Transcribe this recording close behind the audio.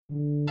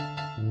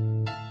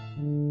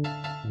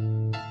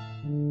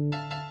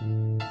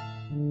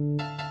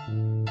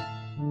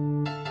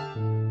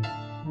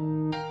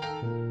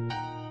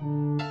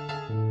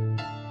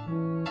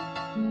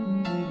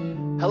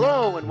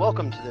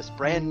welcome to this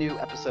brand new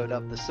episode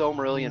of the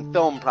Silmarillion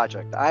Film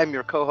Project. I'm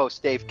your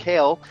co-host, Dave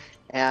Kale,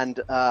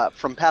 and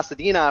from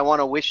Pasadena, I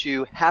want to wish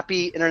you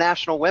Happy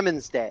International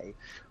Women's Day,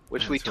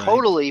 which we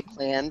totally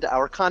planned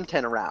our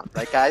content around,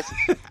 right, guys?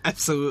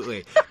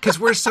 Absolutely, because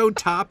we're so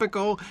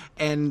topical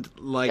and,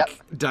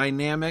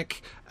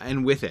 dynamic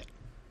and with it.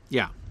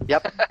 Yeah.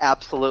 Yep,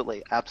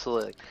 absolutely.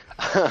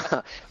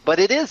 But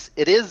it is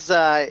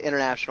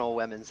International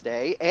Women's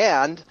Day,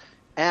 and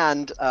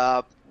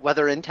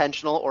whether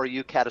intentional or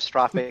you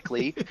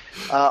catastrophically,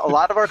 a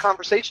lot of our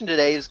conversation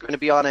today is going to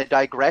be on a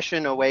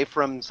digression away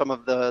from some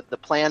of the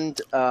planned,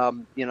 sort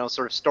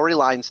of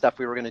storyline stuff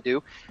we were going to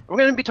do. We're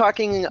going to be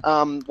talking.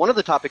 One of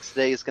the topics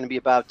today is going to be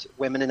about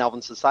women in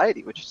Elven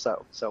society, which is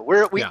so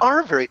we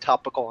are very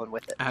topical and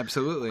with it.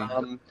 Absolutely.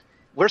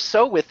 We're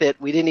so with it.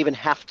 We didn't even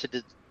have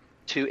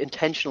to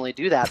intentionally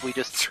do that. We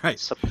just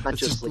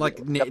subconsciously,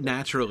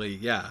 naturally.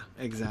 Yeah,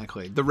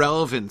 exactly. The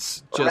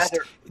relevance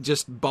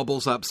just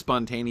bubbles up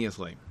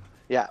spontaneously.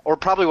 Yeah, or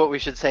probably what we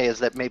should say is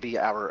that maybe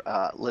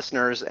our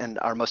listeners and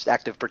our most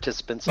active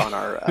participants on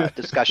our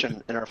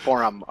discussion in our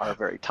forum are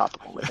very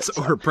topical with it.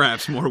 Or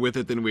perhaps more with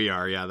it than we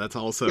are. Yeah, that's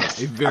also a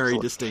very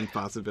distinct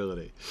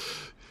possibility.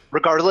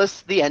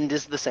 Regardless, the end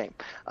is the same.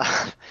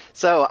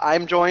 So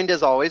I'm joined,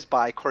 as always,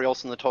 by Corey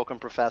Olson, the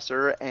Tolkien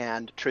professor,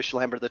 and Trish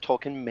Lambert, the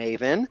Tolkien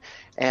maven.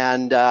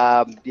 And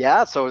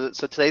so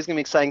today's going to be an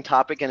exciting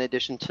topic. In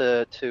addition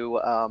to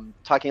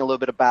talking a little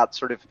bit about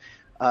sort of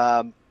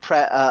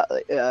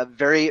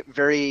very,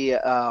 very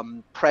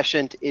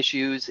prescient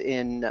issues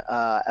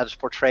as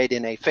portrayed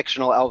in a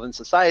fictional elven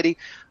society.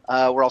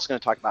 We're also going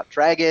to talk about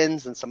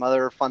dragons and some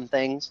other fun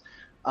things.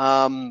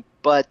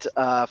 But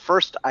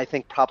first, I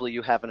think probably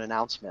you have an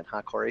announcement,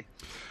 huh, Corey?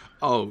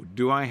 Oh,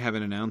 do I have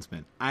an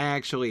announcement? I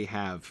actually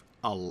have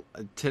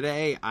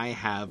today. I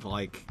have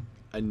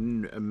a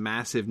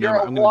massive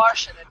number.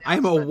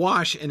 I'm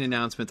awash in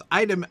announcements.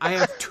 I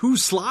have 2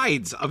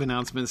 slides of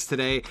announcements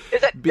today.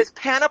 Is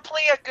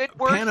panoply a good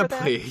word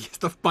panoply,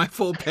 for that? My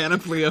full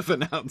panoply of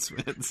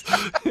announcements.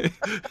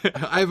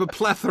 I have a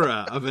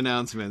plethora of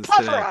announcements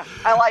plethora.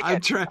 Today. I like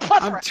it.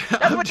 Plethora.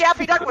 That's what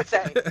Daffy Duck would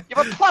say. You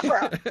have a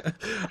plethora.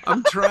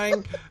 I'm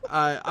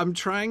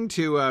trying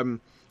to.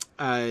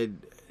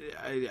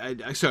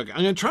 So I'm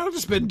going to try not to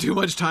spend too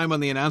much time on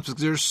the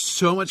announcements because there's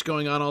so much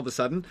going on all of a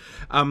sudden.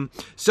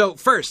 So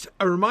first,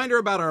 a reminder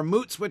about our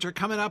moots, which are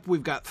coming up.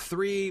 We've got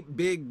 3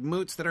 big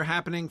moots that are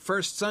happening.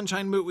 First,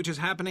 Sunshine Moot, which is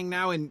happening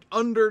now in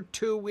under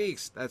 2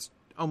 weeks. That's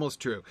almost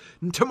true.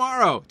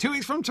 Tomorrow, 2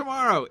 weeks from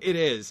tomorrow, it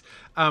is.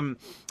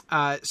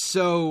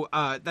 So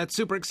that's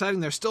super exciting.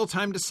 There's still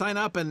time to sign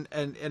up and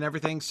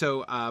everything.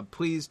 So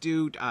please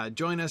do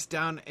join us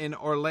down in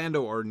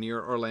Orlando or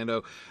near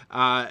Orlando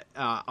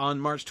on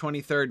March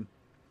 23rd.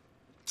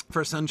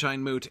 For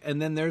Sunshine Moot.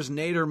 And then there's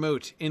Nader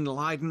Moot in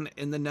Leiden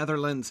in the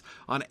Netherlands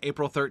on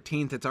April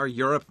 13th. It's our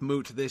Europe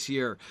Moot this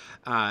year.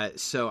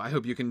 So I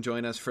hope you can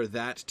join us for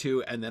that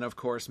too. And then, of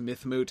course,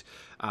 Myth Moot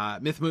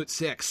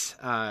 6,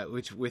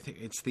 which with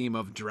its theme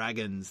of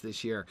dragons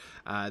this year.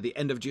 The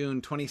end of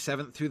June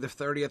 27th through the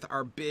 30th,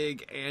 our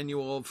big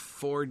annual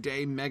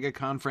 4-day mega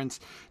conference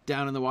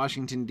down in the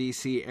Washington,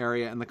 D.C.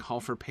 area. And the call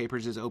for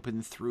papers is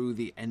open through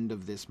the end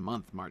of this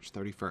month, March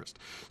 31st.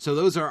 So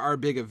those are our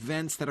big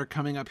events that are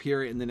coming up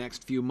here in the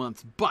next few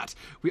months, but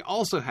we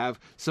also have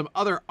some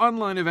other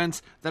online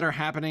events that are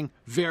happening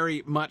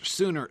very much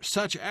sooner,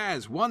 such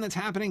as one that's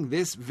happening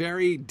this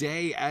very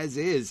day as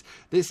is,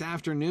 this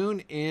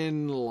afternoon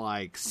in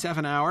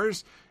 7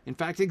 hours. In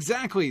fact,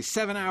 exactly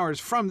 7 hours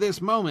from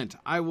this moment,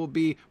 I will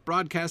be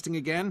broadcasting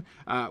again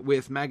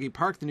with Maggie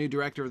Park, the new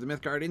director of the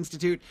Mythgard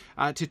Institute,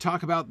 to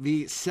talk about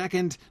the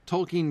second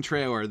Tolkien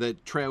trailer, the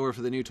trailer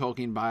for the new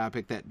Tolkien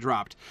biopic that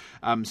dropped.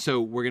 So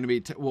we're going to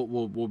be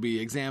we'll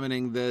be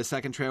examining the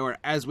second trailer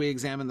as we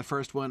examined the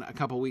first one a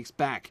couple weeks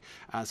back.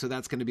 So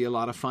that's going to be a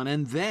lot of fun.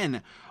 And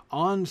then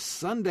on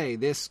Sunday,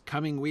 this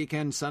coming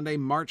weekend, Sunday,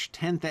 March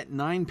 10th at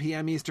 9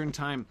 p.m. Eastern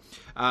Time,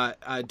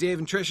 Dave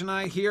and Trish and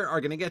I here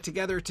are going to get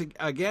together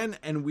again,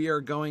 and we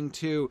are going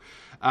to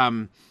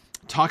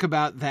talk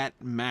about that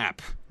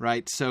map,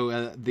 right?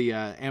 So the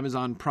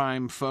Amazon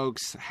Prime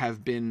folks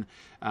have been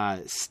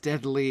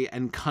steadily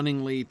and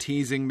cunningly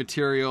teasing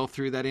material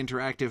through that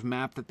interactive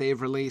map that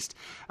they've released.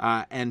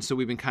 And so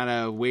we've been kind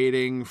of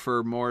waiting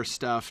for more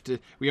stuff.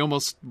 We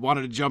almost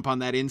wanted to jump on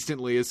that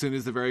instantly as soon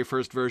as the very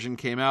first version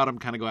came out. I'm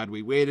kind of glad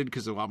we waited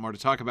because there's a lot more to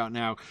talk about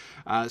now.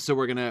 So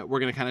we're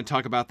gonna kind of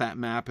talk about that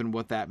map and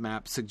what that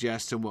map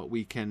suggests and what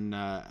we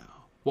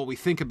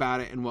think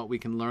about it and what we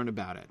can learn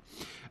about it.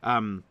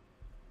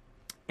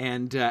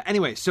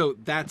 Anyway, so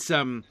that's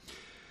going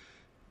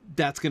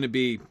to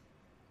be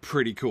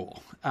pretty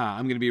cool.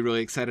 I'm going to be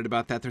really excited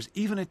about that. There's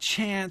even a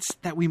chance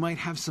that we might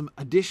have some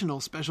additional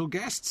special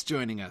guests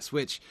joining us,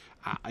 which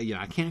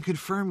I can't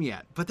confirm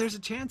yet, but there's a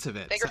chance of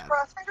it.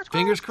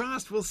 Fingers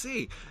crossed. We'll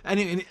see. And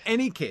in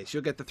any case,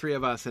 you'll get the 3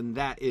 of us, and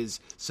that is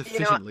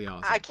sufficiently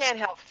awesome. I can't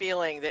help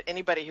feeling that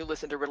anybody who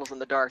listened to Riddles in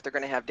the Dark, they're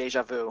going to have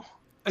deja vu.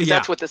 Yeah.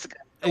 That's what this is going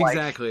to be like.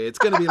 Exactly. It's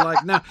going to be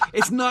like, now,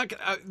 it's not,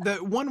 the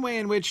one way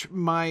in which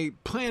my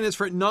plan is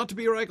for it not to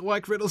be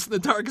like Riddles in the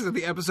Dark is that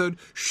the episode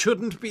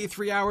shouldn't be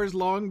 3 hours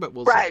long, but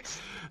we'll Right. see.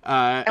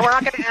 And we're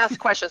not going to ask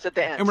questions at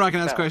the end. And we're not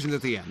going to ask questions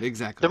at the end.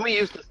 Exactly.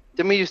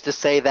 Didn't we used to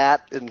say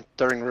that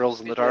during Riddles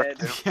in the Dark?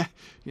 Yeah,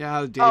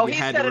 yeah, David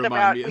had to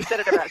remind me. We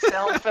said it about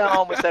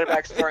film. We said it about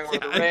exploring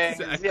Lord of the Rings.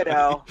 Exactly.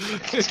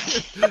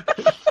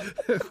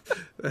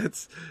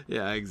 That's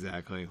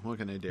exactly. What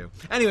can I do?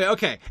 Anyway,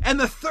 okay. And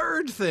the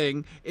third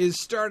thing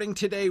is starting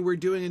today. We're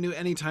doing a new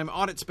Anytime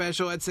Audit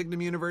special at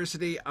Signum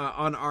University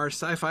on our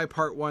Sci-Fi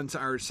Part 1,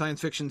 our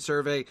Science Fiction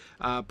Survey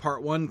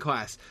Part 1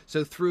 class.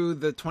 So through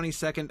the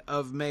 22nd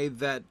of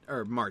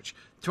March.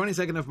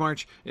 22nd of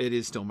March. It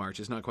is still March.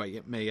 It's not quite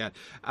yet May yet.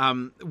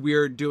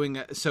 We're doing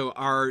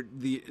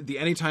the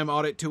Anytime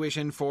Audit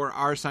tuition for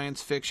our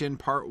Science Fiction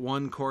Part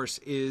 1 course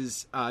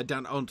is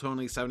down to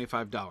only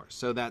 $75.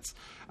 So that's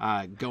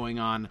going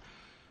on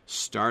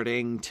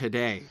starting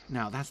today.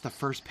 Now, that's the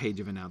first page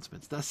of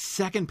announcements. The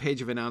second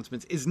page of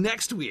announcements is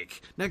next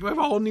week. I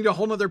need a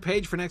whole nother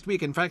page for next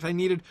week. In fact, I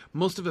needed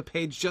most of a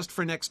page just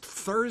for next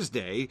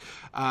Thursday,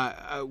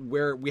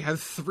 where we have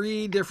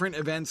 3 different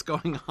events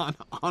going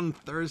on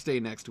Thursday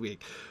next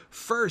week.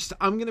 First,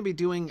 I'm going to be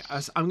driving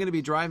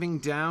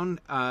down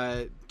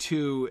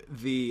to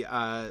the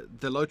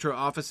Lotro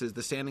offices,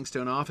 the Standing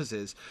Stone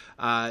offices,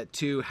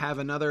 to have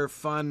another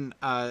fun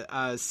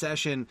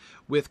session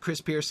with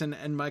Chris Pearson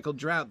and Michael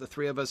Drout. The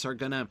 3 of us are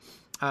going to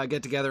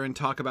get together and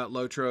talk about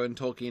Lotro and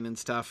Tolkien and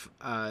stuff,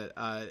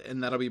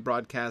 and that'll be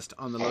broadcast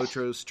on the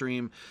Lotro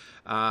stream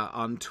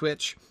on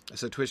Twitch,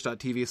 so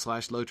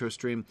twitch.tv/Lotro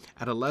stream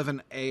at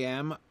 11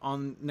 a.m.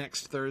 on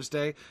next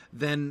Thursday.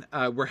 Then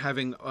we're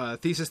having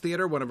Thesis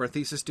Theater. One of our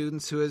thesis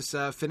students who has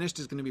finished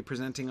is going to be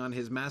presenting on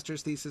his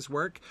master's thesis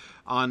work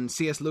on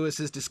C.S.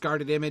 Lewis's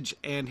Discarded Image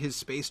and his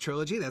Space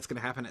Trilogy. That's going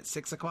to happen at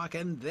 6 o'clock.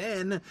 And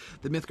then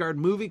the Mythgard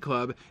Movie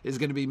Club is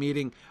going to be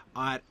meeting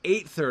at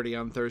 8:30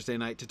 on Thursday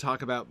night to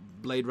talk about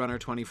Blade Runner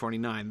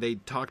 2049. They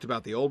talked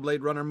about the old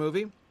Blade Runner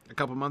movie a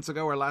couple months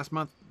ago, or last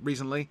month,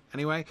 recently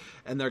anyway,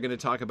 and they're going to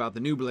talk about the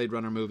new Blade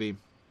Runner movie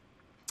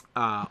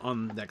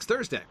on next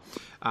Thursday.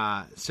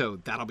 So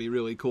that'll be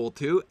really cool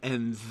too.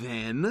 And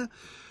then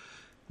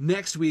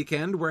next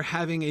weekend we're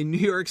having a New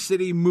York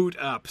City moot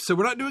up. So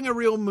we're not doing a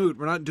real moot.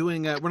 We're not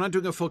doing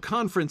a full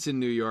conference in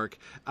New York.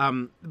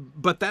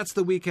 But that's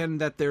the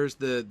weekend that there's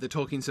the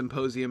Tolkien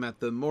Symposium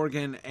at the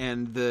Morgan,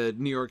 and the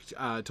New York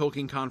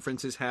Tolkien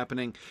Conference is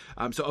happening.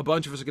 So a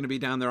bunch of us are going to be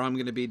down there. I'm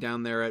going to be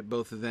down there at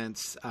both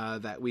events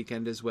that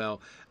weekend as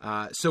well.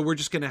 So we're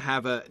just going to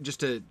have a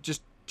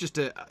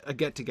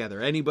get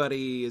together.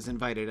 Anybody is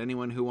invited.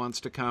 Anyone who wants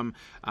to come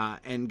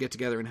and get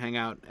together and hang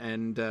out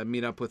and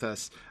meet up with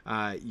us,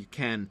 you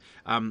can.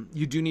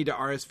 You do need to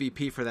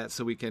RSVP for that,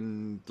 so we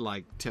can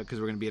because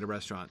we're going to be at a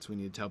restaurant, so we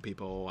need to tell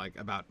people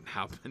about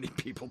how many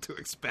people to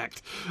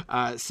expect.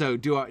 So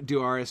do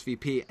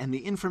RSVP, and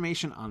the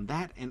information on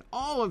that and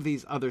all of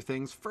these other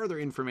things, further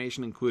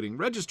information including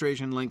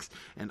registration links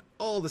and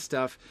all the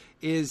stuff,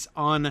 is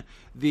on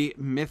the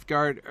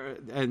Mythgard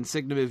and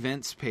Signum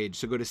events page.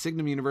 So go to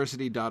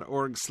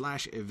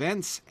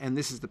signumuniversity.org/events, and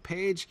this is the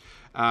page.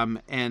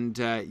 And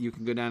you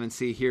can go down and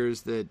see,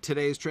 here's the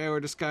today's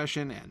trailer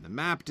discussion and the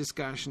map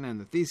discussion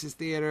and the thesis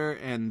theater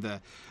and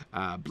the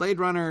Blade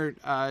Runner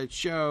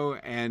show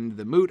and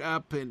the moot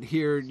up. And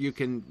here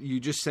you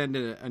just send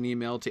an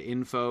email to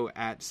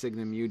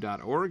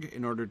info@signumu.org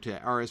in order to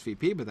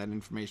RSVP, but that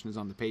information is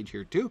on the page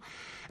here too,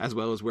 as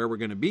well as where we're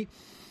going to be.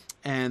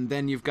 And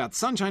then you've got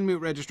Sunshine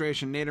Moot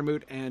registration, Nader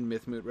Moot, and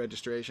Myth Moot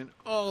registration,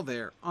 all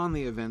there on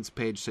the events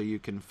page, so you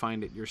can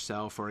find it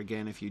yourself. Or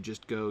again, if you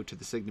just go to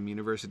the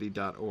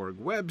signumuniversity.org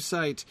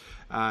website,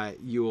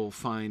 you'll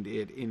find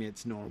it in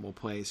its normal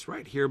place,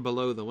 right here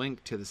below the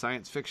link to the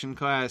science fiction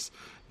class,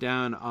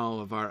 down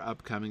all of our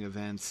upcoming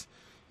events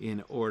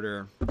in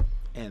order.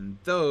 And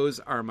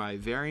those are my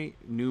very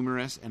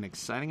numerous and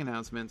exciting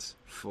announcements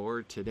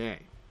for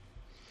today.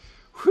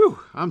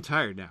 Whew, I'm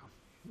tired now.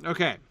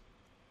 Okay.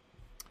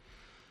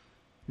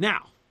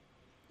 Now,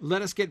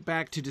 let us get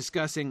back to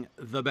discussing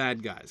the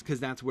bad guys, because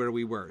that's where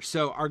we were.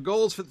 So our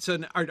goals for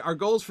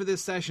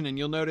this session, and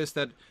you'll notice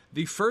that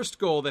the first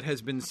goal that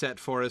has been set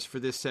for us for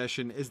this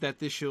session is that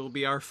this will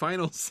be our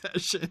final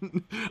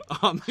session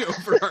on the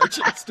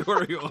overarching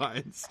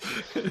storylines.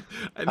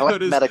 I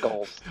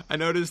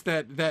noticed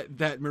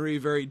that Marie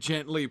very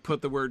gently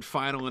put the word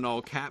 "final" in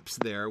all caps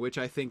there, which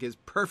I think is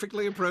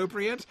perfectly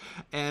appropriate,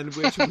 and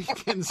which we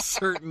can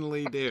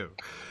certainly do.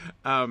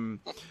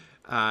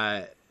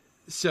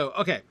 So,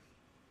 okay.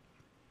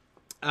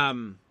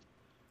 Yeah,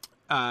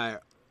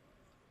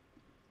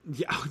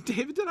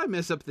 David, did I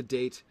mess up the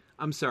date?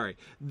 I'm sorry.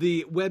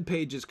 The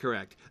webpage is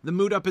correct. The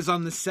Moot Up is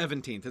on the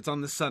 17th. It's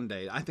on the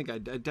Sunday. I think I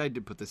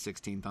did put the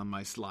 16th on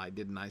my slide,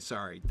 didn't I?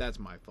 Sorry. That's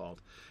my fault.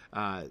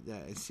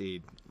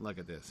 See, look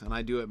at this. And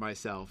I do it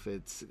myself.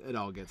 It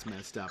all gets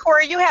messed up.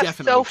 Corey, you have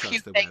Definitely so trust few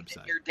the things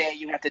website. in your day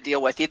you have to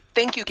deal with. You'd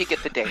think you could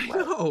get the date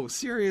right. No,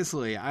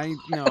 seriously. I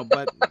know,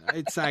 but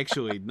it's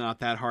actually not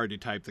that hard to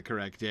type the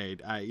correct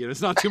date.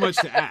 It's not too much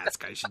to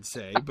ask, I should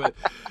say. But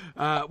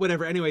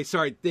whatever. Anyway,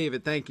 sorry,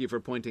 David. Thank you for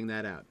pointing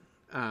that out.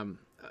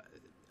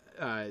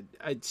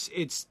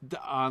 It's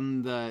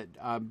on the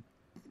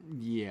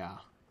yeah.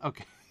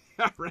 Okay.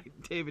 All right,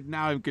 David.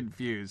 Now I'm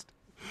confused.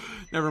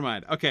 Never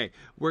mind. Okay,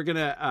 we're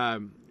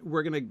gonna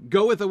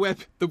go with the web.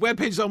 The web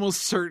page is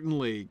almost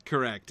certainly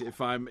correct.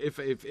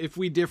 If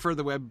we differ,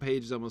 the web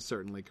page is almost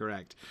certainly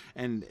correct.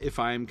 And if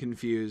I'm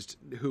confused,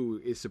 who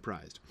is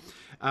surprised?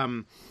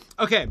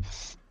 Okay.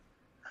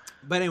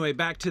 But anyway,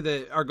 back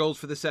to our goals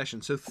for the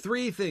session. So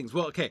 3 things.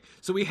 Well, okay.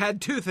 So we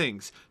had 2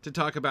 things to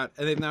talk about,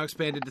 and they've now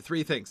expanded to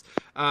 3 things.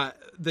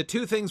 The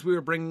 2 things we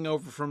were bringing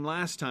over from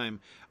last time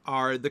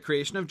are the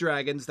creation of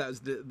dragons. That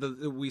was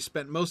we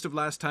spent most of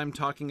last time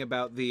talking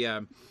about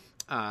the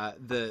bad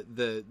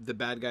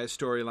guy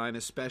storyline,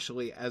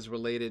 especially as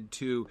related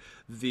to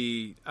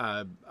the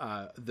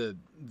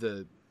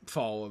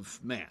fall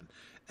of man.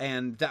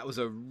 And that was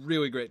a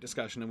really great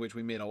discussion in which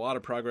we made a lot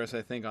of progress,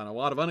 I think, on a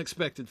lot of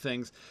unexpected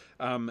things,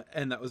 and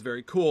that was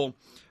very cool.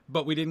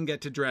 But we didn't get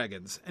to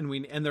dragons, and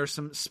there are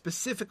some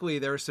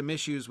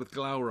issues with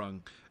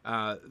Glaurung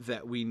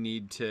that we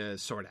need to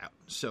sort out.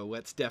 So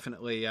let's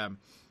definitely.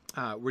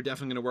 We're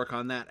definitely going to work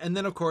on that. And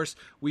then, of course,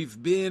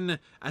 we've been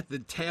at the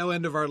tail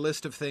end of our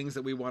list of things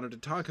that we wanted to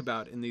talk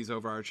about in these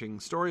overarching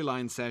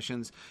storyline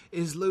sessions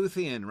is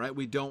Luthien, right?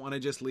 We don't want to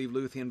just leave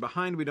Luthien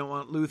behind. We don't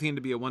want Luthien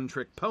to be a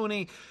one-trick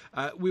pony.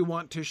 We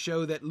want to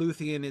show that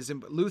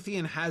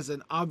Luthien has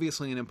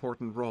obviously an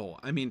important role.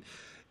 I mean,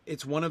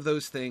 it's one of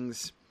those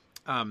things...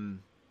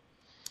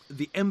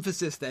 the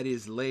emphasis that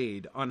is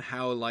laid on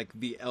how, like,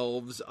 the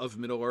elves of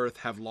Middle-earth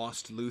have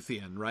lost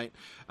Luthien, right,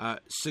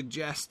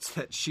 suggests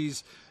that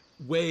she's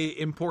way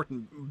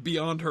important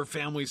beyond her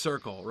family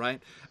circle,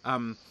 right?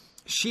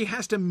 She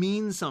has to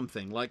mean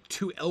something, like,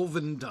 to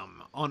elvendom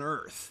on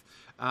Earth.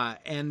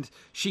 And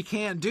she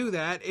can't do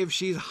that if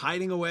she's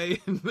hiding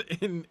away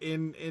in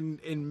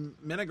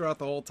Menegroth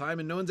the whole time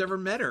and no one's ever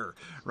met her,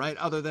 right?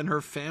 Other than her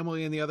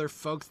family and the other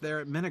folks there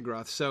at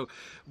Menegroth. So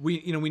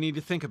we need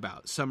to think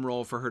about some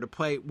role for her to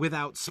play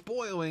without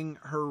spoiling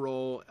her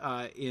role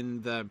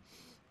in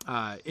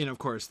of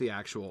course the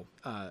actual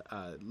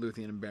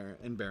Luthien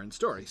and Baron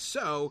story.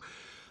 So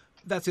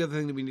that's the other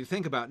thing that we need to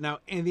think about. Now,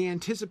 and the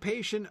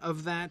anticipation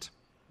of that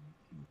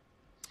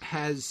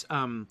has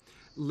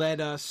led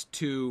us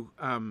to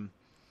the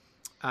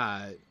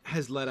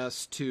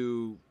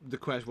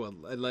question. Well,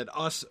 it led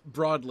us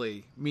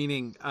broadly,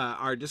 meaning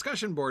our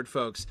discussion board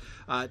folks,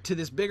 to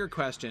this bigger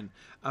question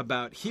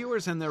about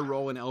healers and their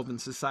role in elven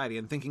society,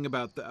 and thinking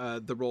about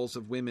the roles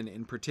of women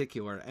in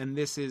particular. And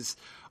this is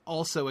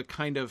also a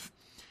kind of,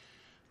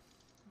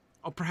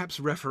 perhaps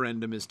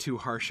referendum is too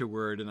harsh a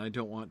word, and I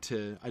don't want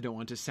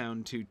to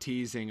sound too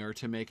teasing or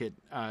to make it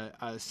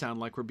sound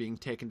like we're being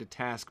taken to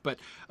task. But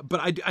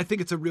I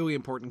think it's a really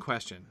important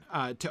question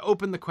to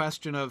open the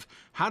question of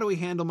how do we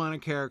handle minor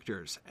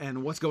characters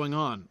and what's going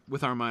on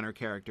with our minor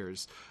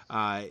characters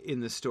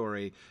in the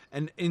story.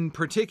 And in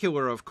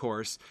particular, of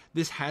course,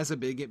 this has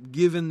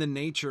given the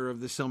nature of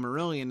the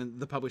Silmarillion and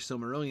the published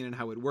Silmarillion and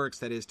how it works.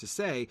 That is to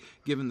say,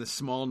 given the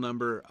small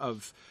number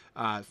of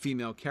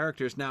female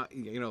characters. Now,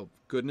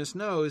 goodness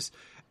knows,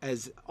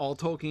 as all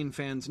Tolkien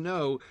fans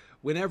know,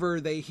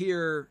 whenever they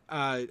hear,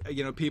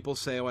 people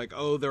say like,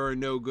 oh, there are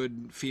no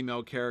good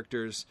female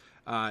characters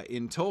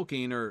in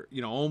Tolkien, or,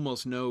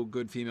 almost no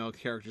good female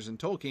characters in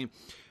Tolkien,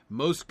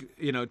 most,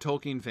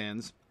 Tolkien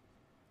fans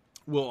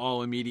will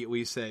all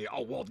immediately say,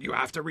 oh, well, you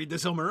have to read the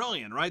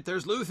Silmarillion, right?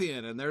 There's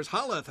Luthien, and there's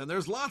Haleth, and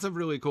there's lots of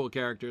really cool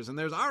characters, and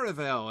there's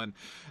Arethel, and,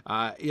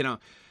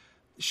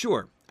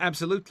 sure,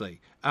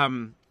 absolutely.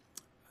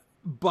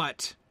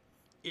 But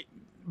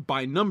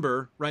by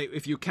number, right?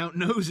 If you count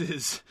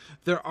noses,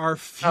 there are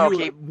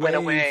fewer.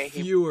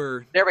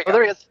 Fewer. There we go. Oh,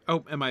 there he is.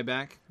 Oh, am I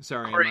back?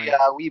 Sorry. Corey,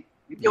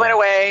 You went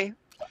away.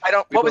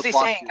 What was he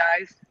saying,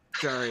 guys?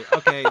 Sorry.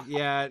 Okay.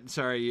 Yeah.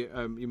 Sorry.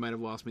 You might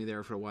have lost me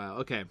there for a while.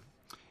 Okay.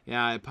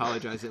 Yeah, I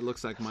apologize. It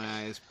looks like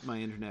my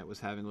internet was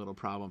having a little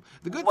problem.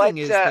 The good thing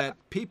is that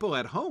people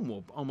at home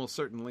will almost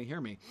certainly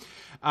hear me.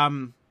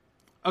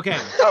 Okay.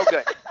 Oh,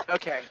 good.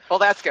 Okay. Well,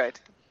 that's good.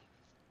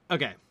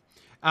 Okay.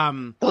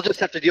 They'll just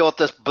have to deal with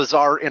this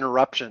bizarre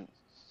interruption.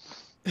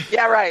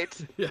 Yeah, right.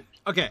 Yeah.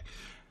 Okay.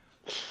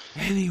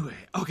 Anyway,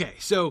 okay.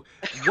 So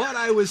what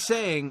I was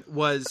saying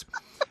was,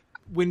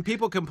 when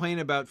people complain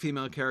about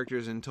female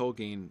characters in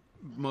Tolkien,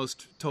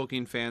 most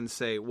Tolkien fans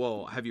say,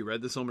 well, have you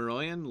read the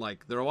Silmarillion?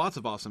 Like, there are lots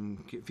of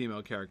awesome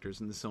female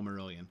characters in the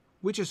Silmarillion,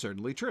 which is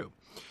certainly true.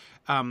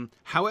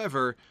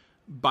 However,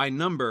 by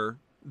number,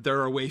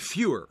 there are way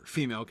fewer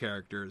female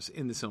characters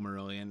in the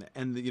Silmarillion,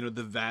 and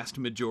the vast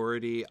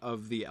majority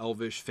of the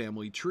elvish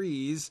family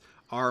trees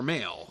are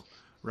male,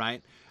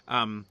 right?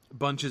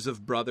 bunches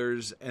of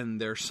brothers and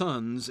their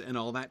sons and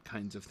all that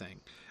kinds of thing.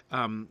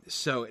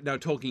 So now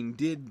Tolkien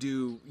did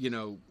do,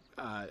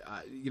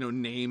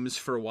 names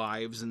for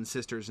wives and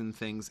sisters and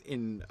things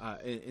in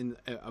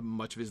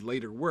much of his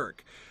later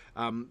work,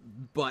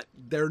 but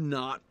they're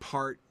not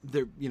part.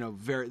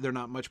 They're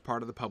not much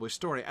part of the published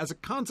story. As a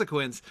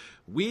consequence,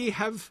 we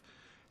have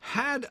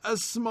had a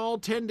small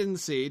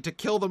tendency to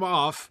kill them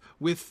off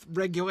with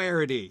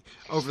regularity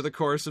over the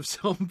course of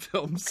some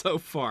films so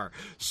far.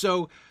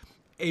 So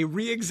a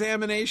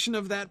re-examination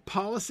of that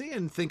policy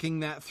and thinking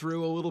that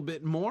through a little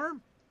bit more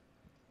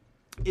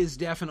is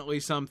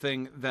definitely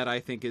something that I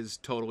think is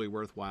totally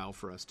worthwhile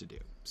for us to do.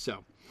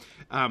 So,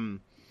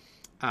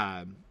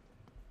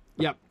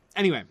 yep.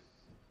 Anyway,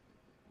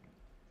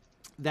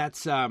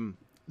 that's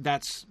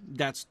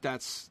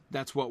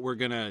what we're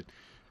gonna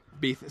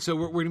be. So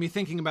we're gonna be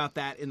thinking about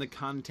that in the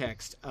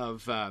context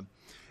of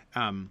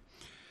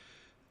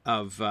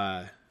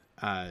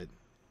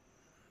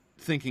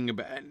thinking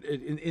about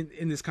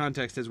in this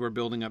context as we're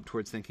building up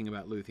towards thinking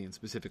about Luthien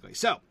specifically.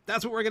 So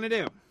that's what we're gonna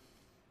do.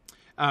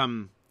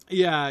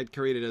 Yeah,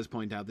 Karita does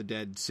point out the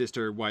dead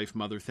sister, wife,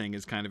 mother thing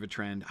is kind of a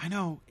trend. I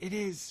know, it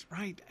is,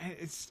 right?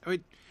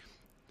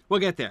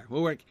 We'll get there.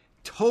 We'll work.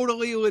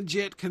 Totally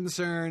legit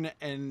concern,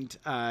 and,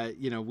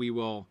 we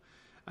will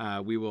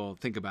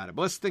think about it.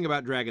 But let's think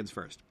about dragons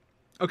first.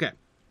 Okay,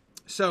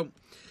 so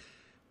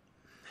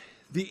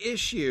the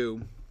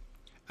issue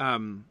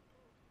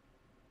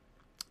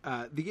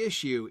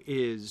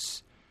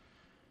is...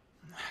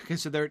 Okay,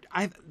 so there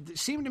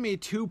seem to me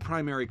two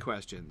primary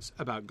questions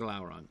about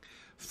Glaurung.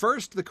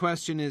 First, the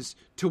question is,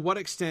 to what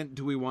extent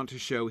do we want to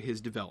show his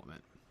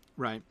development,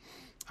 right?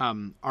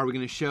 Are we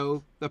going to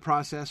show the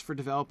process for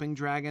developing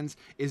dragons?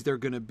 Is there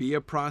going to be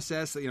a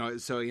process?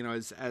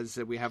 As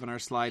we have on our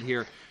slide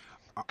here,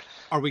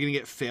 are we going to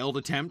get failed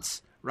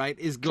attempts, right?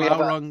 Is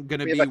Glaurung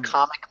going to be... a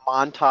comic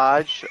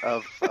montage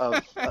of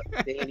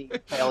daily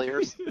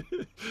failures?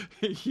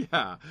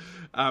 Yeah.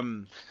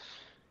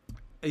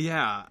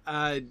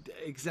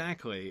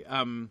 Exactly.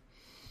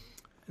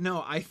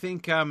 No, I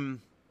think...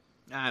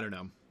 I don't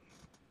know.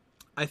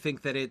 I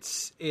think that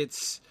it's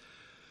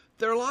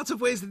there are lots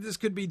of ways that this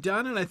could be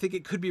done, and I think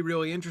it could be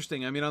really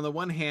interesting. I mean, on the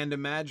one hand,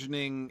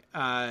 imagining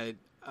one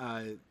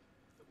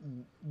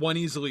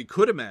easily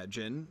could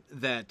imagine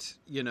that,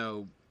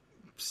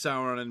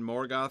 Sauron and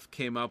Morgoth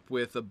came up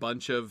with a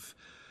bunch of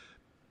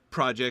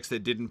projects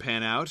that didn't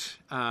pan out.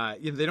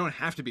 They don't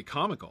have to be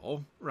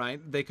comical, right?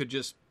 They could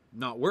just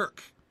not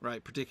work,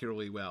 right,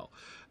 particularly well.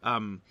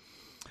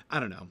 I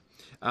don't know.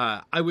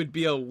 I would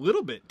be a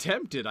little bit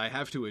tempted, I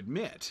have to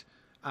admit,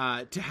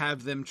 to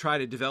have them try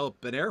to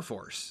develop an air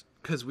force,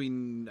 because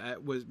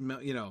was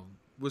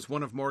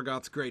one of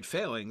Morgoth's great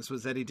failings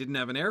was that he didn't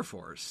have an air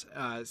force.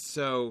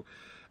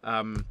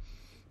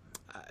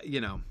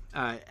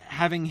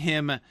 Having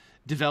him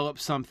develop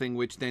something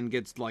which then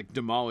gets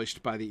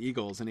demolished by the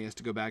Eagles and he has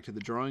to go back to the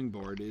drawing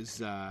board is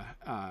a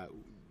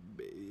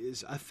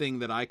thing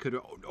that I could,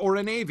 or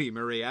a navy,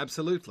 Marie,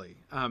 absolutely.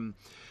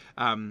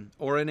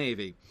 Or a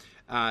navy.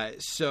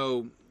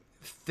 So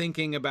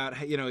thinking about,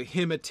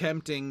 him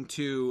attempting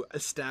to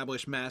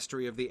establish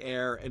mastery of the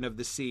air and of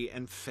the sea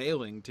and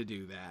failing to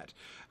do that,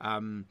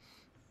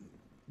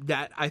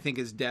 that I think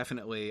is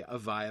definitely a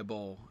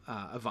viable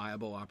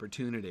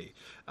opportunity.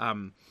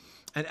 And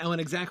Ellen,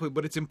 exactly,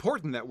 but it's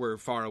important that we're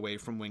far away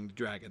from winged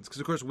dragons, because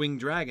of course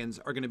winged dragons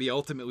are going to be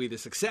ultimately the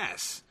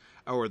success,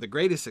 or the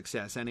greatest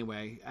success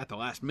anyway, at the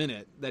last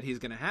minute that he's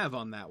going to have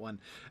on that one.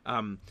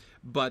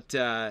 But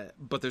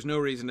there's no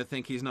reason to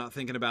think he's not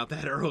thinking about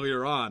that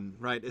earlier on,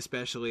 right?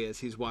 Especially as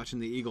he's watching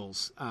the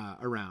Eagles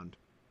around.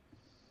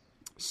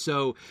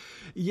 So,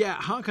 yeah,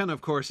 Hakan,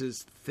 of course,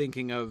 is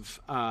thinking of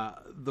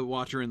the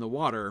Watcher in the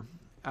Water,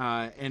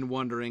 and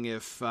wondering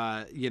if,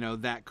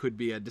 that could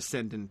be a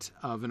descendant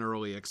of an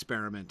early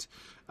experiment,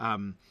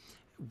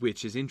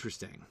 which is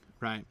interesting,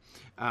 right?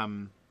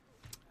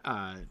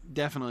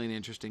 Definitely an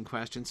interesting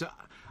question. So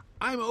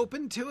I'm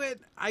open to it.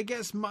 I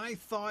guess my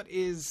thought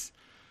is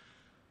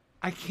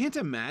I can't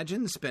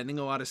imagine spending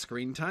a lot of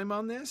screen time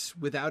on this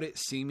without it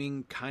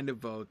seeming kind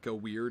of a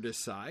weird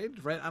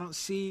aside, right? I don't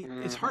see...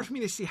 It's hard for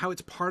me to see how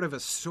it's part of a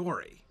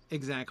story,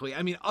 exactly.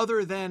 I mean,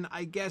 other than,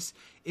 I guess,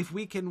 if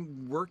we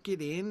can work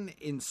it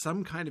in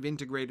some kind of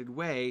integrated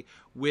way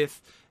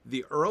with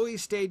the early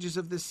stages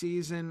of the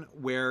season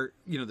where,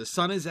 the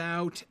sun is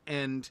out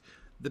and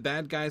the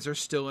bad guys are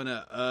still in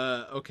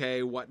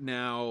okay, what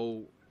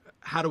now?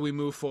 How do we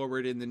move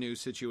forward in the new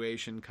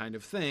situation kind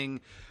of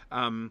thing?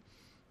 But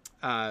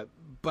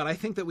I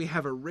think that we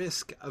have a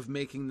risk of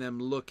making them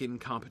look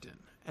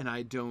incompetent. And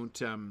I'm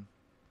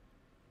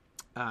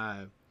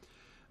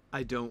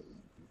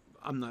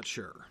not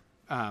sure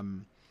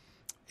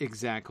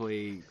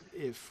exactly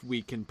if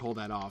we can pull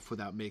that off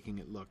without making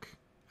them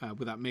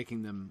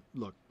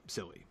look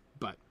silly.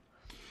 But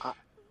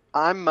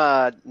I'm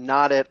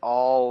not at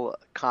all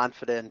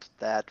confident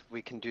that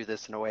we can do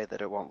this in a way that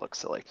it won't look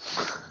silly.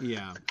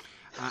 Yeah,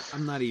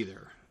 I'm not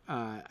either.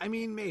 I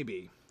mean,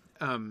 maybe.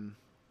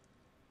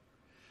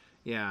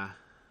 Yeah.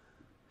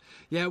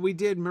 Yeah, we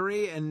did.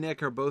 Marie and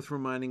Nick are both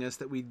reminding us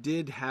that we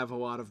did have a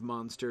lot of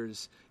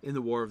monsters in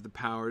the War of the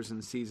Powers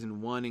in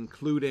Season 1,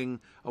 including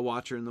a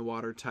Watcher in the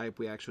Water type.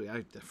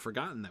 I'd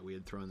forgotten that we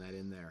had thrown that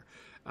in there.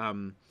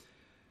 I'm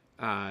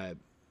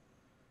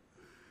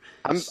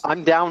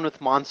down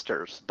with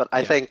monsters, but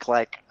I think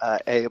like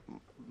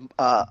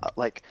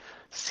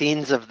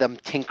scenes of them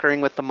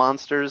tinkering with the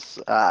monsters,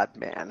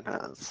 man.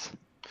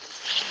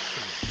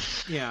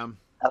 Yeah.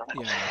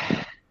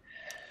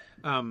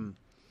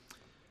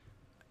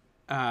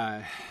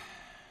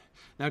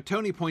 Now,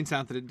 Tony points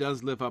out that it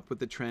does live up with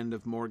the trend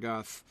of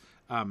Morgoth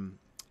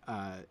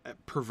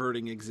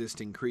perverting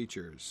existing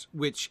creatures,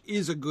 which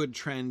is a good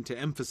trend to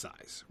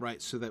emphasize,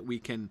 right? So that we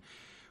can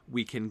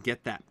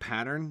get that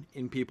pattern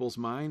in people's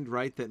mind,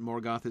 right? That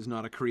Morgoth is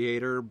not a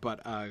creator, but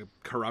a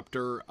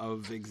corrupter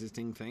of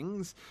existing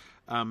things.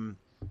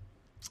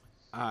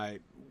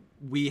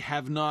 We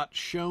have not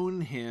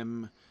shown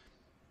him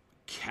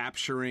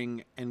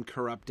capturing and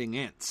corrupting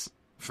Ents,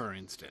 for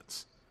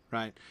instance,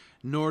 right?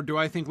 Nor do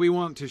I think we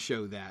want to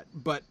show that,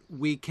 but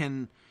we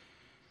can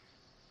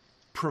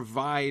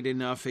provide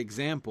enough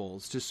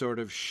examples to sort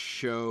of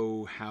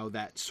show how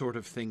that sort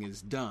of thing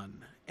is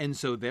done. And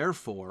so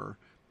therefore,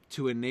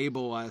 to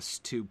enable us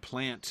to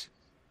plant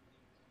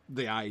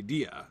the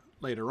idea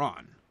later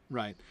on,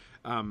 right?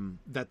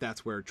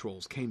 That's where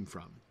trolls came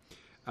from.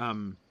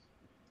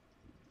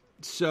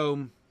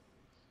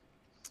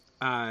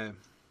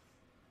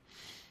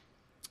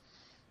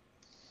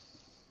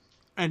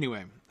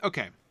 Anyway,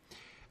 okay.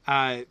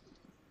 Now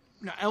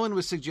Ellen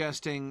was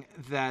suggesting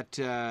that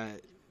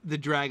the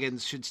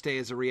dragons should stay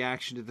as a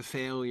reaction to the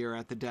failure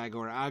at the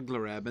Dagor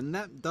Aglareb, and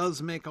that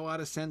does make a lot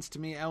of sense to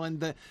me, Ellen.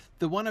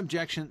 The one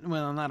objection,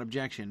 well, not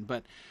objection,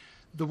 but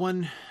the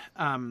one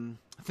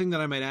thing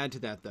that I might add to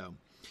that, though,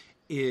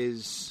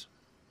 is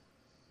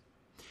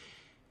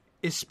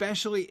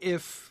especially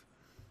if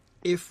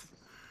the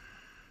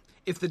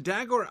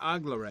Dagor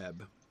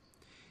Aglareb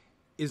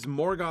is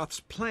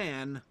Morgoth's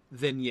plan,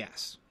 then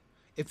yes.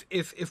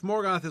 If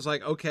Morgoth is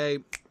like, okay,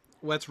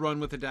 let's run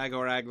with the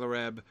Dagor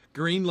Aglareb,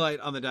 green light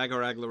on the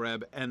Dagor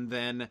Aglareb, and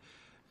then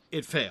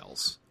it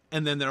fails,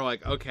 and then they're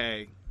like,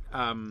 okay,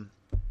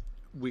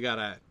 we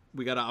gotta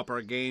up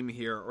our game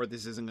here, or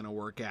this isn't going to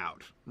work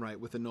out, right?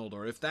 With the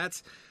Noldor, if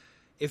that's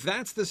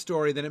the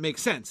story, then it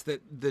makes sense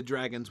that the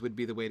dragons would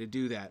be the way to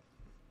do that.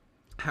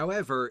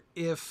 However,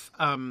 if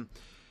the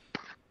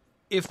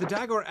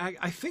Dagor,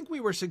 I think we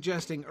were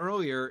suggesting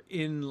earlier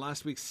in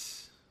last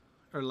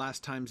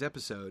time's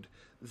episode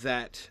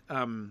that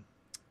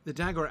the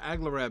Dagor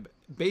Aglareb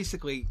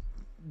basically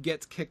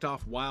gets kicked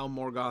off while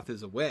Morgoth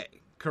is away,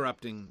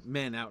 corrupting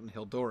men out in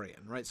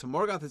Hildorian, right? So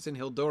Morgoth is in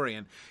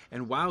Hildorian,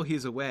 and while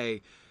he's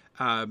away,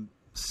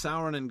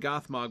 Sauron and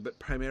Gothmog, but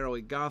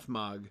primarily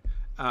Gothmog,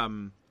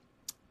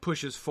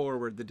 pushes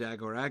forward the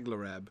Dagor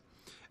Aglareb,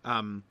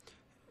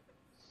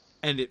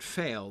 and it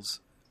fails.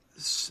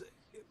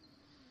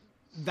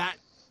 That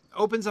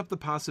opens up the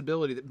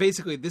possibility that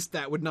basically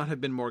that would not have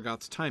been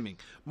Morgoth's timing.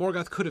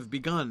 Morgoth could have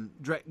begun.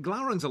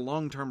 Glaurung's a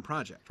long-term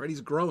project, right?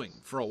 He's growing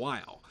for a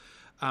while.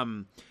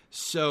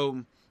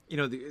 So,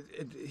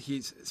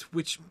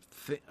 which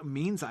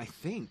means I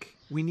think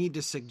we need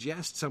to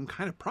suggest some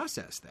kind of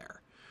process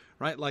there,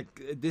 right?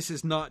 Like, this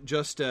is not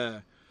just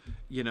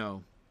we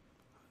don't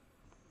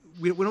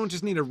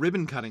just need a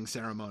ribbon-cutting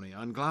ceremony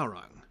on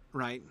Glaurung,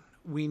 right?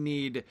 We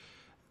need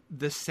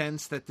the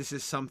sense that this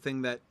is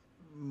something that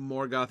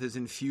Morgoth is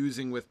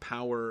infusing with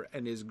power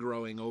and is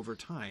growing over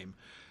time.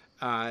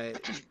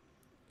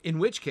 In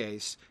which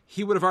case,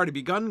 he would have already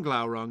begun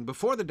Glaurung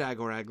before the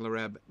Dagor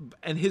Aglareb,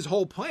 and his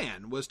whole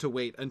plan was to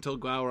wait until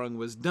Glaurung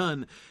was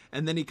done,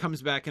 and then he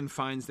comes back and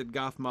finds that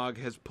Gothmog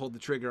has pulled the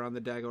trigger on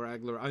the Dagor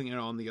Aglareb,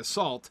 on the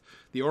assault,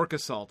 the Orc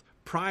assault,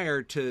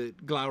 prior to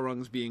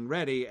Glaurung's being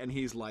ready, and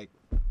he's like,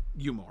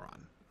 you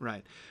moron,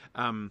 right?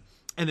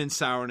 And then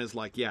Sauron is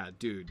like, yeah,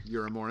 dude,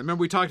 you're a moron.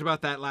 Remember we talked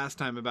about that last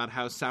time, about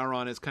how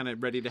Sauron is kind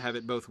of ready to have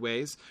it both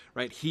ways,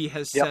 right? He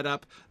has set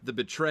up the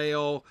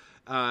betrayal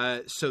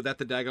so that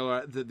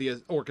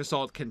the Orc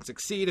assault can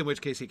succeed, in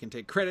which case he can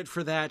take credit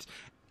for that.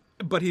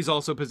 But he's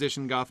also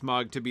positioned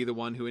Gothmog to be the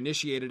one who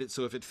initiated it,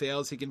 so if it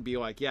fails, he can be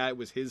like, yeah, it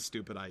was his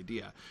stupid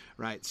idea,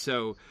 right?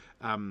 So,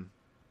 I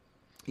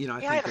think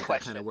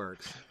that kind of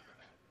works.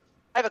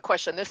 I have a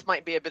question. This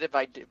might be a bit of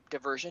a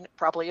diversion. It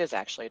probably is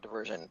actually a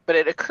diversion. But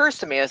it occurs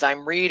to me as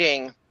I'm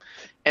reading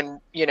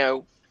and,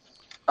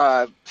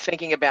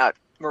 thinking about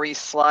Marie's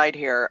slide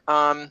here.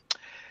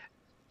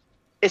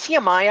 Is he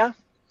a Maya?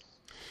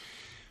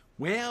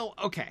 Well,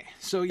 okay.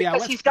 So, yeah.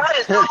 Because he's got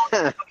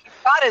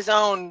his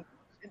own,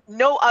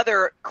 no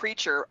other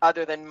creature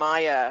other than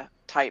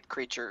Maya-type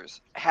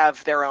creatures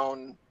have their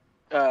own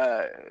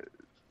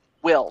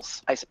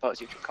wills, I suppose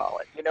you could call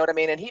it. You know what I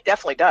mean? And he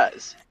definitely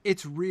does.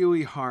 It's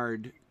really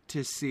hard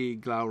to see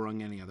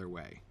Glaurung any other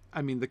way.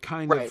 I mean, the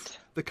kind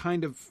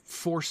of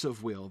force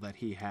of will that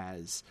he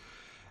has.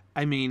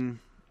 I mean,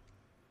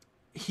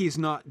 he's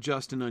not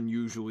just an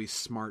unusually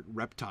smart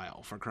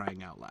reptile, for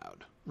crying out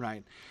loud,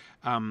 right?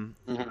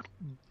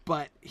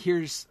 But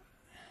here's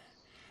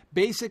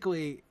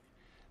basically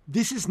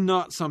this is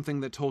not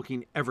something that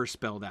Tolkien ever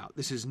spelled out.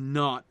 This is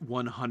not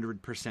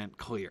 100%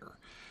 clear.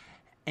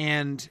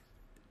 And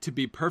to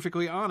be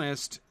perfectly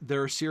honest,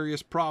 there are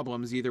serious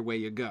problems either way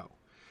you go.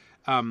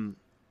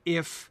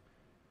 If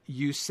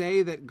you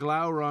say that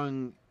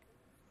Glaurung's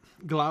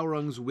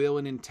will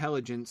and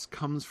intelligence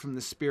comes from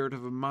the spirit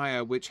of a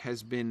Maya, which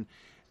has been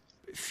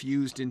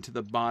fused into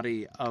the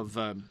body of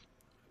a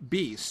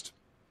beast,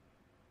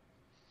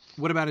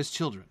 what about his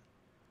children?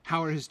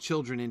 How are his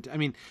children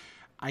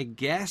I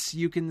guess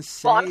you can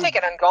say... Well, I'm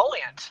thinking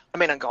Ungoliant.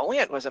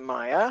 Ungoliant was a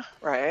Maya,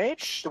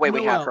 right? The way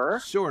we have her.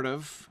 Sort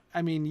of.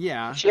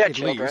 Yeah. She had at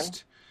children.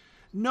 Least.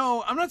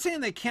 No, I'm not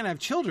saying they can't have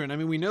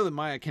children. We know that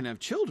Maya can have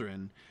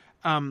children.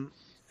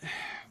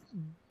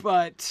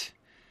 But...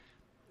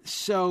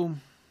 So...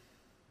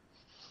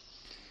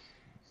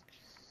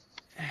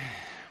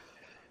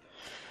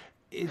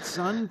 It's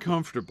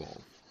uncomfortable.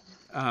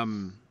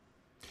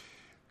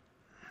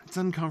 It's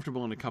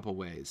uncomfortable in a couple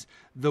ways.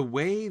 The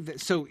way that...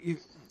 So, you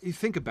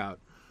think about...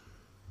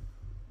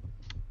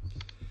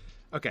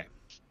 Okay.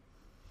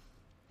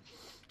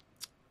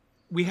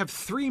 We have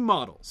 3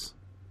 models.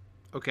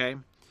 Okay?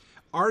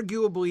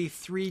 Arguably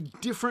 3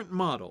 different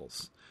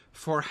models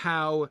for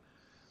how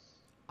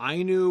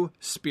Ainu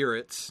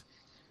spirits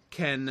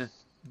can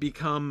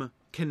become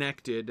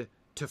connected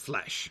to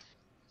flesh.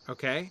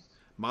 Okay?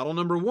 Model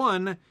number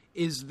 1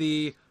 is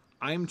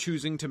I'm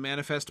choosing to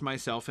manifest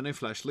myself in a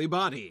fleshly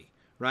body.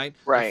 Right?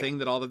 Right. The thing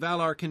that all the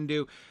Valar can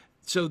do.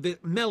 So the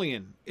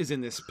Melian is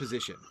in this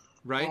position,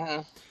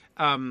 right?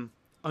 Mm-hmm.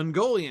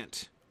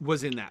 Ungoliant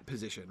was in that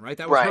position, right?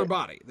 That was her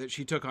body that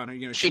she took on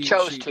her. She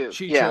chose to.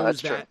 She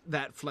chose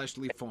that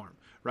fleshly form,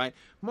 right?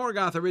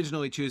 Morgoth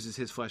originally chooses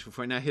his fleshly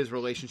form. Now his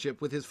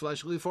relationship with his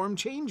fleshly form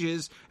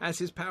changes as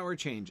his power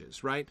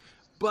changes, right?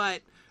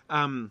 But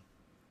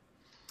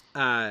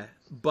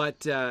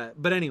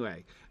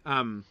anyway,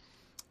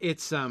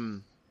 it's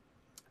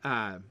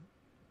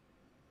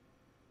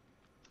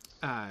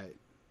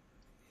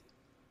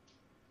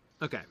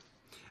okay.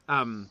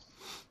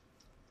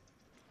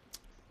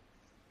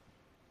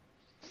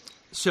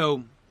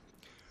 So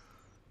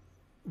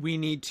we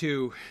need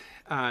to.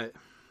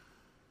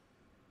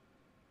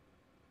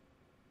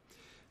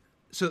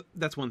 So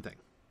that's one thing,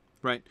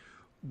 right?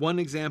 One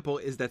example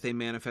is that they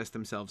manifest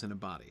themselves in a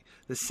body.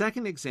 The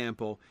second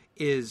example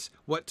is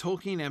what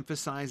Tolkien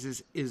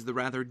emphasizes is the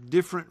rather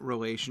different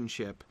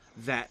relationship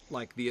that,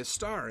 like, the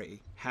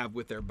Astari have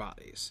with their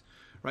bodies.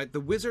 Right,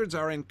 the wizards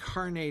are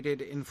incarnated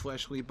in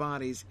fleshly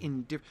bodies.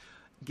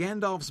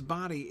 Gandalf's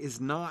body is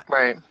not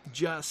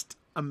just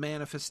a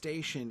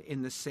manifestation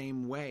in the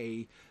same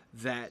way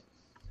that,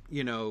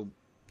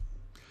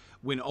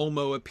 when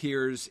Ulmo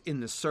appears in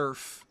the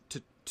surf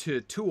to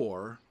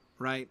Tuor,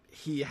 right,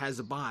 he has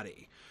a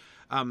body.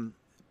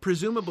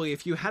 Presumably,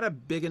 if you had a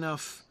big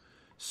enough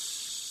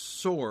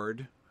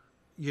sword,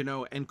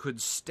 and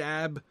could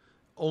stab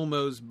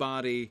Ulmo's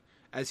body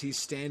as he's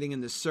standing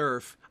in the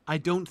surf, I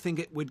don't think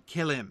it would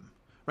kill him,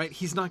 right?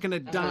 He's not going to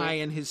die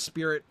and his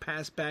spirit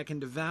pass back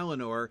into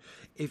Valinor.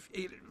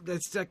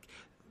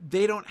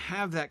 They don't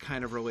have that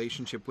kind of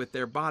relationship with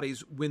their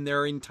bodies when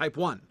they're in Type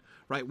 1,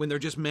 right? When they're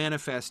just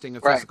manifesting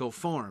a physical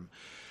form.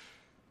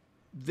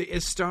 The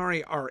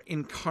Istari are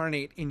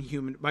incarnate in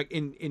human, like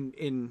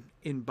in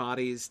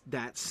bodies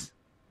that's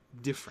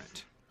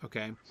different.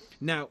 Okay.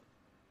 Now,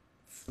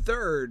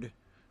 third,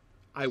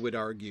 I would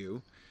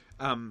argue,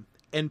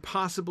 and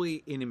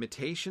possibly in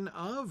imitation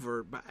of,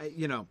 or,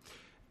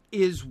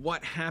 is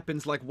what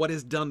happens, like what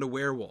is done to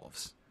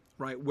werewolves,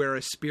 right? Where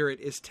a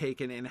spirit is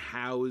taken and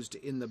housed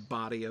in the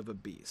body of a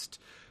beast,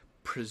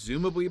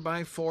 presumably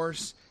by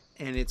force,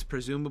 and it's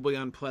presumably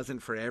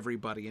unpleasant for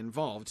everybody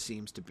involved,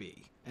 seems to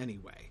be,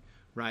 anyway,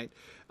 right?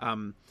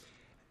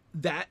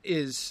 That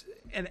is,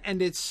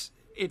 and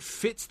it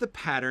fits the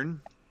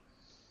pattern.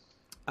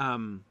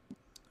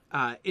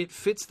 It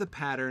fits the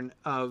pattern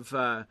of,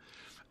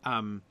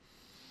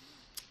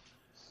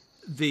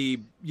 the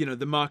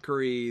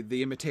mockery,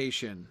 the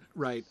imitation,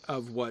 right,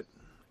 of what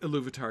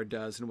Iluvatar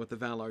does and what the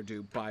Valar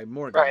do by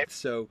Morgoth. Right.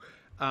 So,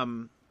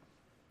 I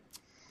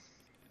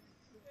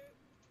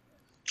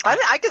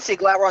could see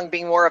Glaurung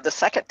being more of the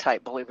second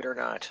type, believe it or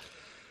not.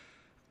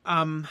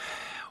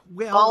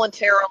 Well,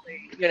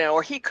 voluntarily,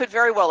 or he could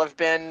very well have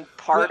been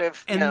part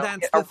of, and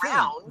that's the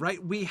around. Thing,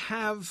 right? We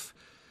have,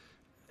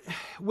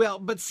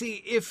 but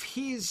see, if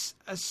he's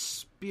a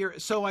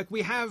spirit, so like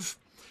we have.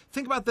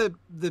 Think about the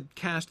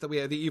cast that we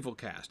have, the evil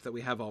cast that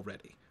we have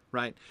already,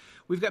 right?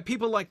 We've got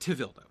people like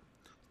Tevildo.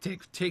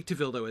 Take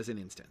Tevildo as an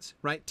instance,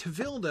 right?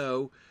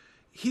 Tevildo,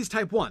 he's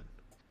Type 1,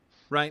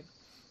 right?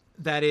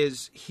 That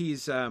is,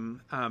 he's a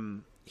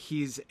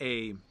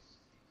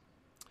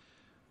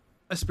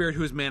spirit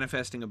who is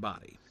manifesting a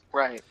body.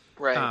 Right.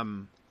 Right.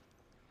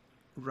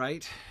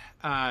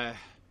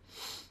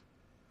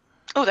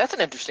 Oh, that's an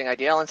interesting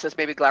idea. Alan says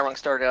maybe Glaurung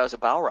started out as a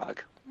Balrog.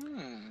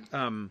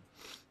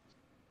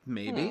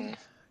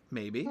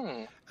 Maybe.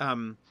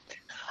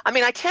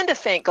 I tend to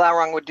think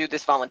Glaurung would do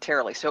this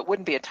voluntarily, so it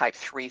wouldn't be a Type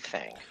 3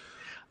 thing.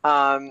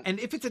 And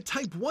if it's a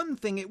type 1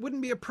 thing, it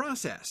wouldn't be a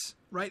process,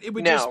 right? It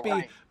would just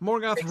be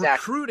Morgoth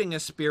recruiting a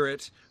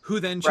spirit who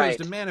then chose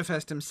to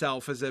manifest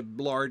himself as a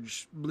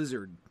large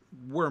lizard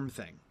worm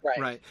thing,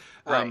 right?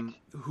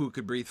 Who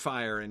could breathe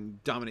fire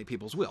and dominate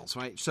people's wills,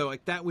 right? So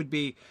like that would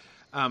be,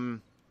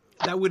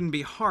 that wouldn't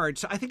be hard.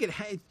 So I think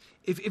if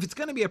it's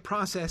going to be a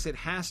process, it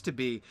has to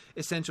be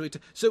essentially.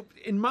 So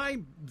in my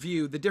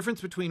view, the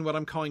difference between what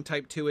I'm calling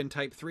type 2 and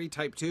type 3,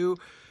 type 2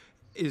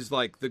 is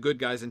like the good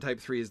guys and type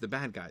 3 is the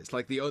bad guys.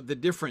 Like the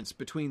difference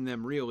between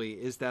them really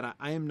is that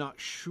I am not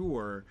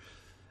sure.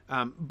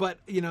 But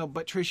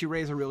Trish, you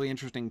raise a really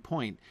interesting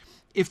point.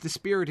 If the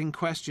spirit in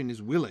question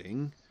is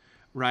willing,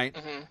 right?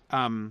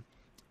 Mm-hmm.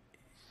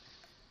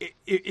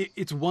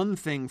 It's one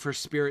thing for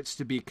spirits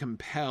to be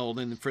compelled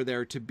and for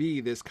there to be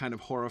this kind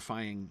of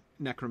horrifying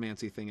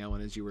necromancy thing,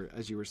 Ellen, as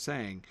you were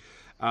saying,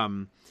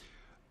 or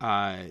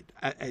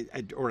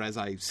as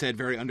I said,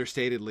 very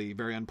understatedly,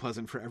 very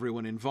unpleasant for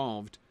everyone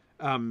involved.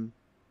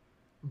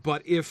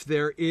 But if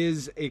there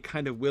is a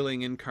kind of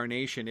willing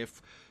incarnation,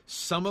 if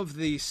some of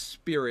the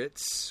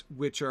spirits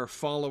which are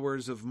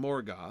followers of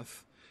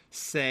Morgoth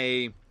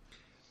say,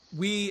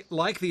 we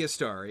like the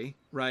Astari,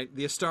 right?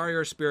 The Astari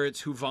are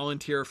spirits who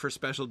volunteer for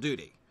special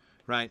duty,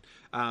 right?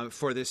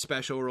 For this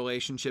special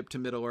relationship to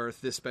Middle-earth,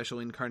 this special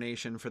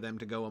incarnation for them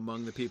to go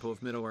among the people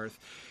of Middle-earth.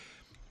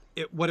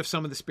 What if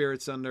some of the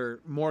spirits under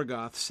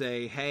Morgoth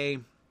say, hey,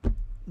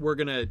 we're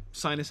going to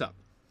sign us up,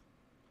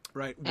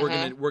 right?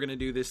 Mm-hmm. We're gonna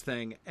do this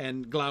thing,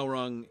 and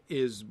Glaurung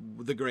is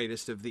the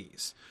greatest of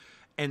these.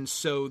 And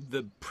so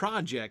the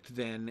project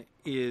then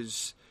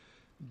is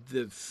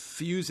the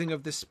fusing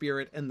of the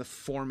spirit and the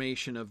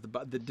formation of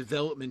the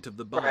development of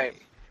the body,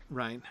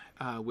 right?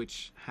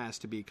 Which has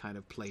to be kind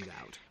of played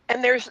out.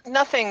 And there's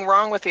nothing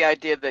wrong with the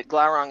idea that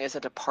Glaurung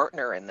isn't a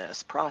partner in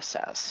this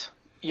process.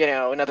 You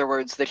know, in other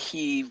words, that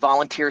he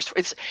volunteers.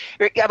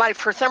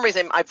 For some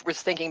reason, I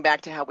was thinking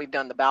back to how we've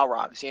done the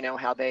Balrogs, you know,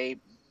 how they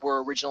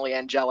were originally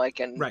angelic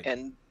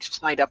and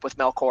signed up with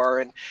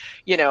Melkor and,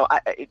 you know,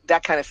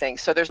 that kind of thing.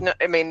 So there's no,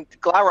 I mean,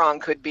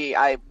 Glaurung could be,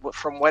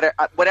 from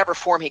whatever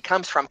form he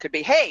comes from, could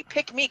be, hey,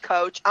 pick me,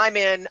 coach. I'm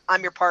in.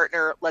 I'm your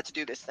partner. Let's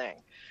do this thing.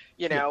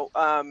 You know,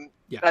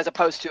 as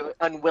opposed to an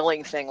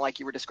unwilling thing like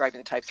you were describing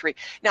in type 3.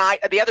 Now,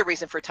 the other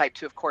reason for type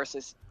 2, of course,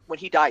 is when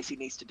he dies, he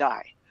needs to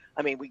die.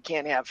 I mean, we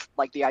can't have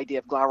like the idea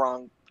of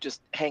Glaurung just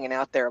hanging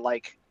out there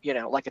like, you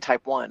know, like a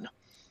type 1.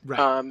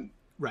 Right.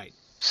 Right.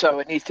 So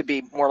it needs to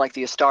be more like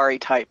the Astari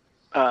type,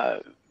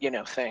 you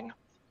know, thing.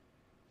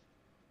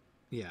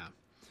 Yeah.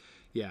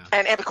 Yeah.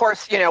 And of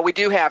course, you know, we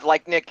do have,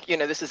 like Nick, you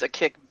know, this is a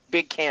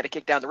big can to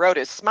kick down the road,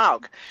 is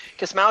Smaug.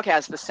 Because Smaug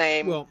has the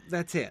same. Well,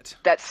 that's it.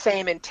 That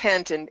same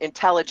intent and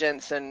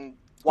intelligence and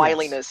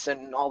wiliness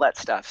and all that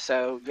stuff.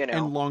 So, you know.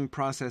 And long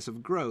process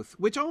of growth,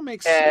 which all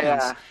makes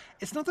sense.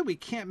 It's not that we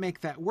can't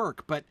make that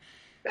work, but.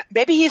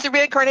 Maybe he's a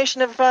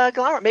reincarnation of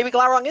Glaurung. Maybe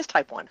Glaurung is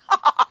type 1.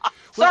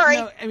 Sorry.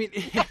 Well, no, I mean,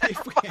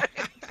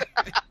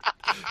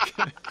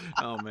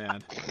 oh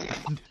man,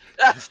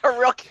 that's a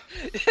real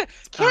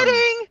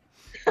kidding.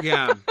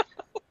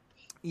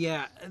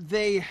 Yeah.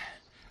 They.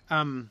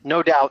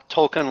 No doubt,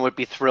 Tolkien would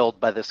be thrilled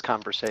by this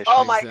conversation.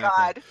 Oh my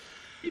God.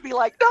 He'd be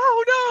like, no.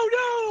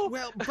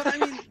 Well, but I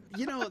mean,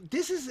 you know,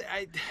 this is,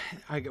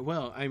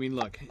 well, I mean,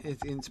 look,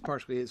 it's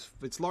partially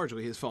it's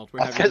largely his fault.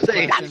 We're having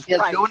he has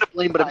no one to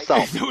blame but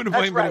himself. No one to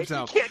blame but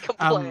himself. He can't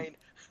complain.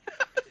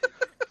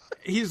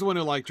 He's the one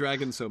who liked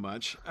dragons so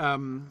much,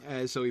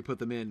 so he put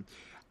them in.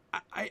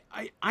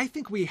 I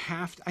think we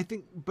have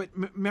to, but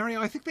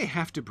Mario, I think they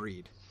have to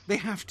breed. They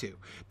have to,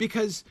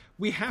 because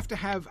we have to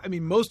have. I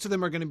mean, most of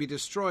them are going to be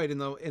destroyed in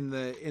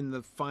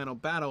the final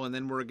battle, and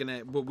then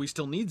we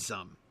still need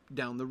some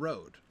down the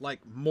road,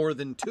 like more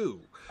than 2.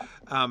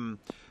 That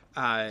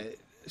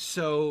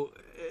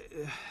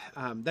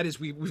is,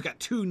 we've got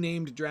 2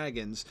 named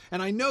dragons,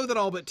 and I know that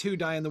all but 2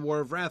 die in the War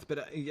of Wrath.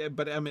 But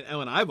I mean,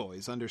 Ellen, I've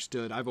always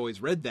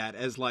read that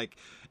as like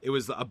it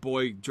was a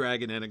boy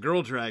dragon and a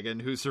girl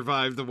dragon who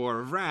survived the War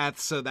of Wrath.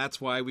 So that's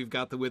why we've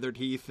got the Withered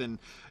Heath and,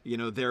 you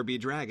know, there be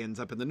dragons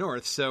up in the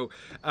north. So.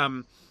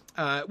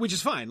 Which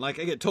is fine. Like,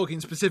 again,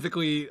 Tolkien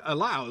specifically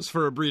allows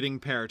for a breeding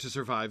pair to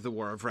survive the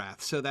War of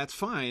Wrath, so that's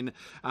fine.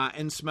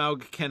 And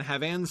Smaug can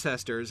have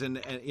ancestors, and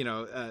you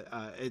know,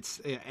 it's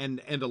and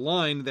a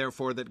line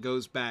therefore that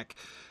goes back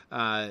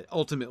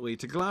ultimately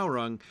to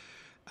Glaurung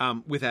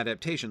with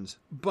adaptations.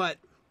 But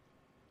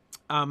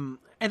and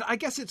I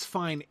guess it's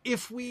fine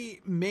if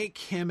we make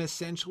him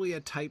essentially a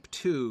type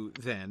 2.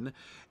 Then,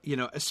 you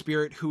know, a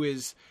spirit who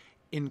is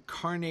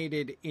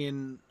incarnated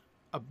in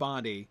a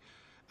body.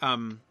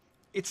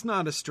 It's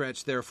not a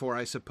stretch, therefore,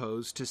 I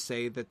suppose, to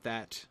say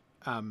that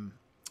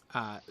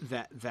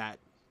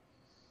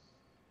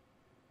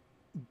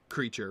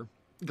creature,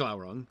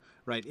 Glaurung,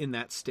 right, in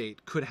that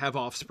state, could have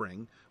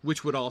offspring,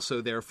 which would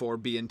also, therefore,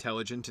 be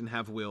intelligent and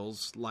have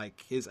wills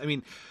like his. I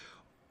mean,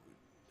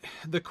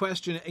 the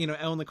question, you know,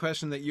 Ellen, the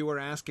question that you were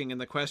asking, and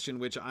the question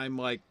which I'm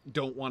like,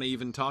 don't want to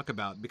even talk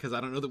about because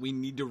I don't know that we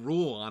need to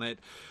rule on it.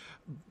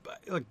 But,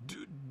 like,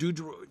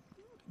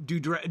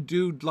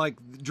 do like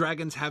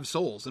dragons have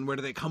souls, and where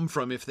do they come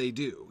from if they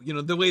do? You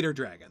know, the later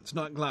dragons,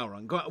 not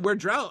Glaurung. Where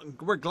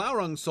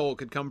Glaurung's soul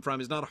could come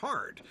from is not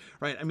hard,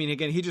 right? I mean,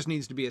 again, he just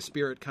needs to be a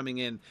spirit coming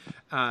in,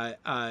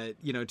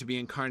 to be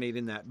incarnate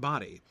in that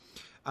body.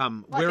 I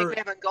think we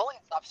have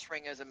Ungoliant's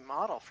offspring as a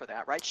model for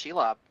that, right?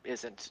 Shelob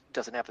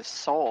doesn't have a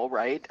soul,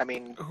 right? I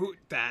mean,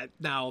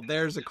 now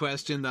there's a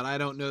question that I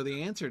don't know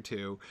the answer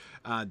to.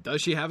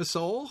 Does she have a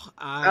soul?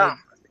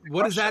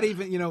 What does that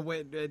even?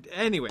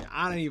 Anyway,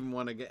 I don't even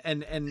want to get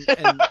and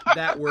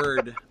that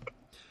word.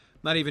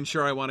 Not even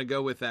sure I want to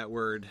go with that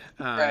word.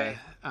 Right.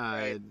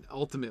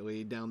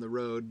 Ultimately down the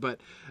road, but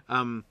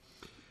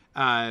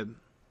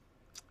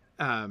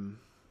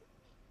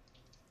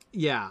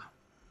yeah.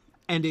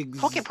 And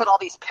Tolkien put all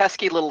these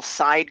pesky little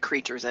side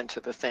creatures into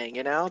the thing,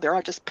 They're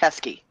all just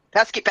pesky.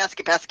 Pesky,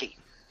 pesky, pesky.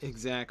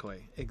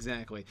 Exactly.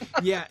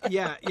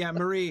 Yeah,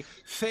 Marie.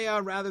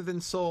 Fea rather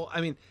than soul. I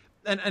mean,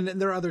 and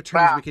there are other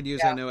terms we could use.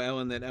 Yeah. I know,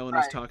 Ellen, that Ellen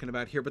was talking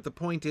about here. But the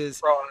point is,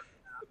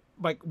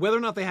 like, whether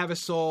or not they have a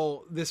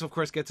soul, this, of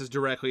course, gets us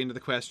directly into the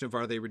question of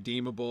are they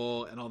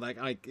redeemable and all that.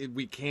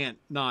 We can't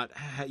not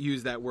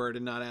use that word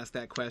and not ask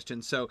that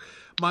question. So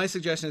my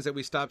suggestion is that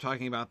we stop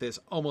talking about this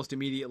almost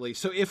immediately.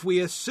 So if we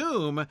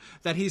assume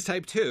that he's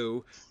type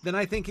 2, then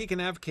I think he can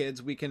have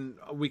kids. We can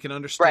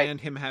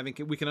understand him having.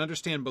 We can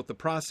understand both the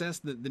process,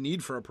 the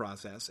need for a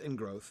process and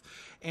growth,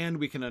 and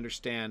we can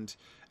understand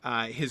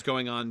his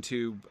going on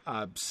to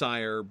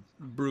sire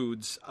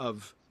broods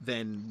of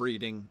then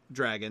breeding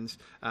dragons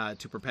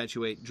to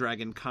perpetuate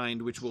dragon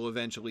kind, which will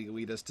eventually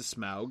lead us to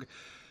Smaug.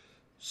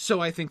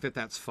 So I think that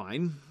that's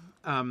fine.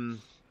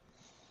 And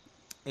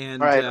all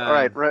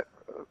right.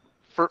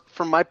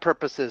 For my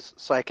purposes,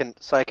 so I can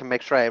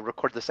make sure I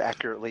record this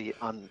accurately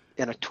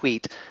in a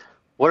tweet.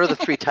 What are the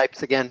 3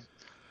 types again?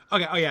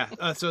 Okay. Oh yeah.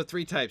 So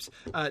 3 types.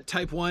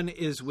 Type 1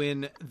 is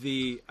when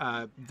the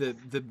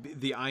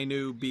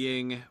Ainu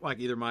being, like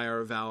either Maya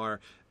or Valar,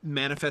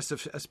 manifest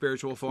a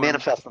spiritual form.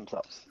 Manifest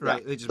themselves.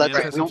 Right. Yeah. They just That's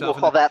manifest right. We'll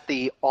call that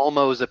the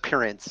Almo's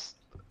appearance.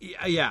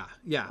 Yeah.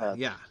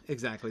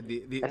 Exactly.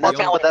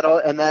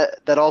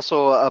 That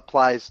also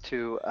applies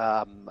to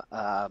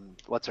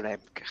what's her name?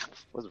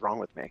 What's wrong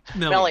with me?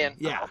 Melian.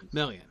 Yeah,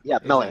 Melian. Yeah,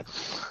 Melian.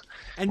 Exactly.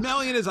 And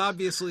Melian is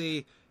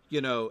obviously,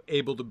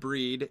 able to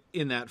breed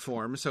in that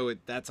form, so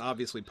that's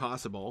obviously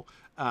possible.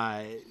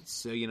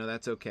 So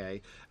that's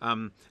okay.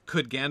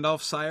 Could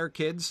Gandalf sire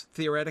kids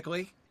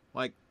theoretically?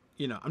 Like,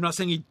 I'm not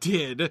saying he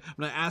did. I'm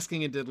not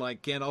asking it did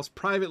like Gandalf's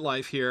private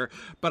life here,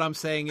 but I'm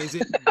saying is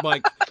it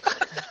like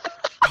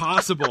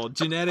possible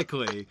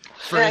genetically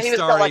for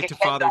Istari to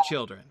father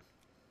children?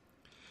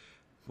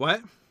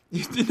 What?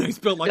 He's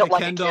built like a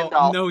Ken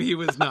doll. No, he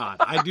was not.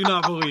 I do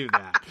not believe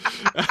that.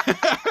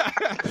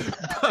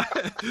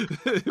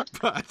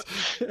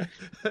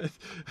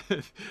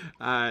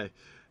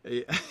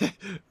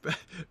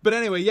 but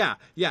anyway, yeah.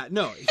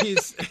 No,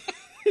 he's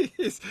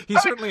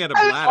certainly had a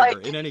bladder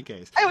in any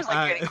case. I was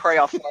getting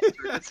Crayoff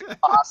flustered. It's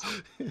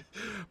awesome.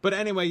 But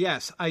anyway,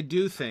 yes, I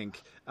do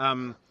think.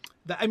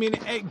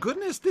 Hey,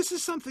 goodness, this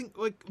is something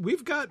like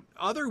we've got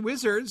other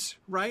wizards,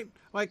 right?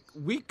 Like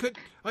we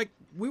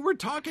were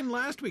talking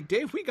last week,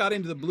 Dave. We got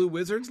into the Blue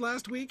Wizards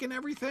last week and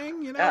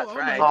everything. That's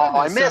right.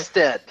 I missed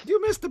it.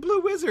 You missed the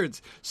Blue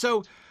Wizards.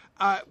 So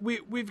we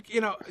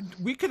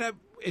could have.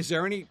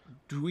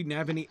 Do we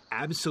have any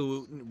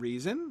absolute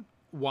reason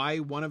why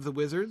one of the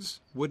wizards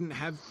wouldn't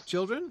have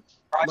children?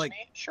 Like,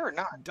 sure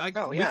not.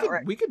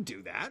 We could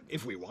do that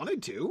if we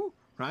wanted to,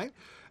 right?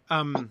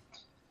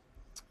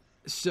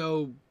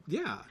 So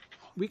yeah,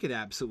 we could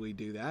absolutely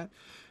do that.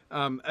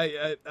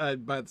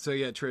 Trish,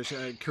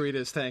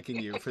 Karita's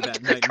thanking you for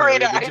that nightmare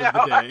image of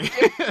the day.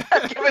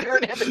 I'm giving her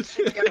an image.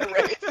 She's giving a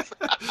raise.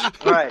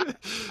 All right.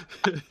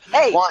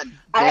 Hey,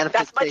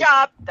 that's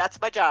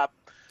my job.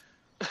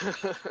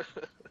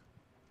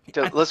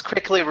 So let's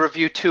quickly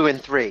review 2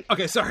 and 3.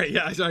 Okay, sorry.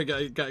 Yeah, sorry.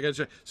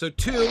 Got so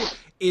 2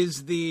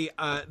 is the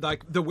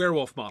the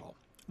werewolf model.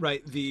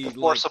 Right, the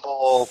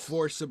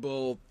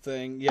forcible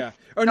thing, yeah.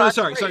 Or no,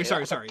 sorry. So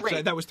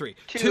that was 3.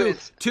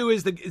 Two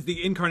is the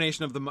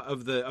incarnation of the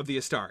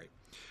Istari,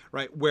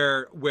 right?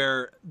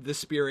 Where the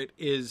spirit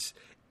is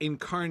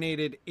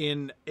incarnated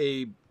in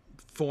a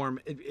form,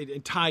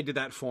 tied to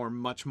that form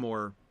much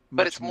more.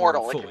 But it's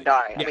mortal; fully. It can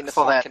die. Yes. I mean, the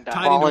form can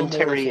die.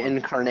 Voluntary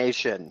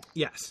incarnation.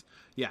 Yes.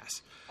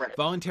 Right.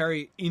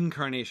 Voluntary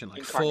incarnation,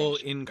 full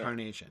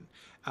incarnation,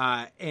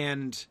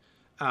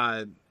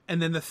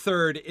 and then the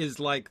third is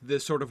like the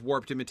sort of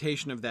warped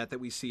imitation of that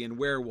we see in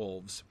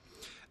werewolves.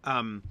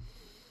 Willing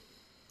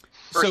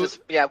versus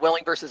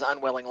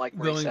unwilling, like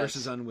willing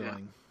versus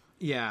unwilling.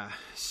 Yeah.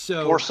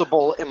 So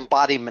forcible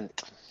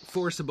embodiment.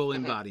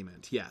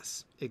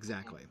 Yes,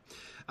 exactly.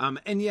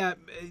 And yeah,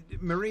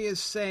 Maria is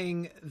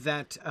saying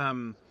that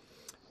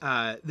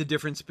the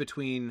difference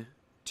between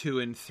 2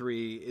 and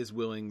 3 is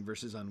willing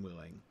versus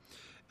unwilling.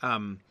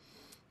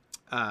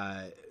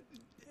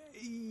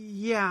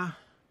 Yeah.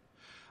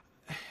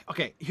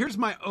 Okay, here's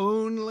my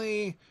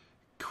only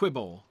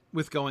quibble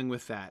with going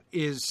with that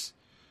is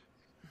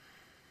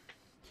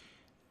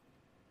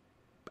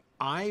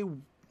I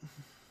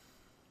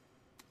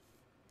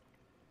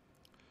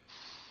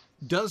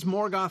Does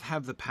Morgoth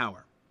have the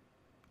power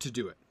to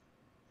do it?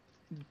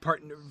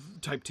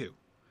 Type 2.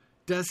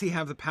 Does he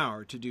have the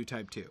power to do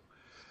Type 2?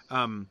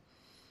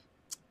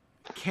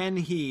 Can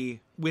he,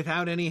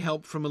 without any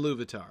help from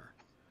Iluvatar,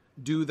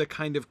 do the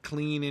kind of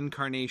clean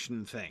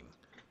incarnation thing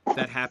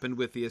that happened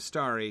with the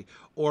Astari?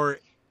 Or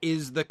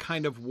is the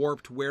kind of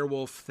warped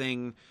werewolf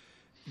thing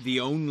the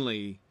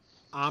only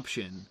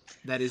option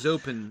that is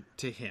open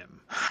to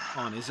him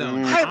on his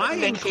own? I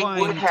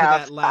incline to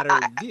that latter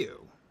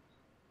view.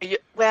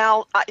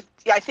 Well,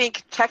 I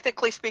think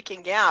technically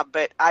speaking, yeah,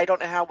 but I don't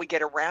know how we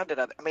get around it.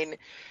 I mean,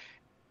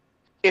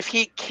 if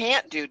he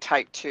can't do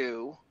Type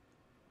 2,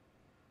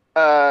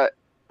 well,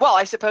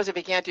 I suppose if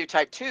he can't do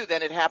Type 2,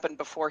 then it happened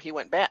before he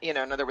went back. In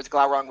other words,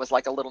 Glaurung was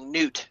like a little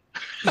newt.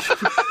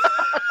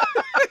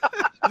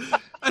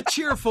 A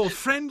cheerful,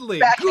 friendly,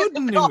 Back good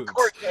in the newt.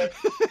 Yeah,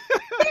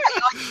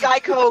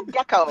 like Geico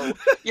Gecko,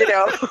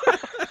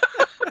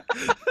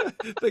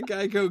 The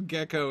Geico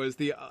Gecko is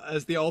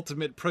the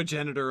ultimate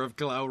progenitor of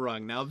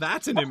Glaurung. Now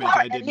that's an image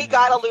I didn't And he have.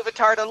 got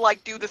Iluvatar to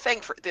do the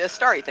thing for the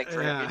Astari thing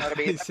for him. Yeah, You know what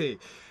I mean? I see.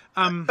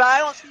 But I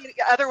don't see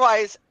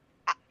otherwise.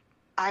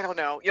 I don't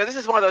know. This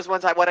is one of those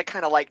ones I want to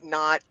kind of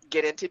not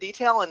get into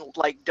detail and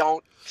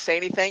don't say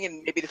anything,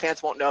 and maybe the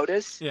fans won't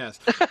notice. Yes.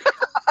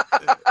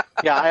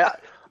 Yeah,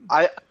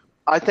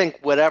 I think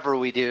whatever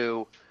we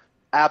do,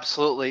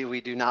 absolutely, we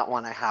do not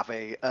want to have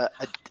a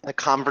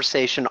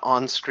conversation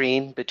on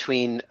screen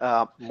between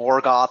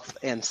Morgoth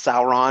and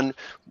Sauron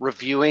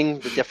reviewing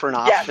the different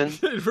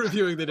options.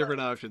 Reviewing the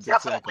different options.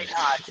 Definitely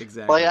Exactly. not.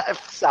 Exactly. Well, yeah, if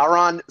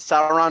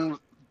Sauron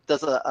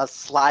does a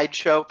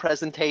slideshow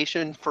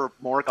presentation for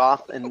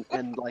Morgoth and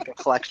a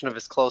collection of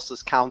his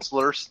closest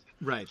counselors.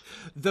 Right.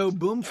 Though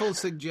Boomful's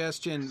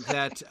suggestion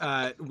that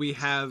we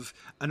have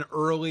an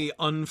early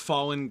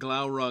unfallen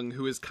Glaurung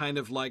who is kind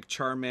of like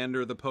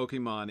Charmander the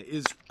Pokemon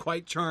is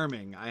quite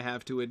charming, I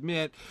have to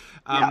admit.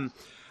 Yeah.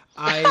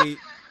 I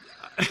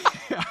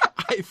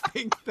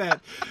think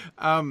that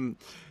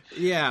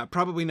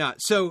probably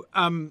not. So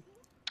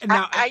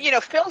now,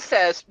 Phil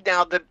says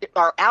now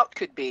our out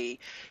could be,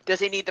 does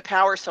he need the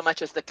power so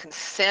much as the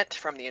consent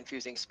from the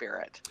infusing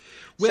spirit?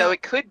 Well, so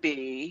it could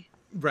be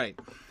right.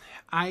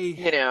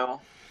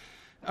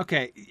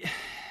 Okay.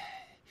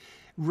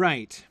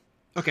 Right.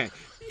 Okay.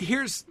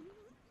 Here's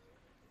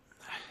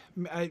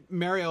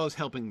Marielle is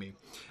helping me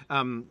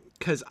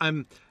because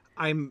I'm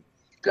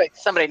good.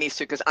 Somebody needs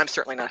to, because I'm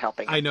certainly not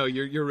helping. I know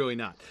you're really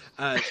not.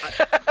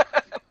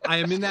 I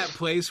am in that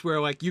place where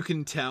like you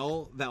can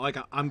tell that like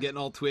I'm getting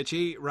all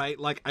twitchy, right?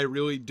 Like I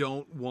really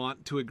don't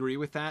want to agree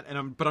with that, and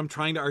I'm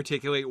trying to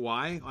articulate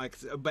why. Like,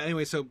 but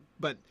anyway,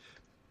 but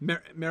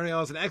Marielle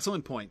has an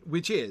excellent point,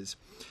 which is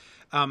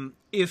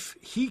if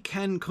he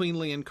can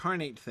cleanly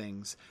incarnate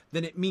things,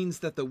 then it means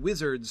that the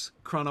wizards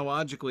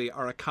chronologically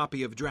are a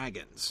copy of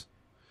dragons,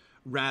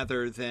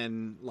 rather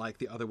than like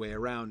the other way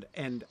around.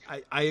 And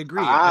I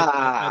agree.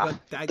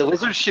 The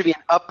wizards should be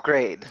an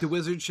upgrade. The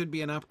wizards should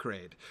be an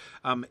upgrade.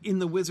 In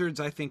the wizards,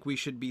 I think we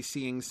should be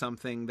seeing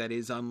something that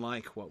is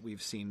unlike what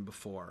we've seen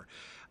before.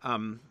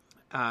 And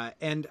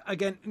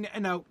again,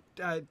 now,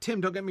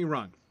 Tim, don't get me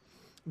wrong.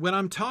 When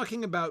I'm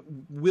talking about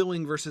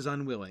willing versus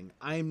unwilling,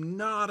 I'm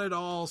not at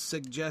all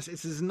suggesting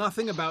this is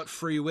nothing about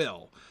free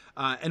will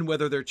and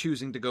whether they're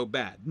choosing to go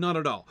bad. Not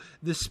at all.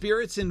 The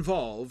spirits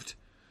involved,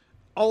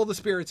 all the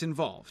spirits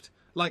involved,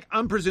 like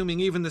I'm presuming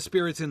even the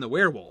spirits in the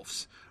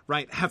werewolves,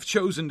 right, have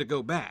chosen to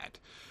go bad.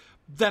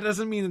 That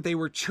doesn't mean that they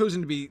were chosen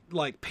to be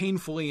like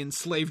painfully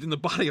enslaved in the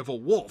body of a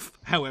wolf.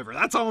 However,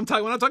 that's all I'm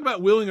talking. When I'm talking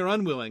about willing or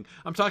unwilling,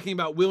 I'm talking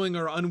about willing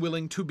or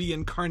unwilling to be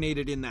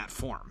incarnated in that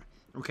form.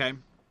 Okay.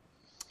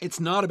 It's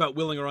not about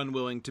willing or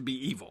unwilling to be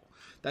evil.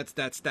 That's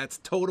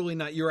totally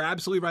not. You're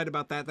absolutely right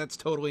about that. That's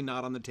totally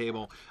not on the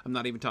table. I'm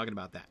not even talking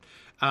about that.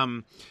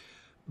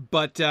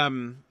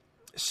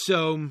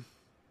 So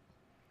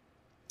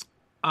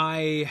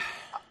I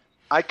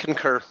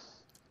concur.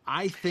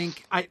 I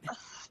think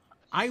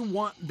I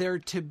want there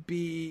to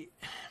be.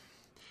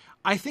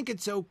 I think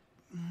it's so.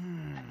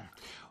 I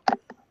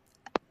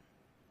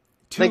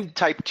think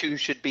Type 2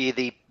 should be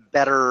the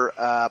better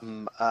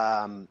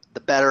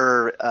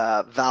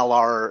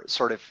Valar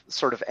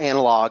sort of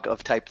analog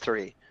of Type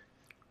 3.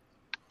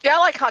 Yeah, I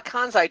like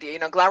Hakan's idea.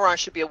 Glaurung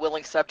should be a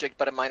willing subject,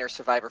 but a minor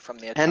survivor from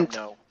the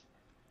no.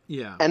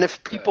 Yeah. And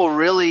if people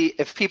really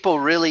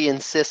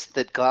insist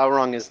that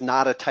Glaurung is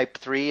not a Type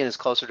 3 and is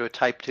closer to a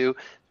Type 2,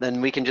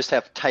 then we can just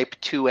have Type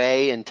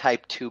 2A and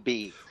Type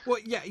 2B. Well,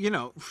 yeah,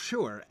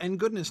 sure. And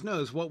goodness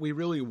knows what we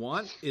really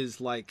want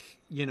is like,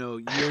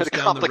 years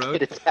down the road.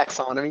 Complicated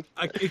taxonomy.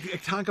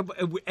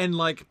 And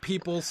like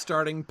people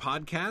starting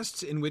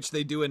podcasts in which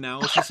they do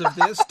analysis of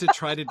this to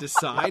try to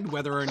decide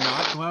whether or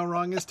not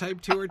Glaurung is Type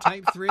 2 or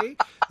Type 3,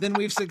 then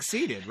we've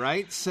succeeded,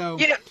 right? So...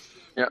 Yeah.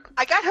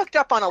 I got hooked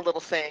up on a little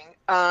thing.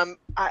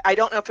 I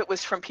don't know if it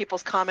was from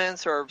people's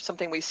comments or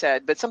something we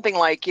said, but something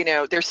like,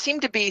 there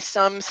seemed to be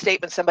some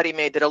statement somebody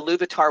made that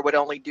Iluvatar would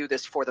only do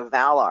this for the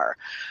Valar.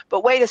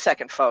 But wait a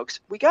second, folks.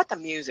 We got the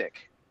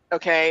music,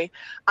 okay?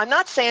 I'm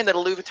not saying that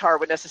Iluvatar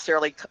would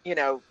necessarily,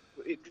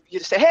 you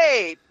just say,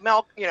 hey,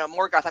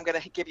 Morgoth, I'm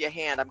going to give you a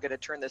hand. I'm going to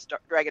turn this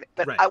dragon.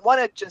 But Right. I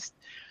want to just,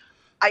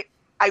 I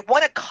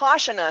want to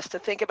caution us to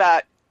think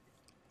about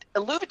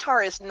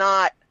Iluvatar is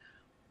not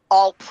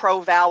all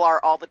pro Valar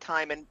all the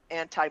time and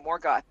anti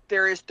Morgoth.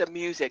 There is the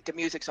music. The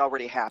music's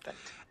already happened.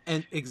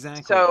 And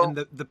exactly. So,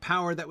 and the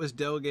power that was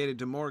delegated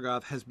to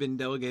Morgoth has been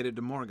delegated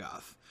to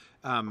Morgoth.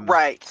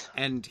 Right.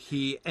 And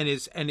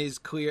is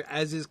clear,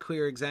 as is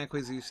clear exactly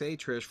as you say,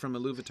 Trish, from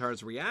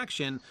Iluvatar's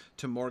reaction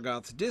to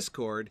Morgoth's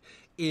discord,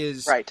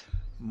 is right.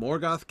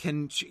 Morgoth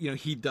can,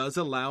 he does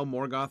allow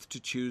Morgoth to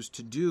choose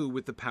to do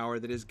with the power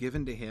that is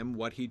given to him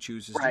what he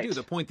chooses to do.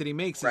 The point that he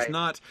makes is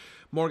not,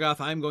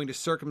 Morgoth, I'm going to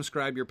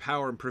circumscribe your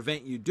power and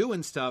prevent you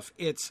doing stuff.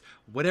 It's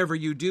whatever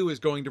you do is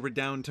going to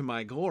redound to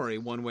my glory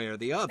one way or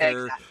the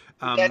other. Exactly.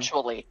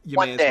 Eventually, you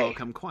one may day. as well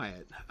come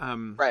quiet.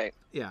 Right.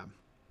 Yeah.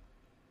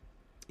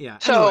 Yeah.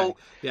 So, anyway,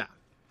 yeah.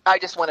 I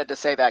just wanted to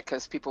say that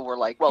because people were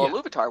like, well, Yeah.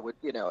 Iluvatar would,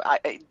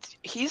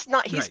 he's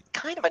not, he's Right.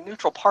 kind of a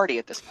neutral party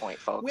at this point,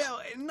 folks.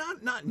 Well,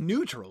 not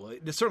neutral.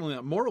 It's certainly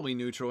not morally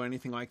neutral or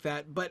anything like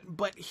that. But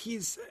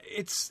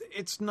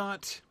it's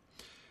not.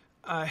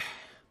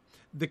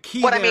 The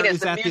key what there I mean is is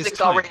the at this music's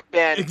time. already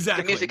been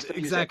Exactly. the music's the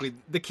music. Exactly.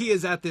 The key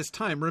is at this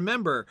time.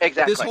 Remember,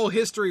 Exactly. this whole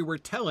history we're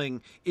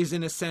telling is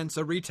in a sense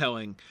a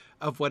retelling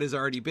of what has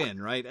already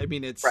been. Right. I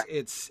mean, it's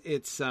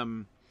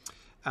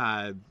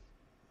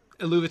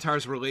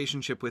Iluvatar's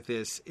relationship with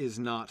this is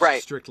not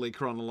strictly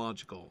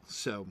chronological.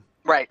 So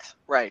Right.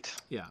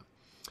 yeah.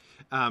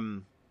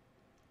 But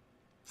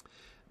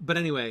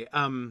anyway,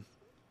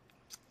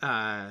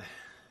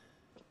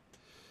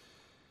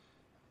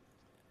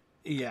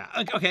 yeah.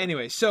 Okay.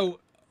 Anyway, so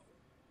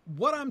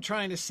what I'm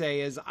trying to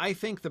say is, I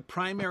think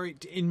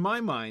in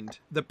my mind,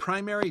 the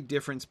primary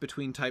difference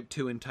between Type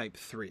 2 and Type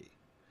 3,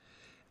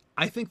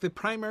 I think the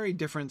primary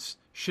difference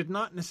should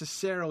not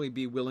necessarily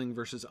be willing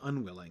versus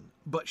unwilling,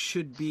 but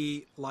should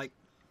be like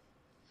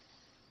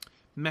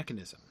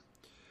mechanism.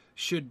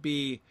 Should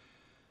be,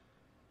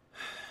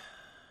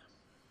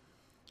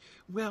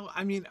 well,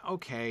 I mean,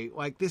 okay,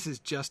 like this is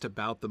just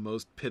about the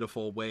most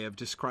pitiful way of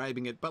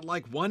describing it, but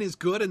like one is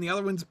good and the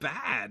other one's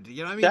bad.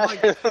 You know what I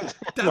mean? Like,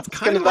 that's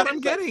kind of what I'm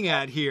getting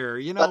at here.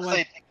 You know,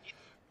 like,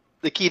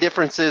 the key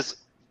difference is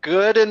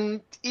good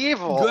and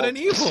evil. Good and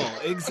evil,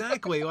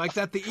 exactly. Like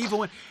that, the evil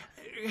one.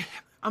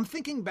 I'm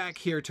thinking back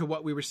here to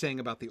what we were saying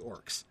about the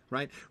orcs,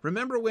 right?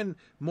 Remember when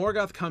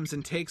Morgoth comes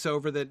and takes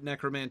over the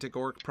Necromantic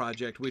Orc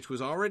Project, which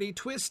was already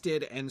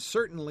twisted and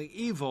certainly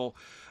evil,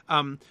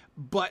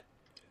 but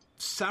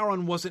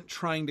Sauron wasn't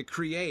trying to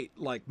create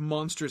like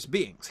monstrous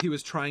beings. He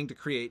was trying to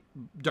create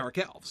dark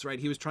elves, right?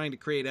 He was trying to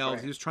create elves.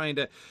 Right. He was trying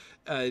to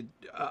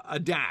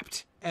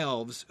adapt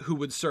elves who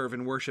would serve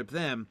and worship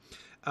them.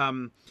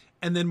 And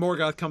then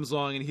Morgoth comes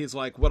along and he's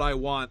like, what I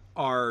want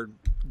are,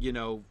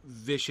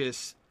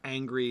 vicious,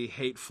 angry,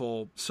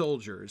 hateful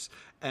soldiers.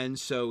 And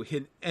so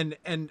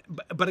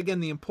but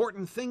again, the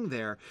important thing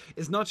there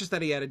is not just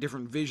that he had a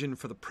different vision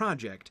for the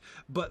project,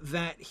 but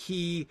that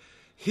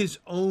his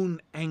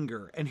own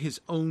anger and his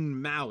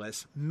own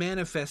malice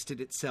manifested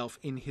itself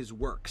in his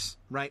works,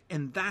 right?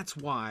 And that's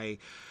why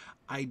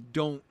I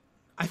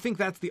think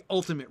that's the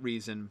ultimate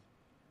reason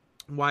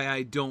why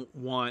I don't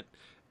want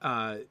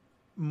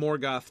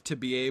Morgoth to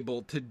be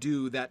able to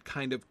do that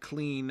kind of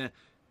clean,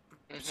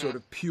 sort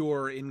of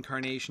pure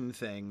incarnation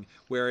thing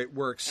where it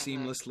works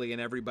seamlessly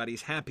and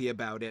everybody's happy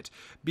about it,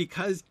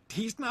 because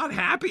he's not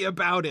happy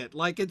about it.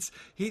 Like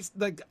he's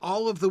like,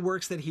 all of the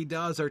works that he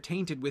does are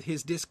tainted with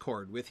his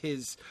discord, with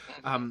his,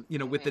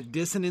 with the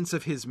dissonance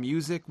of his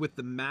music, with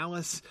the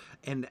malice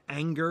and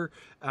anger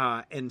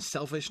and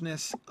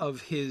selfishness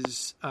of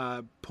his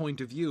point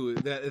of view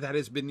that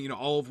has been,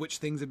 all of which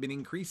things have been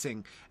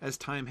increasing as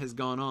time has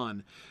gone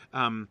on.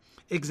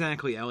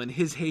 Exactly, Ellen.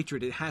 His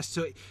hatred, it has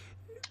to...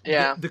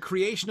 Yeah. The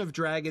creation of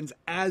dragons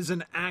as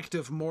an act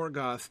of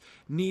Morgoth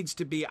needs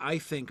to be, I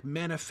think,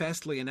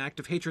 manifestly an act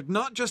of hatred,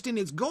 not just in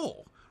its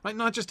goal, right?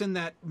 Not just in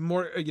that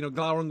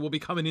Glaurung will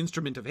become an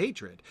instrument of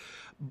hatred,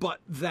 but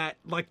that,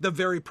 like, the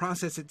very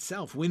process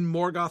itself, when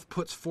Morgoth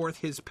puts forth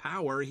his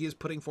power, he is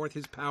putting forth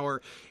his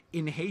power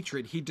in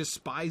hatred. He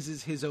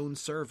despises his own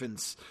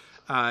servants,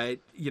 as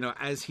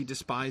he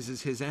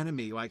despises his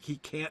enemy. Like, he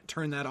can't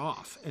turn that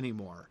off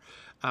anymore.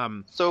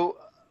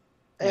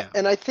 Yeah.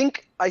 And I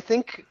think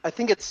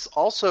it's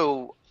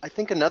also,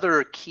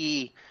 another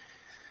key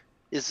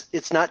is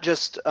it's not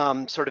just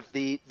sort of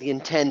the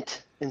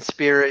intent and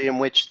spirit in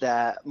which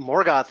that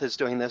Morgoth is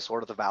doing this,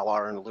 or the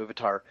Valar and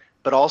Iluvatar,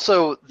 but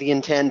also the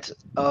intent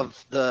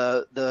of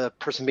the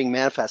person being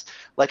manifest.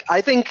 Like, I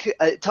think,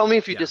 tell me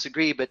if you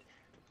disagree, but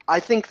I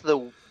think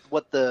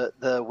what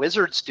the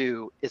wizards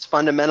do is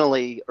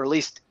fundamentally, or at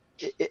least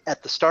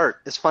at the start,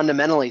 is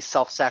fundamentally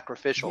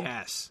self-sacrificial.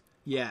 Yes.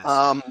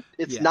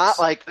 It's not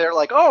like they're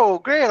like, oh,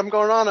 great, I'm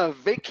going on a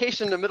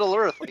vacation to Middle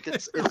Earth. Like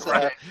it's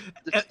right.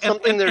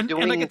 something they're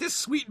doing. And I get this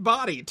sweet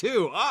body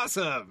too.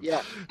 Awesome.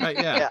 Yeah. Right,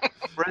 yeah.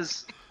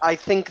 Whereas I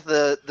think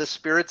the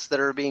spirits that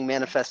are being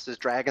manifested as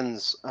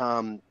dragons,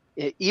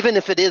 even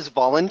if it is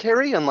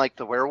voluntary, unlike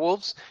the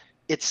werewolves,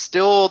 it's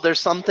still, there's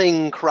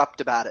something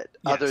corrupt about it.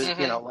 Yes. Other,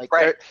 Mhm. like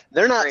Right.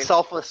 they're not Agreed.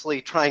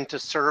 selflessly trying to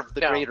serve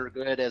the No. greater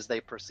good as they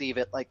perceive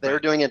it. Like they're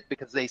Right. doing it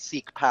because they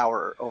seek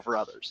power over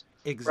others.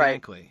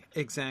 Exactly.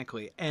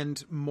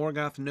 And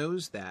Morgoth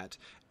knows that,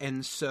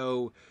 and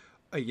so,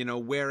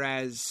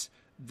 whereas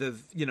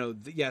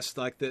yes,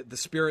 like the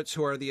spirits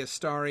who are the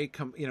Astari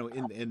come,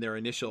 in their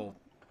initial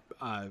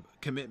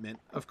commitment,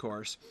 of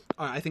course.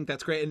 I think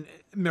that's great. And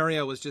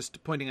Marielle was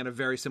just pointing out a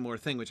very similar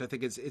thing, which I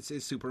think is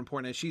super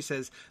important. As she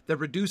says, they're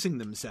reducing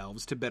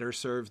themselves to better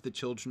serve the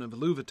children of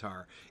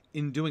Iluvatar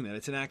in doing that.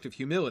 It's an act of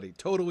humility.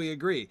 Totally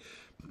agree.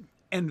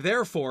 And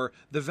therefore,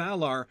 the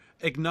Valar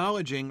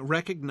acknowledging,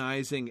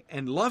 recognizing,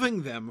 and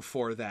loving them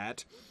for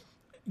that,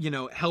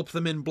 help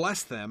them and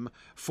bless them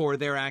for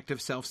their act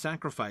of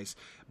self-sacrifice.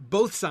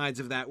 Both sides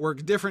of that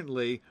work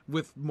differently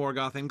with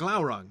Morgoth and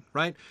Glaurung,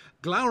 right?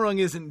 Glaurung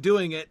isn't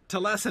doing it to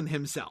lessen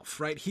himself,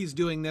 right? He's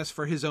doing this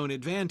for his own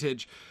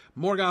advantage.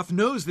 Morgoth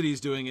knows that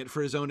he's doing it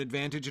for his own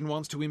advantage and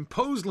wants to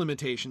impose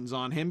limitations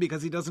on him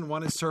because he doesn't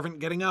want his servant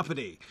getting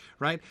uppity,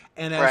 right?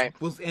 And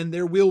and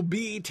there will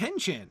be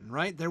tension,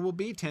 right? There will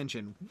be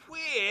tension,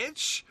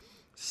 which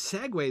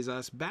segues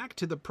us back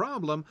to the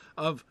problem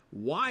of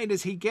why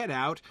does he get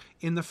out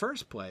in the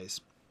first place?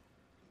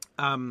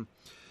 But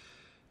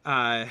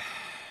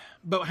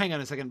hang on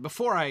a second.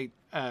 Before I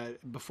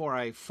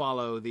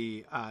follow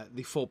the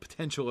full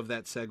potential of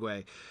that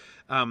segue,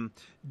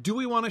 do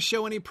we want to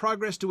show any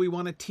progress? Do we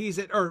want to tease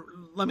it? Or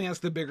let me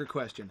ask the bigger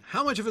question: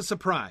 how much of a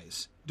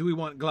surprise do we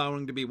want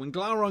Glaurung to be when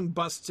Glaurung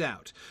busts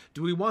out?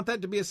 Do we want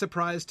that to be a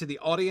surprise to the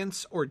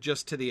audience or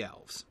just to the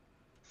elves?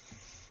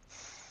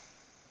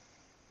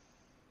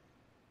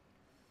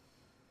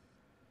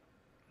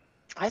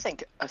 I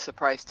think a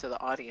surprise to the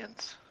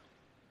audience.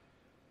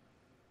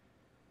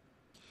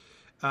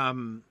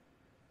 I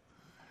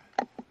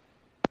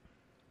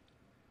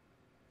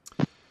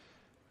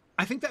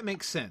think that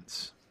makes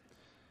sense.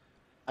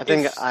 I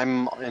think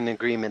I'm in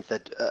agreement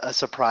that a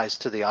surprise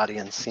to the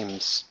audience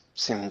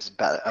seems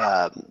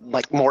better,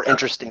 like more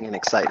interesting and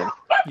exciting.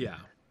 Yeah.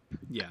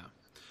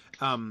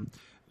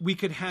 We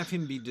could have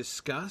him be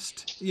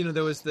discussed.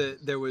 There was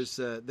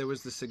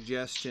the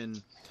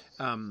suggestion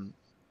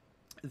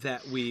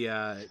that we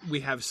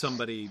have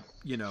somebody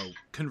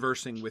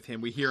conversing with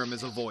him. We hear him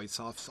as a voice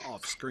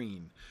off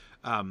screen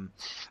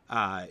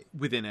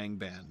within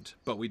Angband,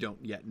 but we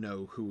don't yet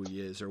know who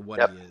he is or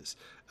what he is.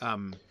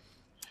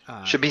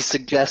 Should be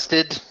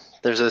suggested.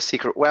 There's a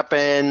secret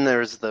weapon.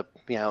 There's the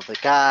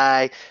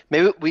guy.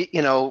 Maybe we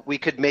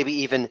could maybe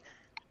even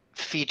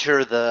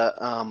feature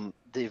the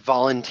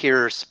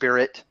volunteer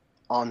spirit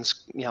on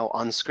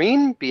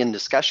screen, be in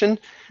discussion.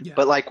 Yeah.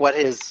 But like what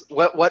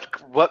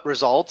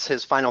results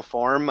his final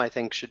form, I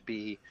think should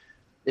be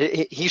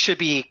he should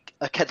be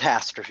a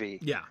catastrophe.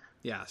 Yeah.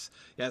 Yes.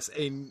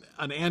 An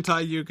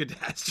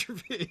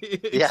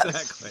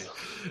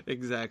anti-eucatastrophe.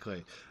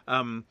 Exactly.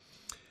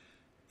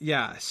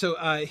 Yeah. So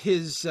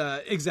his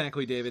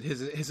exactly, David.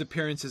 His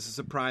appearance is a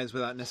surprise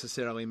without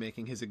necessarily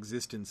making his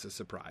existence a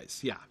surprise.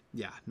 Yeah.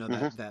 No,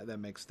 that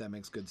makes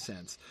good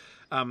sense.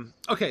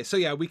 Okay. So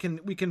yeah, we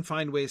can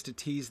find ways to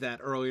tease that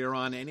earlier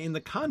on, and in the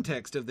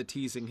context of the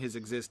teasing his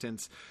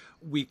existence,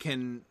 we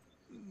can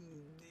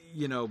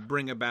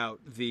bring about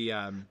the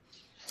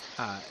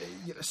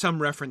some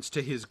reference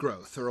to his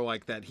growth, or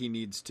like that he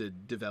needs to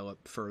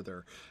develop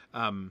further.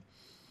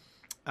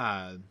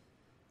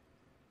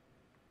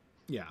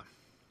 Yeah.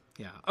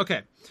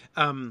 Okay.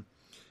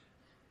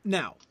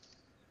 Now,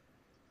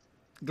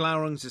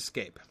 Glaurung's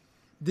escape.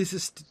 This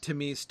is to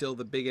me still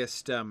the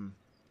biggest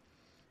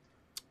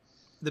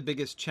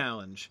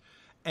challenge,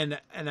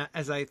 and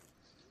as I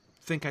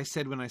think I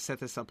said when I set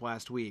this up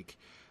last week,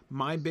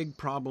 my big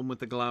problem with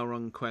the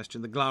Glaurung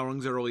question, the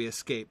Glaurung's early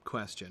escape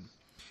question,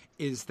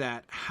 is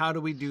that how do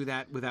we do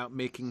that without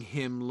making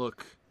him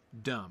look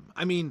dumb?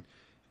 I mean,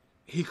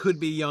 he could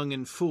be young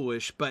and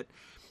foolish, but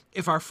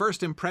if our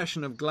first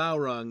impression of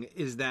Glaurung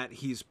is that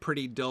he's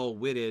pretty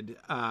dull-witted,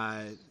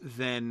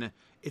 then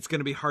it's going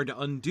to be hard to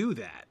undo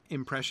that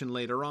impression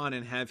later on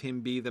and have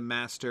him be the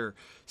master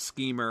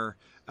schemer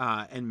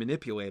and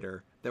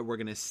manipulator that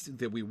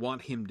that we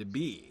want him to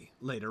be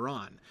later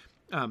on.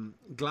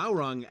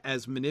 Glaurung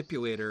as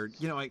manipulator,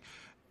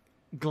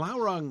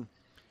 Glaurung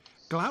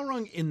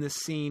in the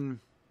scenes,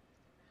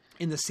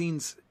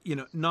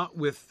 not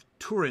with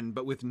Turin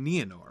but with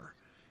Nienor,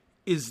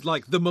 is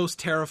like the most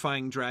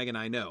terrifying dragon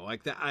I know.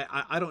 Like that,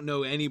 I don't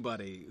know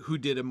anybody who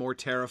did a more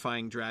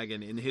terrifying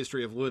dragon in the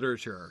history of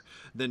literature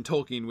than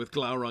Tolkien with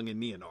Glaurung and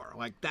Nienor.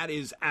 Like that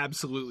is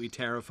absolutely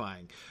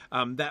terrifying.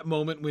 That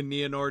moment when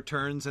Nienor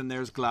turns and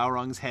there's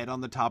Glaurung's head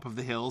on the top of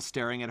the hill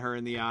staring at her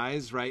in the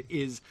eyes, right,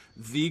 is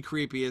the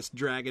creepiest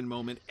dragon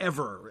moment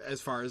ever, as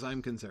far as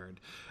I'm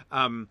concerned.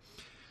 And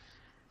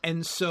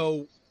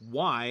so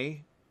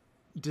why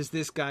does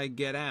this guy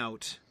get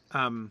out?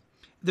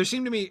 There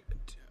seem to me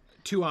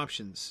two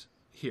options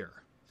here.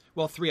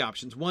 well, three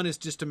options. One is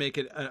just to make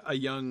it a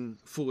young,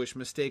 foolish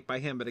mistake by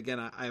him. But again,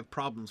 I have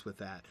problems with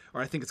that,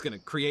 or I think it's going to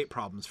create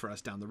problems for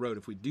us down the road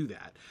if we do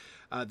that.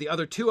 The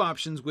other two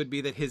options would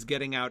be that his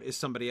getting out is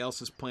somebody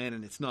else's plan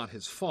and it's not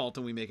his fault,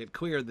 and we make it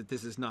clear that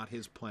this is not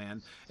his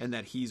plan and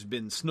that he's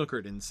been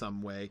snookered in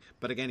some way.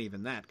 But again,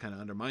 even that kind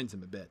of undermines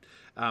him a bit.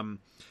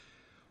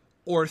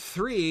 Or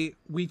three,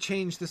 we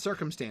change the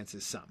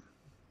circumstances some.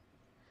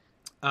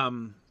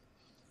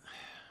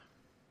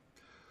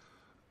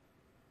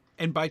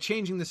 And by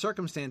changing the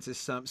circumstances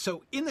some,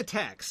 so in the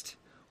text,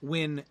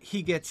 when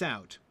he gets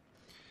out,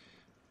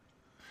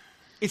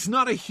 it's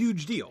not a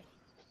huge deal.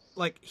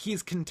 Like,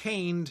 he's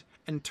contained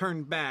and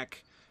turned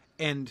back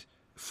and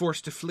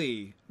forced to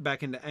flee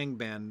back into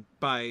Angband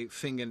by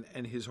Fingin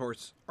and his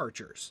horse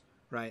archers,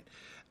 right?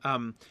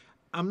 I'm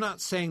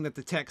not saying that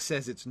the text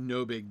says it's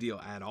no big deal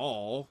at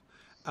all,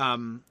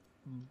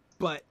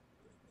 but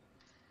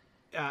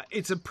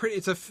it's a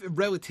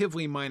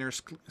relatively minor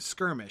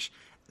skirmish.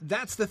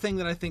 That's the thing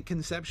that I think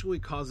conceptually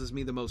causes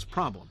me the most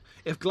problem.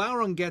 If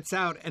Glaurung gets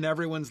out and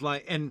everyone's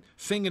like, and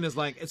Fingin is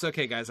like, it's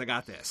okay, guys, I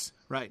got this,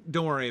 right?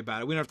 Don't worry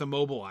about it. We don't have to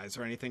mobilize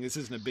or anything. This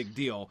isn't a big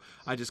deal.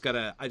 I just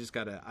gotta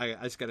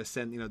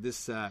send,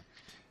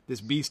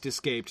 this beast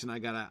escaped and I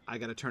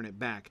gotta turn it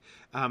back.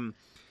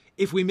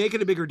 If we make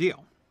it a bigger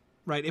deal,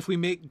 right? If we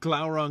make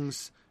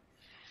Glaurung's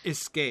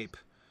escape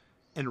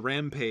and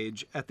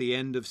rampage at the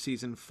end of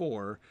season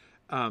 4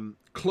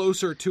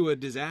 closer to a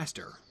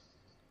disaster,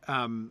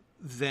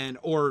 than,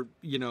 or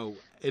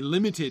a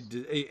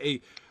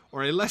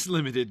less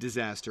limited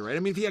disaster, right? I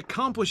mean, if he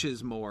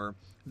accomplishes more,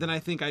 then I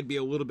think I'd be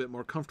a little bit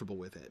more comfortable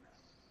with it.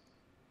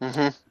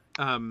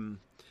 Mm-hmm.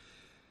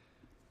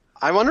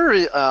 I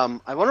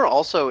wonder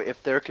also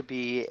if there could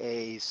be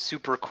a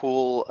super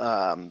cool,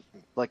 an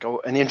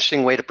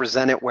interesting way to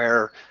present it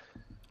where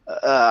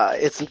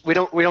we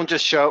don't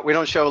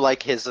show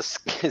like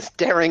his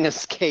daring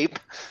escape,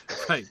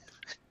 right?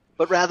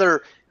 But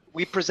rather,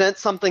 we present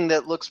something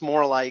that looks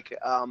more like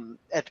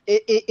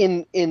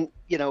in an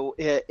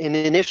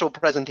initial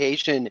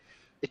presentation,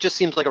 it just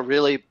seems like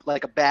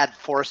a bad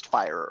forest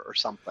fire or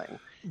something.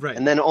 Right.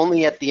 And then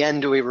only at the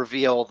end do we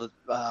reveal the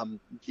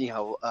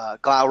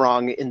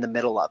Glaurung in the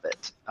middle of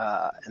it,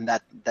 and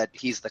that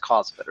he's the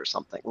cause of it or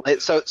something.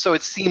 So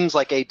it seems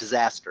like a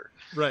disaster.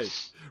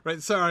 Right.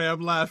 Right. Sorry, I'm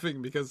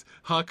laughing because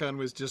Hakan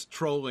was just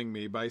trolling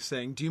me by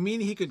saying, "Do you mean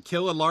he could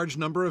kill a large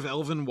number of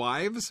elven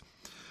wives?"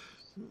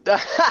 Ha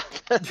ha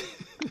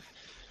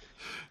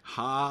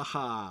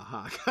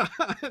ha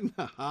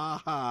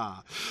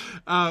ha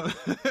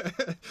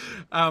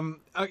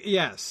ha.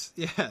 Yes.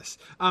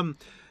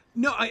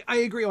 No, I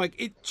agree. Like,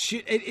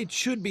 it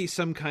should be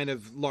some kind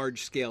of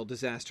large scale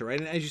disaster, right?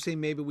 And as you say,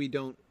 maybe we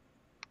don't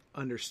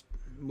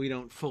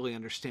fully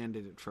understand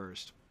it at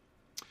first.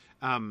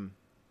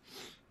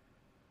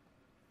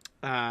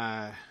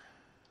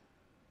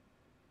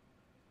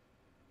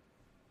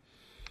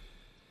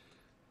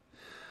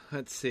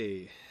 Let's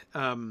see.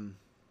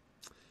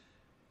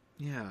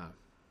 Yeah.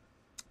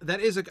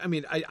 That is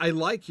I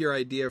like your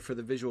idea for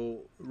the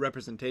visual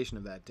representation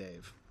of that,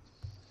 Dave.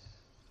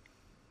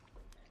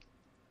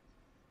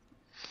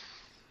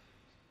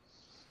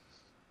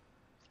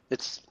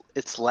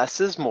 It's less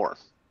is more.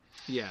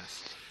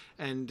 Yes.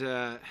 And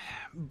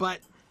but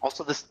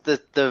also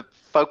the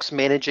folks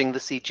managing the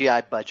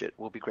CGI budget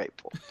will be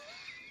grateful.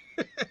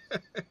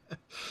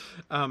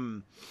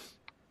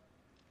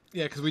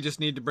 Yeah, because we just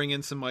need to bring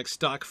in some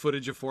stock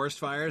footage of forest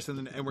fires,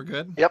 and we're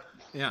good. Yep.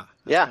 Yeah.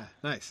 Yeah.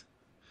 Nice.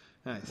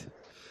 Get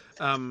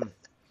some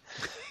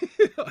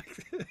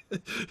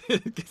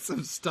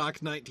stock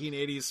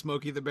 1980s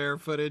Smokey the Bear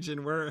footage,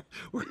 and we're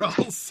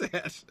all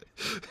set.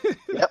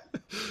 Yep.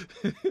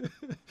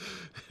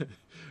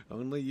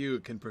 Only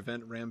you can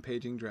prevent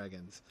rampaging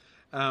dragons.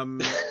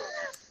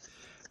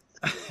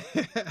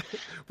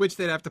 Which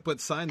they'd have to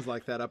put signs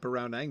like that up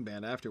around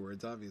Angband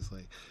afterwards,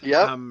 obviously.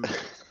 Yep.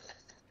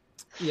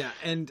 Yeah,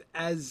 and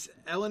as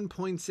Ellen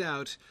points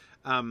out,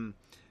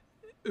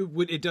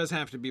 it does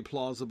have to be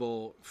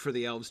plausible for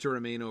the elves to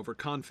remain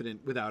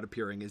overconfident without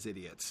appearing as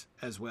idiots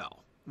as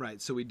well,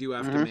 right? So we do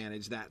have to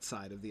manage that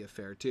side of the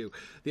affair too.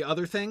 The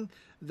other thing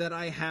that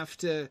we have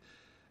to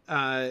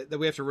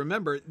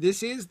remember,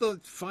 this is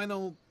the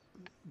final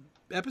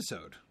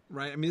episode,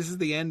 right? I mean, this is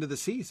the end of the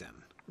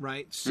season,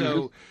 right?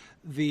 So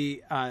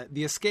the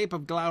escape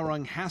of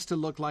Glaurung has to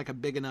look like a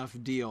big enough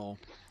deal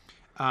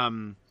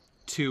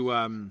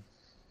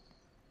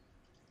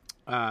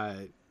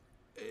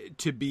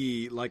to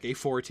be like a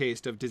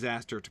foretaste of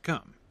disaster to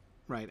come,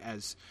 right?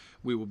 As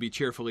we will be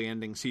cheerfully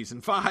ending season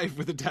 5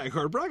 with the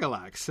Daghor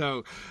Bragalax.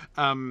 So,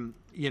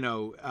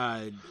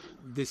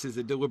 this is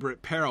a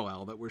deliberate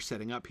parallel that we're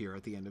setting up here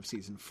at the end of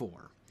season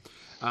 4.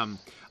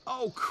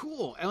 Oh,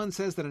 cool. Ellen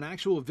says that an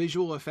actual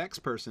visual effects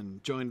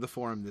person joined the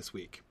forum this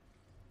week.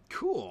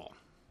 Cool.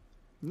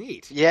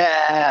 Neat.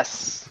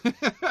 Yes.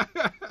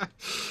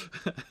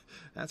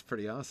 That's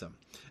pretty awesome.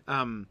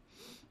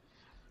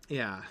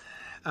 Yeah.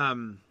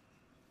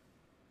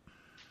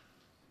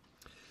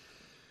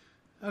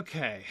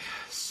 Okay,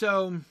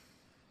 so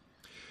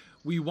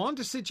we want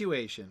a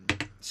situation.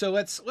 So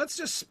let's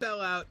just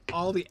spell out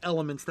all the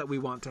elements that we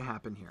want to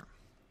happen here.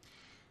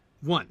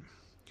 1,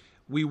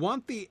 we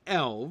want the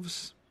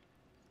elves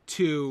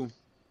to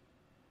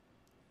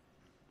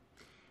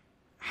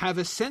have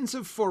a sense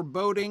of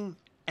foreboding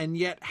and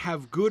yet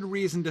have good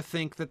reason to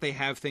think that they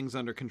have things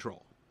under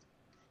control.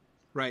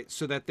 Right?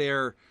 So that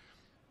they're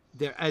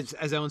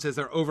as Ellen says,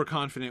 they're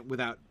overconfident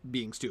without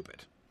being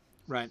stupid.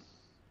 Right?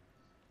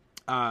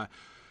 But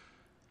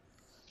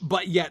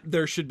yet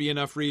there should be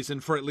enough reason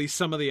for at least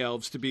some of the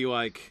elves to be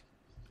like,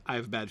 I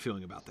have a bad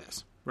feeling about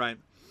this. Right?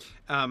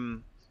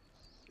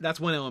 That's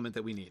one element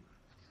that we need.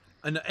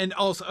 And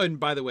also, and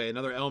by the way,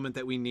 another element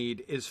that we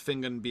need is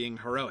Fingon being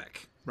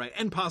heroic, right?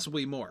 And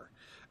possibly more.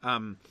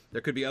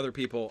 There could be other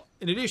people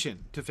in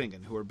addition to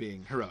Fingon who are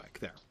being heroic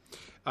there.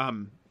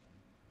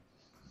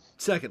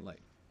 Secondly,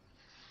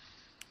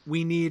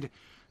 we need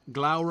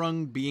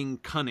Glaurung being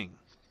cunning.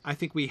 I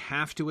think we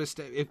have to,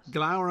 if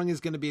Glaurung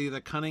is going to be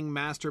the cunning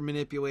master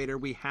manipulator,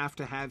 we have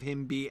to have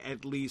him be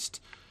at least,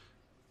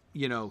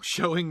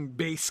 showing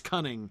base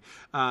cunning,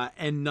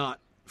 and not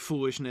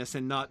foolishness,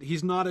 and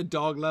he's not a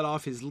dog let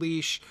off his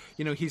leash.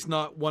 He's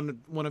not one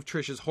of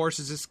Trish's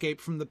horses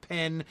escaped from the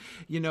pen.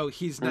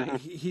 He's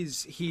not,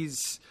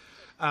 he's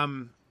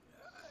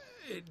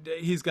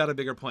got a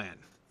bigger plan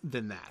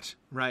than that.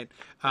 Right.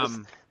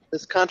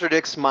 This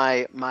contradicts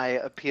my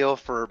appeal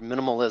for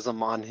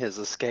minimalism on his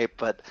escape,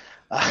 but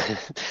I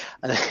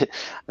think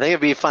it'd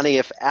be funny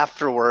if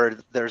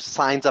afterward there's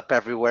signs up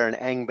everywhere in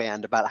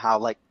Angband about how,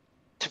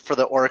 for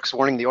the orcs,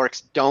 warning the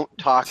orcs, don't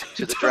talk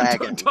to the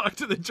dragon. Don't talk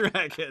to the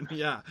dragon.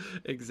 Yeah,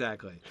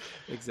 exactly.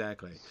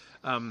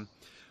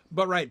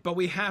 But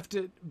we have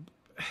to.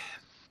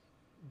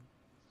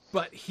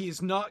 But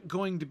he's not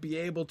going to be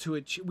able to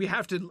achieve. We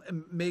have to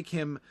make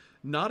him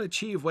not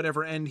achieve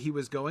whatever end he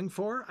was going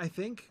for, I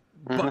think,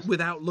 but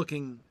without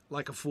looking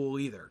like a fool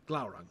either.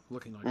 Glaurung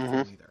looking like a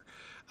fool either.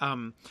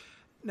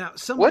 Now,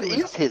 what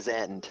is his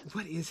end?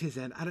 What is his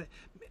end? I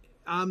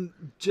don't.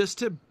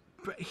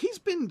 He's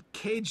been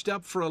caged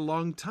up for a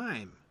long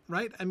time,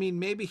 right? I mean,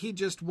 maybe he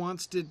just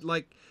wants to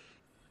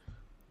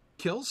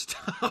kill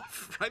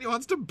stuff, right? He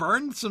wants to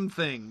burn some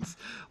things.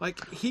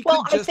 He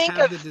could just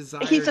have the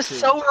desire. He's a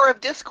sower of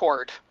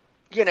discord.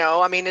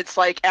 I mean, it's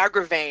like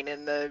Agravain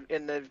in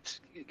the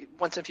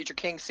Once and Future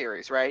King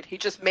series, right? He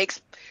just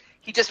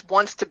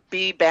wants to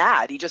be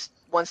bad. He just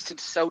wants to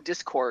sow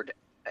discord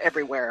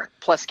everywhere,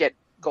 plus get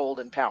gold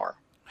and power.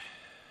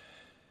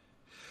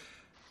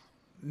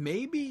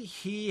 Maybe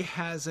he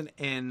has an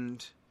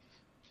end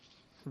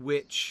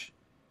which...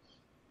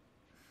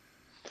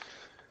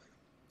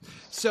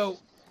 So,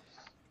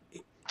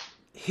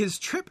 his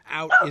trip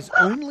out is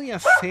only a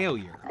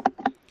failure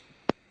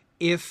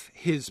if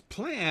his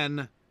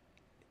plan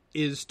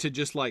is to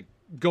just,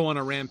 go on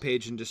a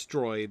rampage and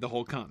destroy the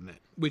whole continent,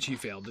 which he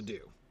failed to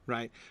do,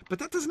 right? But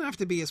that doesn't have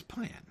to be his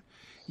plan.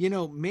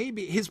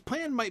 Maybe his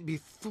plan might be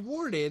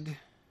thwarted.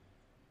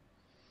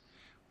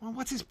 Well,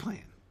 what's his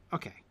plan?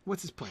 Okay,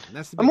 what's his plan?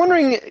 I'm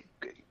wondering,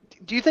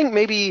 do you think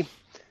maybe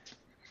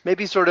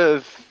sort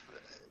of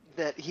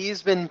that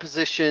he's been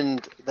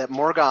positioned, that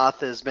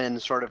Morgoth has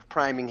been sort of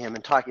priming him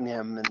and talking to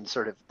him, and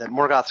sort of that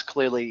Morgoth's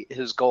clearly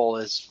his goal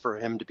is for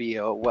him to be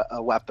a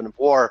weapon of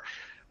war,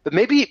 but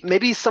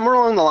maybe somewhere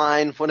along the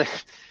line, one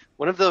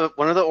of the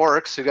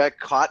orcs who got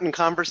caught in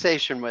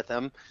conversation with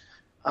him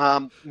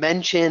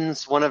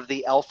mentions one of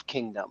the elf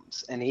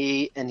kingdoms, and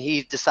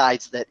he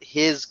decides that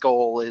his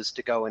goal is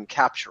to go and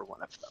capture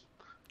one of them.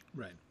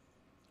 Right.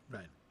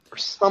 Or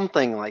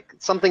something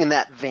in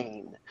that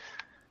vein.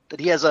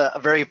 That he has a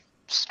very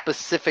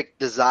specific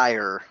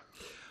desire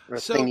or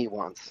thing he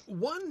wants.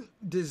 One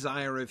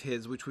desire of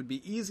his, which would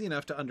be easy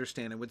enough to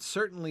understand and would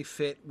certainly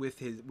fit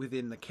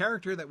within the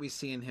character that we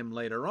see in him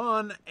later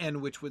on,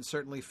 and which would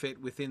certainly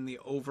fit within the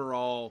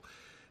overall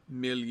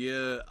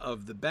milieu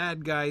of the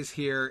bad guys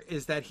here,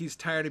 is that he's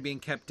tired of being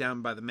kept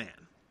down by the man.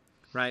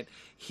 Right?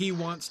 He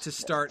wants to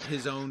start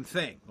his own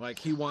thing.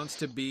 He wants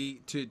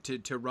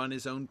to run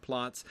his own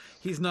plots.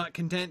 He's not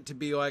content to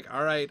be all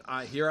right,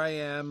 here I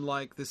am,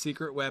 the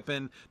secret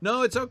weapon.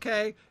 No, it's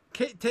okay.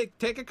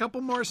 Take a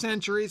couple more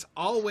centuries.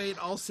 I'll wait.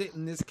 I'll sit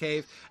in this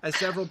cave, as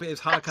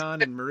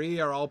Hakan and Marie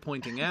are all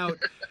pointing out.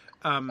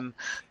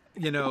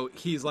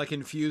 He's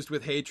infused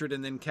with hatred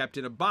and then kept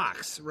in a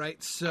box,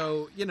 right?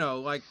 So,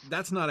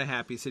 that's not a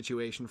happy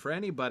situation for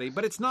anybody.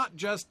 But it's not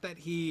just that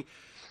he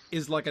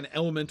is an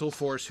elemental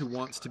force who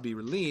wants to be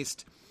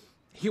released.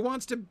 He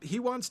wants to,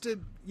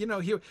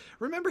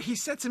 remember, he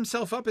sets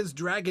himself up as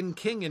Dragon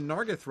King in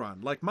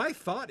Nargothrond. My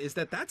thought is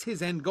that that's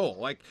his end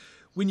goal.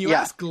 When you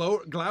ask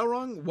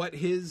Glaurung what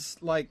his,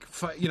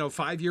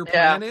 5-year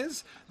plan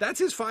is, that's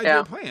his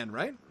 5-year plan,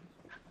 right?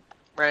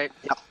 Right.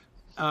 Yeah,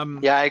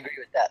 I agree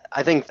with that.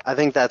 I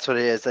think that's what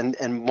it is. And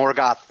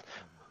Morgoth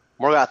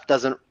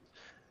doesn't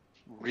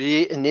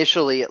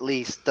initially, at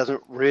least,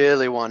 doesn't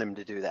really want him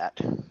to do that.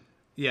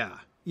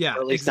 Yeah,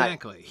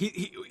 exactly.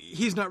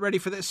 He's not ready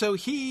for this. So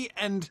he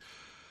and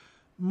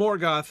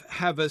Morgoth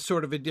have a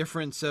sort of a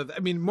difference of, I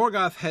mean,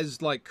 Morgoth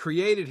has like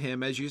created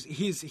him as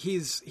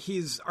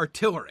he's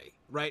artillery,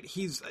 right?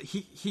 He's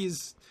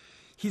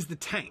the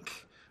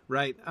tank,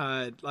 right?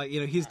 Like, you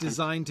know, he's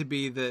designed to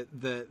be the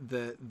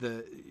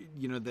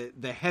you know,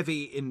 the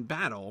heavy in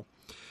battle.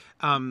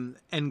 And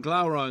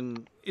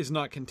Glaurung is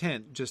not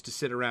content just to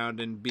sit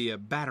around and be a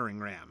battering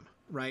ram,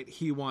 right?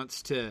 He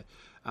wants to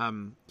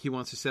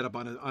set up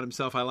on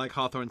himself. I like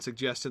Hawthorne's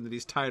suggestion that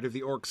he's tired of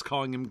the orcs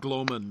calling him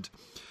Glomund.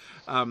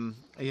 Or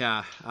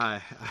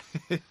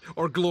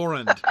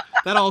Glorund.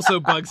 That also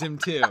bugs him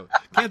too.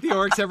 Can't the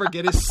orcs ever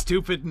get his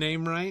stupid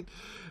name right?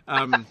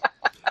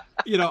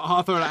 You know,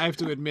 Hawthorne, I have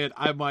to admit,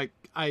 I'm like,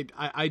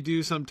 I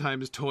do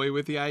sometimes toy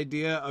with the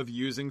idea of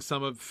using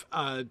some of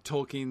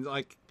Tolkien's,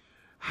 like,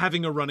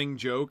 having a running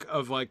joke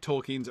of like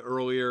Tolkien's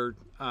earlier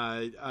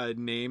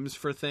names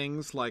for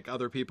things, like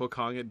other people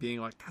calling it,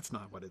 being like, that's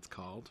not what it's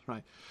called,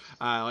 right?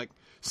 Like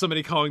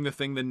somebody calling the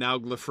thing the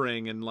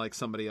Nauglafring and like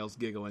somebody else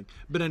giggling.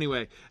 But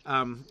anyway,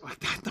 no,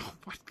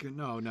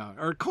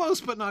 or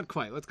close but not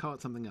quite. Let's call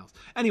it something else.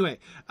 Anyway,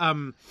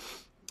 yeah,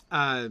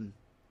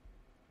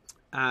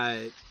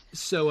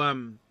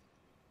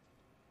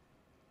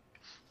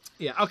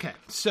 okay.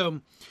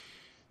 So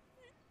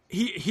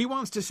he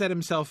wants to set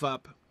himself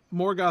up.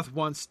 Morgoth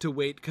wants to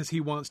wait because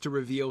he wants to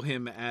reveal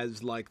him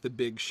as like the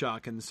big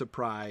shock and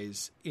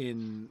surprise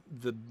in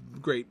the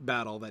great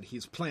battle that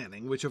he's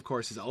planning, which of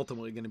course is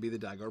ultimately going to be the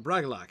Dagor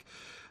Bragollach.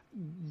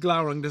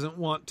 Glaurung doesn't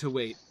want to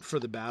wait for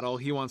the battle.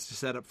 He wants to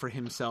set up for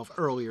himself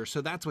earlier.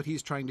 So that's what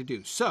he's trying to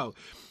do. So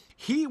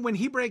when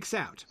he breaks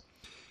out,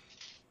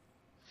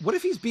 what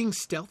if he's being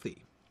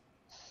stealthy?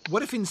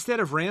 What if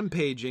instead of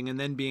rampaging and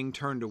then being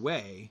turned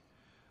away,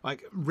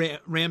 like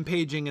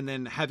rampaging and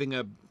then having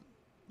a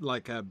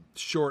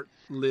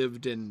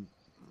short-lived and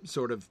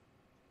sort of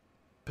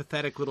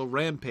pathetic little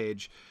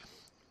rampage,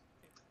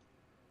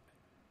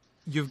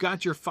 you've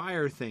got your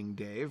fire thing,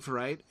 Dave,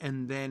 right?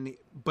 And then,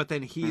 but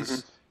then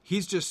he's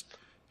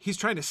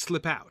trying to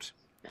slip out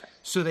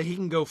so that he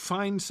can go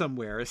find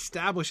somewhere,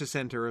 establish a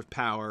center of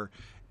power,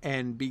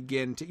 and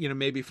begin to, you know,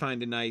 maybe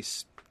find a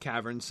nice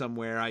cavern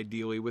somewhere,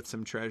 ideally with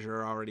some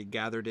treasure already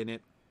gathered in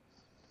it.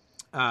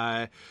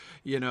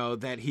 You know,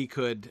 that he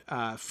could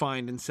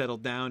find and settle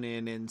down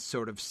in and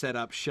sort of set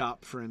up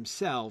shop for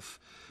himself.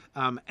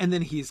 And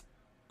then he's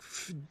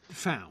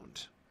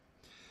found.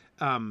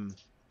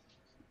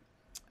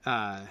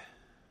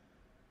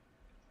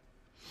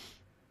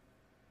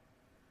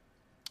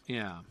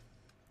 Yeah.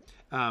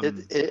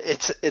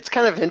 It's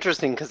kind of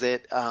interesting because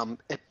it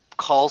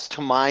calls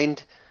to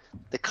mind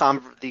the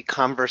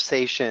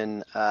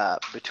conversation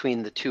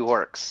between the two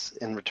orcs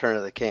in Return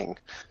of the King.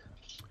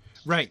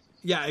 Right.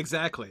 Yeah,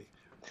 exactly.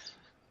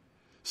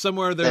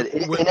 Somewhere there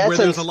where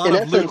there's a lot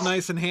of loot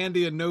nice and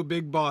handy and no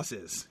big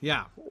bosses.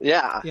 Yeah.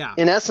 Yeah. Yeah.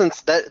 In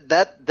essence,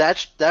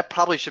 that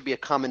probably should be a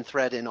common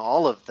thread in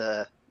all of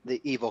the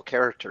evil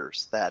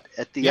characters, that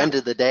at the end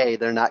of the day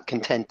they're not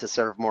content to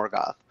serve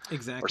Morgoth.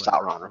 Exactly. Or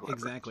Sauron or whoever.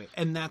 Exactly.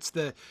 And that's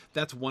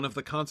one of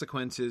the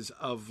consequences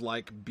of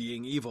like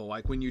being evil.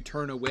 Like when you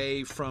turn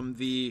away from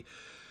the,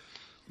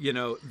 you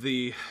know,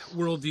 the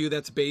worldview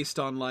that's based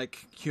on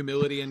like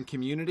humility and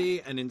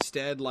community, and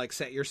instead like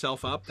set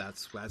yourself up,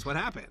 that's what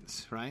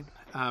happens, right?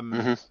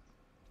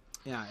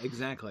 Yeah,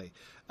 exactly.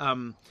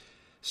 Yeah.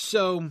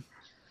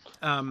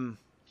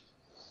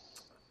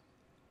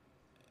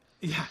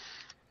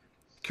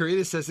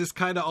 Karita says this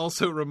kind of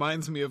also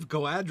reminds me of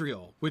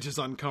Galadriel, which is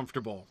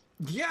uncomfortable.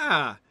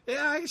 Yeah,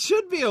 it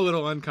should be a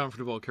little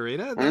uncomfortable,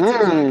 Karita.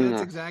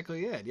 That's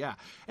exactly it. Yeah.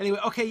 Anyway,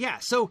 okay, yeah.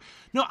 So,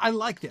 no, I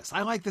like this.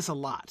 I like this a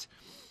lot.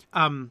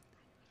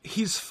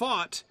 He's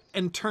fought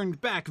and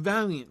turned back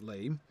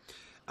valiantly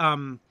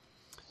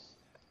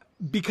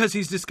because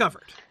he's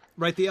discovered,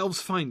 right? The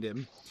elves find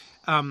him.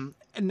 And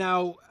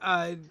now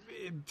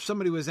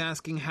somebody was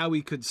asking how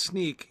he could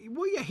sneak.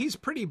 Well, yeah, he's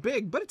pretty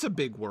big, but it's a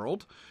big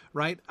world,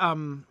 right?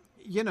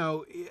 You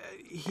know,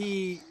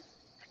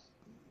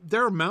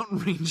 there are mountain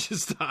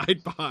ranges to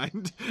hide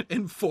behind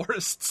and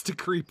forests to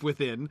creep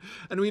within.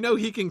 And we know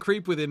he can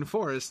creep within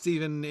forests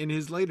even in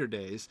his later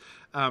days.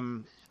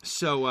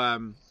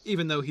 So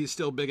even though he's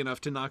still big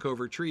enough to knock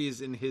over trees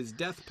in his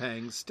death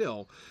pangs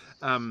still,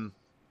 you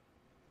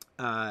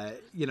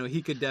know,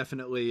 he could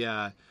definitely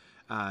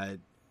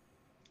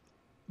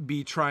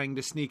be trying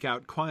to sneak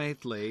out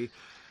quietly,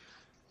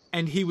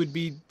 and he would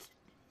be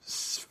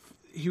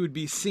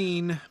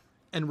seen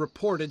and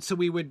reported. So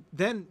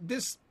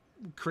this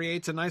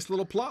creates a nice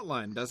little plot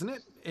line, doesn't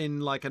it? In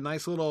like a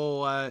nice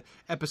little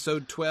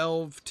episode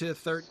 12 to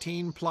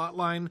 13 plot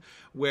line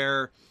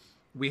where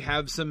we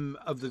have some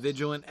of the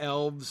vigilant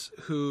elves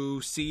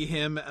who see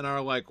him and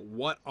are like,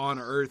 what on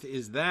earth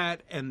is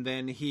that? And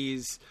then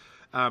he's,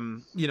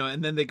 you know,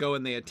 and then they go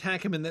and they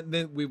attack him, and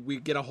then we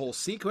get a whole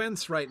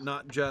sequence, right?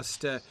 Not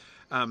just a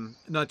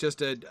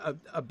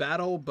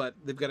battle, but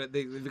they've got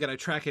to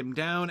track him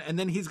down, and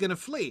then he's going to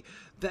flee.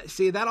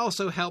 That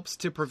also helps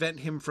to prevent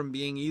him from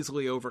being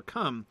easily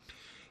overcome.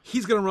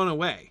 He's going to run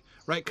away,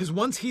 right? Because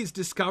once he's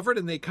discovered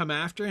and they come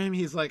after him,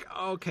 he's like,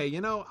 okay,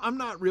 I'm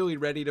not really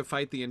ready to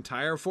fight the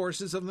entire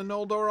forces of the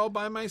Noldor all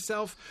by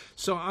myself,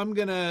 so I'm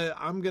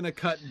gonna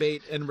cut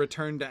bait and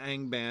return to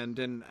Angband,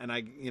 and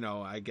I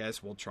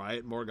guess we'll try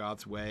it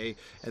Morgoth's way,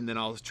 and then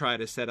I'll try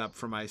to set up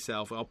for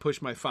myself. I'll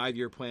push my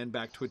 5-year plan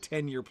back to a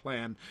 10-year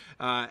plan,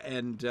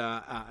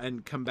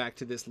 and come back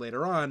to this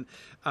later on.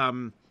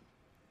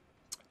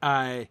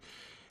 But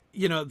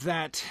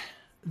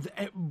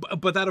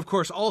that, of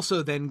course,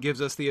 also then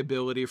gives us the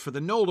ability for the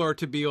Noldor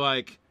to be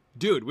like,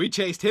 dude, we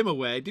chased him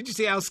away. Did you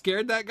see how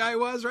scared that guy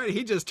was, right?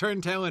 He just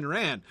turned tail and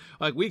ran.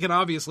 Like, we can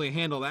obviously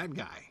handle that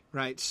guy,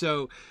 right?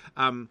 So,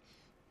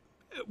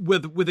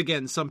 with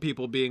again, some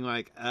people being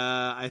like,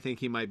 I think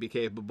he might be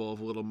capable of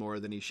a little more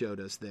than he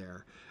showed us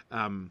there.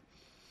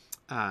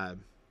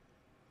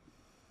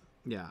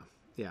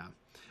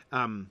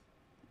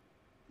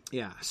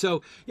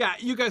 So,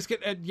 you guys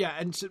get,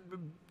 and so,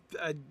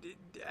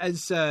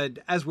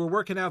 as we're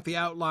working out the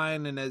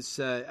outline, and as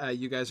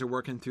you guys are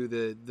working through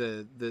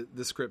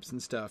the scripts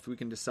and stuff, we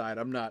can decide.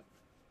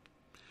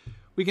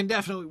 We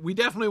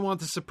definitely want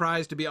the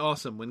surprise to be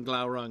awesome when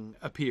Glaurung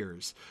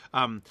appears.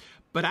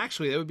 But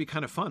actually, that would be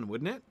kind of fun,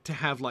 wouldn't it? To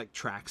have like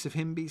tracks of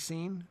him be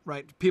seen,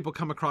 right? People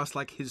come across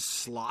like his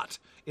slot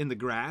in the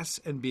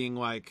grass and being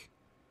like,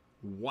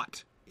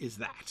 "What is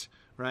that?"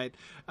 Right?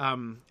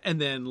 And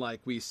then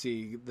like we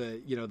see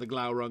the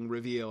Glaurung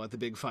reveal at the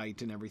big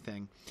fight and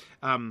everything.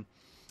 Ellen,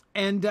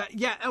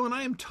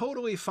 I am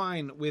totally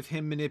fine with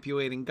him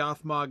manipulating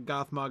Gothmog.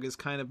 Gothmog is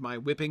kind of my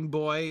whipping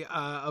boy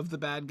of the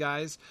bad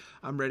guys.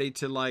 I'm ready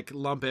to like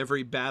lump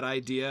every bad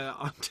idea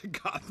onto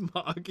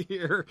Gothmog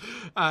here.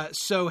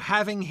 So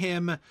having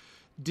him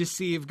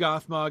deceive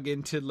Gothmog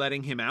into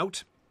letting him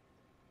out,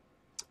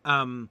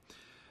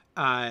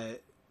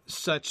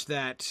 such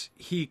that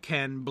he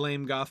can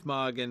blame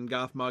Gothmog and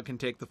Gothmog can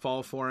take the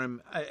fall for him.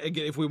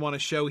 Again, if we want to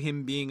show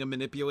him being a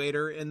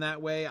manipulator in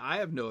that way, I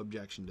have no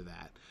objection to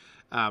that.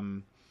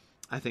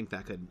 I think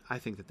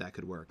that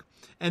could work.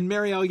 And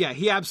Mariel,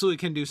 he absolutely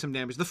can do some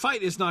damage. The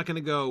fight is not going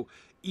to go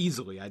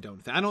easily. I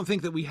don't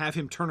think that we have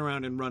him turn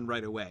around and run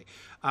right away.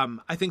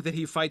 I think that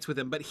he fights with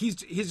him, but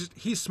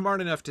he's smart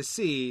enough to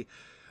see,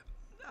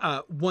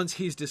 once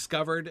he's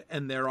discovered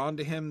and they're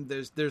onto him,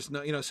 there's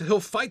no, so he'll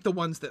fight the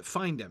ones that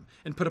find him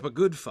and put up a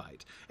good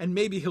fight. And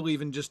maybe he'll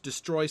even just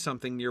destroy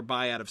something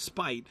nearby out of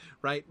spite,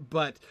 right?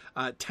 But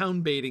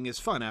town baiting is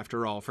fun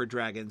after all for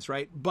dragons,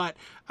 right? But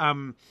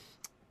I'm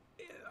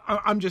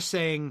just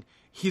saying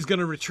he's going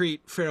to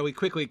retreat fairly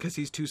quickly because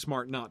he's too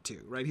smart not to,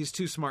 right? He's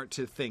too smart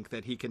to think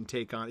that he can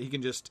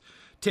just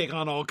take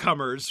on all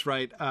comers,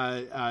 right?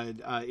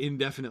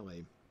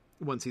 Indefinitely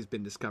once he's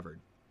been discovered.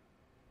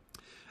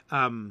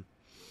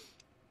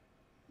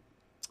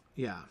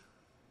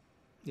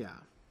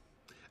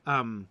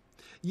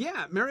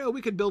 Mario,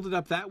 we could build it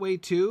up that way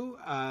too.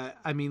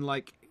 I mean,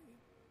 like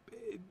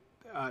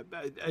a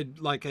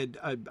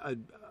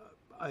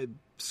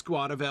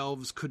squad of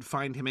elves could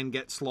find him and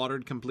get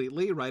slaughtered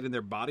completely, right? And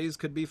their bodies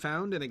could be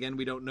found. And again,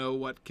 we don't know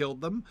what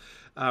killed them.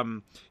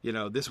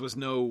 This was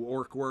no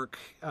orc work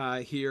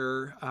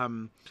here.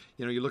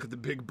 You look at the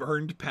big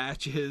burned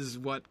patches.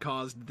 What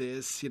caused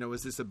this?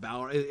 Is this a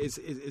Balrog?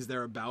 Is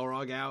there a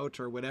Balrog out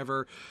or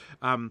whatever?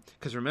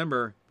 Because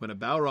remember, when a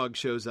Balrog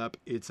shows up,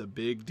 it's a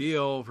big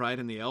deal, right?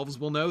 And the elves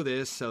will know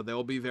this, so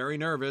they'll be very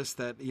nervous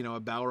that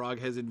a Balrog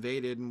has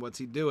invaded and what's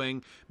he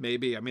doing?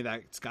 Maybe. I mean,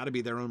 that's got to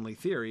be their only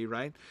theory,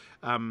 right?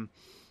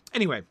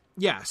 Anyway,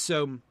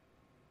 so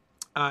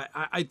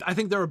I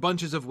think there are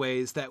bunches of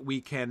ways that we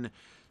can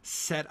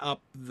set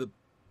up the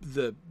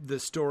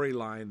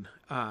storyline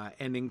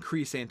and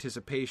increase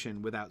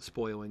anticipation without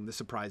spoiling the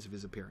surprise of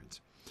his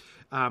appearance.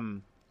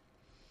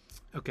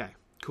 Okay,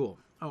 cool.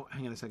 Oh,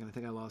 hang on a second. I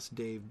think I lost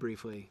Dave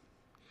briefly.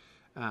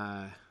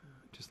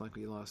 Just like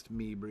we lost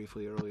me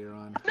briefly earlier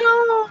on.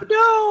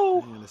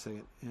 No! Hang on a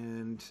second.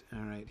 And,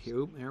 all right,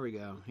 here we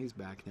go. He's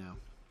back now.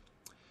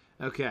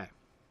 Okay.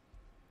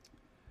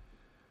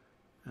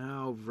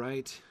 All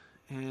right.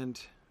 And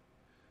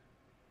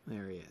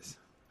there he is.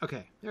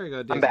 Okay, there we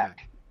go. Dave's I'm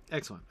back.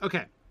 Excellent.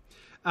 Okay.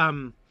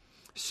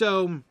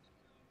 So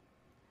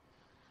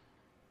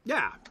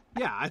I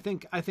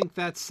think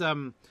that's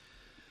I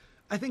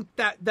think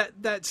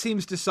that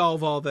seems to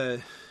solve all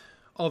the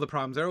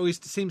problems, or at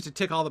least seems to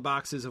tick all the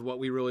boxes of what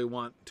we really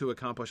want to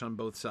accomplish on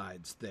both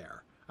sides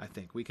there. I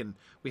think we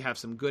have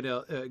some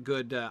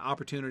good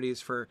opportunities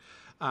for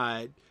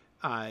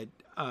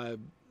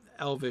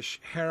elvish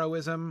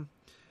heroism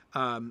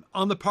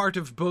on the part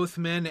of both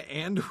men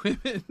and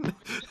women.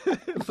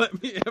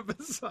 Let me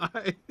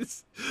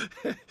emphasize.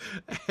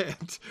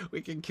 And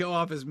we can kill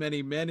off as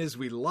many men as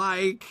we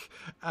like,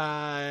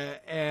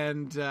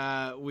 and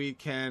we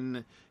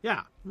can.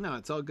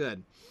 It's all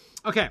good.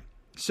 Okay,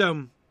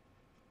 so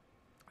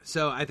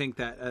I think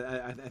that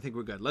I think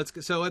we're good.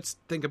 Let's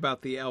think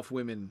about the elf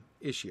women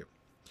issue.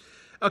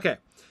 Okay,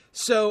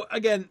 so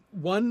again,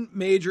 one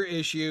major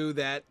issue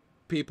that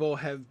people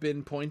have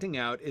been pointing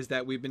out is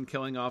that we've been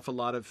killing off a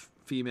lot of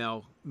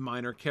female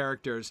minor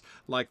characters,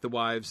 like the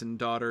wives and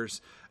daughters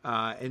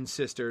and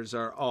sisters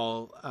are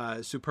all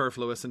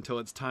superfluous until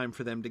it's time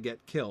for them to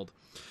get killed.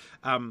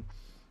 Let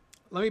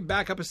me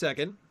back up a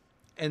second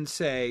and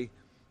say,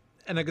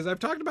 and because I've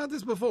talked about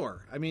this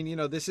before, I mean,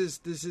 this is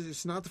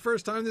it's not the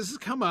first time this has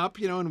come up,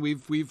 and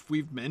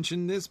we've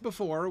mentioned this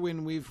before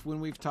when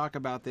we've talked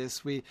about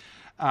this.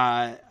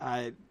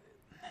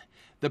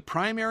 The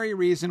primary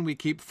reason we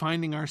keep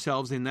finding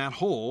ourselves in that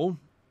hole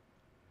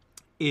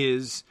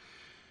is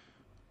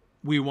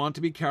we want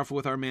to be careful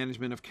with our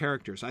management of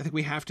characters. I think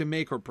we have to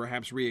make or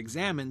perhaps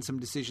re-examine some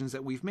decisions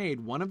that we've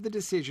made. One of the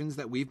decisions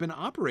that we've been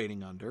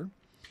operating under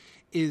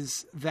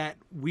is that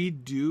we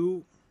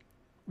don't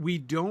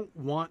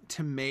want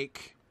to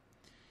make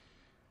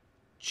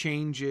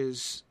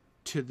changes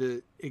to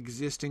the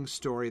existing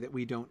story that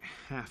we don't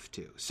have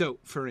to. So,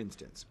 for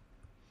instance,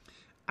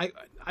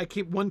 I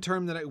keep one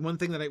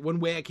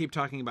way I keep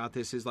talking about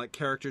this is like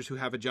characters who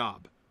have a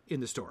job in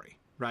the story,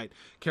 right?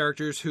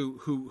 Characters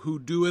who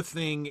do a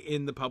thing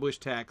in the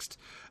published text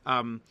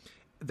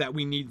that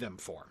we need them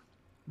for,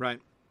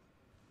 right?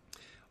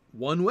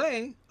 One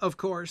way, of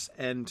course,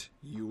 and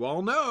you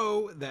all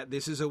know that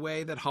this is a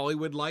way that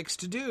Hollywood likes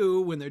to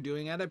do when they're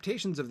doing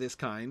adaptations of this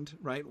kind,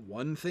 right?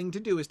 One thing to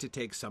do is to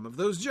take some of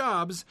those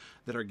jobs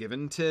that are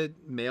given to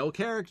male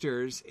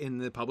characters in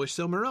the published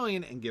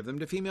Silmarillion and give them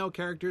to female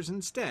characters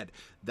instead.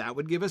 That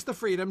would give us the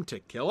freedom to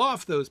kill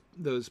off those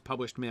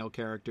published male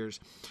characters.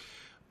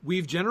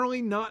 We've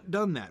generally not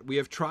done that. We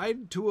have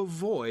tried to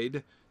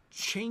avoid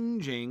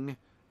changing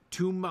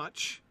too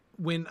much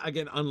when,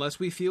 again, unless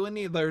we feel a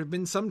need. There have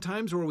been some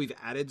times where we've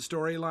added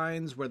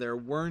storylines where there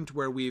weren't,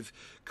 where we've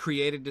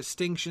created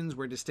distinctions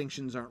where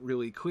distinctions aren't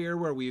really clear,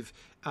 where we've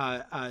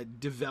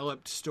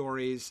developed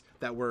stories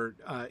that were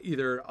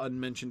either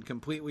unmentioned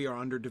completely or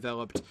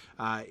underdeveloped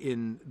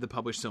in the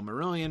published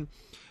Silmarillion.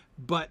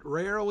 But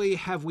rarely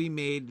have we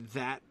made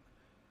that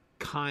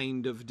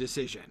kind of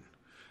decision.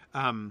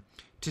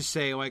 To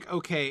say, like,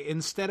 okay,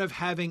 instead of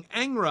having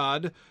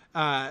Angrod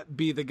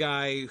be the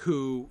guy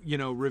who,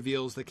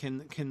 reveals the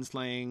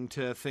kinslaying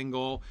to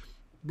Thingol,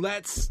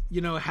 let's,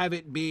 have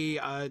it be,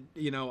 an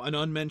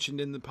unmentioned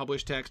in the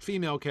published text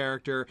female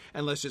character,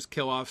 and let's just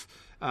kill off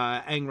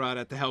Angrod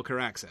at the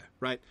Helcaraxa,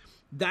 right?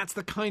 That's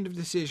the kind of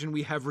decision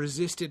we have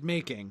resisted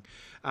making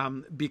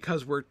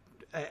because we're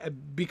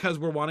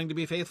wanting to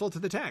be faithful to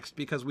the text,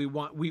 because we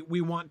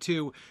want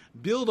to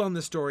build on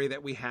the story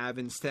that we have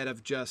instead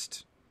of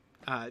just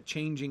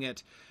changing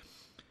it.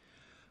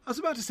 I was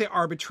about to say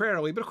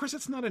arbitrarily, but of course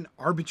it's not an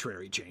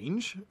arbitrary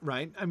change,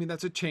 right? I mean,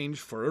 that's a change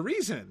for a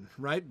reason,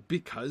 right?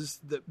 Because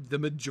the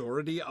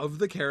majority of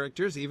the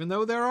characters, even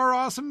though there are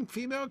awesome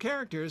female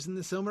characters in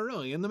the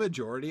Silmarillion, the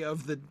majority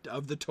of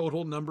the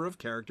total number of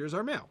characters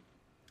are male.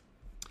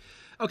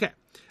 Okay,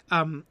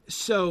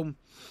 so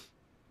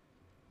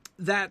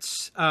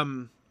that's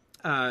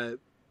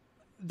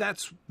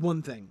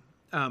one thing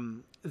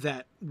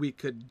that we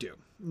could do.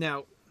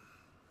 Now,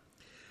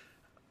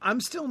 I'm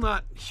still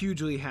not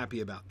hugely happy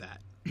about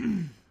that.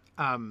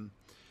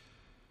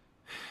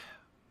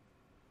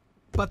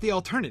 But the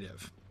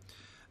alternative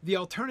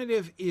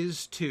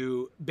is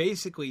to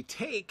basically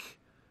take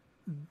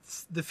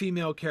the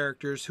female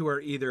characters who are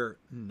either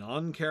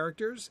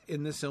non-characters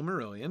in the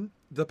Silmarillion,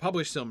 the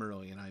published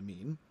Silmarillion, I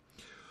mean,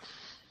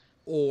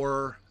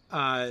 or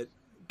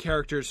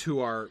characters who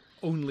are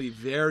only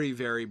very,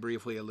 very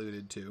briefly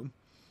alluded to,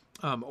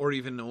 or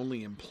even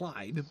only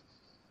implied,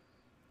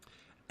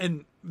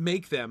 and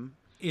make them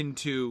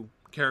into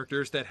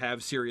characters that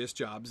have serious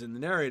jobs in the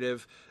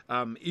narrative,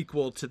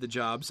 equal to the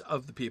jobs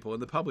of the people in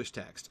the published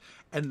text.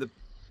 And the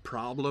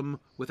problem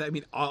with that,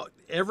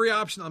 every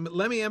option,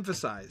 let me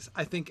emphasize,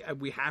 I think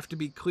we have to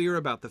be clear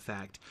about the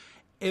fact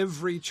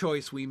every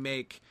choice we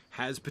make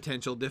has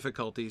potential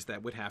difficulties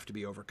that would have to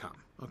be overcome,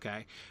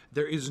 okay?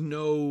 There is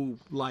no,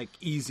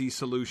 easy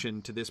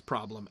solution to this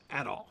problem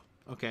at all,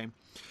 okay?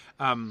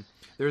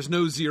 There's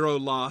no zero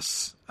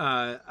loss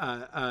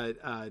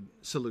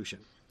solution.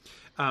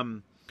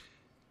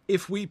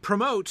 If we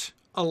promote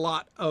a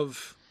lot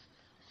of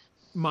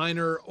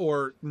minor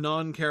or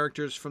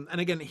non-characters from,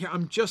 and again, here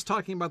I'm just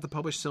talking about the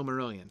published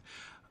Silmarillion.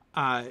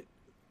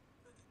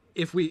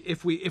 If we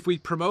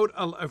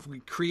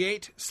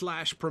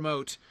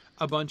create/promote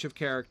a bunch of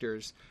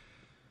characters,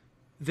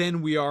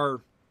 then we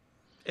are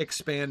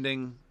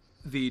expanding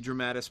the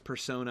dramatis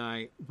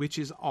personae, which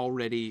is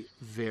already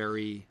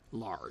very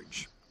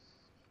large.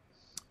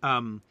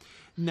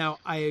 Now,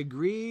 I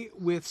agree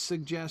with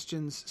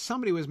suggestions.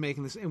 Somebody was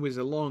making this, it was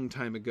a long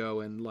time ago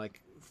and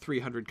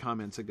 300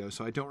 comments ago,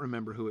 so I don't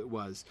remember who it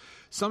was.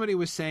 Somebody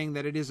was saying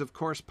that it is, of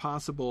course,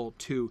 possible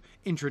to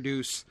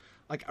introduce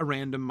a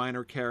random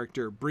minor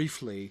character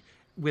briefly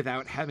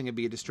without having it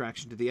be a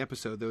distraction to the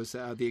episode. Those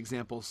the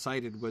example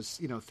cited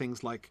was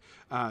things like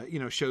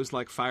shows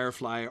like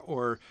Firefly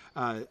or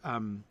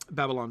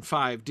Babylon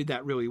 5 did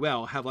that really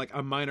well. Have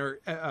a minor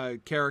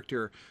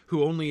character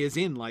who only is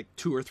in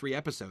 2 or 3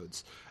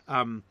 episodes.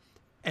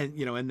 and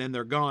and then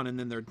they're gone, and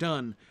then they're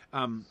done,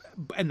 and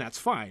that's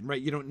fine,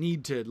 right? You don't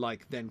need to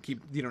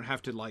you don't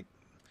have to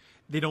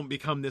they don't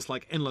become this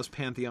endless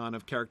pantheon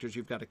of characters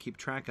you've got to keep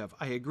track of.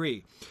 I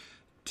agree.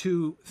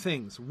 Two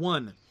things.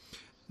 One,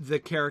 the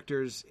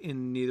characters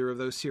in neither of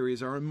those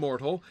series are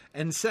immortal,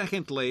 and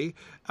secondly,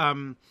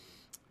 I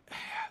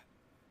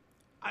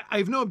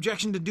have no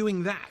objection to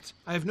doing that.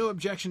 I have no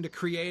objection to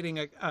creating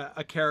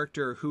a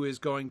character who is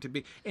going to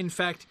be. In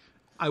fact,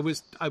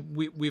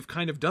 we've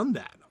kind of done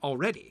that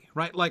already,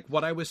 right? Like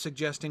what I was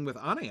suggesting with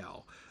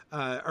Anael,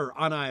 or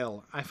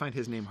Anael. I find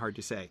his name hard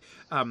to say.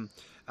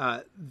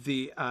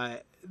 The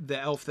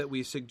elf that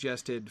we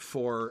suggested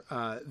for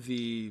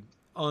the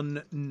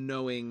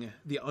unwitting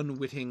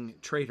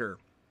traitor,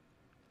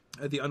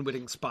 the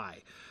unwitting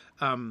spy,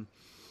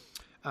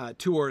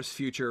 Tuor's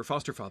future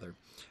foster father.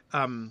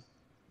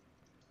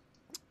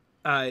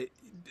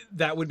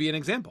 That would be an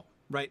example,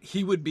 right?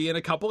 He would be in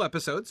a couple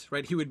episodes,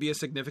 right? He would be a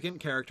significant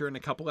character in a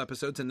couple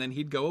episodes, and then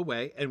he'd go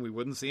away, and we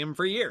wouldn't see him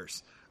for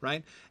years,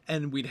 right?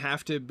 And we'd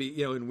have to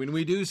be, and when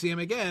we do see him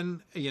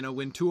again,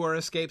 when Tuor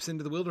escapes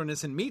into the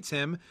wilderness and meets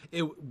him,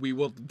 we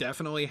will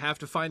definitely have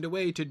to find a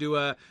way to do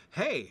a,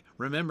 hey,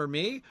 remember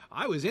me?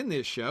 I was in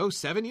this show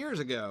 7 years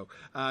ago,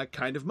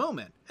 kind of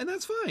moment. And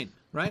that's fine,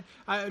 right?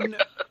 I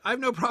have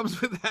no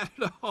problems with that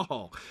at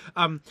all.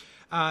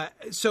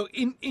 So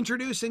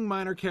introducing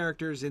minor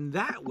characters in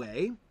that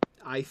way,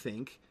 I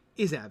think,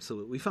 is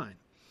absolutely fine.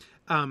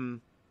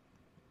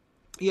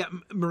 Yeah,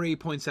 Marie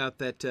points out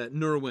that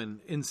Nurwin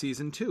in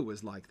season 2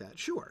 was like that.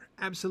 Sure,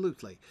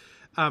 absolutely.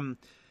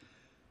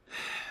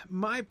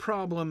 My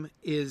problem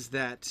is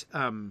that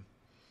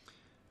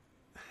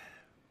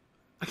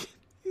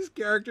these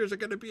characters are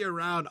going to be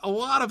around, a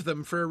lot of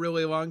them, for a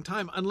really long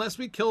time, unless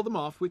we kill them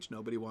off, which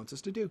nobody wants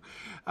us to do.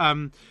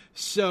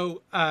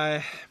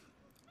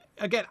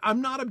 Again,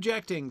 I'm not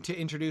objecting to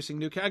introducing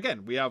new characters.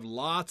 Again, we have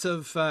lots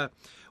of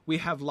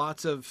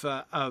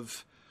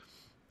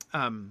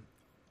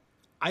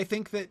I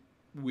think that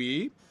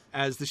we,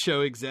 as the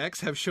show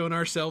execs, have shown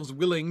ourselves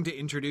willing to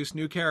introduce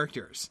new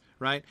characters,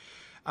 right?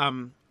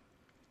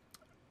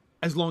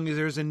 As long as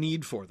there's a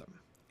need for them.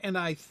 And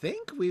I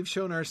think we've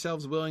shown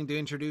ourselves willing to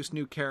introduce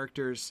new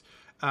characters,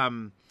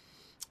 that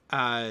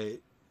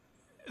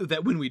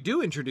when we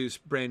do introduce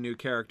brand new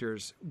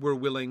characters, we're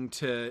willing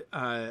to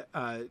have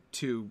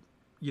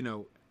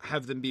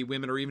them be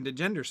women, or even to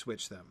gender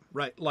switch them,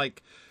 right?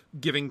 Like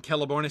giving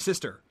Celeborn a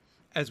sister,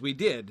 as we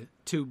did,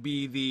 to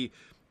be the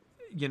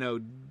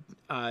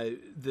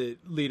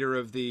leader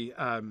of the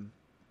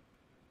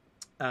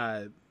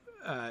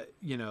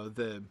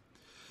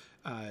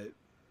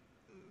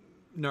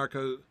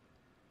narco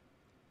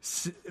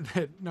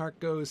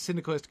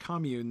syndicalist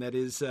commune that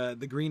is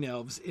the Green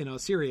Elves in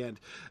Osiriant.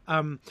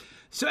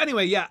 So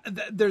anyway, yeah,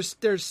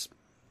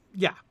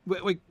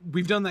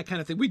 we've done that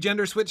kind of thing. We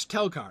gender switched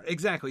Telkar,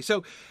 exactly.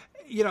 So,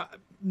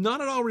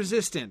 not at all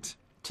resistant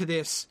to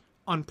this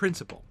on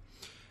principle.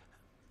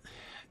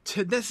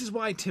 This is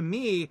why, to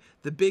me,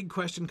 the big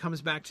question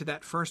comes back to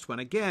that first one.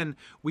 Again,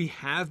 we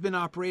have been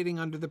operating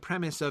under the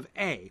premise of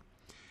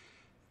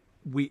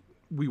we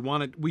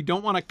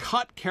don't want to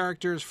cut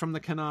characters from the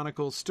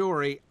canonical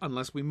story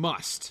unless we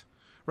must,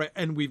 right?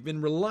 And we've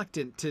been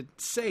reluctant to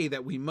say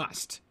that we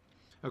must.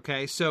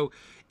 Okay, so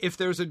if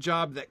there's a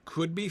job that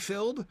could be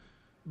filled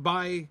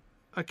by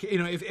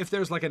if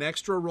there's an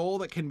extra role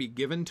that can be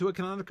given to a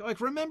canonical,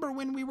 remember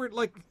when we were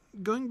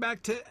going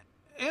back to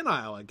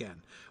Anael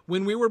again,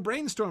 when we were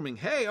brainstorming,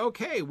 hey,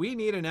 okay, we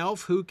need an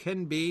elf who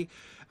can be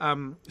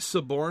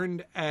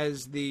suborned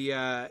as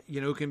the,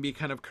 who can be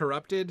kind of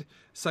corrupted,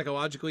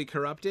 psychologically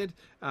corrupted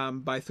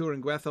by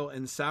Thurin-Gwethel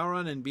and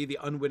Sauron, and be the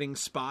unwitting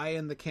spy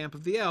in the camp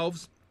of the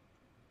elves,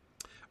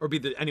 or be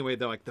the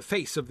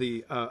face of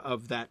the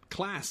of that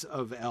class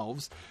of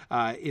elves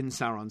in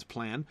Sauron's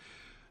plan.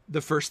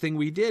 The first thing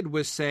we did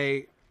was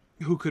say,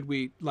 who could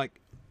we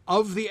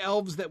of the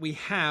elves that we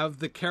have,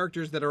 the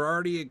characters that are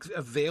already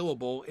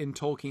available in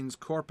Tolkien's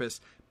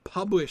corpus,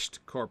 published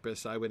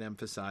corpus, I would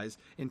emphasize,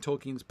 in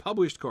Tolkien's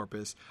published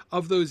corpus,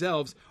 of those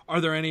elves, are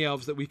there any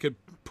elves that we could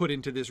put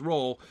into this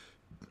role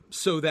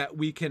so that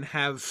we can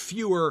have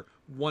fewer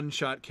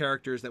one-shot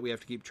characters that we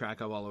have to keep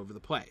track of all over the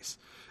place?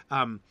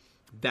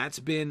 That's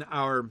been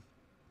our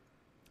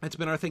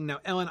thing. Now,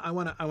 Ellen, I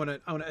want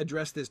to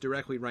address this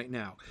directly right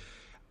now.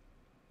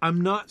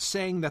 I'm not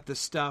saying that the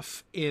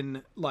stuff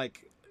in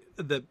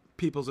the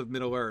Peoples of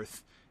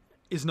Middle-earth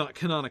is not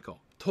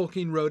canonical.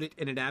 Tolkien wrote it,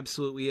 and it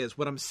absolutely is.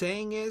 What I'm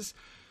saying is,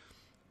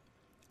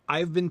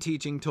 I've been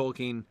teaching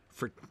Tolkien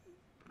for,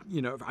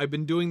 I've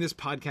been doing this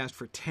podcast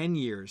for 10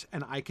 years,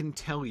 and I can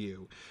tell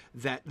you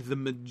that the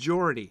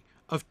majority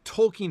of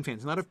Tolkien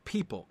fans, not of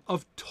people,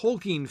 of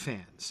Tolkien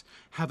fans,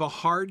 have a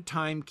hard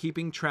time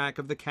keeping track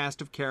of the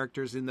cast of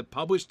characters in the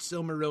published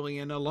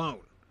Silmarillion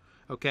alone.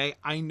 Okay?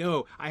 I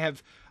know. I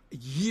have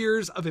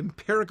years of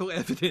empirical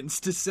evidence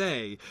to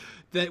say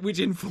that, which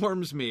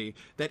informs me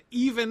that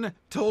even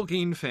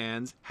Tolkien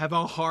fans have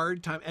a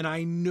hard time. And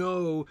I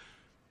know,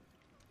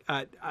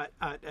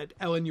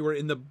 Ellen, you are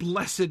in the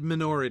blessed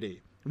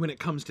minority when it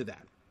comes to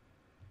that.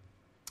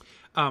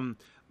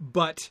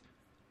 But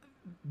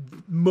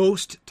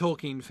most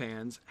Tolkien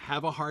fans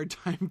have a hard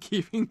time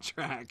keeping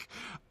track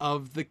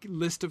of the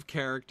list of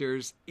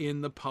characters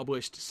in the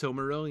published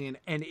Silmarillion,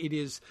 and it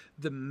is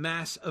the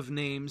mass of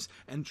names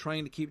and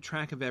trying to keep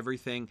track of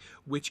everything,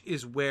 which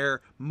is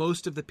where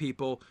most of the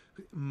people,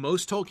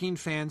 most Tolkien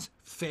fans,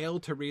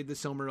 fail to read the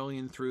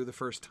Silmarillion through the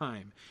first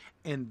time.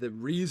 And the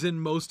reason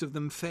most of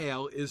them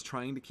fail is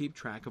trying to keep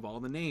track of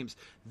all the names.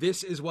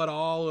 This is what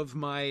all of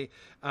my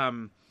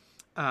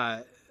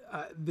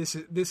this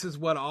is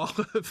what all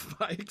of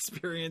my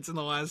experience in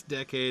the last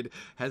decade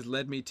has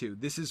led me to.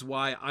 This is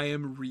why I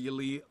am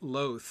really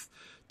loath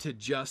to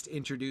just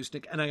introduce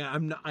Nick. And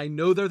I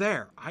know they're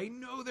there. I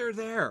know they're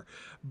there.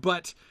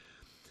 But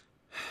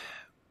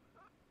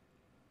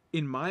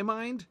in my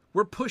mind,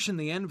 we're pushing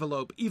the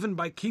envelope even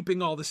by keeping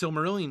all the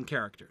Silmarillion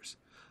characters.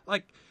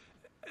 Like,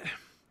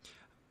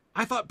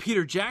 I thought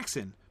Peter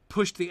Jackson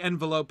pushed the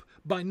envelope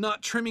by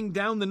not trimming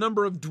down the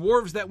number of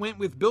dwarves that went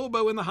with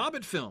Bilbo in the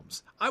Hobbit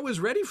films. I was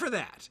ready for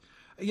that.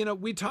 You know,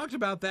 we talked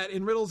about that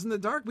in Riddles in the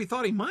Dark. We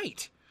thought he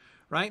might,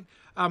 right?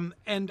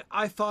 And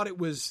I thought it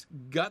was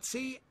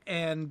gutsy,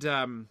 and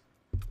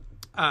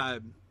I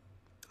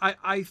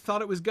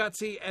thought it was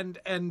gutsy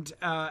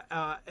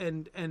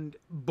and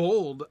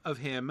bold of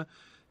him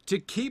to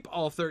keep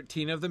all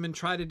 13 of them and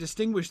try to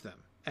distinguish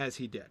them as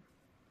he did.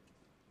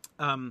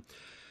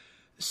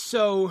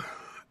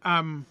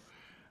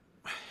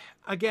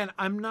 Again,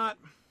 I'm not...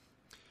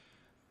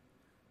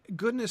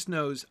 Goodness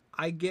knows,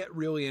 I get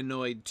really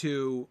annoyed,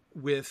 too,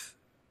 with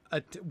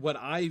what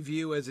I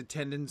view as a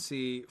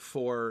tendency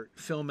for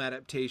film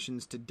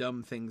adaptations to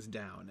dumb things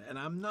down. And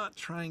I'm not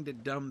trying to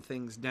dumb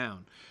things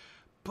down.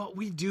 But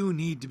we do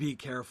need to be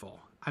careful.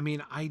 I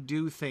mean, I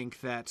do think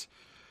that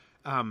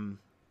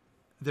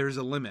there's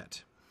a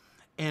limit.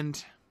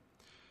 And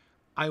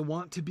I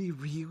want to be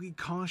really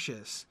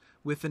cautious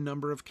with the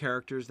number of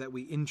characters that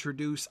we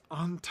introduce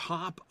on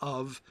top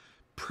of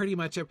pretty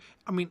much every...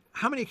 I mean,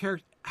 how many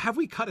characters... Have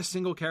we cut a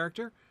single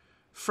character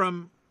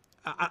from...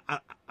 I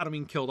don't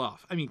mean killed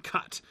off. I mean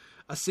cut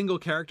a single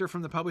character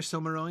from the published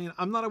Silmarillion?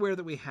 I'm not aware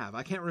that we have.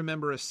 I can't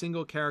remember a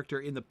single character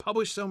in the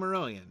published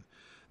Silmarillion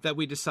that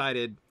we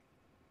decided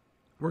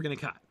we're going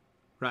to cut,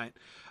 right?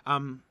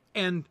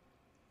 And,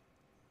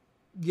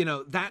 you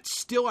know,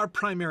 that's still our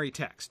primary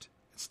text.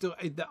 It's still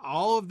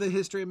all of the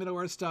history of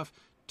Middle-earth stuff,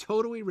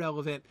 totally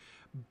relevant,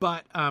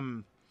 but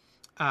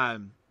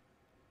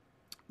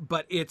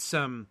it's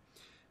so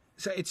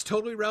it's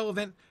totally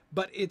relevant,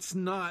 but it's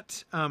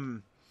not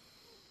our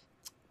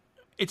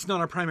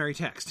primary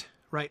text,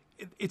 right?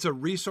 It's a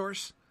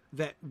resource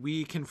that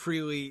we can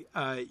freely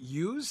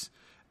use,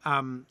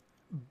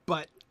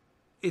 but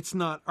it's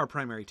not our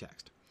primary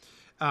text.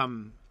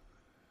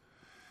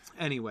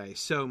 Anyway,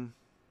 so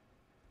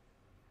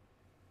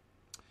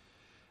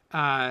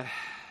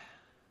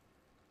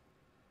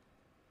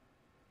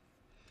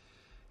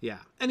yeah.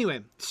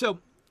 Anyway, so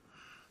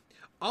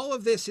all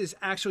of this is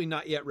actually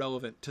not yet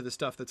relevant to the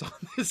stuff that's on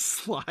this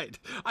slide.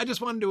 I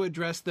just wanted to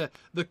address the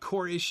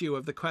core issue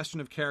of the question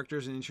of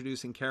characters and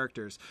introducing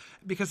characters.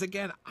 Because,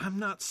 again, I'm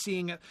not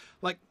seeing it...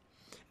 Like,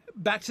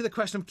 back to the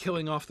question of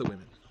killing off the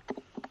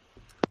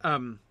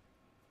women.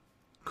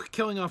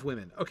 Killing off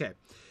women. Okay.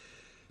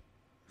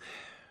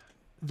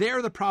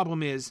 There, the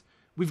problem is,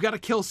 we've got to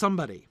kill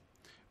somebody,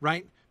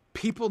 right?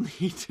 People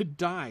need to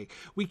die.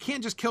 We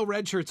can't just kill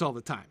red shirts all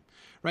the time.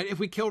 Right? If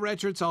we kill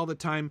red shirts all the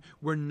time,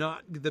 we're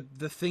not...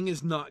 The thing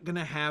is not going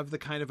to have the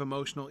kind of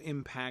emotional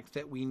impact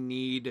that we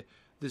need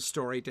the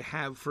story to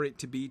have for it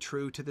to be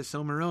true to the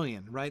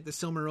Silmarillion, right? The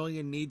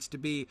Silmarillion needs to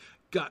be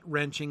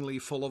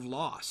gut-wrenchingly full of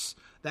loss.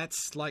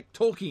 That's like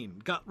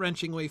Tolkien,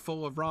 gut-wrenchingly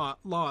full of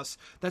loss.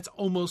 That's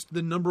almost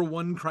the number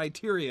one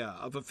criteria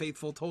of a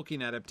faithful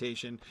Tolkien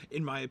adaptation,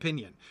 in my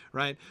opinion,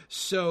 right?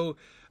 So...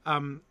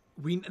 and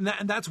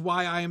that's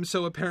why I am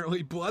so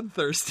apparently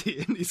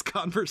bloodthirsty in these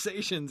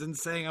conversations and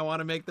saying I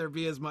want to make there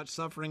be as much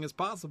suffering as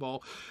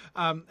possible.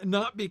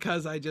 Not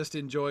because I just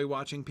enjoy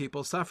watching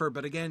people suffer,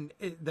 but again,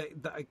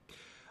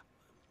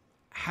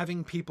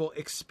 having people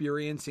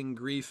experiencing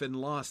grief and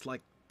loss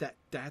like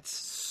that's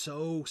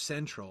so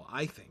central,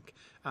 I think,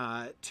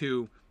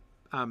 to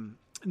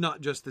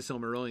not just the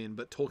Silmarillion,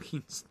 but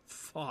Tolkien's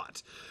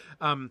thought.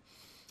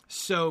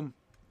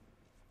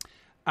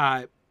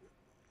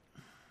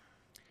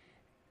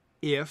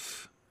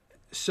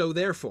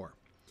 Therefore,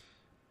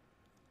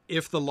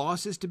 if the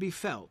loss is to be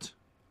felt,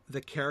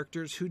 the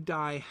characters who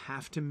die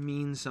have to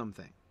mean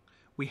something.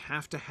 We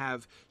have to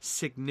have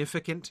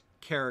significant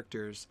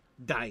characters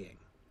dying.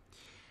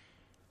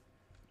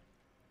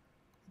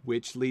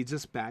 Which leads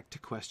us back to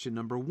question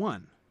number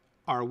 1.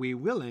 Are we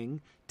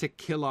willing to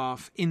kill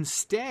off,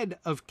 instead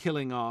of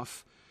killing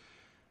off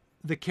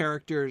the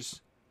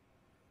characters?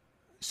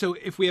 So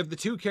if we have the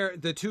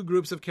two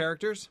groups of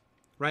characters,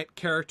 right?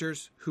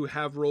 Characters who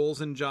have roles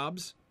and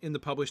jobs in the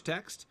published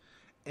text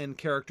and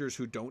characters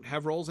who don't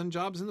have roles and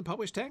jobs in the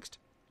published text.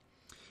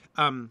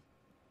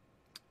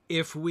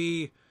 If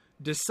we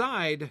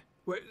decide...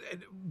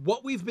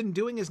 What we've been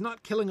doing is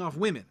not killing off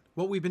women.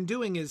 What we've been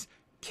doing is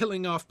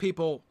killing off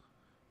people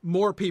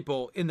more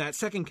people in that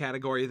second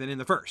category than in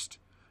the first,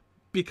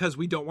 because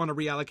we don't want to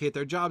reallocate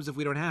their jobs if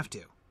we don't have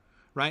to,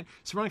 right?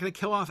 So we're not going to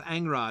kill off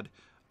Angrod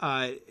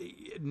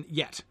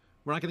yet.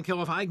 We're not going to kill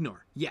off Aignor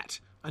yet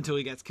until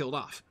he gets killed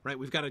off, right?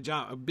 We've got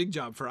a big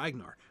job for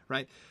Aignor,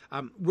 right?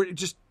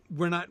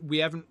 We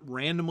haven't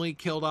randomly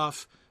killed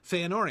off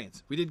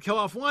Feanorians. We did kill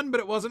off one, but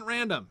it wasn't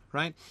random,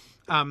 right?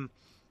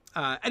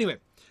 Anyway,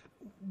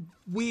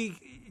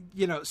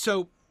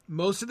 so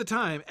most of the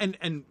time,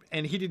 and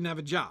he didn't have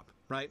a job,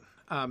 right?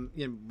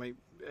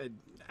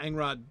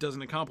 Angrod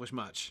doesn't accomplish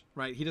much,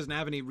 right? He doesn't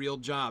have any real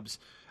jobs.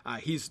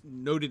 He's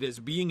noted as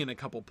being in a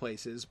couple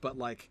places, but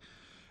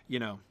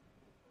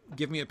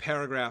give me a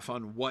paragraph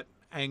on what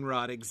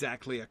Angrod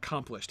exactly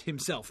accomplished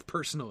himself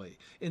personally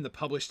in the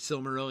published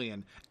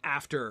Silmarillion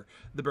after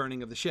the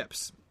burning of the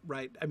ships,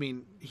 right? I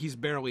mean, he's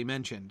barely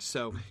mentioned.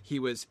 So he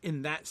was,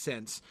 in that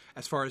sense,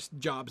 as far as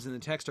jobs in the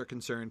text are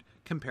concerned,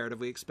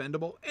 comparatively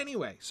expendable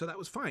anyway. So that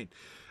was fine.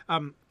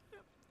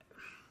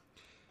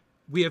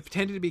 We have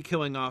tended to be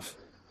killing off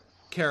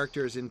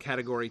characters in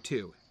Category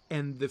 2.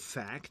 And the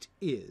fact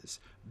is,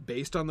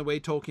 based on the way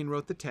Tolkien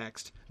wrote the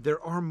text,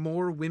 there are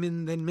more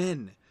women than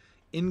men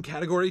in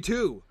Category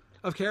 2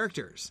 of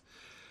characters.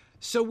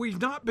 So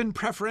we've not been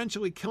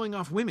preferentially killing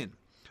off women.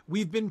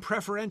 We've been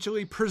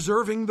preferentially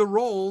preserving the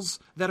roles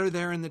that are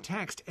there in the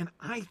text. And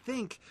I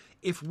think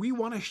if we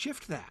want to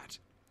shift that,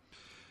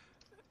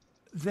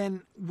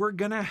 then we're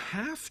going to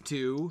have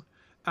to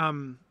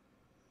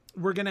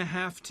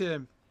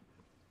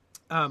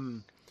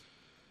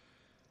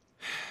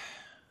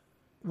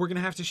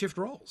shift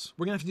roles.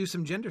 We're going to have to do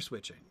some gender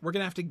switching. We're going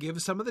to have to give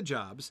some of the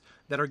jobs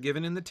that are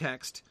given in the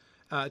text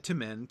to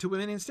men to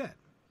women instead,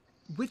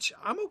 which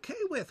I'm okay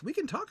with. We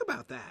can talk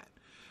about that.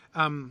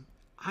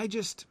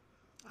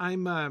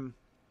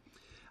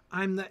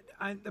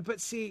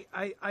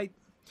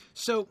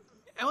 So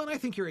Ellen, I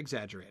think you're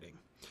exaggerating.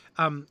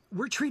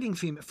 We're treating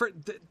female for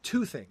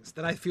two things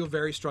that I feel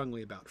very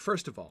strongly about.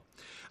 First of all,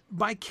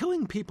 by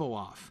killing people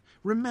off,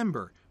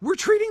 remember, we're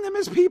treating them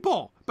as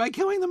people by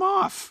killing them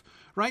off,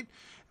 right?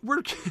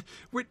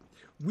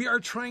 We are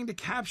trying to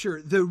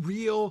capture the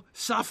real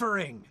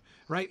suffering,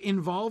 right,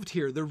 involved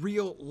here, the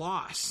real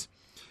loss.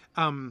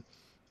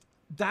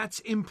 That's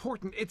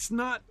important.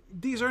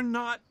 These are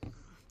not,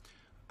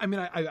 I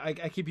mean,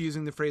 I keep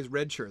using the phrase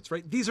red shirts,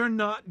 right? These are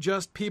not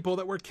just people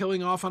that we're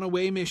killing off on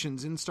away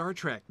missions in Star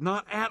Trek.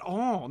 Not at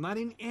all. Not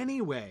in any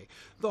way.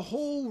 The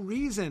whole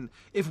reason,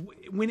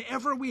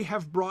 whenever we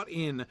have brought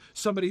in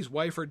somebody's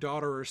wife or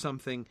daughter or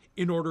something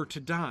in order to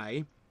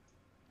die,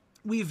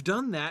 we've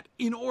done that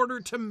in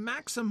order to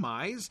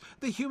maximize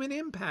the human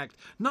impact,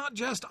 not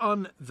just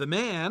on the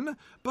man,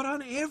 but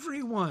on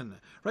everyone,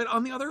 right?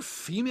 On the other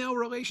female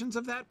relations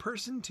of that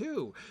person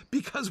too,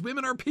 because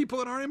women are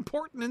people and are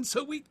important, and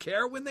so we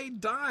care when they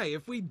die.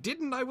 If we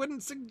didn't, I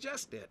wouldn't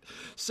suggest it.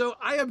 So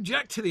I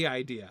object to the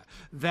idea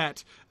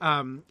that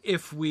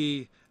if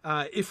we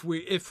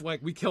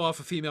kill off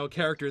a female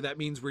character, that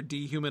means we're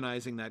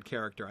dehumanizing that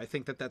character. I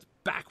think that that's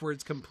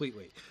backwards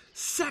completely.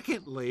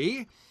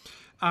 Secondly,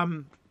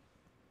 no,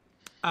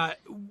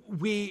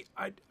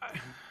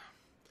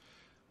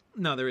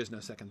 there is no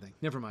second thing.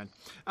 Never mind.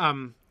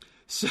 I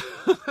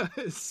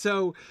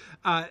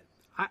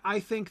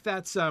think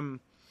that's fine.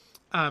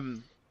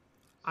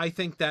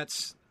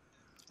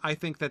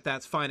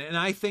 And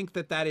I think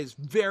that is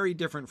very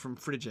different from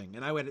fridging.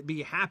 And I would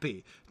be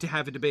happy to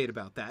have a debate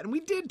about that. And we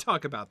did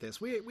talk about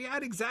this. We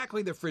had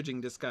exactly the fridging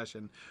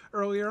discussion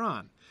earlier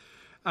on.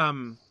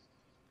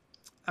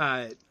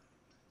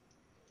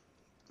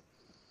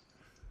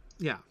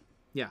 Yeah.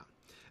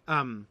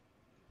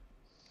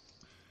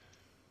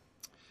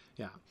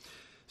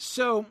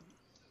 So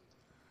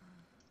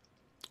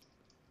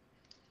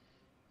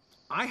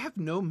I have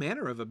no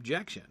manner of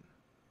objection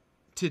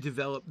to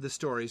develop the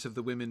stories of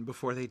the women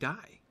before they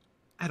die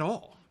at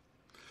all.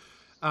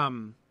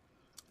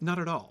 Not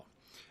at all.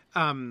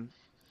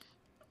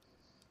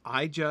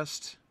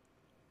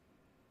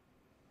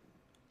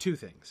 Two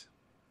things.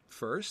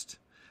 First,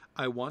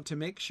 I want to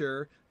make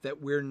sure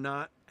that we're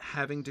not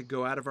having to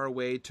go out of our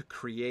way to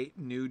create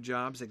new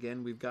jobs.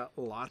 Again, we've got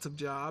lots of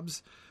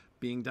jobs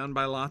being done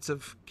by lots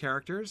of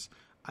characters.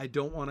 I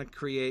don't want to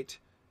create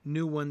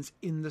new ones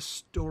in the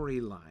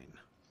storyline.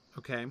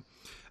 Okay?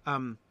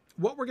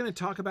 What we're going to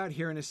talk about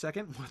here in a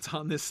second, what's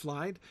on this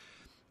slide,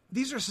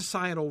 these are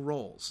societal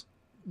roles,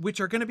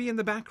 which are going to be in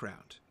the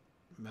background.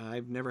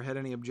 I've never had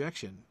any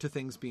objection to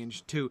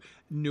to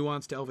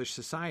nuanced elvish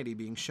society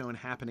being shown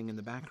happening in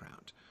the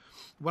background.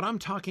 What I'm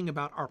talking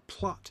about are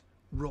plot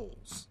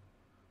roles,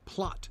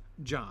 plot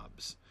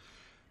jobs,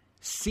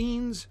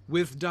 scenes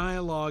with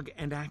dialogue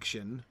and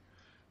action,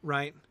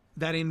 right,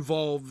 that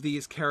involve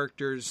these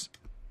characters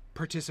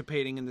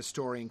participating in the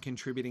story and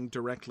contributing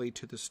directly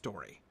to the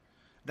story.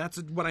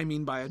 That's what I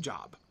mean by a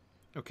job,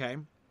 okay?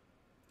 And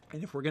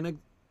if we're going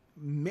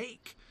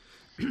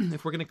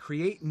to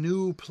create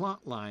new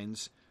plot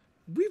lines,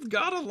 we've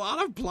got a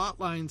lot of plot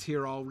lines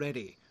here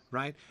already.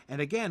 right? And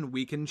again,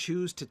 we can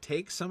choose to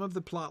take some of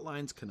the plot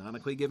lines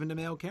canonically given to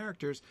male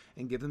characters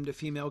and give them to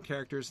female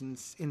characters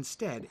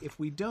instead. If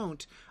we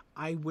don't,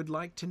 I would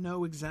like to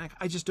know exactly.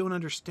 I just don't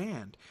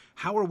understand.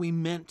 How are we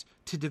meant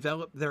to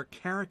develop their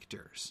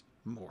characters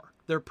more,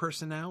 their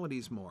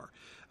personalities more?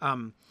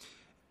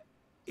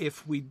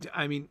 If we,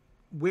 I mean,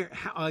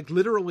 like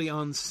literally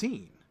on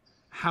scene,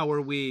 how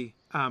are we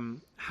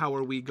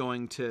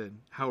going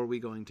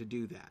to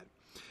do that?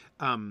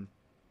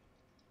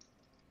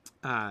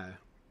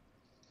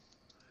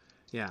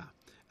 Yeah.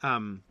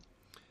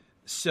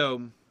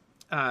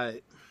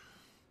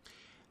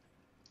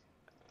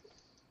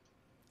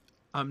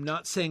 I'm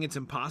not saying it's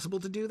impossible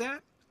to do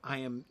that. I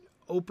am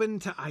open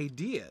to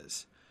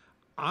ideas.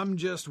 I'm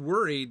just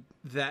worried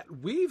that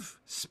we've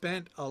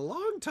spent a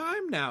long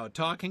time now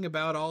talking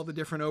about all the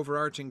different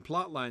overarching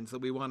plot lines that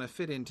we want to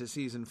fit into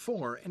season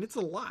 4, and it's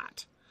a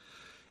lot.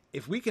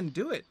 If we can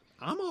do it,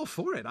 I'm all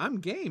for it. I'm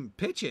game.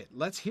 Pitch it.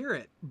 Let's hear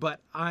it.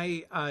 But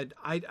I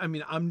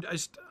mean, I'm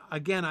just,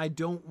 again, I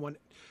don't want.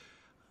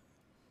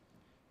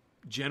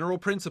 General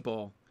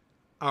principle,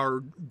 our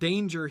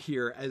danger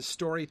here as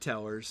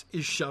storytellers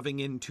is shoving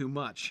in too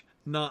much,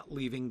 not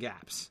leaving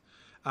gaps.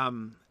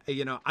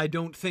 I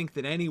don't think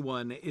that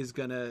anyone is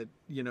going to,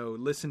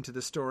 listen to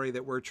the story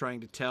that we're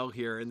trying to tell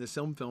here in the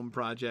Film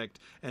Project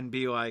and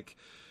be like,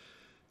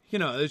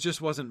 there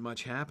just wasn't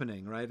much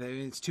happening, right? I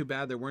mean, it's too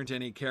bad there weren't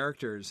any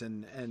characters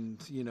and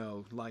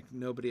like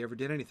nobody ever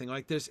did anything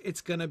like this.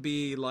 It's going to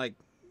be like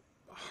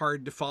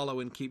hard to follow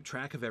and keep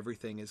track of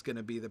everything is going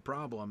to be the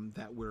problem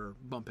that we're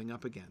bumping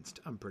up against,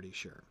 I'm pretty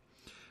sure.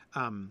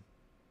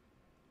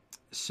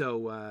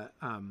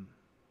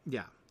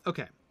 Yeah.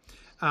 Okay.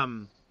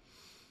 All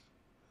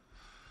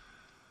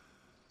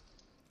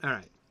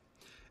right.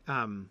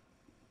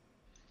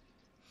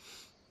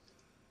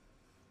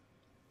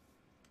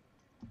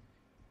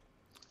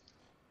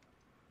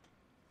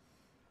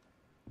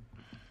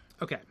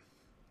 Okay.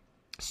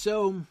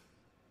 So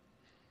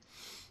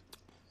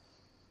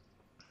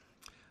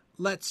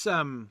let's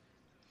let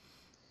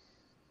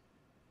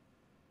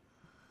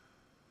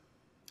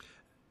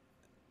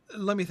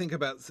me think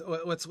about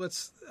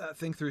let's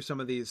think through some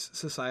of these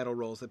societal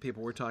roles that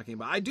people were talking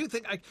about. I do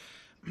think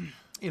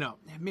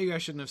maybe I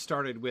shouldn't have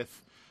started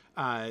with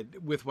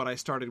what I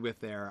started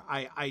with there.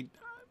 I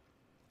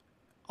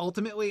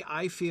ultimately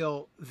I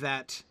feel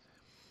that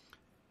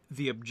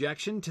the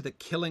objection to the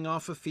killing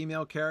off of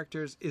female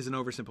characters is an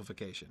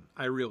oversimplification.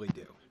 I really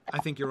do. I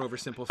think you're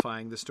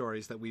oversimplifying the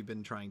stories that we've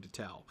been trying to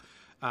tell.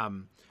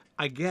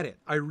 I get it.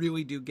 I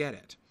really do get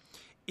it.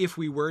 If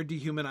we were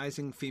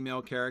dehumanizing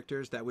female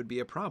characters, that would be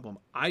a problem.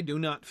 I do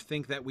not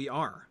think that we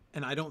are.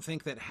 And I don't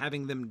think that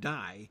having them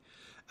die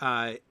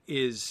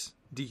is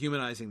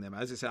dehumanizing them.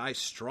 As I said, I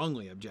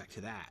strongly object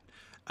to that.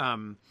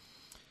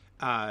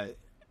 I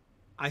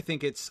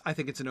think it's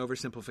an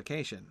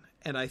oversimplification.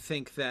 And I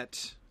think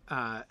that,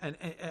 and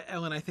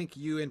Ellen, I think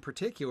you in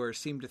particular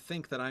seem to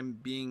think that I'm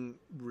being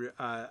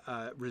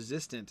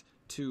resistant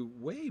to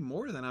way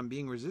more than I'm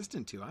being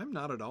resistant to. I'm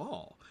not at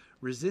all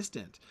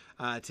resistant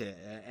to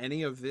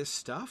any of this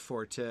stuff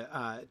or to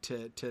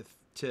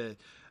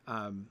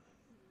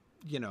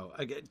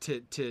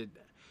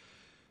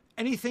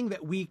anything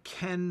that we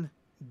can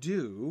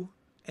do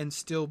and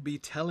still be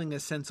telling a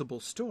sensible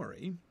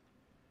story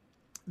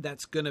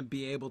that's going to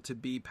be able to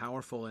be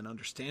powerful and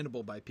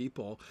understandable by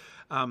people.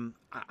 I'm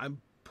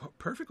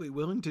perfectly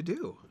willing to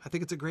do. I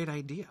think it's a great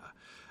idea.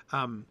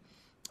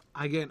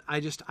 Again,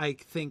 I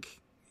think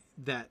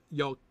that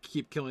y'all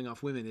keep killing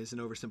off women is an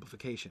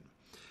oversimplification.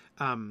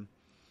 That's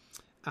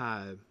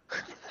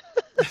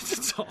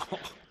all.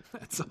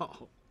 That's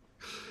all.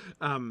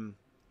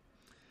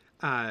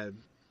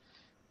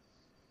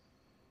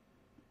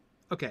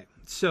 Okay.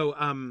 So,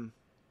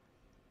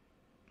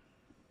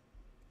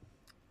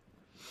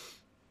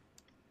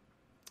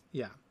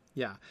 yeah.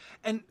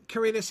 And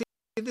Karita, see,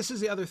 this is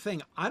the other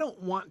thing. I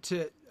don't want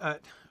to, all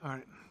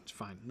right, it's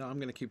fine. No, I'm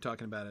going to keep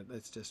talking about it.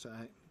 It's just,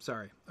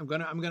 sorry. I'm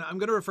going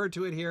to refer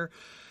to it here.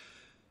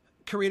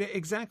 Karita,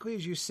 exactly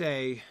as you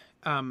say,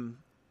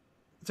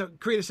 so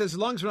Karita says, as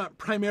long as we're not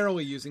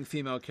primarily using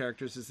female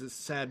characters as this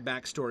sad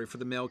backstory for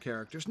the male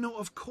characters. No,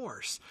 of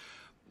course.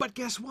 But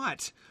guess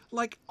what?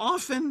 Like,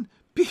 often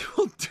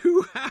people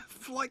do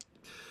have, like,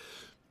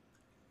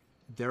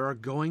 there are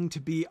going to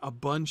be a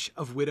bunch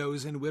of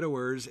widows and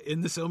widowers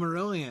in the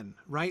Silmarillion,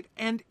 right?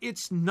 And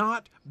it's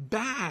not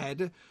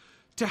bad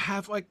to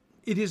have, like,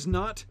 it is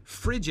not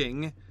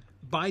fridging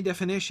by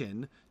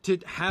definition to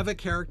have a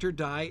character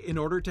die in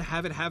order to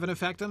have it have an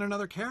effect on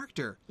another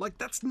character. Like,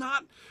 that's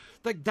not,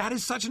 like, that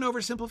is such an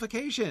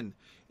oversimplification.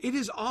 It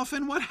is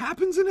often what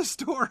happens in a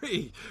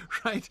story,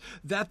 right?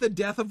 That the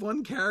death of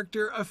one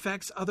character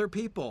affects other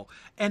people.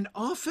 And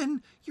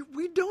often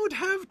we don't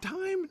have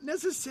time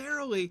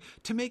necessarily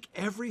to make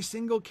every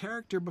single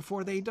character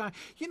before they die.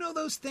 You know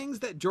those things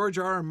that George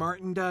R.R.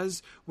 Martin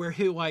does where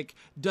he, like,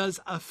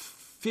 does a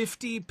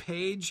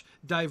 50-page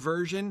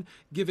diversion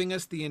giving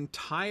us the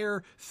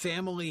entire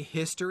family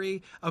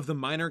history of the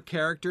minor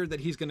character that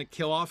he's going to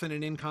kill off in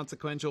an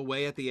inconsequential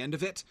way at the end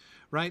of it,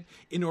 right?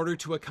 In order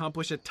to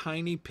accomplish a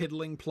tiny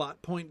piddling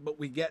plot point, but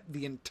we get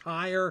the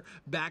entire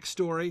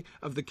backstory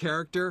of the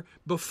character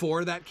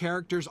before that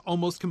character's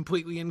almost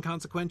completely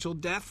inconsequential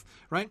death,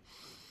 right?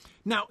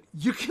 Now,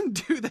 you can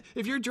do that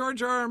if you're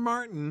George R.R.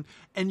 Martin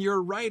and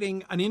you're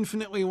writing an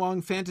infinitely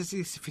long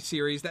fantasy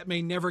series that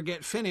may never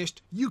get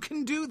finished. You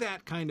can do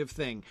that kind of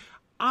thing.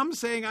 I'm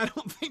saying I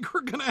don't think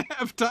we're going to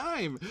have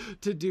time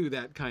to do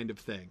that kind of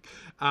thing.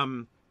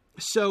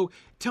 So,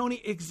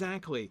 Tony,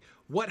 exactly.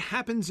 What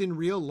happens in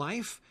real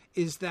life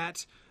is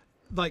that,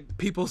 like,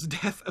 people's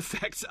death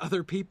affects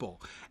other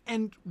people.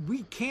 And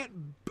we can't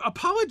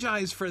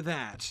apologize for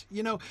that.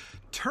 You know,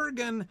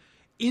 Turgon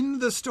in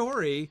the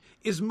story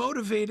is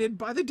motivated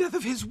by the death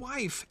of his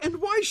wife. And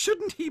why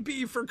shouldn't he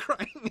be, for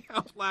crying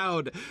out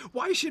loud?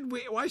 Why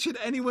should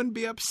anyone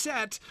be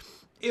upset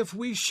if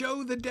we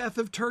show the death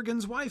of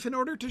Turgon's wife in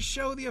order to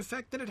show the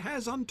effect that it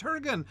has on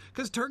Turgon?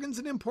 Because Turgon's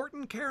an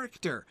important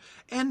character.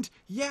 And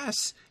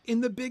yes,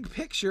 in the big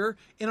picture,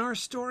 in our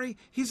story,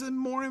 he's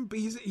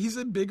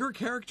a bigger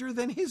character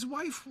than his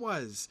wife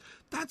was.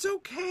 That's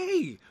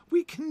okay.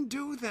 We can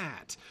do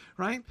that,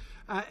 right?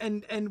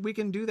 And we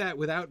can do that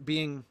without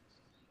being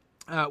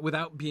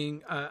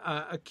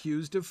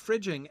accused of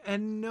fridging.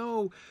 And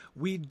no,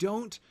 we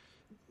don't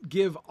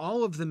give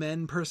all of the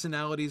men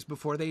personalities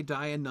before they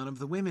die and none of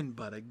the women.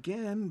 But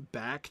again,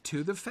 back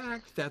to the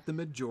fact that the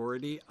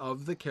majority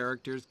of the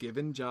characters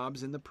given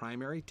jobs in the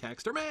primary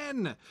text are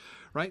men,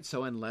 right?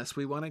 So unless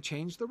we want to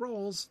change the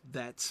roles,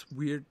 that's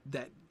weird.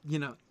 That's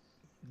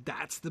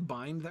the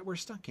bind that we're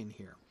stuck in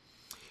here.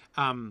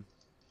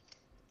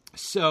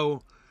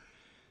 So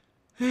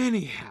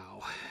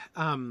anyhow,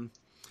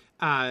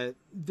 I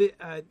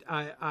don't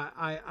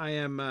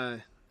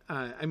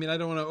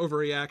want to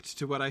overreact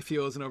to what I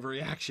feel is an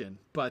overreaction,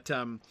 but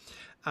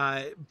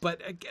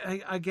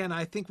again,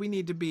 I think we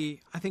need to be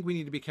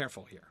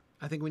careful here.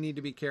 I think we need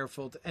to be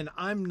careful, and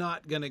I'm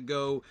not going to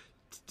go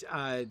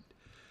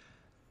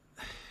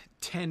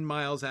 10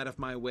 miles out of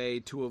my way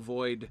to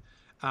avoid,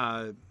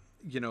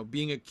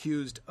 being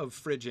accused of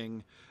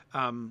fridging,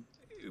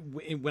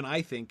 when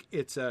I think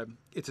it's a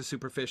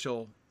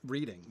superficial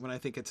reading, when I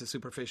think it's a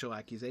superficial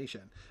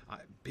accusation.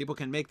 People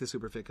can make the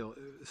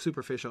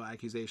superficial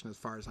accusation as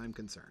far as I'm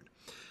concerned.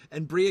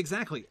 And Bree,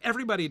 exactly.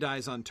 Everybody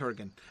dies on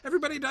Turgon.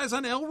 Everybody dies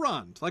on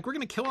Elrond. Like, we're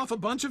going to kill off a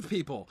bunch of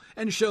people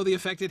and show the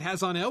effect it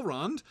has on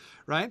Elrond,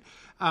 right?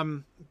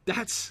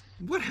 That's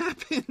what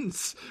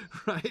happens,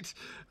 right?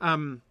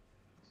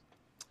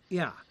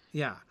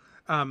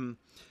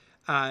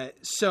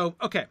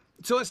 Okay.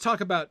 So let's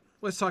talk about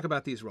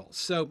these roles.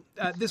 So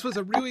this was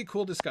a really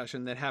cool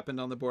discussion that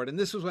happened on the board. And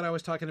this was what I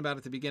was talking about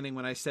at the beginning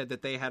when I said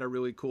that they had a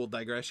really cool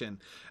digression,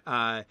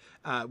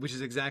 which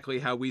is exactly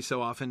how we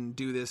so often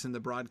do this in the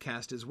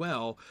broadcast as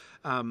well.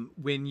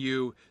 When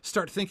you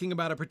start thinking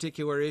about a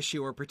particular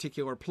issue or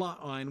particular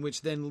plot line,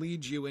 which then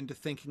leads you into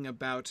thinking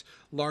about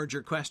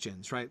larger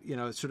questions, right?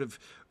 Sort of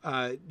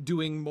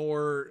doing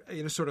more,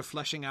 sort of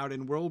fleshing out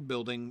in world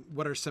building.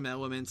 What are some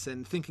elements,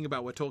 and thinking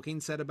about what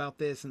Tolkien said about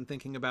this and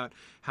thinking about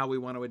how we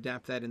want to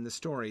adapt that in the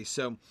story.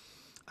 So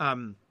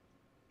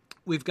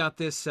we've got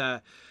this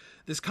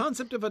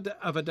concept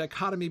of a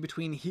dichotomy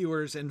between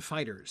hewers and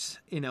fighters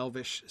in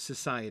Elvish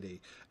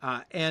society,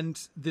 and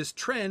this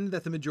trend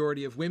that the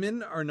majority of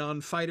women are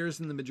non-fighters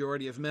and the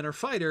majority of men are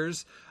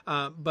fighters,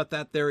 but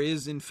that there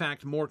is in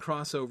fact more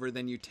crossover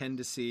than you tend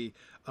to see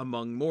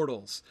among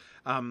mortals.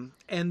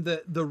 And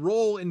the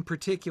role in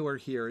particular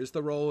here is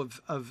the role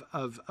of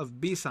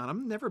Bisan. I've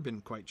never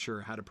been quite sure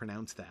how to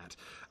pronounce that.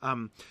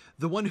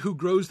 The one who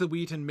grows the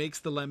wheat and makes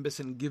the lembas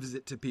and gives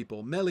it to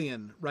people.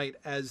 Melian, right,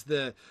 as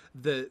the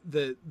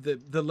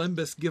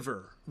lembas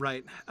giver,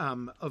 right,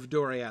 of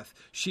Doriath.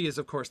 She is,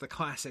 of course, the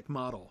classic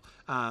model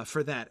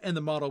for that, and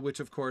the model which,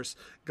 of course,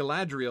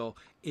 Galadriel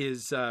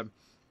is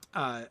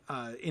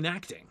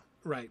enacting,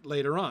 right,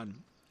 later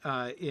on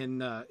in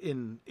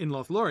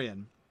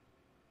Lothlorien.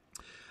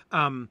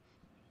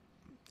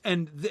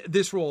 And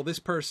this role, this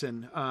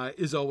person,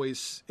 is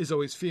always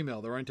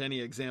female. There aren't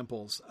any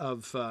examples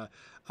of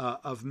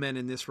men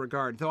in this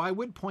regard. Though I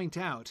would point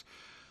out,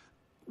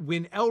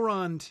 when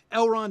Elrond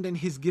and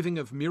his giving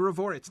of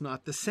Miravor, it's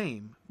not the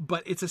same,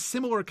 but it's a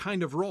similar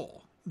kind of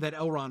role that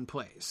Elrond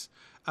plays.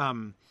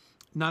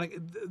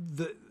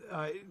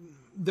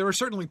 There are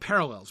certainly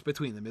parallels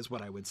between them, is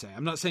what I would say.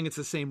 I'm not saying it's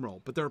the same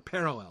role, but there are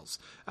parallels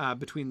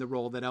between the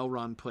role that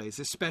Elrond plays,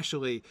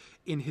 especially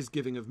in his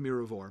giving of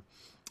Miravor,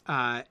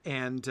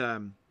 and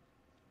the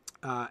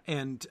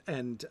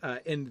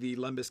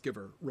Lembas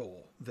giver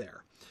role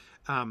there.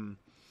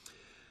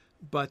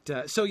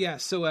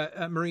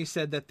 Marie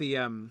said that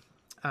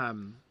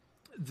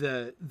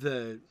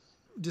the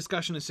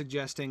discussion is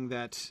suggesting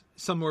that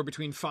somewhere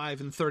between 5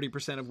 and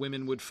 30% of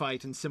women would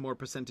fight and similar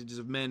percentages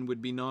of men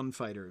would be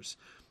non-fighters.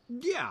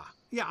 Yeah,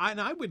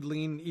 and I would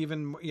lean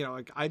even,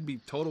 I'd be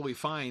totally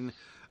fine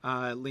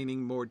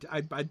leaning more.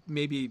 I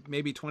maybe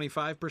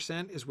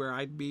 25% is where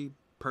I'd be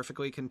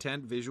perfectly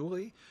content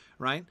visually,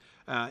 right?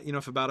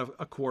 If about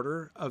a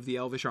quarter of the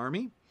Elvish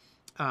army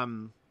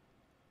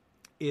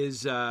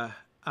is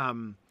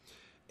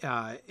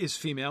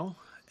female,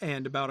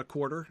 and about a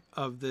quarter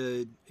of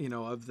the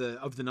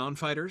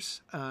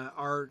non-fighters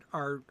are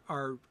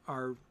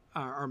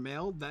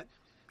male, that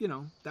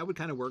that would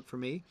kind of work for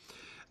me.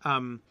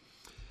 So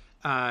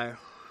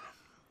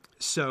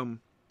so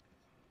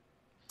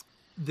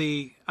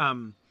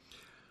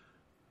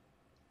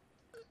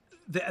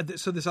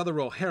this other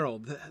role,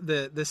 Herald,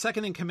 the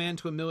second in command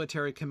to a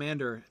military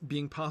commander,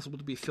 being possible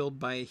to be filled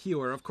by a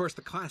healer. Of course,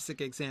 the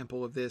classic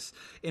example of this,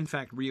 in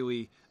fact,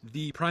 really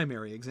the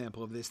primary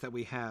example of this that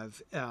we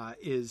have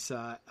is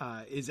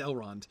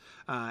Elrond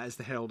as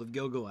the Herald of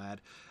Gilgalad,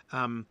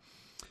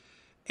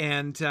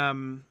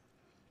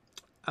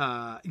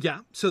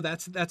 so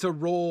that's a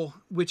role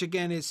which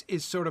again is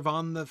sort of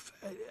on the.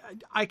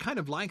 I kind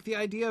of like the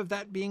idea of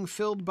that being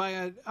filled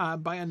by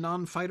a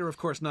non-fighter. Of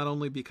course, not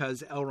only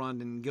because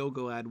Elrond and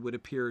Gilgalad would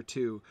appear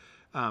to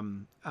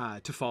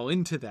fall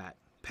into that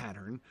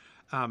pattern,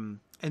 and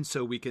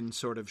so we can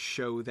sort of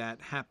show that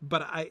happen.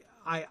 But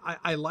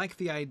I like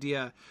the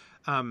idea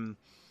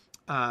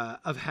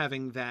of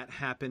having that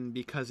happen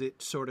because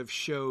it sort of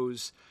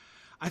shows.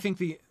 I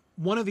think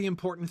one of the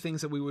important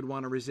things that we would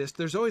want to resist,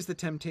 there's always the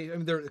temptation. I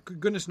mean,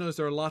 goodness knows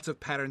there are lots of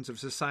patterns of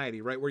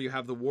society, right? Where you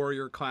have the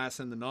warrior class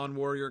and the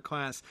non-warrior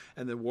class,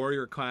 and the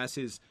warrior class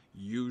is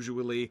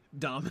usually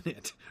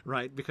dominant,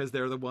 right? Because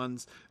they're the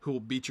ones who will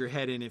beat your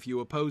head in if you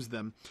oppose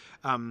them.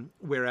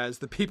 Whereas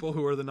the people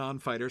who are the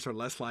non-fighters are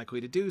less likely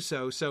to do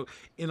so. So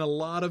in a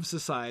lot of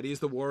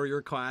societies, the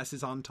warrior class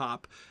is on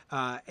top,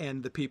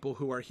 and the people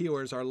who are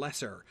healers are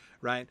lesser,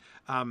 right?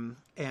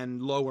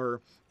 And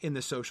lower in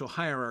the social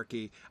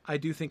hierarchy. I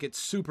do think it's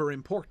super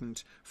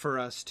important for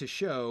us to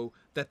show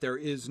that there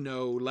is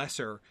no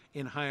lesser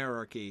in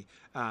hierarchy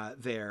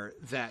there,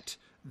 that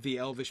the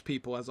Elvish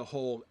people as a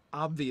whole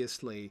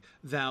obviously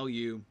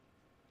value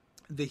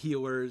the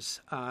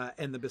healers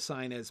and the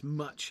Besain as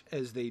much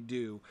as they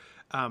do,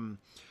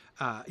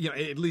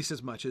 at least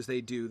as much as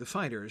they do the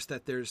fighters,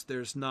 that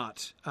there's no,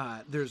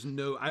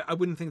 I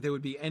wouldn't think there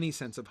would be any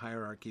sense of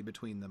hierarchy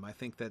between them. I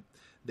think that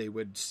they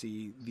would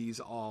see these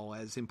all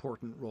as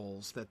important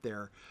roles that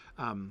they're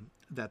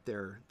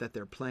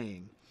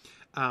playing.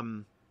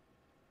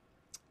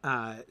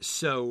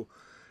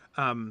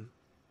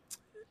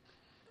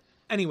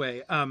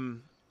 Anyway,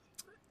 and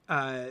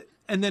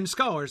then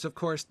scholars, of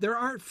course, there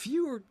are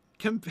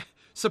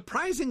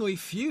surprisingly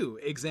few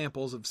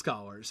examples of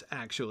scholars,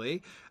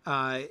 actually,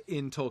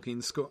 in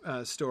Tolkien's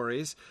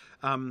stories.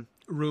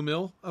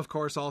 Rumil, of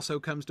course, also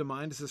comes to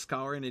mind as a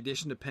scholar, in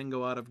addition to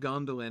Pengalad of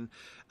Gondolin.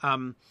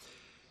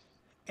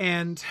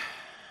 And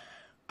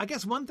I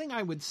guess one thing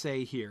I would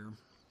say here,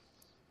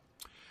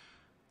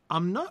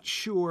 I'm not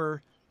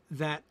sure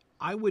that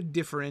I would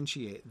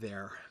differentiate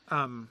there.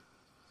 I'm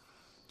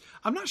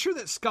not sure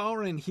that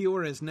scholar and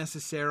healer is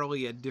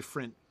necessarily a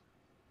different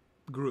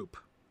group.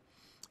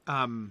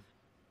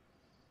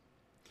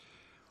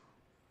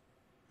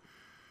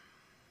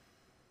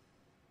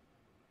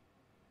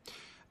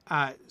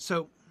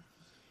 So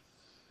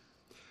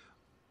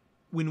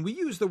when we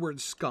use the word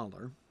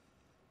scholar,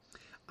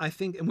 I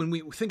think, and when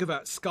we think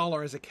about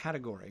scholar as a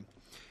category,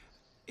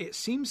 it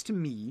seems to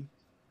me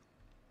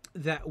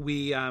that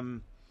we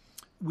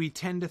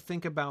tend to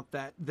think about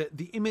that,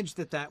 the image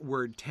that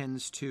word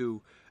tends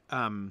to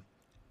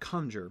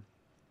conjure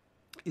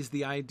is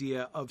the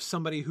idea of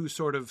somebody who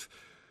sort of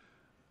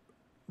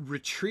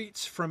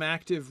retreats from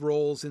active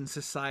roles in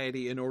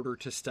society in order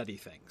to study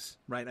things,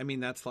 right? I mean,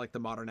 that's like the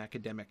modern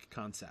academic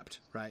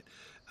concept, right?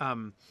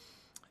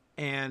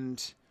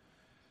 And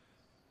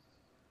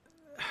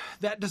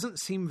that doesn't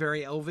seem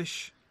very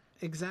Elvish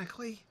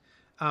exactly.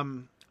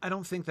 I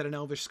don't think that an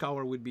Elvish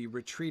scholar would be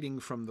retreating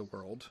from the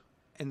world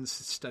and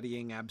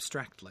studying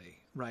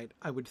abstractly, right?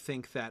 I would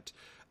think that,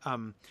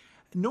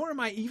 nor am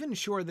I even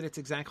sure that it's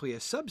exactly a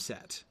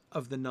subset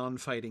of the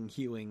non-fighting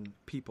healing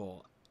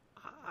people.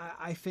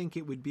 I think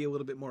it would be a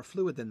little bit more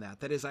fluid than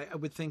that. That is, I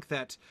would think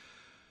that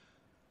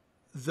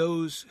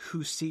those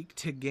who seek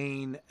to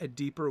gain a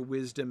deeper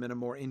wisdom and a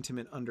more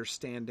intimate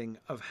understanding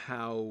of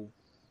how,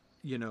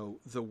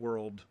 the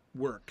world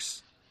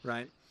works,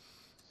 right?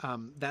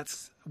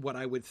 That's what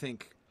I would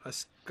think a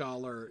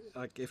scholar,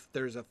 like if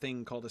there's a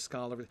thing called a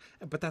scholar,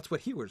 but that's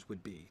what healers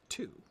would be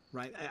too,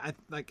 right?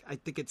 I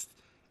think it's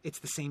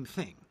the same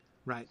thing,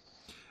 right?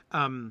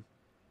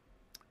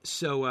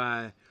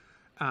 So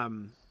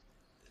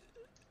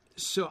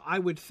I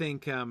would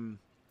think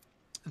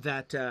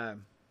that.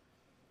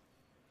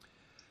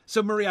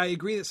 So Marie, I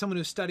agree that someone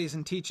who studies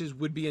and teaches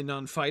would be a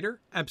non-fighter.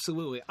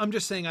 Absolutely. I'm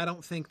just saying I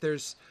don't think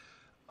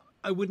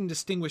I wouldn't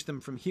distinguish them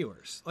from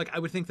healers. Like I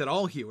would think that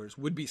all healers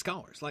would be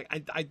scholars. Like I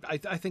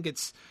think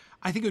it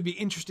would be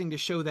interesting to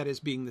show that as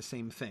being the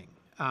same thing.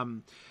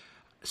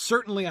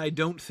 Certainly, I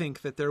don't think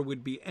that there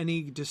would be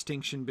any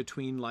distinction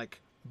between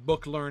like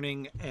book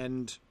learning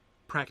and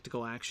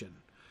practical action,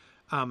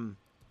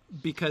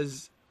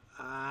 because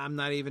I'm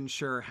not even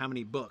sure how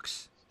many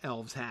books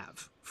elves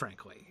have,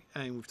 frankly.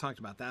 I mean, we've talked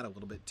about that a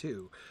little bit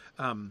too.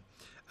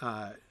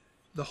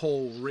 The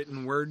whole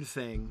written word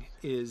thing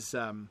is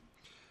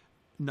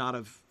not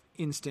of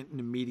instant and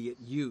immediate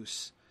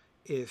use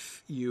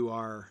if you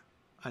are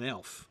an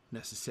elf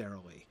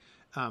necessarily.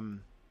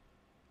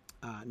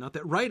 Not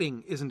that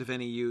writing isn't of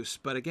any use,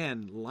 but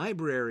again,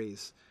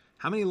 libraries.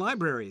 How many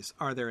libraries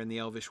are there in the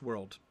elvish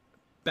world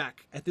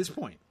back at this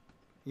point?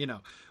 You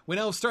know, when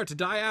elves start to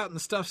die out and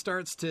stuff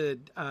starts to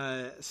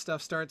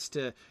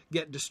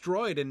get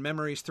destroyed and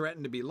memories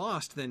threaten to be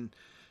lost, then,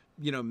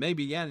 you know,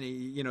 maybe, yeah,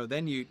 you know,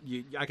 then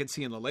I could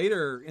see in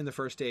the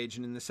first age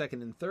and in the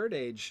second and third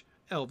age,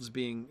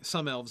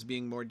 some elves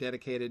being more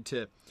dedicated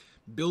to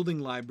building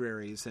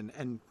libraries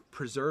and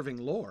preserving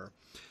lore,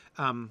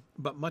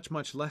 but much,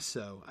 much less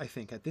so, I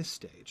think, at this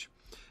stage.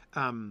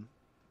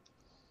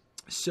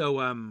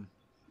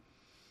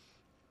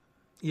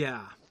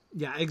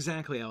 Yeah,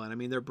 exactly, Ellen. I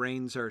mean, their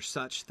brains are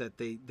such that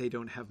they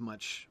don't have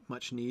much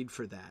need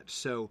for that.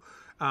 So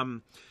Marie,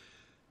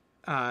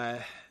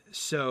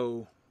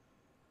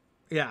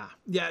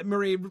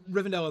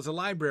 Rivendell is a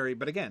library,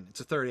 but again, it's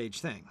a third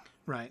age thing,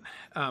 right?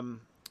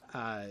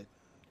 I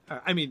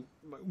mean,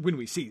 when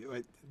we see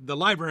the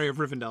library of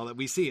Rivendell that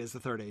we see is the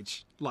third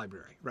age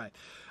library, right?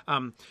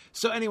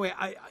 So anyway,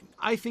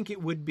 I think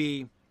it would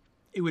be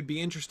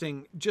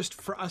interesting just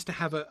for us to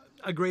have a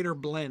greater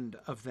blend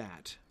of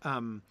that,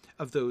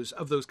 of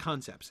those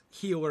concepts,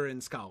 healer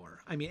and scholar.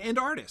 I mean, and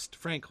artist,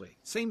 frankly,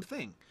 same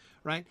thing,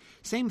 right?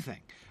 Same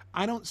thing.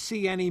 I don't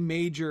see any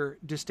major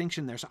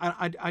distinction there. So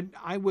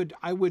I would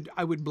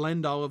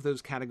blend all of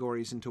those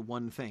categories into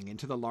one thing,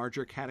 into the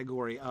larger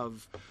category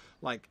of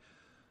like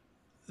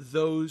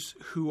those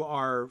who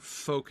are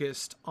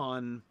focused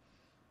on,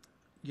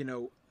 you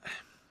know,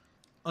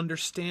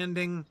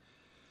 understanding,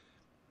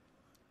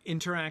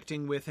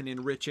 interacting with, and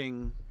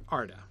enriching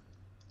Arda,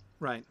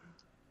 right?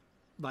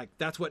 Like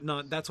that's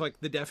like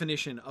the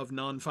definition of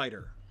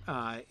non-fighter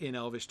in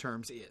Elvish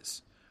terms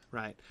is,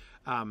 right?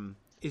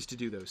 Is to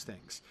do those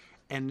things.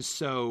 And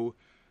so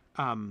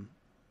the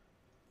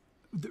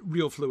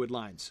real fluid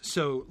lines.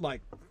 So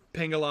like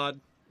Pengalod,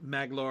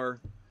 Maglor,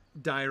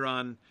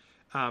 Dairon,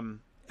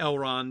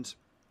 Elrond,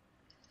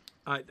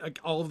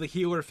 all of the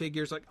healer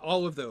figures, like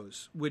all of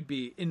those would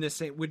be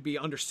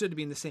understood to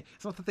be in the same.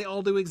 It's not that they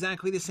all do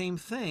exactly the same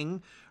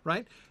thing,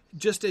 right?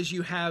 Just as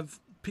you have,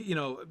 you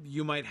know,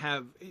 you might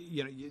have,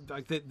 you know,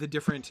 like the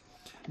different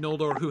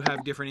Noldor who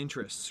have different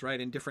interests, right,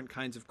 and different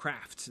kinds of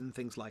crafts and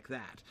things like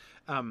that.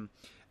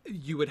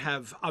 You would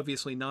have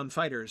obviously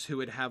non-fighters who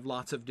would have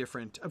lots of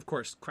different, of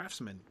course,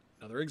 craftsmen.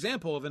 Another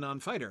example of a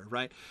non-fighter,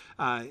 right?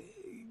 Curufin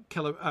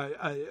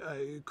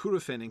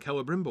and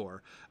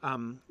Celebrimbor,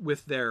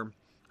 with their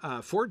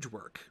forge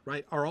work,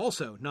 right, are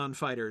also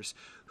non-fighters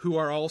who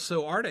are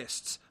also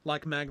artists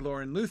like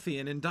Maglor and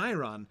Luthien and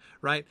Dairon,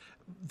 right,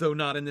 though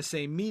not in the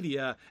same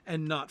media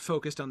and not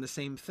focused on the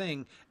same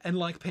thing, and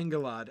like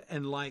Pengalod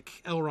and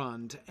like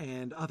Elrond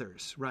and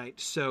others, right?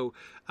 So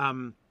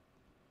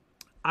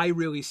I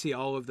really see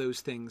all of those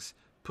things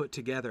put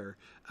together,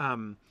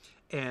 and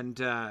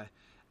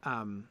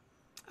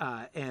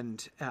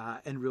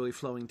really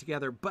flowing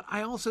together. But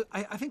I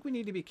think we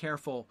need to be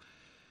careful.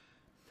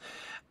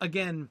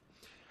 Again,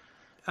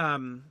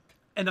 and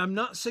I'm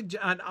not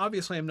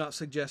obviously I'm not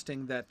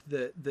suggesting that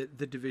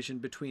the division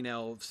between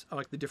elves,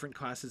 like the different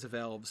classes of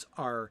elves,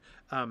 are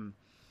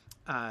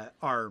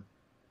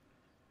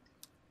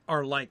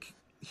like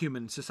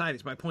human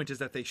societies. My point is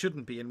that they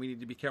shouldn't be, and we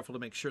need to be careful to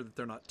make sure that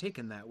they're not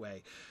taken that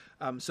way.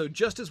 So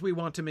just as we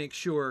want to make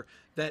sure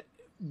that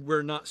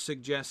we're not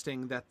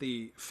suggesting that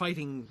the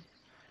fighting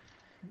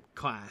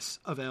class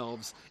of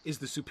elves is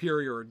the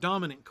superior or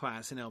dominant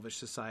class in elvish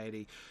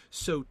society,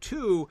 so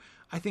too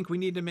I think we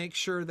need to make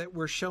sure that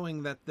we're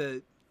showing that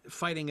the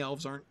fighting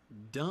elves aren't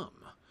dumb,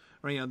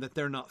 or, you know, that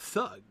they're not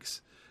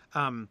thugs.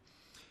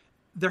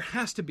 There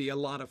has to be a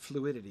lot of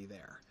fluidity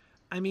there.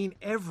 I mean,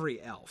 every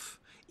elf,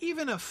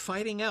 even a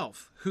fighting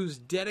elf who's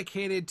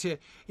dedicated to,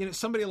 you know,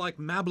 somebody like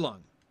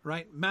Mablung,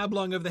 right?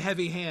 Mablung of the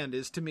Heavy Hand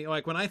is, to me,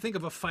 like when I think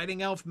of a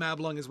fighting elf,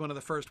 Mablung is one of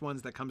the first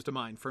ones that comes to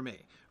mind for me,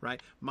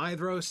 right?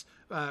 Maedhros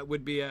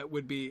would be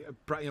you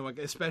know,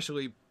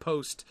 especially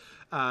post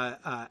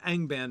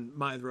Angband,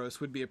 Maedhros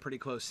would be a pretty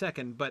close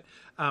second. But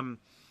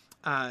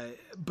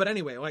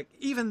anyway, like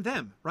even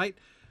them, right?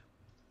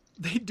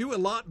 They do a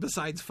lot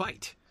besides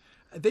fight.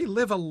 They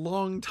live a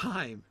long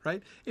time,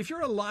 right? If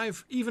you're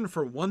alive even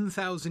for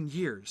 1,000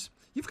 years,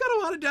 you've got a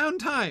lot of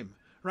downtime,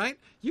 right?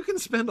 You can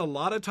spend a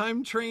lot of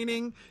time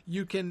training.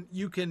 You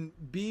can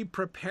be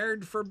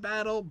prepared for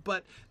battle,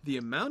 but the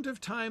amount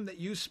of time that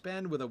you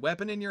spend with a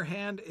weapon in your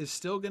hand is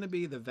still going to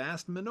be the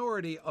vast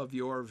minority of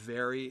your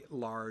very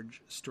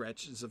large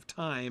stretches of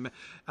time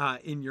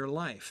in your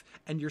life.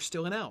 And you're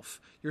still an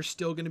elf. You're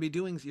still going to be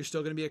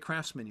a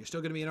craftsman. You're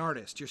still going to be an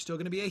artist. You're still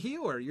going to be a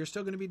healer. You're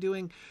still going to be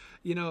doing,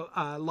 you know,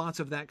 lots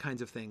of that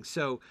kinds of things.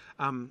 So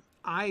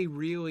I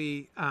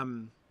really...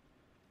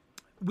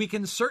 we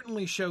can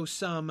certainly show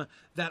some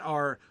that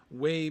are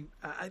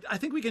I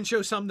think we can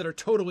show some that are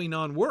totally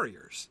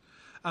non-warriors,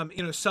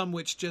 Some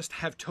which just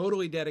have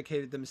totally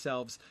dedicated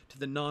themselves to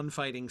the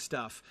non-fighting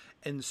stuff,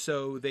 and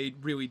so they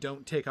really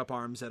don't take up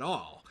arms at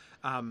all.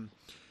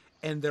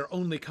 And their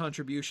only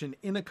contribution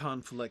in a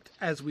conflict,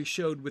 as we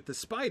showed with the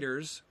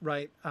spiders,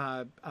 right,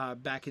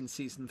 back in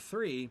season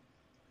 3,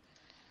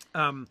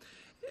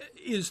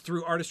 is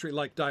through artistry,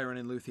 like Dairon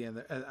and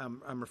Luthien,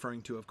 I'm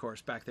referring to, of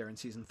course, back there in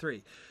season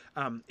 3,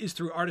 is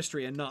through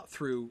artistry and not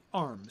through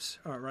arms,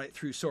 right,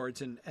 through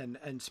swords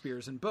and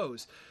spears and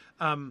bows.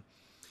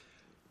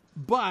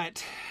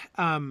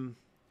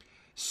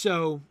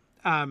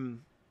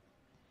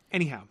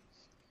 Anyhow,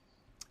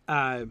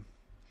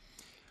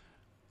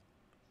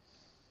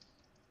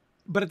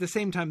 but at the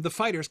same time, the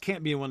fighters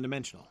can't be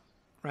one-dimensional,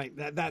 right?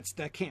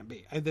 That can't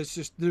be. They're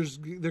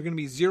going to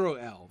be 0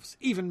 elves.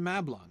 Even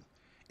Mablung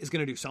is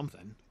going to do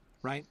something,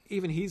 right?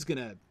 Even he's going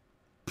to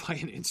play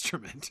an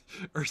instrument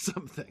or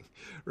something,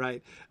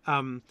 right?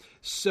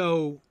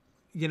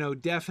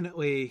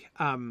 Definitely,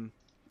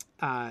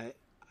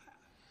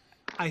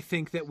 I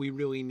think that we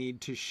really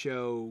need to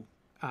show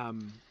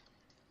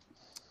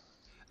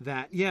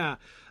that,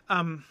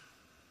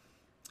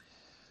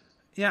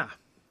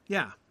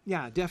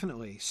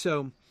 definitely.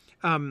 So,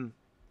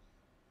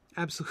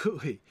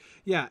 absolutely.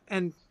 Yeah.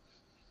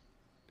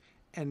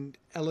 And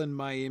Ellen,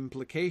 my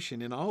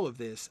implication in all of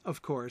this,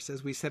 of course,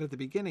 as we said at the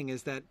beginning,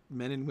 is that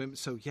men and women.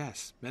 So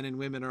yes, men and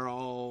women are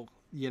all,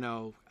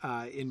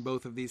 in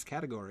both of these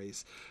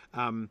categories.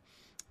 And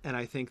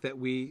I think that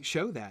we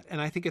show that. And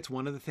I think it's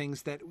one of the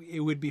things that it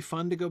would be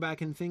fun to go back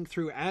and think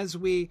through as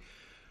we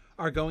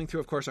are going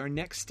through, of course, our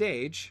next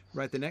stage,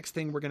 right? The next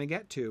thing we're going to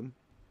get to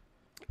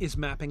is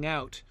mapping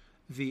out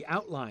the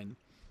outline,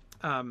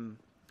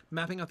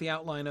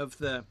 of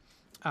the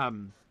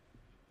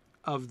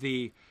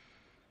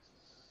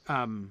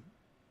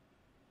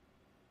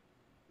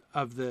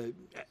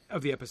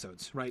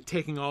episodes, right?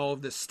 Taking all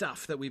of the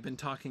stuff that we've been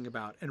talking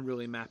about and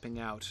really mapping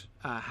out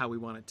how we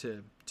want it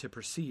to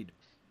proceed.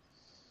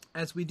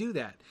 As we do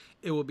that,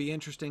 it will be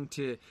interesting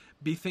to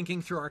be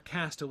thinking through our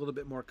cast a little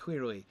bit more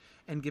clearly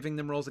and giving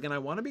them roles. Again, I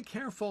want to be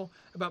careful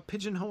about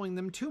pigeonholing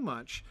them too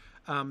much,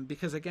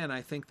 because again,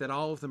 I think that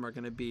all of them are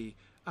going to be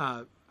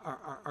are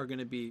going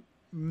to be,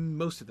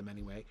 most of them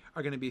anyway,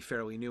 are going to be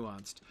fairly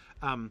nuanced.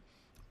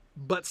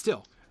 But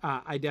still,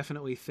 I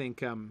definitely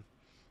think,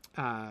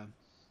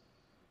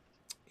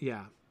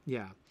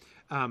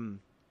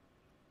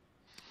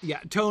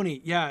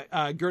 Tony,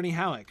 Gurney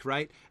Halleck,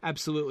 right?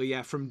 Absolutely,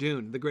 yeah, from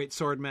Dune, the great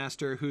sword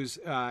master who's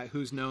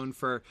known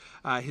for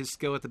his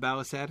skill at the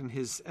balisad and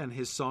his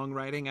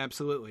songwriting.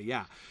 Absolutely,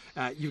 yeah.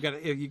 You've got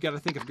to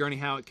think if Gurney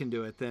Halleck can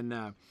do it,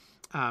 then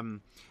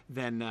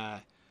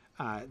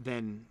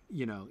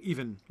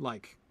even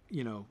like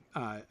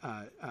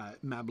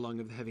Mablung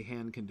of the Heavy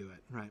Hand can do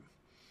it, right?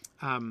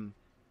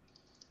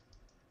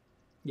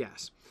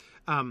 Yes.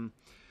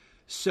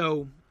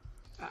 So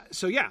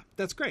yeah,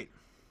 that's great.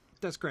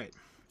 That's great.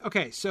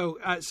 Okay, so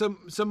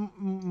some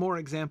more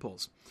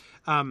examples.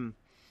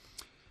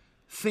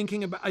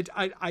 Thinking about,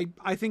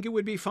 I think it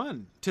would be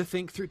fun to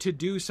think through, to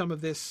do some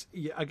of this,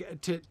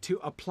 to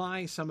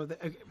apply some of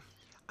the.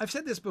 I've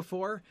said this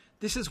before.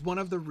 This is one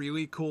of the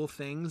really cool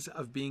things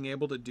of being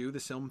able to do the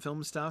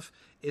film stuff,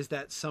 is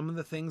that some of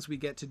the things we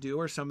get to do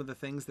are some of the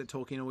things that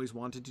Tolkien always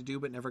wanted to do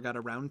but never got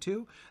around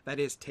to.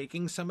 That is,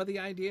 taking some of the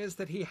ideas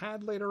that he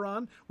had later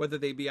on, whether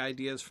they be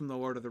ideas from The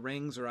Lord of the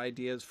Rings or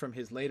ideas from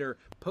his later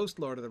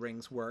post-Lord of the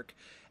Rings work,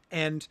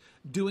 and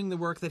doing the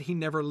work that he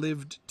never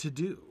lived to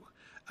do.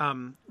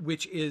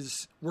 Which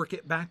is work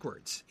it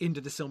backwards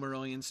into the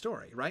Silmarillion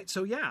story, right?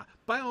 So yeah,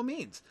 by all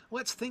means,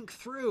 let's think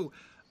through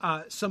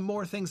some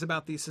more things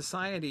about these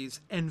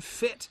societies and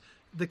fit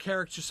the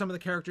characters, some of the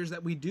characters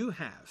that we do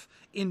have,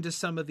 into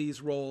some of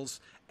these roles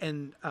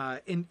and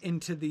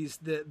into these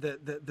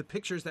the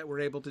pictures that we're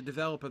able to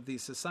develop of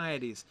these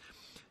societies.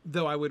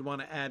 Though I would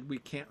want to add, we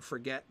can't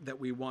forget that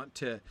we want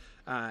to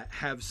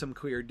have some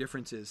clear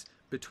differences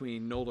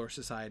between Noldor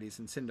societies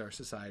and Sindar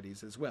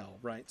societies as well,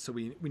 right? So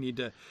we need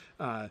to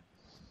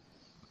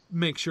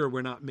make sure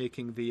we're not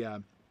making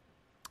the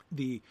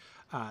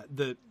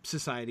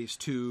societies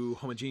too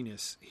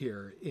homogeneous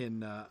here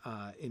in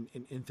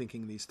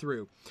thinking these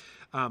through.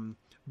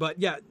 But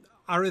yeah,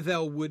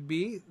 Aredhel would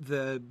be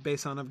the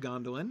Besan of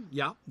Gondolin.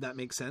 Yeah, that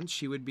makes sense.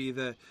 She would be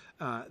the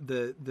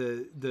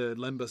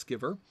Lembas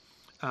giver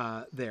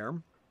there.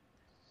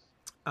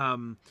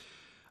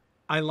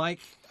 I like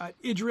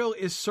Idril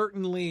is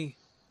certainly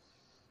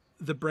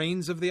the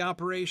brains of the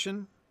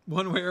operation,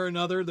 one way or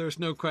another. There's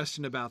no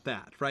question about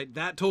that, right?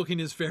 That Tolkien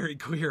is very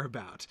clear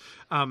about.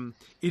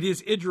 It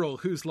is Idril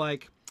who's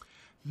like,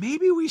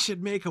 maybe we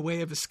should make a way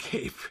of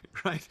escape,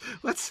 right?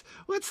 Let's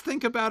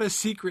think about a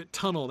secret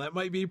tunnel that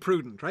might be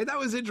prudent, right? That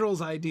was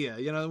Idril's idea.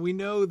 We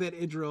know that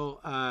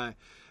Idril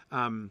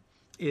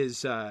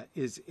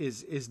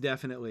is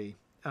definitely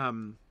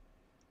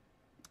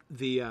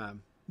the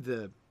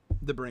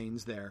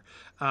brains there.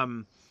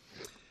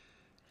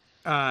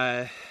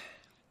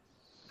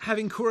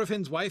 Having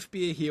Curafin's wife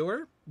be a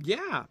healer,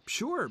 yeah,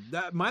 sure.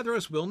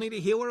 Maedhros will need a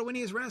healer when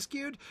he's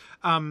rescued.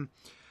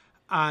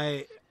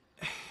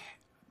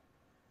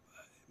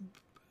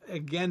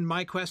 again,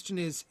 my question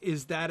is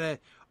that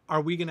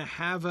are we going to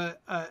have I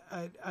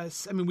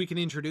mean, we can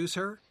introduce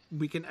her.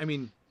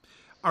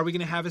 Are we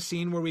going to have a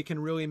scene where we can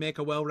really make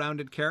a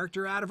well-rounded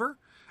character out of her?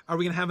 Are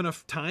we going to have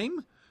enough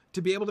time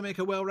to be able to make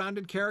a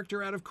well-rounded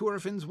character out of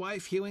Cúrafín's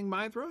wife healing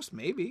Maedhros?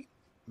 Maybe.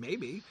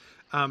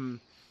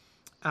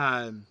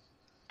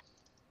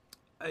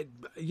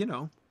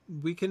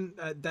 We can.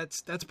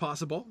 That's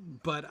possible.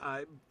 But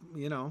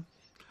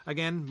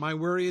again, my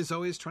worry is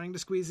always trying to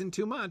squeeze in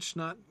too much,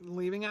 not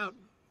leaving out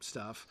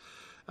stuff.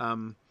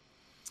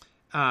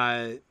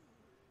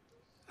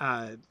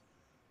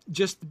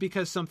 Just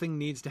because something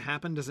needs to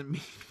happen doesn't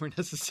mean we're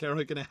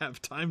necessarily going to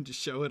have time to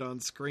show it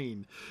on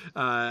screen,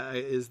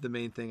 is the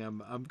main thing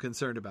I'm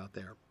concerned about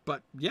there.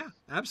 But yeah,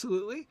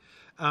 absolutely.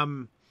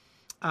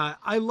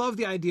 I love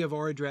the idea of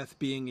Orodreth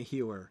being a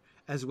healer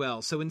as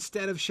well. So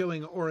instead of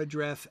showing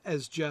Orodreth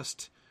as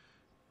just,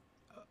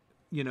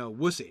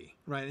 wussy,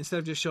 right? Instead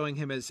of just showing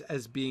him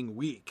as being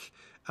weak,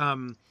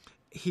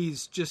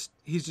 he's just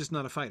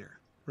not a fighter,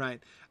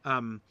 right?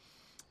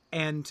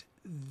 And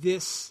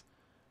this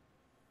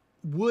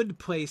would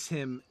place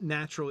him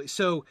naturally.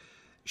 So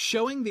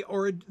showing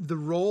the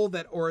role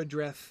that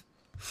Orodreth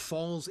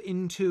falls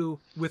into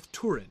with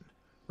Turin,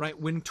 right?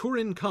 When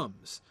Turin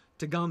comes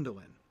to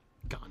Gondolin,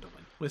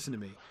 listen to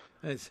me.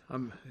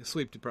 I'm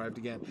sleep deprived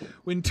again.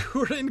 When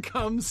Turin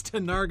comes to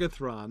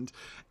Nargothrond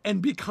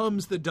and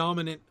becomes the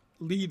dominant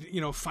lead,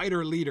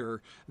 fighter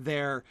leader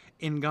there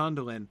in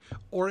Gondolin,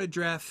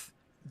 Orodreth,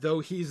 though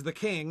he's the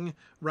king,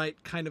 right,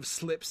 kind of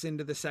slips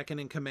into the second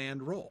in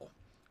command role.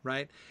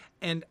 Right.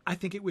 And I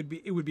think it would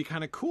be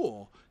kind of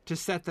cool to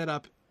set that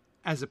up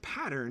as a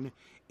pattern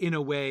in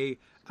a way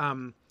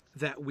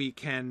that we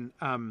can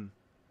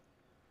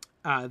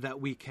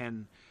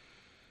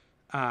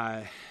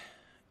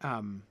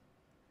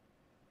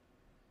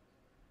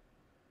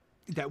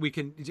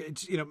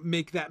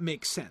make that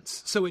make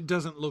sense. So it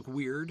doesn't look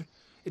weird.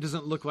 It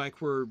doesn't look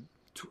like we're,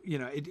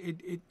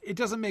 it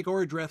doesn't make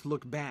Orodreth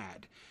look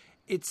bad.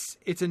 It's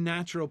a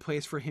natural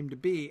place for him to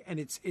be. And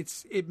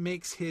it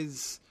makes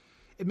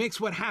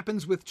what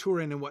happens with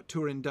Turin and what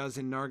Turin does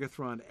in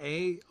Nargothrond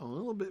a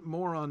little bit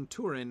more on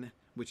Turin,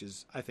 which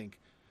is, I think,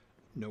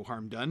 no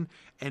harm done,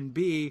 and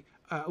B,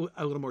 a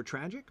little more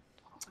tragic.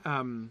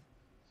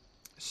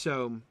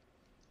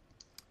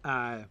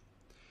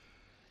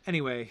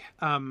 Anyway,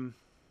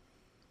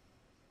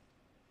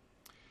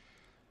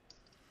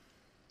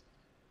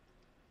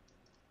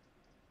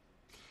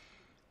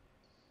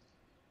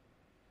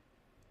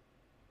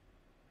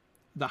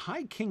 the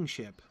High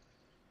Kingship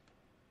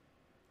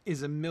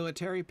is a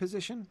military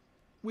position.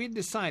 We had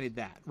decided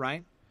that,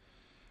 right?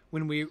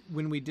 When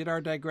we did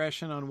our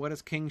digression on what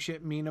does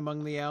kingship mean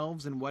among the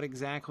elves and what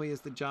exactly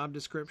is the job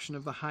description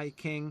of the High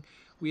King,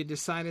 we had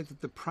decided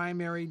that the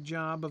primary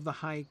job of the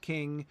High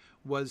King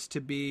was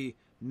to be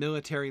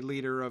military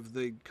leader of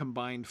the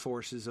combined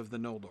forces of the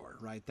Noldor,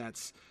 right?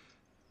 That's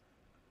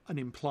an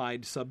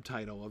implied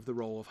subtitle of the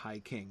role of High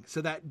King.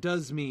 So that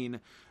does mean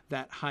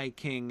that High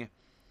King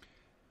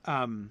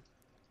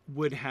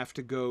would have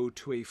to go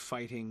to a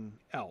fighting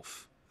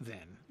elf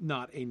then,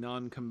 not a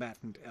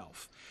non-combatant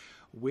elf,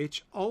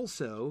 which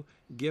also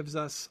gives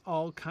us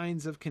all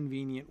kinds of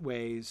convenient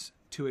ways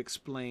to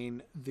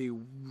explain the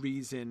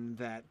reason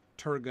that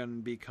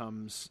Turgon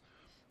becomes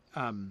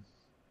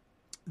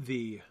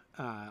the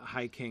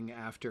High King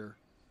after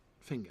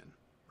Fingon,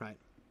 right?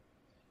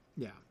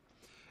 Yeah.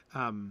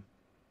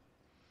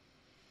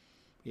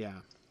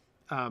 Yeah.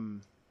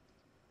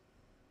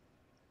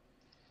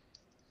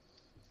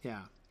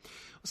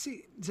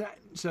 See,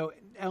 so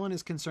Ellen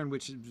is concerned,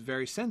 which is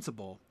very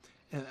sensible.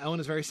 And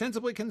Ellen is very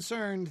sensibly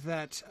concerned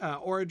that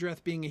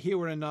Orodreth being a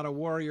healer and not a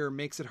warrior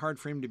makes it hard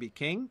for him to be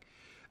king,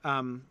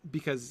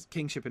 because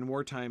kingship in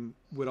wartime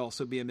would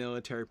also be a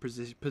military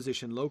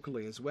position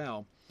locally as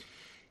well.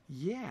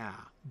 Yeah,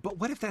 but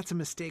what if that's a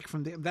mistake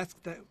from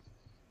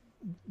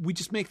we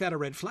just make that a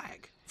red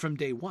flag from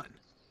day one,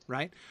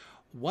 right?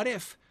 What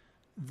if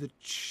the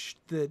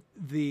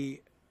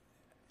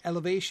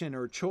elevation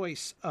or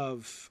choice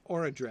of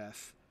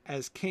Orodreth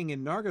as king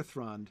in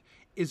Nargothrond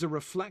is a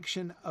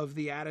reflection of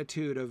the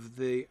attitude of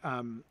the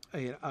elves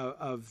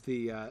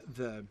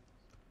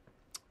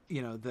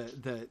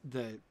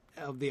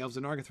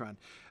of Nargothrond?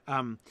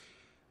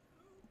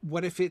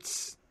 What if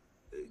it's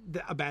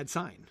a bad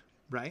sign,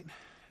 right?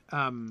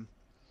 And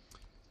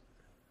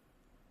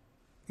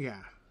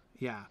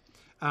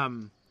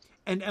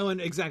Ellen,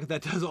 exactly,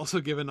 that does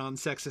also give a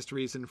non-sexist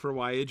reason for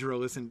why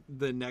Idril isn't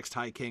the next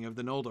High King of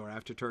the Noldor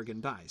after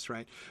Turgon dies,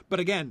 right? But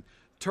again,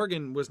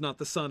 Turgon was not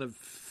the son of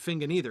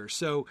Fingon either,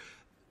 so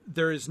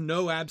there is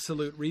no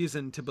absolute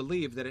reason to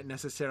believe that it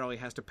necessarily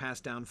has to pass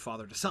down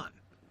father to son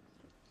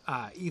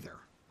either,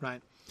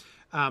 right?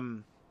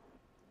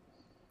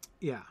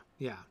 Yeah.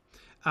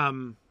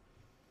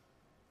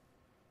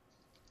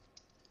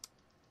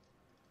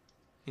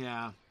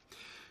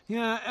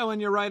 Ellen,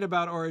 you're right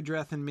about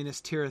Orodreth and Minas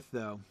Tirith,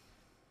 though.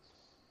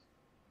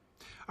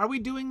 Are we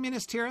doing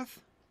Minas Tirith?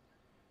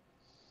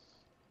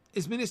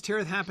 Is Minas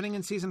Tirith happening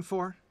in season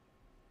 4?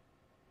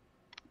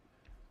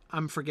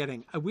 I'm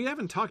forgetting. We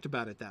haven't talked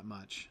about it that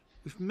much.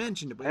 We've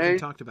mentioned it, but we I haven't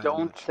talked about it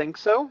don't much. think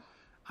so.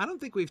 I don't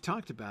think we've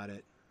talked about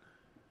it.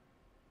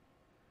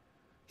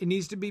 It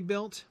needs to be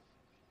built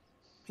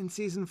in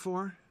season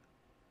 4.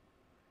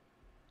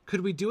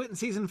 Could we do it in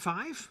season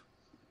 5?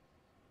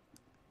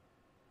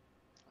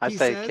 I He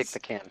say says, kick the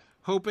can.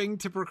 hoping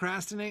to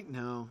procrastinate?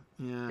 No.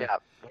 Yeah. Yeah,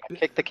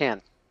 kick the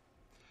can.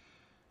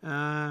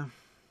 Yeah.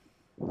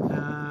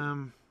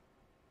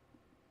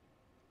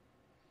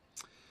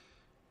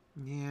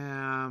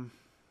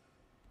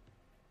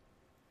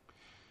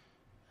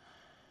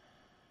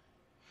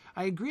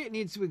 I agree it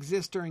needs to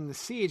exist during the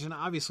siege, and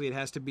obviously it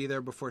has to be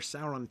there before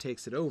Sauron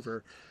takes it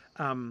over.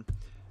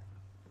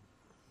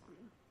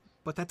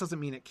 But that doesn't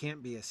mean it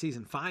can't be a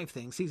season 5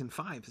 thing. Season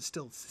 5 is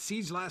still...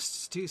 Siege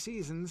lasts 2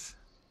 seasons.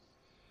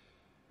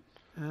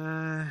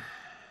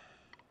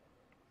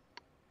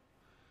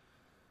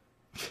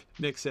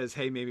 Nick says,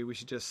 hey, maybe we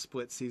should just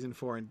split season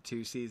 4 into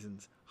 2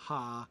 seasons.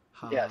 Ha,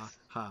 ha, Yes.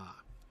 ha.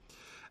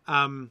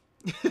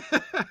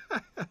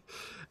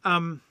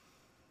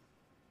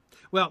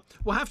 Well,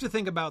 we'll have to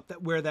think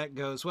about where that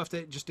goes. We'll have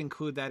to just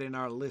include that in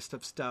our list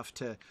of stuff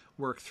to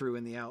work through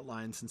in the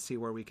outlines and see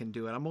where we can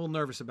do it. I'm a little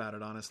nervous about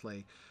it,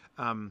 honestly.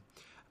 I'm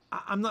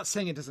not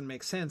saying it doesn't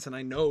make sense, and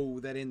I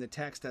know that in the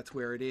text that's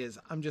where it is.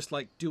 I'm just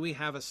like, do we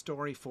have a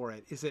story for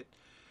it? Is it...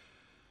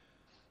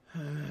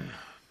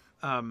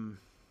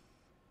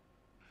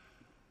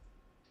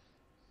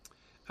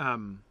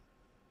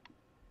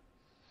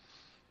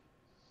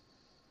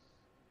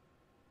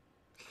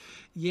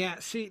 Yeah,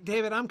 see,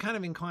 David, I'm kind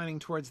of inclining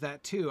towards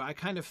that too. I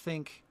kind of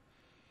think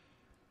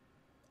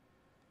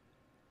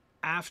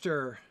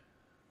after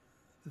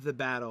the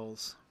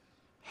battles,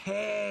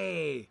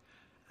 hey,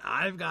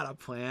 I've got a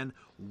plan.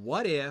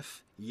 What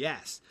if,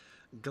 yes,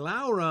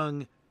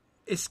 Glaurung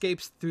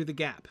escapes through the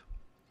gap,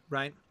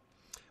 right?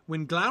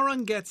 When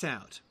Glaurung gets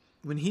out,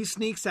 when he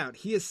sneaks out,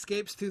 he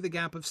escapes through the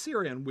gap of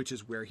Sirion, which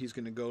is where he's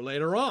going to go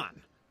later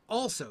on.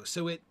 Also,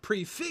 so it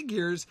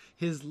prefigures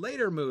his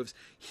later moves.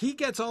 He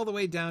gets all the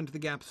way down to the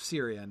gap of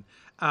Sirion,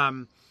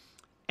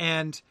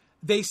 and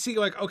they see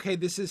like, okay,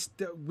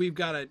 we've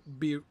got to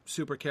be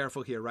super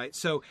careful here, right?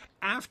 So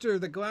after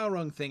the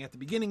Glaurung thing at the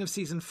beginning of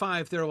season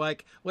 5, they're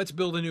like, let's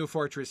build a new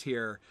fortress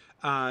here,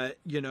 to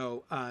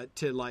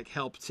like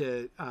help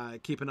to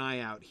keep an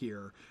eye out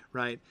here,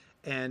 right?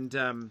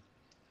 And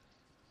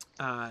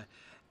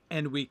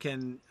we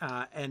can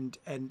and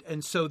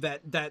so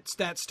that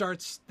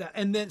starts that,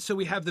 and then so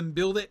we have them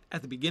build it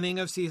at the beginning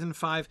of season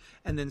 5,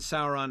 and then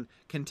Sauron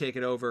can take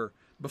it over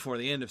before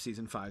the end of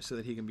season 5 so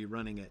that he can be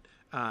running it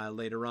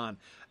later on.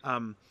 I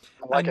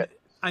like it.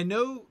 I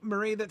know,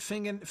 Marie, that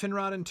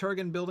Finrod and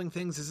Turgon building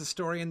things is a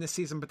story in this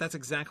season, but that's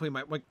exactly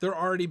they're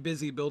already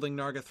busy building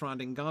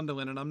Nargothrond and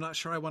Gondolin, and I'm not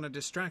sure I want to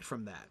distract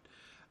from that.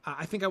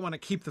 I think I want to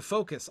keep the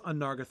focus on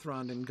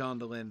Nargothrond and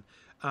Gondolin,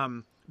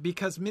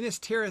 because Minas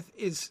Tirith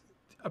is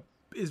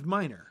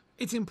minor.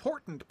 It's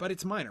important, but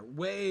it's minor.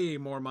 Way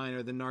more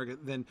minor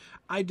than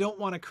I don't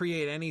want to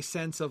create any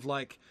sense of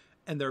like,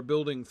 and they're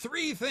building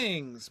 3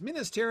 things,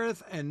 Minas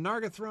Tirith and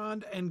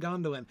Nargothrond and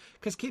Gondolin.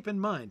 Because keep in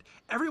mind,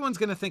 everyone's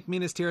going to think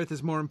Minas Tirith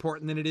is more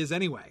important than it is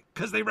anyway,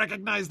 because they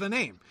recognize the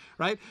name,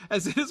 right?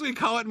 As soon as we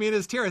call it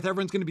Minas Tirith,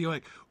 everyone's going to be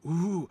like,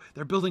 ooh,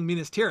 they're building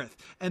Minas Tirith.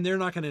 And they're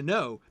not going to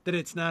know that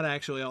it's not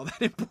actually all that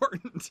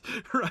important,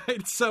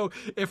 right? So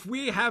if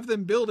we have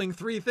them building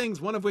 3 things,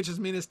 one of which is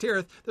Minas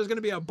Tirith, there's going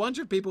to be a bunch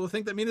of people who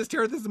think that Minas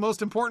Tirith is the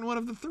most important one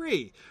of the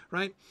 3,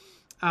 right?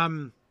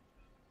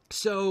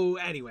 So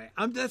anyway,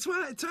 that's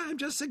why I'm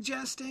just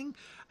suggesting.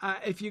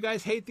 If you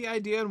guys hate the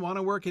idea and want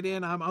to work it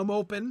in, I'm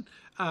open.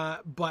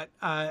 But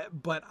I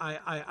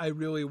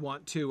really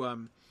want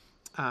to.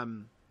 I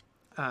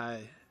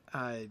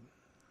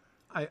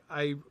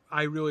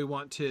really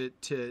want to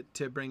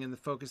bring in the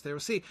focus there.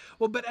 We'll see.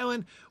 Well, but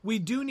Ellen, we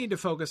do need to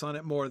focus on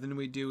it more than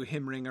we do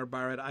Himring or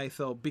Barad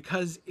Eithel,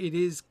 because it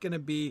is going to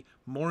be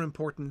more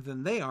important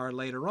than they are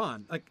later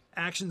on. Like,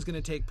 action's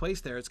going to take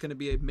place there. It's going to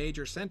be a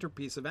major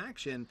centerpiece of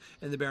action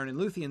in the Beren and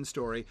Luthien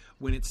story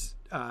when it's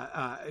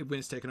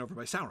taken over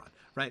by Sauron,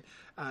 right?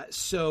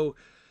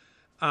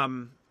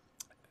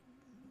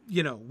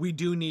 We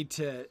do need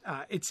to.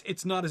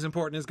 It's not as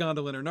important as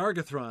Gondolin or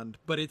Nargothrond,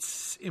 but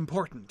it's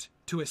important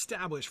to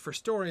establish for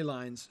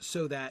storylines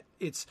so that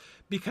it's,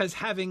 because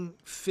having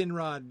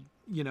Finrod,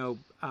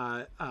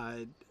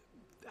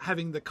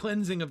 having the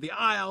cleansing of the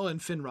Isle and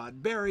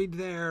Finrod buried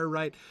there,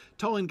 right?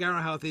 Tolan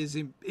Garahoth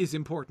is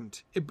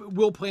important. It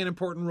will play an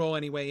important role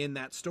anyway in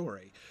that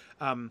story.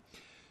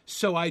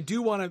 So I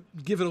do want to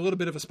give it a little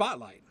bit of a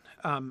spotlight.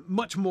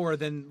 Much more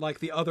than like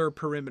the other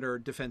perimeter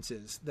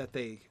defenses that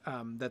they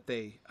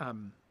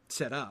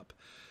set up,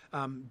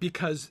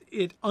 because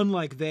it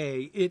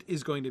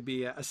is going to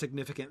be a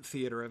significant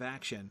theater of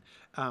action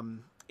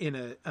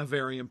in a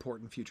very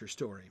important future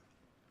story.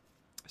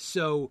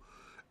 So,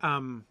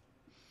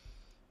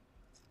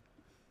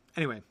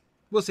 anyway,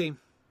 we'll see.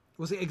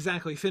 We'll see.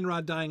 Exactly.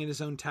 Finrod dying in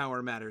his own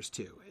tower matters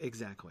too.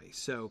 Exactly.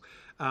 So,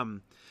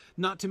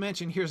 not to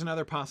mention, here's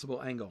another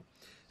possible angle.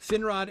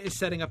 Finrod is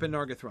setting up in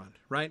Nargothrond,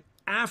 right?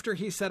 after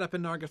he's set up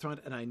in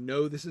Nargothrond, and I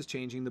know this is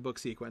changing the book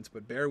sequence,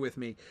 but bear with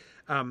me.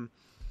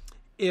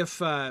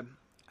 If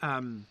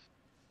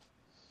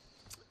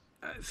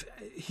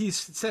he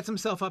sets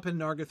himself up in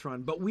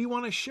Nargothrond, but we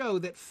want to show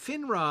that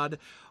Finrod,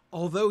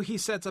 although he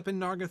sets up in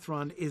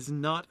Nargothrond, is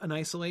not an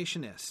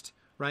isolationist,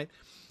 right?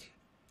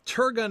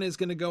 Turgon is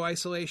going to go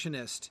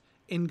isolationist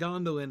in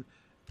Gondolin.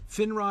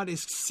 Finrod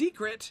is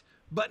secret,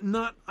 but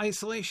not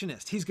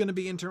isolationist. He's going to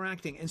be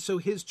interacting. And so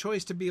his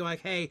choice to be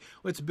like, hey,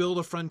 let's build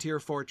a frontier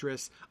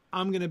fortress.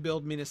 I'm going to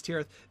build Minas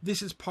Tirith.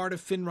 This is part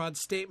of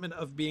Finrod's statement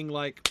of being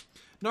like,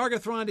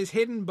 Nargothrond is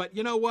hidden, but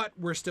you know what?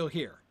 We're still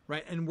here,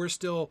 right? And we're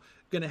still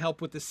going to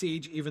help with the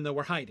siege, even though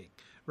we're hiding,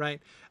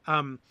 right?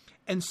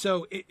 And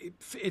so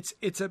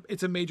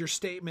it's a major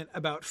statement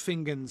about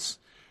Fingon's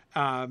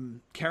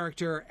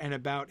character and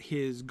about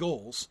his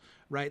goals,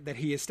 right, that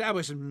he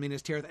established in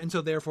Minas Tirith, and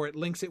so therefore it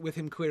links it with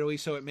him clearly,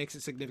 so it makes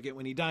it significant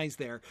when he dies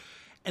there.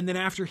 And then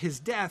after his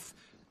death,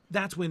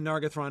 that's when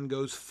Nargothrond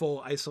goes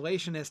full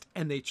isolationist,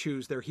 and they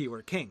choose their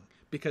healer king,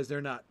 because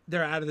they're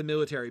out of the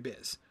military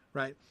biz,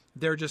 right?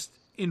 They're just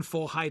in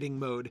full hiding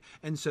mode,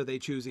 and so they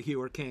choose a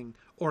healer king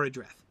or a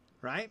Dreth,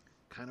 right?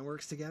 Kind of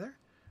works together,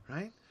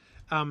 right?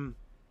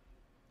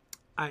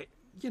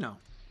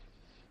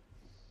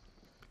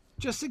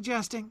 Just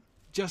suggesting.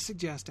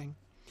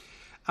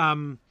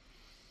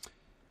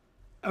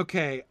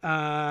 Okay.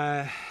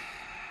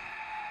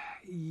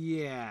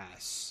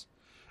 Yes.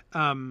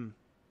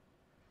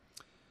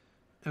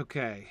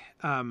 Okay.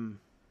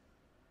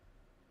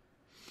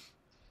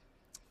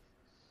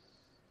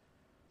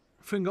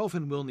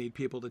 Fingolfin will need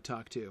people to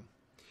talk to.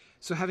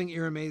 So having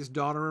Irame's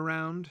daughter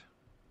around,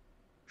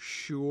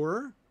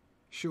 sure.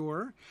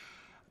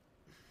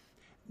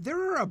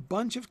 There are a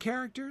bunch of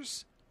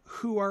characters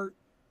who are...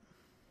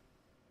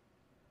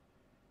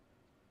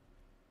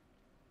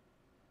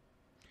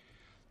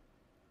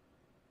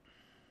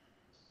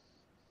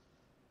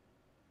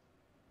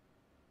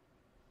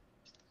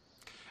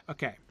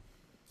 Okay.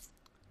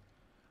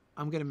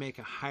 I'm going to make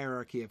a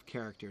hierarchy of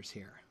characters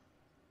here.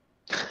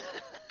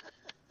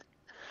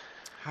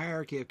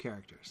 Hierarchy of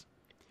characters.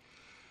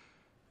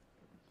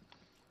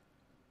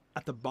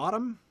 At the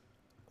bottom,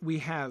 we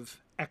have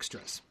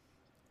extras,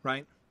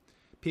 right?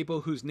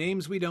 People whose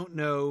names we don't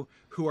know,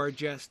 who are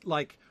just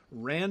like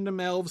random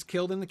elves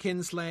killed in the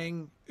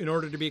kinslaying in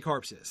order to be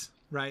corpses,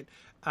 right?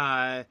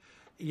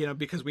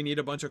 Because we need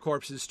a bunch of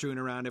corpses strewn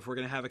around if we're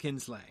going to have a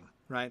kinslaying,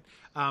 right?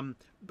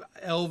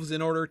 Elves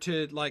in order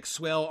to like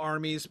swell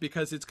armies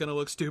because it's going to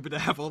look stupid to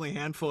have only a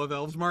handful of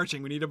elves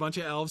marching. We need a bunch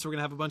of elves. So we're going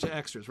to have a bunch of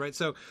extras, right?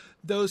 So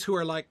those who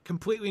are like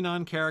completely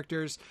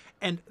non-characters,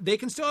 and they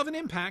can still have an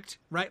impact,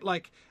 right?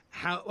 Like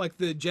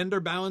the gender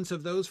balance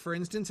of those, for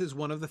instance, is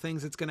one of the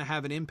things that's going to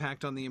have an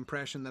impact on the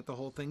impression that the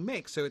whole thing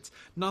makes. So it's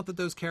not that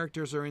those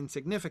characters are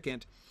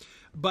insignificant,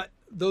 but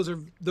those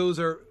are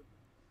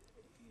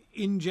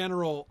in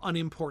general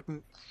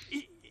unimportant.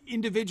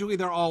 Individually,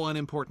 they're all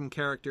unimportant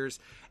characters.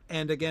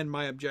 And again,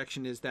 my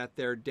objection is that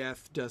their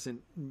death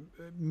doesn't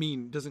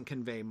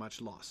convey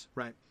much loss,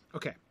 right?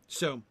 Okay,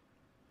 so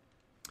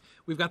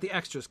we've got the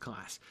extras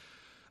class.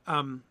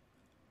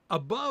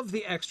 Above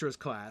the extras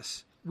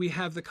class, we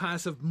have the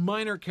class of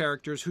minor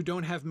characters who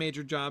don't have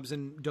major jobs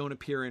and don't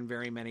appear in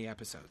very many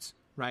episodes,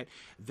 right?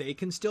 They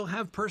can still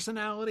have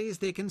personalities.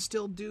 They can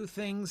still do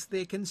things.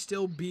 They can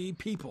still be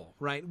people,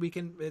 right?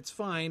 It's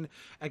fine.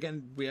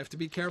 Again, we have to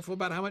be careful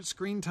about how much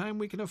screen time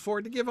we can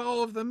afford to give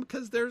all of them,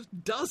 because there's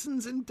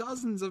dozens and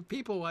dozens of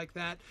people like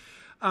that.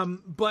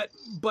 But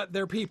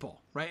they're people,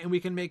 right? And we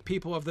can make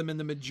people of them, and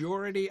the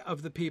majority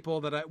of the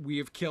people that we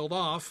have killed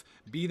off,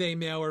 be they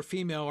male or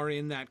female, are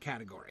in that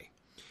category.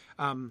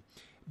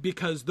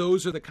 Because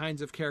those are the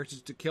kinds of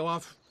characters to kill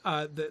off.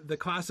 The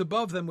class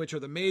above them, which are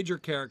the major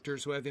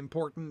characters who have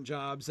important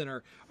jobs and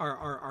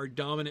are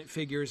dominant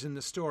figures in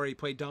the story,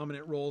 play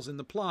dominant roles in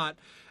the plot,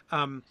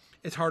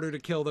 it's harder to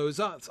kill those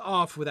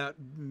off without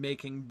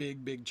making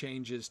big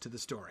changes to the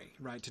story,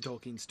 right, to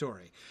Tolkien's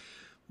story.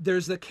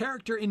 There's the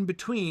character in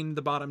between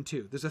the bottom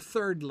two. There's a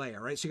third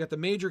layer, right? So you got the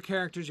major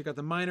characters, you got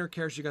the minor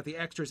characters, you got the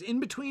extras. In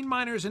between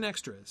minors and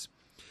extras,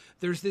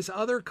 there's this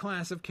other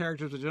class of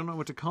characters, which I don't know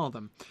what to call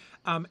them.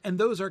 And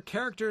those are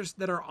characters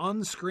that are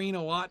on screen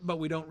a lot, but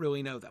we don't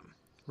really know them,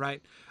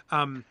 right?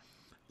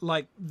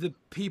 Like the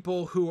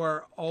people who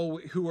are often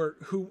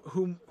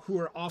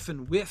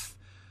with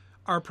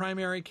our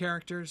primary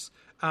characters,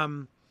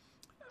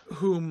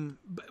 whom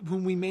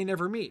we may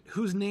never meet,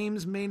 whose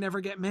names may never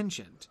get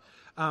mentioned,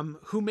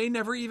 who may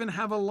never even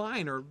have a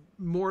line or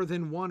more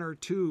than one or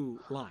two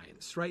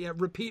lines, right? Yeah,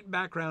 repeat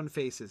background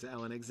faces,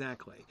 Ellen,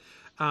 exactly.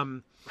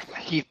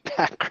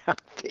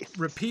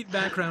 Repeat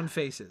background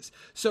faces.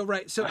 So,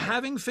 right. So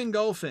having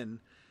Fingolfin,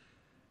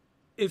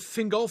 if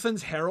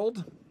Fingolfin's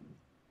herald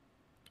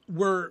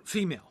were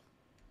female,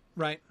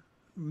 right?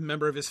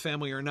 Member of his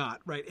family or not,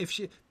 right?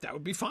 That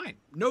would be fine.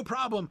 No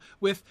problem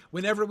with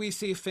whenever we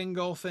see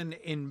Fingolfin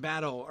in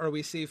battle, or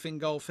we see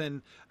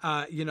Fingolfin,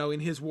 in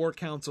his war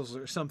councils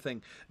or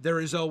something, there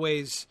is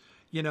always,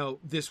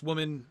 this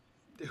woman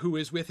who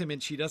is with him,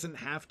 and she doesn't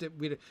have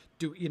to.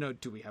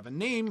 Do we have a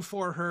name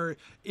for her?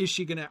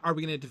 Are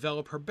we gonna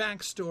develop her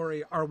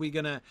backstory?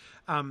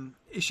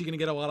 Is she gonna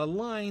get a lot of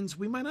lines?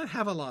 We might not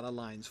have a lot of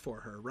lines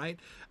for her, right?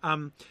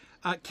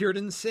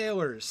 Círdan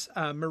sailors,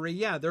 Marie.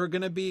 Yeah, there are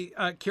going to be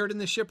Círdan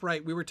the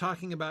shipwright. We were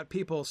talking about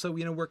people, so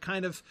we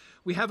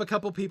have a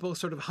couple people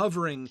sort of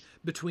hovering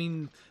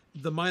between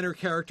the minor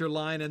character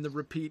line and the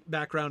repeat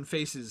background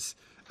faces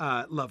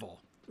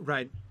level,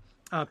 right?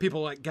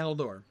 People like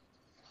Galdor,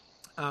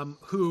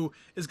 who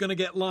is going to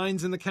get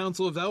lines in the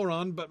Council of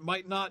Elrond, but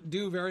might not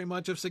do very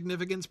much of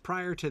significance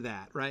prior to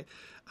that, right?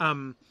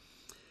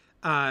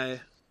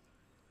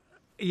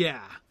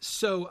 Yeah.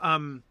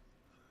 So.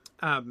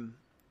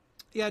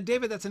 Yeah,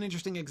 David, that's an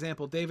interesting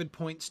example. David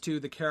points to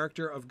the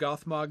character of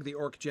Gothmog, the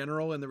Orc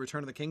General in the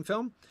Return of the King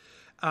film.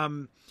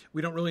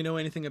 We don't really know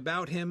anything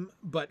about him,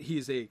 but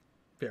he's a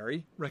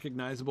very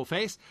recognizable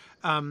face.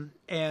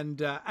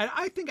 And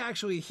I think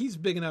actually he's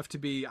big enough to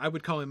be, I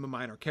would call him a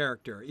minor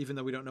character, even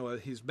though we don't know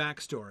his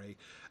backstory.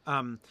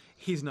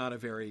 He's not a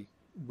very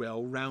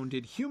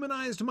well-rounded,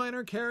 humanized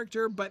minor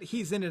character, but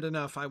he's in it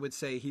enough, I would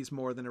say he's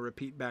more than a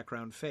repeat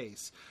background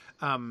face.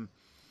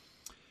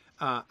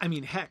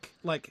 Heck,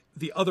 like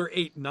the other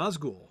 8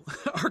 Nazgul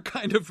are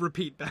kind of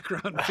repeat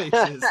background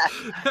faces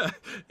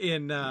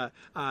in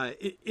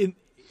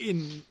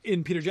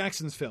Peter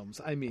Jackson's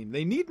films. I mean,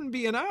 they needn't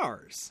be in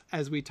ours,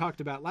 as we talked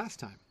about last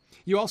time.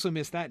 You also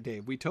missed that,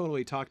 Dave. We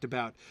totally talked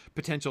about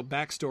potential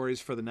backstories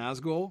for the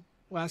Nazgul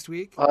last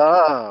week.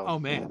 Oh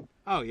man.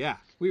 Oh yeah.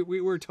 We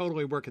were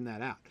totally working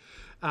that out.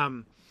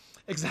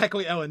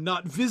 Exactly, Ellen.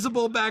 Not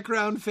visible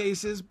background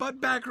faces, but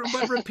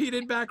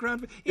repeated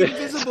background,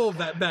 invisible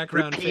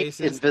background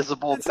faces.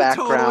 Invisible it's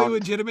background. A totally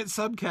legitimate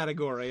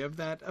subcategory of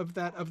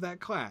that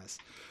class.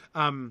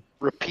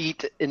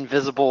 Repeat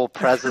invisible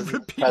presence.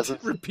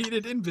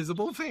 Repeated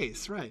invisible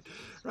face. Right.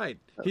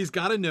 He's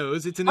got a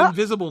nose. It's an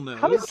invisible nose.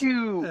 How did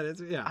you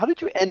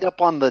end up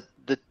on the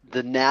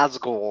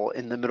Nazgul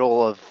in the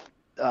middle of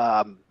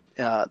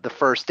the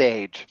First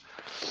Age?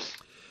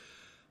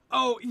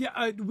 Oh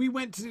yeah, we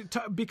went to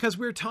because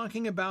we were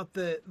talking about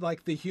the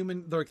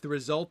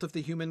result of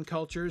the human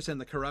cultures and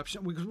the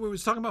corruption. We were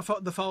talking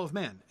about the fall of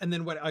man, and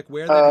then where that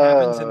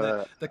happens,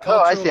 and the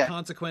cultural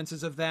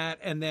consequences of that,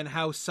 and then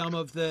how some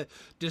of the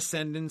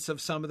descendants of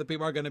some of the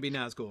people are going to be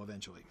Nazgul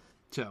eventually.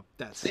 So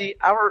that's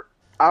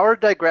our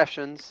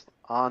digressions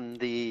on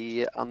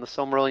the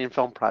Silmarillion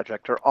film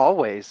project are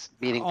always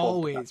meaningful.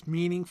 Always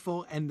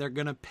meaningful, and they're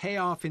going to pay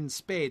off in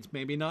spades.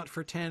 Maybe not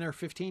for 10 or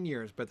 15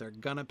 years, but they're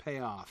going to pay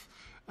off.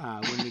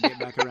 When we get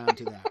back around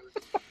to that.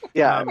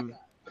 Yeah,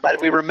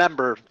 but we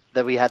remember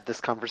that we had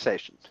this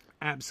conversation.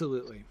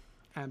 Absolutely.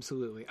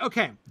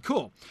 Okay,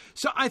 cool.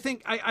 So I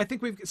think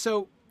there's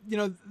a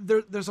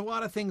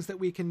lot of things that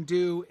we can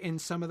do in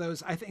some of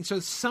those. I think so.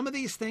 Some of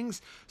these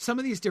things, some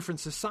of these different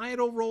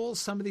societal roles,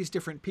 some of these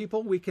different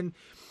people,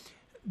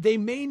 they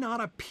may not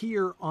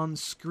appear on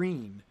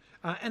screen.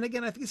 And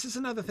again, I think this is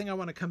another thing I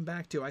want to come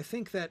back to. I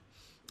think that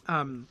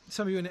some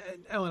of you, and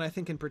Ellen, I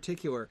think in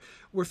particular,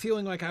 were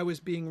feeling like I was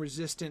being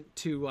resistant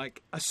to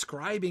like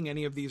ascribing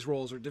any of these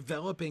roles or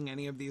developing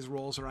any of these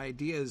roles or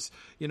ideas,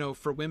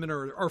 for women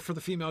or for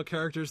the female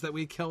characters that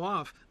we kill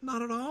off.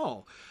 Not at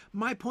all.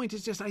 My point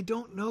is just I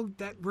don't know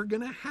that we're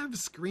going to have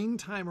screen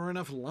time or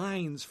enough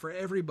lines for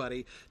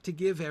everybody to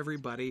give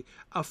everybody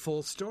a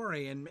full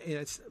story. And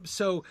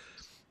so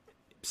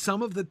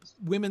some of the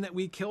women that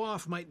we kill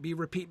off might be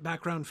repeat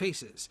background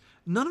faces.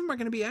 None of them are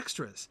going to be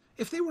extras.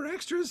 If they were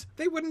extras,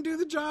 they wouldn't do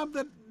the job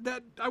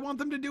that I want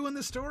them to do in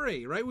the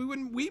story, right? We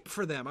wouldn't weep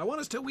for them. I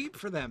want us to weep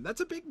for them.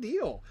 That's a big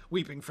deal,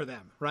 weeping for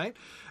them, right?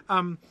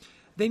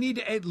 They need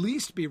to at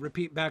least be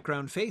repeat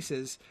background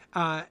faces,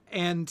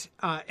 and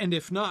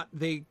if not,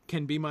 they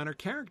can be minor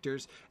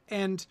characters.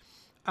 And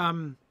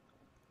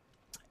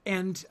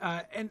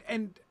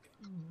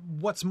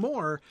what's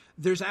more,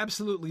 there's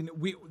absolutely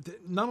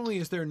not only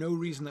is there no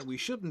reason that we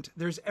shouldn't,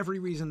 there's every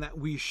reason that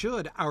we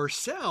should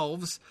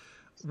ourselves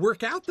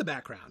work out the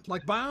background.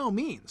 Like, by all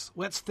means,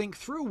 let's think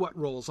through what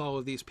roles all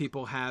of these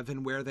people have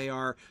and where they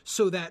are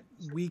so that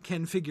we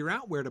can figure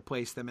out where to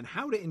place them and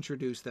how to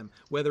introduce them,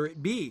 whether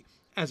it be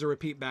as a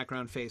repeat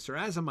background face or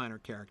as a minor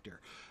character.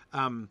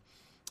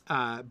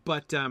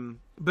 But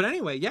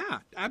anyway, yeah,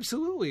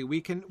 absolutely. We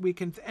can,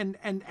 and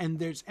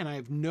I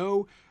have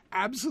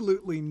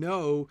absolutely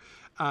no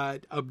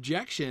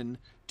objection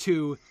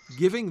to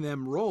giving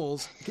them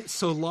roles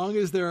so long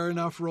as there are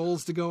enough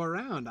roles to go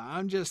around.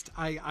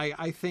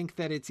 I think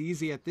that it's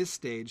easy at this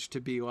stage to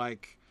be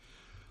like,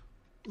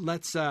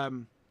 let's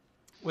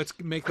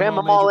make them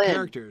all major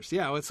characters.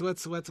 Yeah,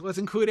 let's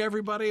include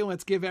everybody and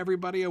let's give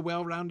everybody a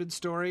well-rounded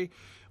story.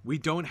 We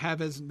don't have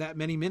that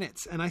many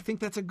minutes, and I think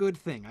that's a good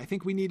thing. I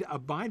think we need to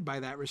abide by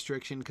that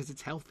restriction because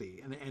it's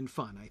healthy and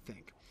fun, I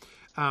think.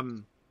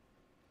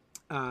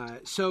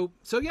 So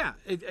yeah,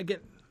 again,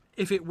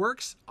 if it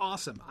works,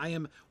 awesome. I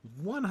am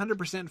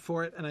 100%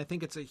 for it, and I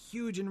think it's a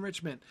huge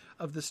enrichment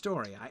of the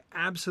story. I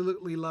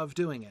absolutely love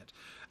doing it.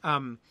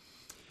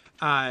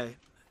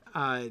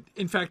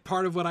 In fact,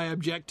 part of what I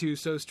object to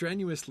so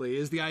strenuously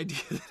is the idea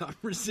that I'm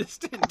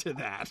resistant to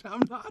that.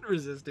 I'm not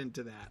resistant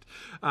to that.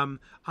 I'm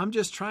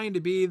just trying to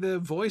be the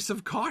voice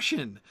of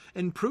caution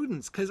and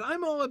prudence, because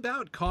I'm all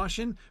about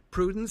caution,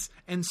 prudence,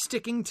 and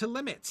sticking to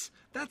limits.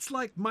 That's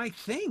like my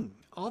thing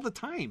all the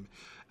time.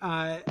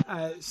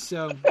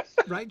 So,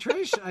 right,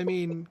 Trish? I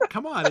mean,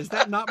 come on, is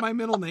that not my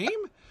middle name?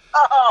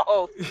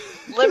 Oh,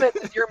 limits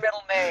is your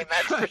middle name,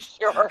 that's for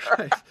sure.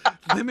 Right.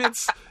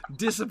 Limits,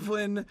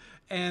 discipline,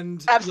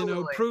 and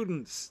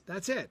prudence.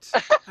 That's it.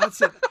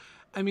 That's it.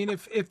 I mean,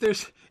 if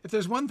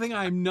there's one thing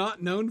I'm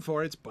not known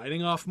for, it's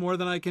biting off more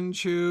than I can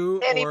chew.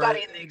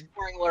 Anybody in the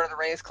Exploring Lord of the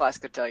Rings class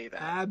could tell you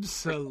that.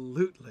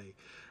 Absolutely.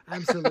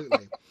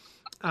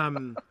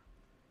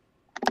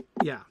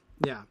 Yeah.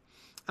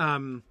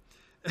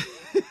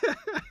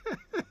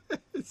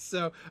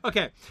 So,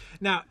 okay.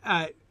 Now,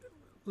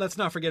 let's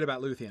not forget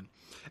about Luthien.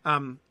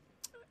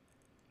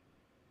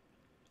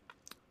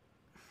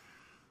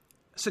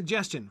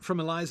 Suggestion from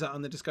Eliza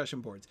on the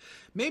discussion boards.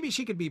 Maybe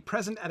she could be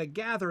present at a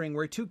gathering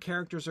where two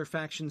characters or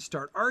factions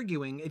start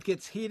arguing. It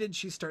gets heated.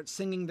 She starts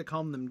singing to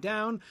calm them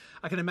down.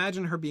 I can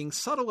imagine her being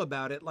subtle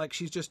about it, like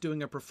she's just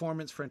doing a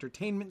performance for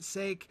entertainment's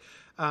sake,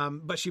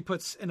 but she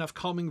puts enough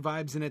calming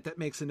vibes in it that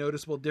makes a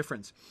noticeable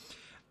difference.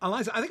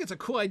 Eliza, I think it's a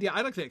cool idea.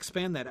 I'd like to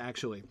expand that,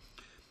 actually.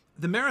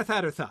 The Marath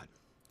Adderthod,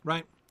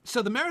 right?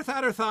 So the Marath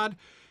Adderthod,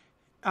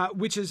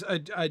 which is,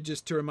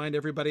 just to remind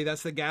everybody,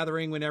 that's the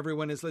gathering when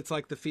everyone is, it's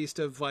like the feast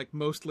of like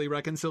mostly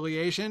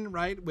reconciliation,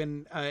 right?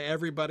 When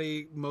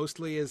everybody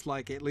mostly is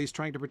like at least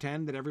trying to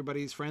pretend that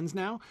everybody's friends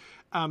now.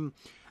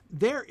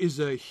 There is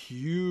a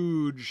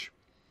huge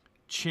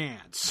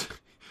chance,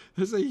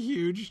 there's a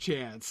huge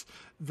chance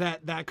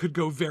that that could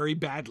go very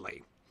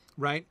badly,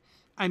 right?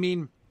 I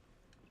mean,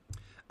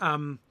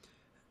 the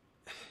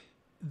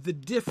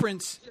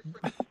difference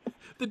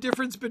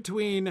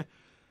between,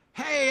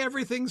 hey,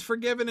 everything's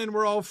forgiven and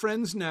we're all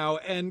friends now,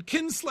 and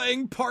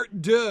kinslaying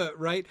part 2,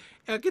 right?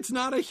 Like, it's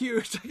not a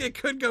huge, it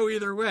could go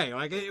either way.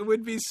 Like, it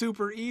would be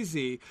super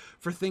easy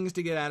for things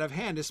to get out of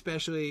hand,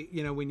 especially,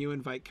 when you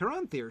invite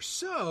Caranthir.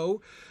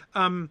 So,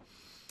 I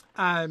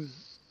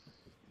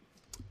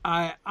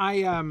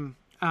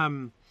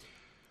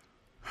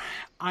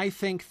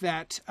think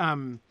that,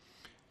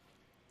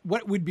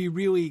 what would be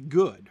really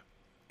good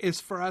is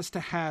for us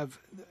to have,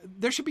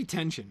 there should be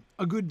tension,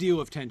 a good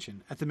deal of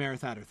tension at the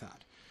Marath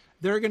Adderthod.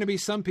 There are going to be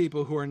some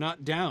people who are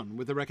not down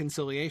with the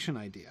reconciliation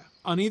idea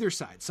on either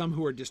side. Some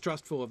who are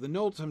distrustful of the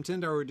Noldor, some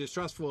Sindar who are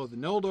distrustful of the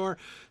Noldor,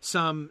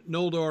 some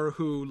Noldor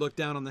who look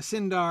down on the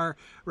Sindar,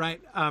 right?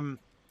 Not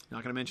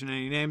going to mention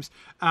any names.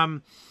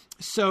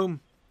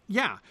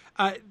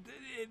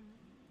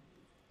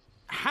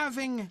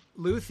 Having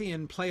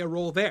Luthien play a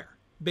role there,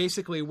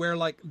 basically where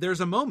like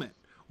there's a moment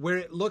where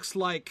it looks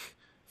like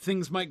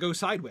things might go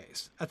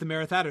sideways at the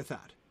Marath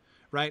Adderthod,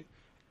 right?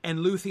 And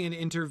Luthien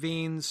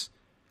intervenes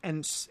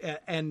and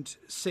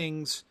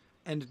sings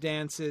and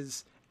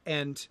dances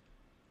and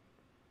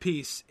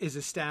peace is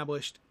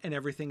established and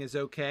everything is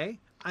okay.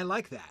 I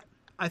like that.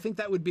 I think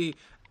that would be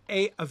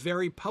a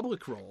very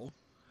public role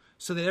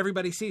so that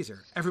everybody sees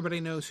her.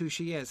 Everybody knows who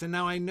she is. And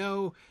now I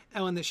know,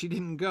 Ellen, that she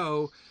didn't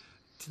go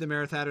to the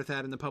Marath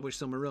Adderthod in the published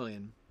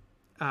Silmarillion.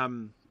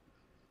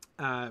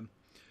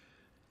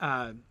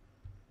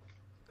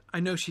 I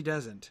know she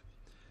doesn't,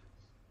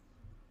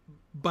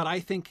 but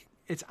I think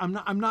I'm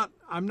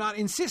not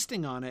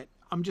insisting on it.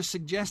 I'm just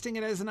suggesting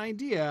it as an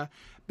idea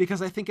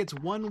because I think it's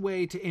one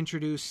way to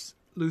introduce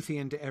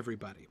Luthien to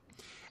everybody.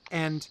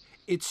 And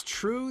it's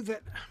true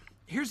that,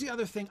 here's the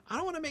other thing. I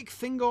don't want to make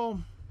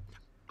Thingol,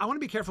 I want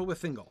to be careful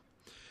with Thingol.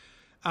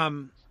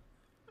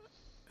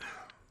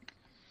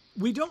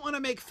 We don't want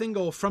to make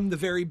Thingol from the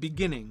very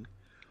beginning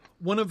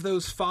one of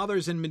those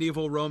fathers in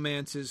medieval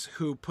romances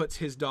who puts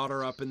his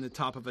daughter up in the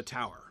top of a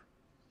tower,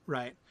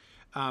 right?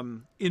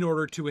 In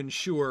order to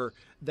ensure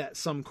that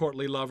some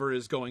courtly lover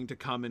is going to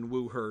come and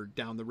woo her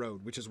down the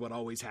road, which is what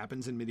always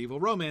happens in medieval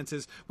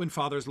romances when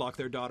fathers lock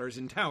their daughters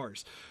in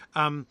towers.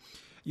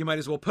 You might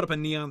as well put up a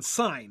neon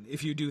sign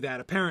if you do that,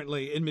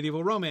 apparently, in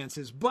medieval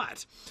romances.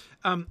 But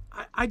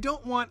I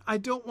don't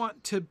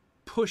want to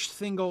push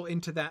Thingol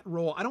into that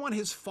role. I don't want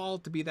his fall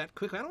to be that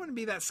quickly. I don't want to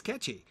be that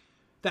sketchy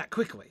that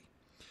quickly.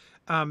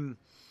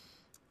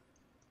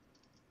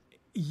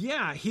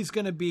 Yeah, he's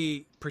going to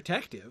be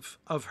protective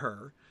of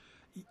her.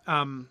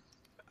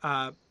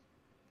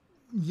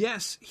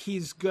 Yes,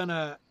 he's going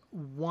to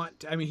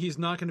he's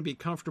not going to be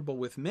comfortable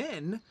with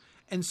men.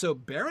 And so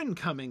Beren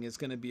coming is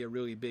going to be a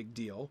really big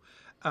deal.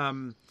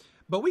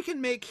 But we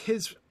can make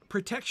his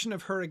protection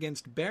of her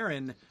against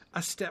Beren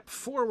a step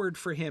forward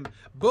for him,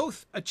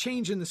 both a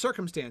change in the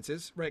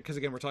circumstances, right? Because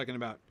again, we're talking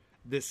about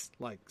this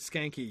like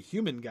skanky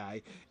human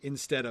guy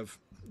instead of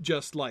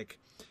just like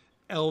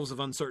elves of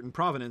uncertain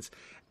provenance,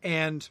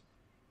 and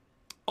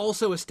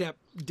also a step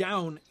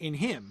down in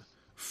him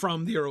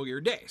from the earlier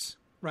days,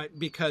 right?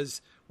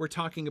 Because we're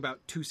talking about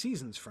 2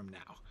 seasons from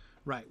now,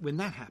 right? When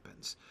that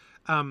happens.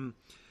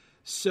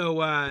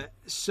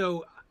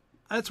 So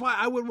that's why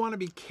I would want to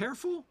be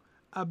careful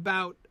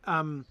about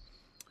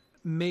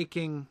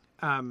making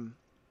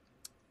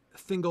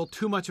Thingol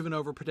too much of an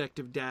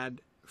overprotective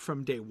dad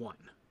from day one.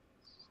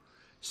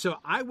 So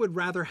I would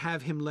rather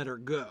have him let her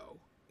go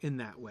in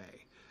that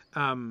way.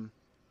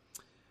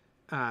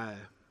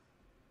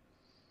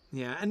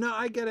 Yeah, and no,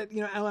 I get it.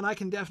 You know, Ellen, I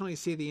can definitely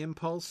see the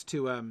impulse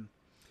to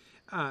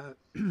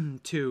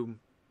to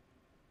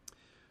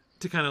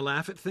kind of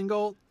laugh at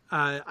Thingol.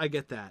 I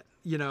get that.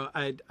 You know,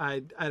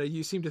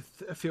 you seem to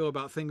feel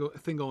about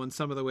Thingol in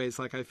some of the ways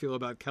like I feel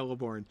about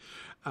Celeborn.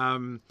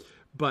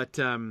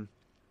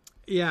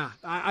 Yeah,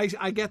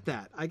 I get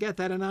that. I get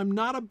that, and I'm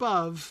not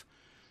above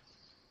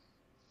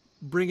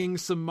bringing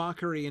some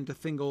mockery into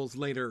Thingol's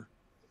later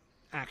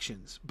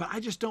actions, but I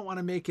just don't want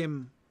to make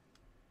him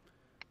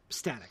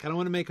static. I don't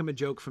want to make him a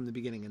joke from the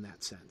beginning in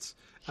that sense.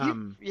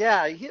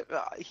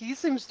 He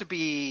seems to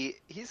be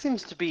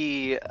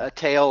a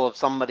tale of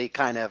somebody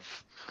kind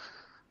of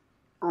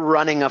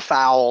running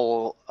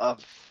afoul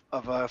of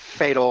a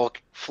fatal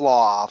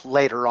flaw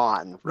later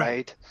on,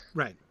 right?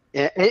 Right.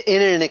 In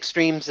an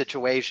extreme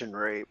situation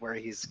where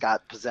he's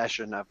got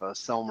possession of a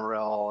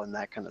Silmaril and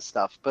that kind of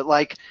stuff. But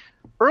like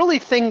early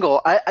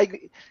Thingol, I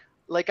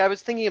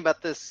was thinking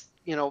about this,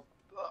 you know,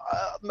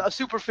 a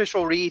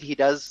superficial read, he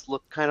does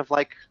look kind of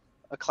like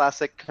a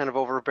classic kind of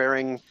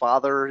overbearing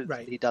father.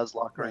 Right. He does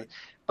look right.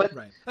 But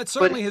that's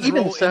certainly his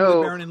role in the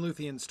Beren and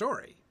Luthien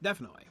story.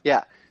 Definitely.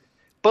 Yeah.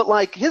 But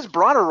like his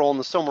broader role in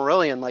the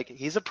Silmarillion, like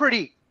he's a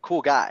pretty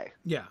cool guy.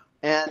 Yeah.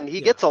 And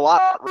he gets a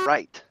lot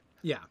right.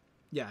 Yeah.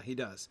 Yeah, he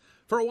does.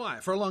 For a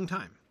long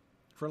time.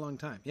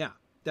 Yeah,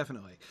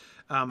 definitely.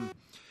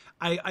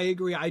 I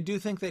agree. I do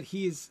think that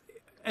he's,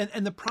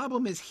 and the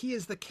problem is he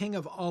is the king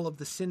of all of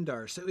the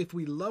Sindar. So if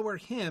we lower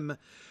him,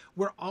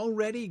 we're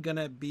already going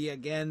to be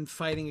again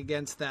fighting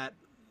against that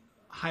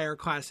higher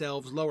class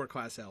elves, lower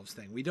class elves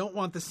thing. We don't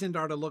want the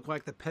Sindar to look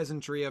like the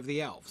peasantry of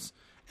the elves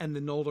and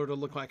the Noldor to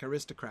look like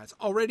aristocrats.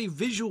 Already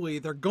visually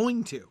they're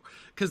going to,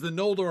 because the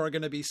Noldor are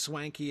going to be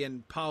swanky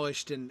and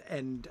polished and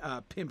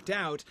pimped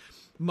out,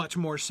 much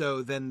more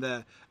so than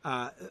the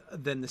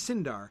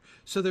Sindar.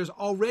 So there's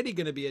already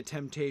going to be a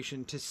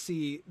temptation to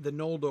see the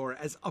Noldor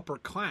as upper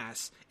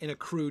class in a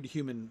crude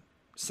human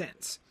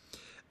sense.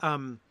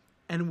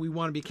 And we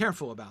want to be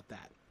careful about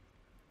that.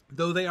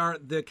 Though they are,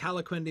 the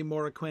Calaquendi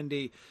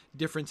Moraquendi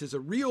difference is a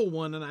real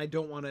one, and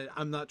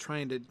I'm not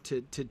trying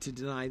to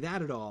deny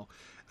that at all.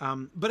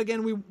 But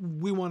again,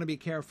 we want to be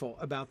careful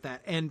about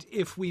that. And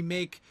if we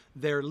make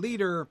their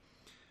leader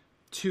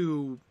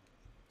too,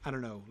 I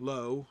don't know,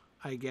 low,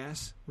 I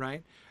guess,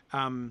 right?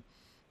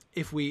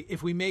 If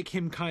we make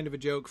him kind of a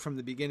joke from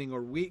the beginning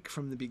or weak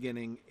from the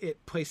beginning,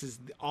 it places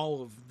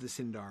all of the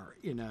Sindar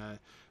in a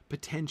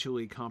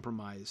potentially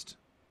compromised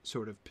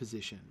sort of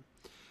position.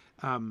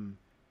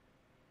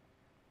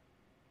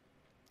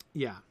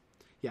 Yeah.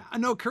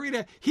 No,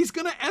 Karita, he's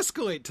going to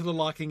escalate to the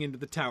locking into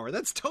the tower.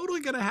 That's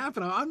totally going to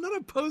happen. I'm not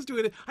opposed to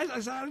it. I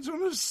just want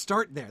him to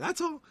start there. That's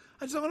all.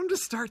 I just want him to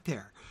start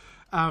there.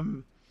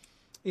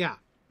 Yeah.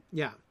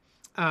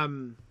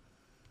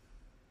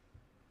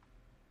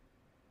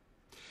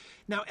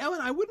 Now,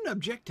 Ellen, I wouldn't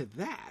object to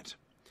that.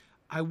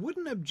 I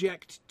wouldn't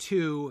object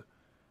to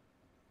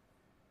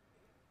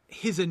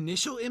his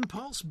initial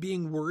impulse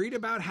being worried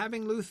about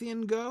having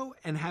Luthien go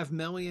and have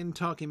Melian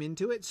talk him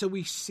into it. So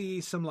we see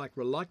some like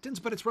reluctance,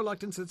 but it's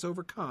reluctance that's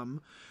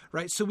overcome,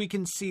 right? So we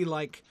can see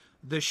like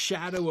the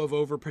shadow of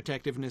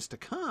overprotectiveness to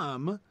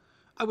come.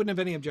 I wouldn't have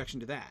any objection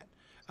to that.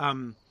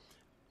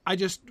 I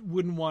just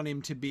wouldn't want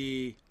him to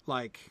be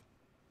like,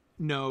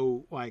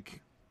 no,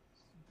 like,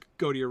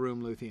 go to your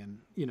room, Luthien,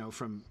 you know,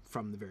 from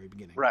the very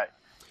beginning. Right.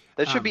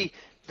 That should be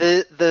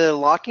the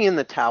locking in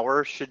the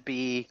tower should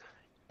be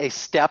a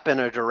step in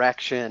a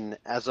direction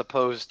as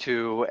opposed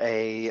to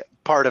a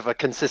part of a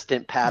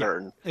consistent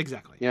pattern. Yeah,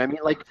 exactly. You know what I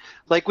mean?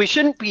 Like we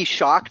shouldn't be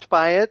shocked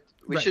by it.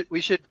 We Right.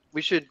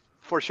 should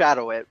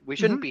foreshadow it. We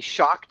shouldn't be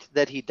shocked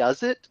that he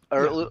does it,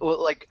 or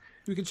like.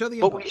 We can show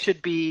the But impulse.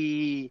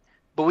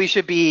 we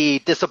should be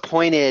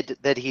disappointed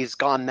that he's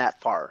gone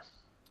that far.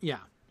 Yeah.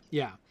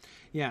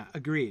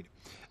 Agreed.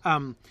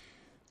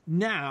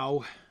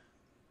 Now,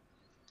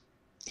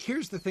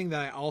 here's the thing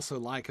that I also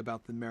like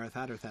about the Merith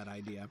Atterthad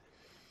idea.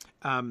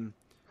 Sauron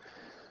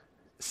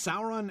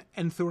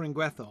and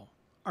Thuringwethil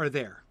are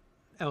there,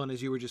 Ellen,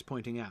 as you were just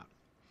pointing out.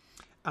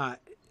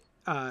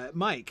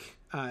 Mike,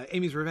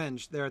 Amy's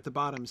Revenge, there at the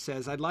bottom,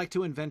 says, I'd like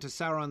to invent a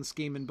Sauron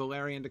scheme in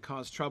Beleriand to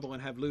cause trouble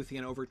and have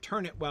Luthien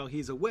overturn it while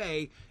he's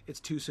away. It's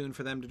too soon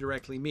for them to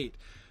directly meet.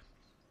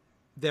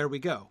 There we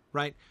go,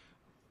 right?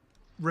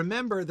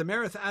 Remember, the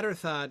Merith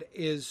Atterthad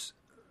is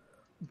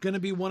going to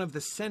be one of the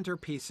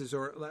centerpieces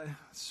or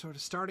sort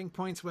of starting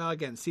points. Well,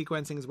 again,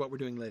 sequencing is what we're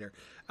doing later.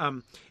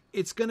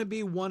 It's going to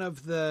be one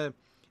of the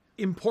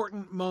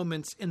important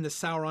moments in the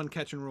Sauron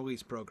catch and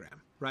release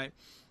program, right?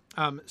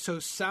 So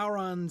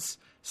Sauron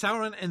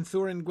and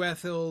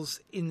Thuringwethil's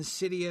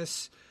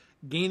insidious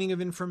gaining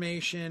of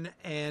information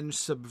and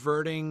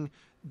subverting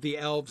the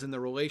elves and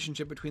the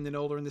relationship between the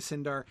Noldor and the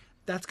Sindar,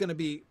 that's going to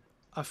be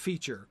a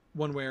feature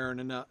one way and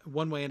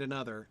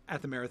another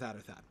at the Merith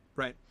Atterthad,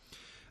 right?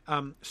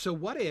 So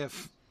what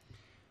if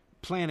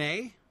plan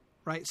A,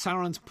 right?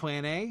 Sauron's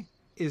plan A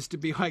is to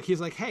be like,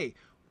 he's like, hey,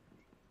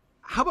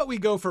 how about we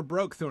go for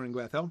broke,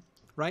 Thuringwethil,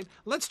 right?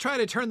 Let's try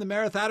to turn the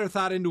Merith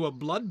Atherthad into a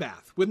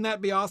bloodbath. Wouldn't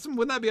that be awesome?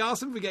 Wouldn't that be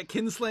awesome if we get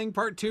Kinslaying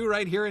Part 2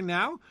 right here and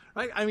now,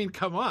 right? I mean,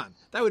 come on.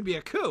 That would be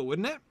a coup,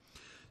 wouldn't it?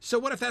 So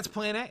what if that's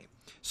plan A?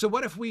 So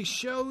what if we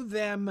show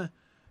them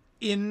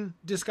in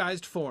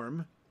disguised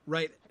form,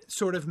 right?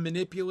 Sort of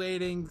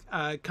manipulating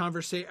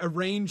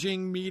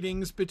arranging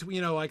meetings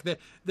between, like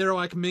they're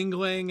like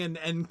mingling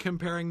and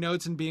comparing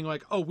notes and being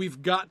like, oh,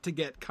 we've got to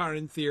get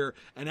Caranthir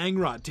and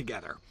Angrod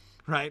together,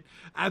 right?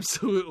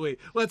 Absolutely.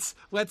 Let's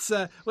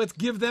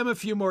give them a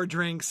few more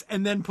drinks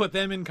and then put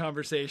them in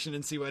conversation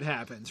and see what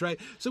happens, right?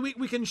 So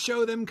we can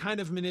show them kind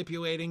of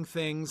manipulating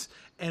things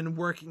and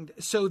working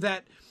so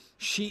that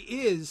she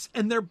is,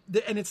 and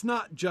it's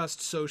not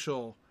just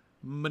social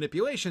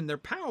manipulation. Their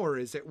power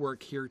is at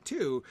work here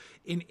too,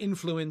 in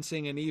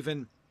influencing and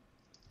even,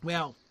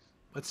 well,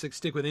 let's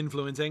stick with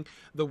influencing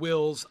the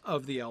wills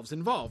of the elves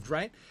involved,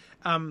 right?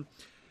 And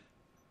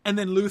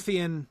then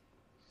Luthien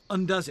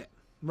undoes it,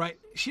 right?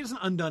 She doesn't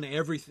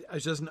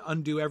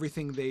undo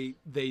everything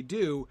they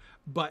do,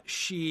 but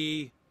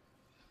she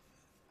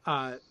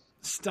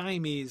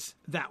stymies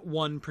that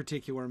one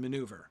particular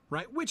maneuver,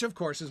 right? Which, of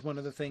course, is one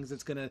of the things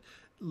that's going to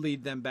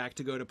lead them back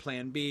to go to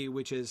Plan B,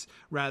 which is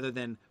rather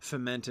than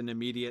foment an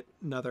immediate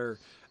another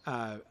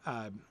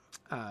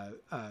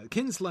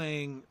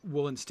kinslaying,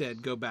 we'll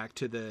instead go back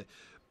to the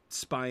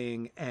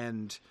spying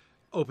and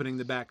opening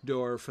the back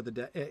door for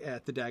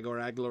at the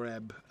Dagor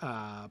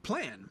Aglareb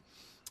plan.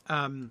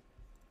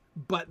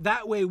 But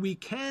that way we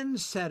can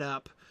set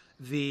up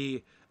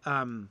the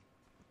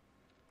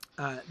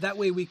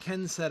we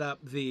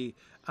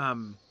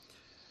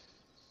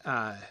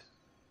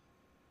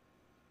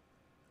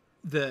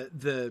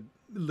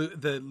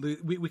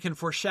can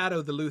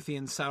foreshadow the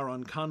Luthien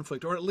Sauron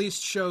conflict, or at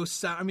least show.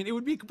 I mean,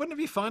 wouldn't it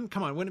be fun?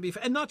 Come on, wouldn't it be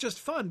fun? And not just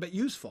fun, but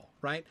useful,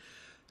 right?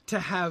 To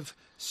have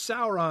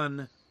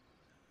Sauron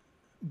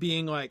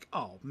being like,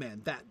 oh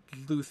man, that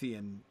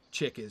Luthien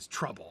chick is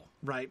trouble,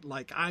 right?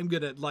 Like, I'm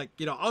gonna,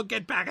 I'll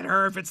get back at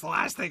her if it's the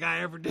last thing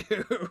I ever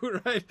do,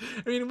 right?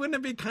 I mean, wouldn't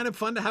it be kind of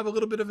fun to have a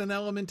little bit of an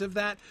element of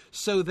that,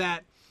 so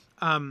that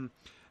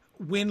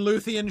when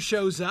Luthien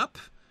shows up,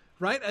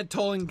 right, at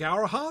Tol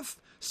Garahoth,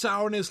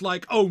 Sauron is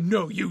like, oh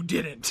no, you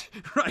didn't,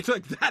 right?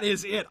 Like, that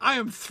is it. I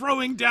am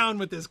throwing down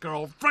with this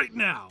girl right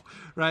now,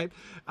 right?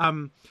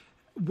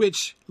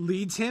 Which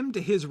leads him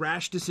to his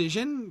rash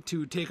decision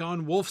to take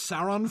on Wolf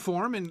Sauron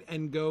form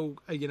and go,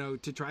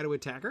 to try to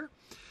attack her.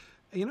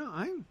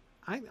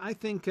 I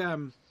think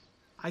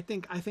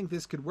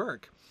this could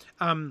work.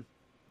 I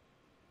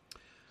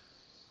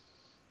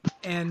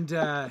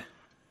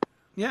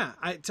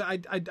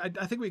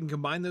think we can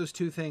combine those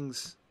two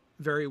things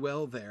very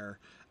well there.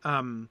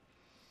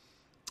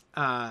 And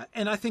I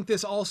think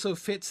this also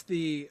fits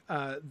the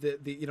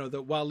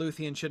while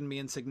Luthien shouldn't be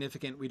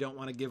insignificant, we don't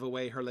want to give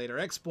away her later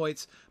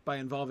exploits by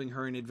involving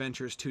her in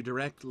adventures too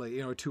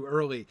directly, too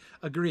early.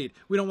 Agreed.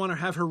 We don't want to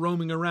have her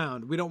roaming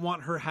around. We don't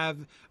want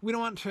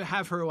to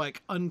have her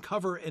like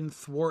uncover and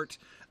thwart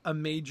a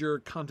major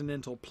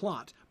continental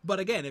plot. But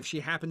again, if she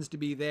happens to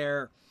be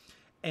there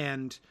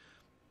and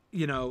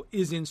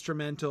is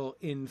instrumental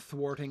in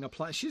thwarting a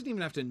plot, she doesn't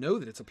even have to know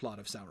that it's a plot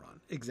of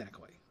Sauron.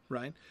 Exactly.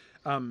 Right.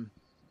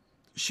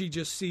 She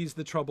just sees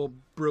the trouble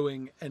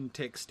brewing and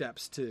takes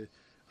steps to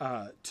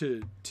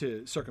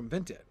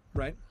circumvent it,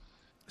 right?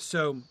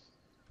 So,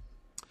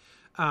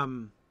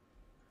 I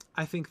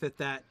think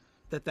that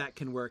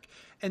can work,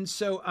 and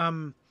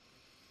so,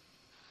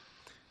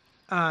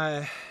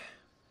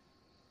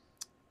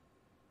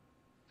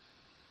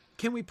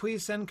 can we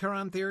please send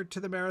Caranthir to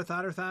the Merith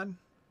Atherthad?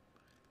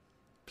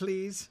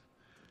 Please,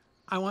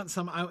 I want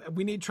some.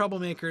 We need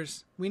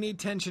troublemakers. We need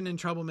tension and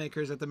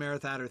troublemakers at the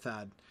Merith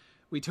Atherthad.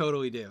 We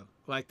totally do.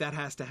 Like, that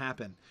has to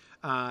happen.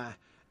 I'd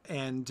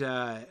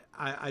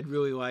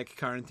really like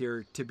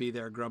Caranthir to be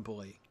there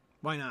grumpily.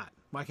 Why not?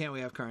 Why can't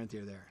we have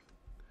Caranthir there?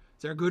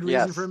 Is there a good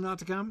reason for him not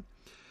to come?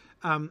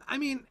 I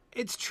mean,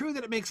 it's true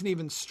that it makes an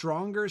even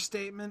stronger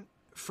statement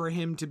for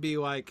him to be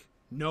like,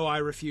 no, I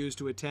refuse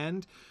to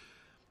attend.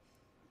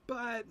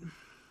 But,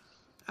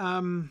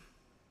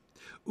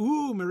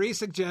 Marie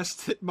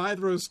suggests that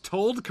Maedhros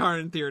told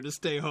Caranthir to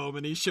stay home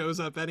and he shows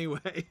up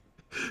anyway.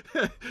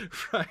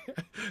 Right.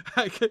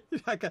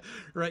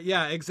 Right.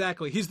 Yeah,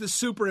 exactly. He's the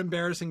super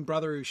embarrassing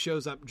brother who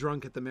shows up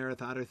drunk at the Merith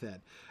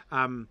Atherthad.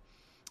 I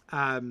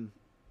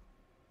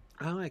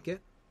like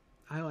it.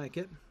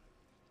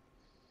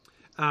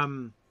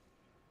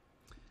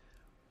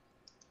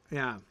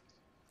 Yeah.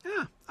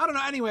 I don't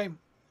know. Anyway,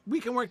 we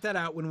can work that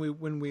out when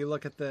we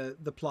look at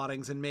the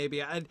plottings, and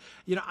maybe I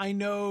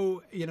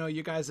know,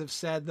 you guys have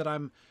said that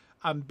I'm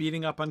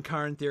beating up on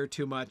Caranthir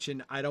too much,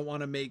 and I don't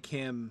want to make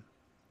him,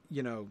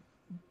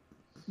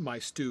 my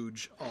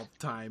stooge all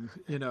the time,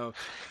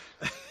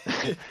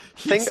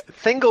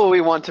 Thingol,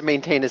 we want to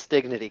maintain his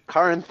dignity.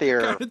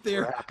 Caranthir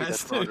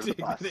has no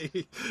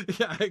dignity.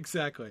 Yeah,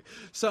 exactly.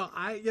 So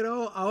I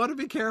want to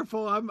be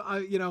careful.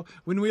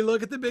 When we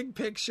look at the big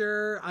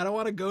picture, I don't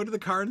want to go to the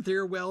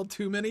Caranthir well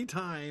too many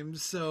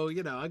times. So,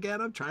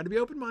 again, I'm trying to be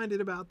open-minded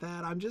about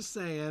that. I'm just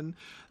saying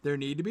there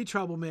need to be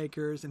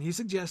troublemakers, and he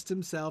suggests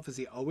himself, as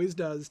he always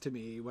does to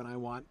me when I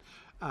want,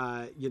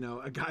 a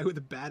guy with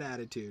a bad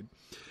attitude.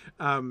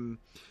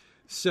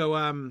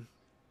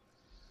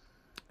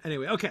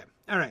 Anyway, okay,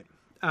 all right.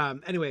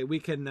 Anyway, we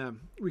can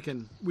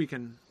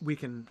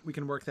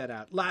work that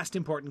out. Last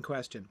important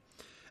question: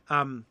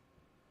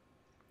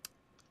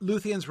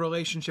 Luthien's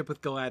relationship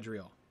with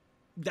Galadriel.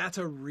 That's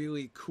a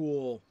really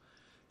cool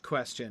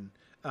question,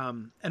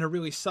 and a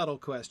really subtle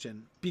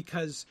question,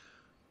 because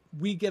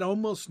we get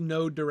almost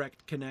no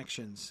direct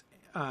connections.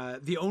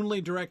 The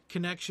only direct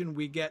connection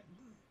we get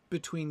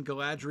between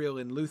Galadriel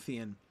and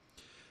Luthien,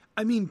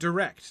 I mean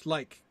direct,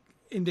 like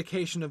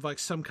indication of like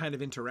some kind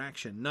of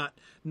interaction, not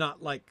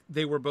like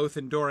they were both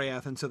in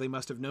Doriath and so they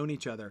must have known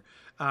each other.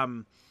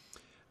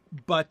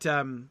 But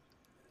the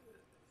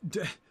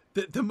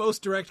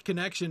most direct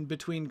connection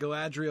between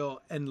Galadriel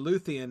and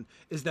Luthien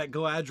is that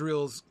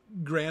Galadriel's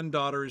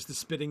granddaughter is the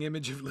spitting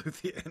image of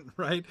Luthien,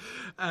 right?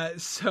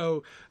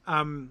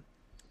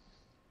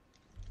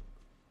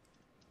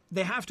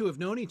 They have to have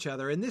known each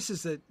other, and this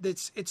is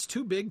it's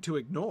too big to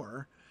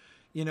ignore.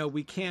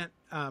 We can't.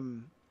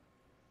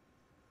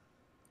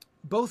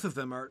 Both of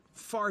them are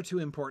far too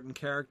important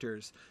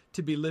characters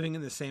to be living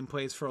in the same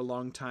place for a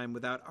long time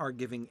without our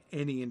giving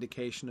any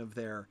indication of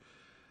their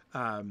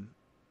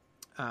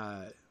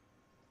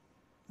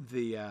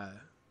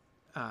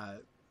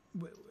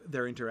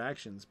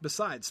interactions.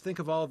 Besides, think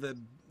of all the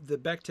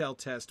Bechdel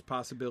test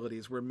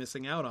possibilities we're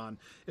missing out on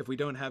if we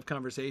don't have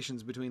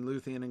conversations between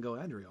Luthien and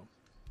Galadriel.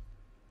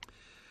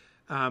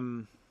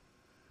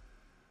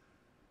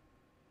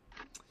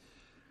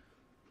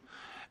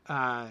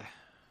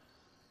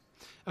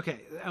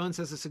 Okay, Ellen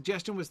says the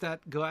suggestion was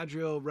that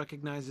Galadriel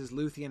recognizes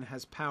Luthien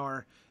has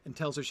power and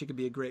tells her she could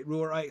be a great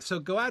ruler. Right, so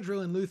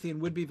Galadriel and Luthien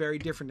would be very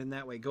different in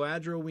that way.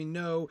 Galadriel, we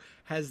know,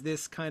 has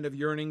this kind of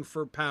yearning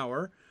for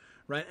power,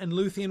 right? And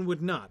Luthien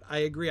would not. I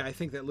agree. I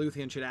think that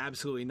Luthien should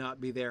absolutely not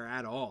be there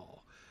at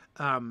all.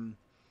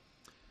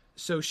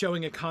 So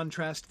showing a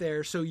contrast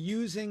there. So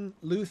using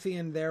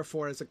Luthien,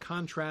 therefore, as a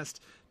contrast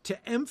to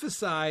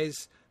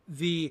emphasize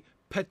the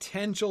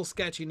potential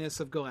sketchiness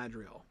of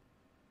Galadriel.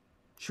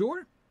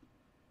 Sure?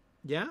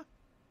 Yeah?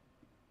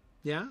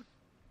 Yeah?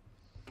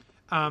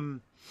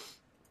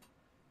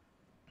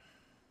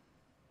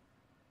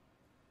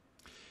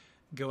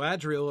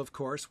 Galadriel, of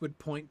course, would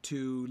point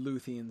to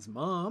Luthien's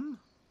mom,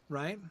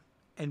 right?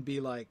 And be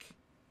like,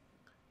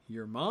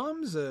 your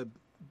mom's a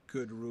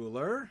good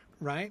ruler,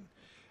 right?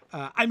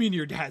 I mean,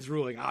 your dad's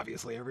ruling,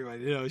 obviously.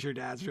 Everybody knows your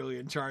dad's really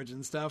in charge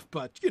and stuff.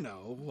 But,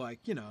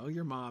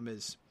 your mom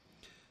is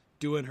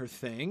doing her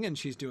thing, and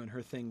she's doing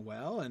her thing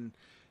well, and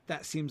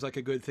that seems like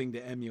a good thing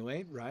to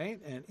emulate, right?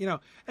 And,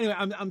 anyway,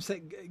 I'm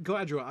saying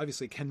Galadriel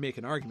obviously can make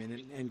an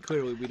argument, and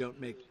clearly we don't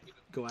make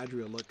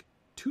Galadriel look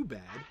too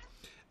bad.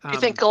 You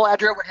think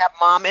Galadriel would have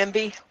mom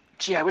envy?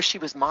 Gee, I wish she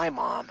was my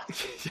mom.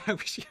 I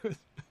wish she was.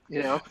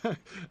 You're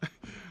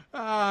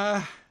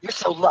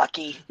so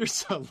lucky. You're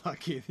so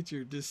lucky that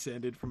you're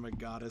descended from a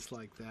goddess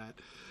like that.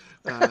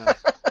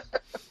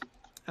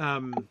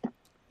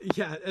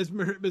 Yeah, as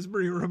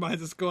Marie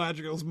reminds us,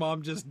 Galadriel's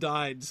mom just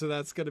died, so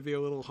that's going to be a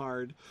little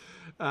hard.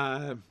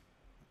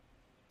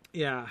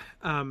 Yeah.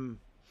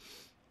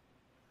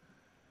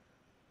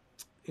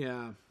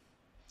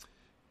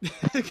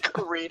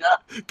 Karina.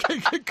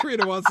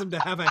 Karina wants them to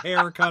have a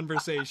hair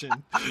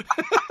conversation.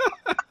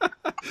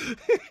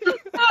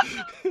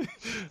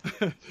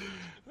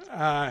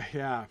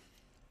 Yeah.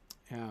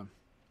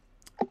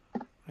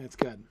 It's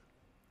good.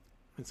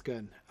 It's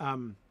good.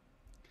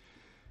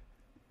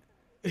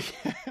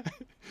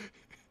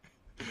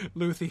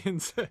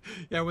 Luthien's,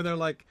 when they're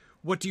like,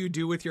 what do you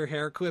do with your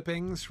hair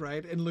clippings,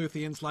 right? And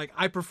Luthien's like,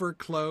 I prefer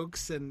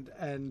cloaks, and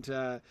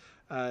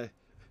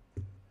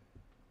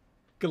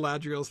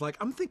Galadriel's like,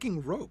 I'm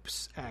thinking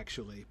ropes,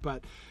 actually.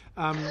 But,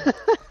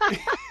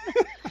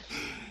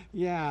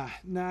 yeah,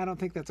 no, I don't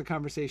think that's a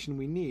conversation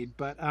we need.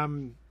 But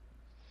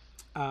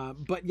yeah,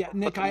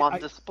 Nick, put them on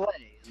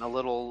display in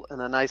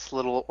a nice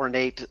little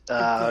ornate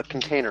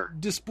container.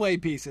 Display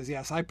pieces,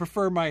 yes. I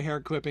prefer my hair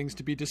clippings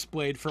to be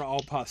displayed for all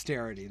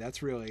posterity.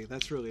 That's really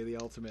the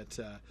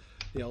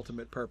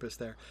ultimate purpose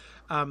there.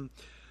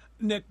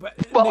 Nick,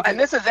 and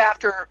this is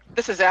after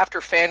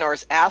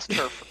Feanor's asked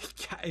her.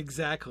 Yeah,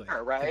 exactly.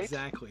 Her, right?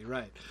 Exactly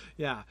right.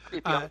 Yeah.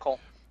 Creepy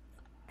uncle.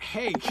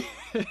 Hey,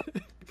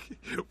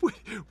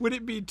 would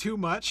it be too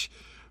much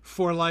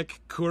for like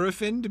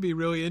Curufin to be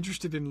really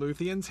interested in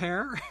Luthien's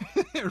hair,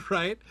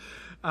 right?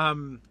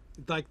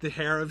 Like the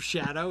hair of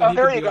Shadow. Oh,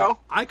 there you go.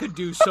 I could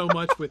do so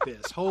much with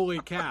this. Holy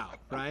cow,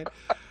 right?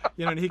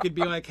 And he could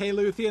be like, hey,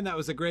 Luthien, that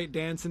was a great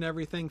dance and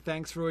everything.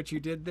 Thanks for what you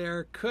did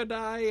there. Could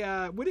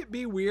I, would it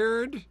be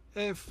weird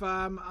if,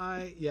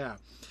 yeah.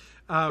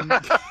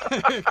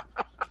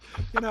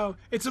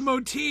 It's a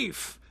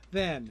motif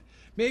then.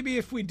 Maybe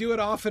if we do it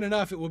often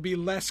enough, it will be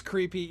less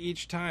creepy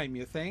each time,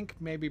 you think?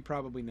 Maybe,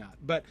 probably not.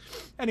 But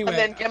anyway. And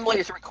then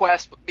Gimli's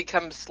request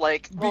becomes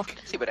like, well,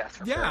 see what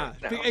after. Yeah,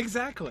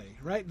 exactly.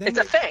 Right? Then it's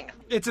a thing.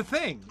 It's a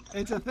thing.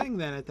 It's a thing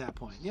then at that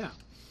point, yeah.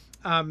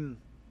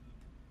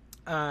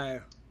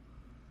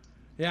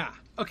 Yeah.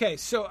 Okay,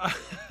 so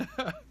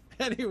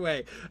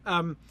anyway,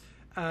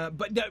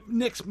 but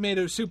Nick's made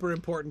a super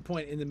important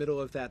point in the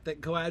middle of that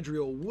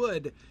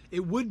Galadriel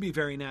would be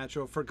very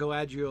natural for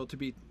Galadriel to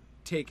be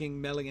taking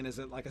Melian as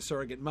like a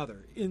surrogate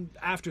mother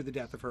after the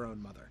death of her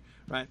own mother,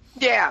 right?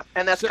 Yeah,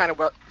 and that's kind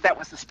of that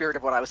was the spirit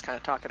of what I was kind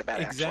of talking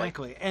about.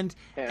 Exactly, actually.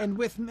 and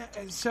with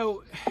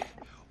so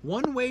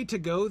one way to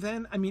go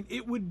then, I mean,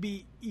 it would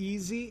be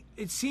easy.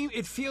 It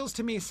feels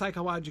to me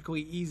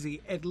psychologically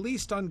easy, at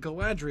least on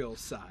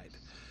Galadriel's side,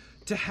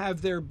 to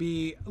have there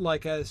be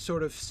like a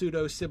sort of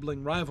pseudo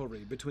sibling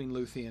rivalry between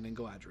Luthien and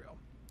Galadriel,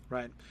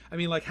 right? I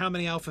mean, like how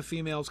many alpha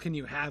females can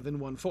you have in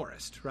one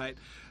forest, right?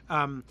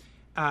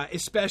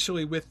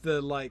 Especially with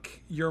the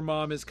like, your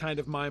mom is kind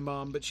of my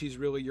mom, but she's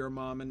really your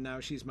mom, and now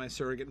she's my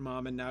surrogate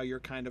mom, and now you're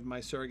kind of my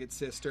surrogate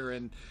sister,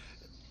 and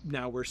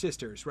now we're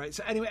sisters, right?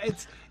 So anyway,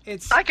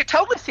 it's. I could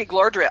totally see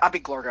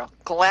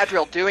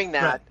Galadriel doing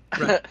that.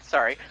 Right.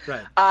 Sorry.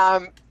 Right.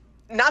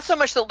 Not so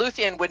much that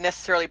Luthien would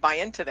necessarily buy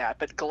into that,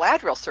 but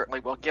Galadriel certainly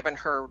will, given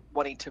her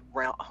wanting to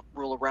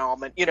rule a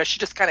realm, and she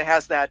just kind of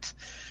has that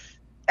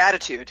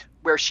attitude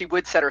where she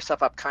would set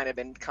herself up kind of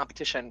in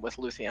competition with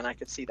Luthien. I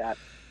could see that.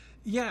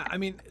 Yeah, I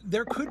mean,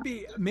 there could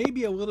be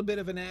maybe a little bit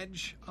of an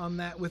edge on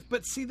that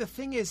but see, the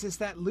thing is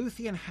that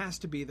Luthien has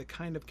to be the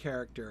kind of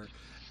character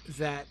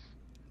that,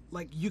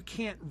 like, you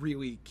can't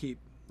really keep,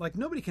 like,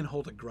 nobody can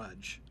hold a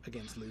grudge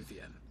against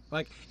Luthien.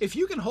 Like, if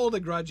you can hold a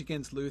grudge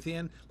against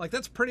Luthien, like,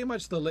 that's pretty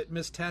much the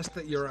litmus test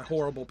that you're a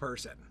horrible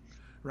person,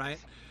 right?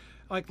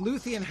 Like,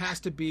 Luthien has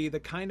to be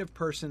the kind of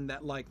person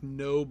that, like,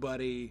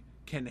 nobody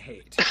can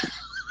hate.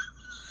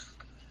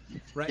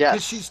 Right? Yes.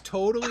 Because she's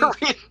totally...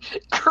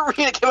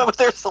 Karina came up with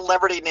their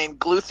celebrity name,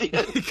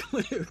 Gluthien.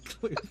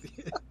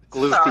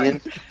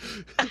 Gluthien.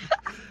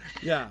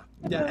 Yeah.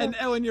 And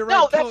Ellen, you're right.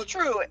 No, that's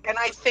true. And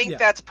I think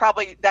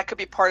that could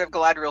be part of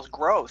Galadriel's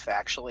growth,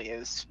 actually,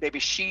 is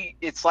maybe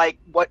it's like,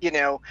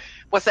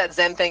 what's that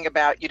Zen thing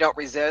about you don't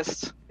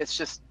resist? It's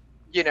just,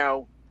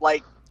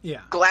 like,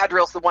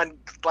 Galadriel's the one,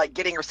 like,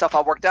 getting herself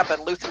all worked up,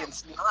 and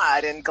Luthien's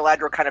not, and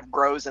Galadriel kind of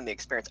grows in the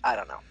experience. I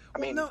don't know. I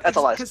mean, that's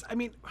a lot. Because, I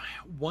mean,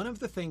 one of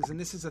the things, and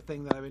this is a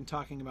thing that I've been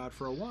talking about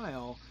for a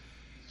while,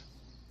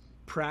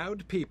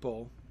 proud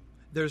people,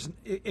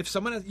 if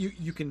someone,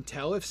 you can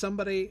tell if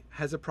somebody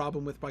has a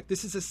problem with, like,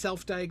 this is a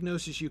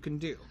self-diagnosis you can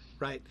do,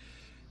 right?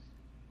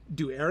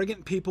 Do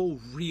arrogant people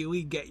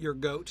really get your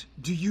goat?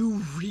 Do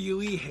you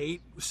really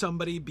hate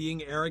somebody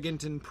being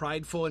arrogant and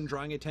prideful and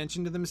drawing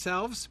attention to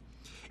themselves?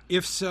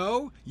 If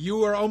so,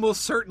 you are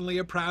almost certainly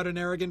a proud and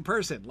arrogant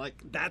person.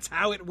 Like, that's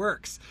how it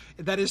works.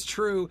 That is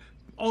true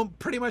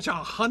pretty much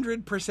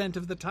 100%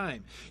 of the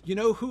time. You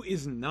know who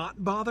is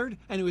not bothered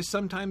and who is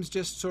sometimes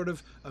just sort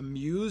of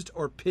amused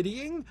or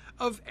pitying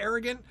of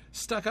arrogant,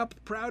 stuck-up,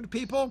 proud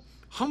people?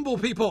 Humble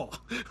people,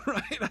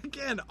 right?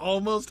 Again,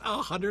 almost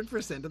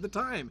 100% of the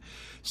time.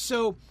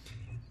 So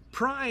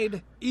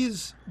pride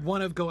is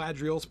one of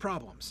Galadriel's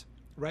problems,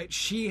 right?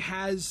 She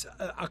has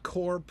a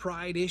core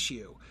pride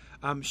issue.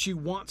 She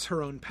wants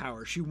her own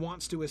power. She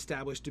wants to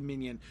establish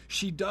dominion.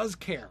 She does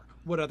care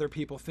what other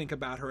people think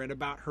about her and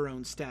about her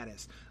own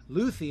status.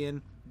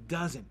 Luthien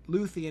doesn't.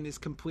 Luthien is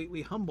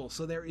completely humble.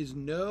 So there is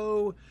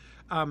no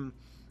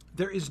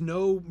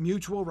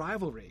mutual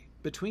rivalry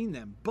between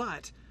them.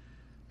 But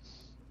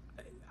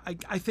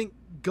I think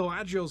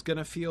Galadriel's going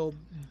to feel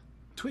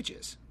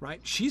twitches, right?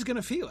 She's going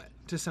to feel it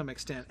to some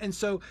extent. And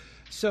so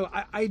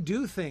I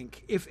do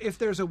think if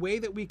there's a way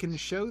that we can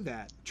show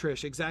that,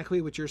 Trish,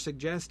 exactly what you're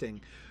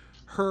suggesting,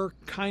 her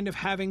kind of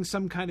having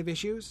some kind of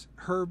issues,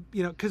 her,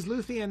 because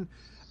Luthien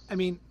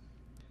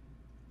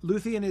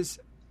is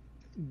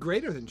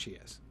greater than she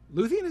is.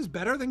 Luthien is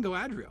better than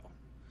Galadriel.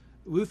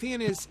 Luthien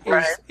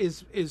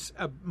is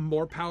a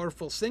more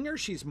powerful singer.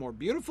 She's more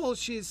beautiful.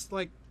 She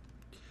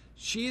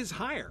is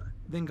higher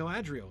than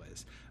Galadriel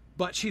is,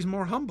 but she's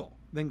more humble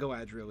than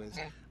Galadriel is.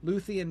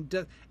 Luthien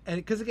does, and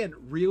because again,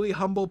 really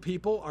humble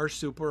people are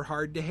super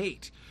hard to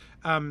hate.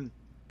 And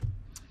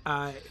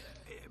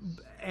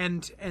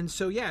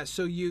so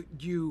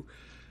you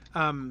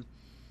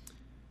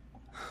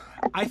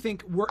I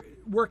think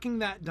working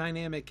that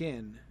dynamic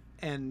in,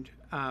 and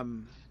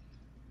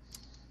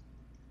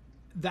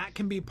that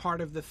can be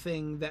part of the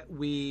thing that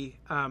we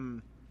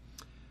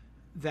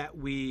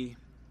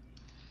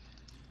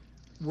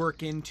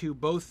work into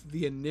both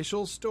the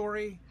initial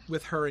story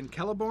with her and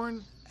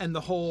Celeborn and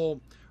the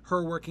whole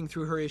her working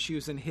through her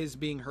issues and his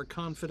being her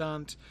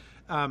confidant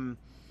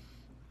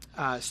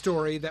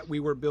story that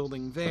we were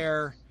building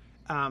there.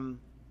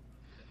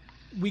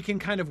 We can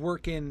kind of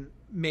work in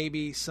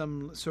maybe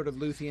some sort of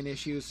Luthien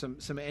issues,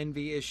 some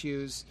envy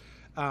issues,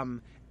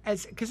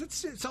 because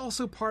it's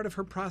also part of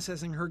her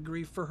processing her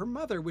grief for her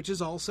mother, which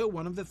is also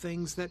one of the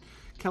things that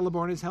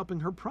Celeborn is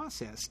helping her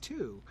process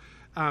too.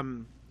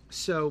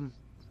 So,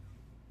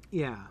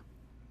 yeah.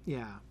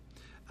 Yeah.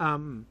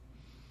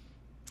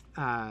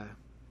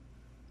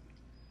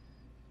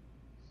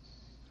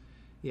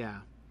 Yeah.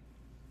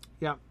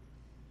 Yeah.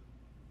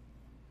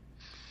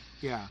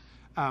 Yeah.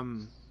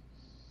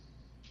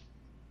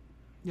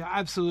 Yeah,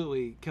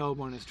 absolutely.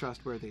 Celeborn is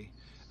trustworthy.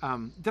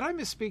 Did I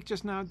misspeak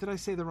just now? Did I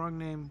say the wrong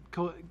name?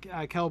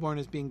 Celeborn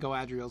is being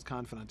Galadriel's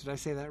confidant. Did I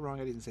say that wrong?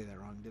 I didn't say that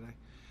wrong, did I?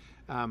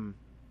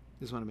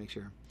 Just want to make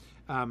sure.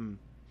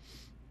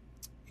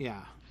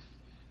 Yeah.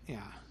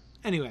 Yeah.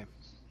 Anyway.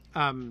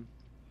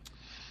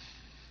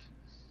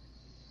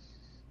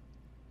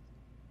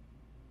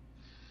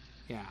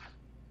 Yeah.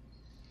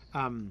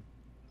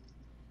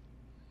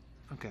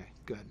 Okay,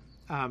 good.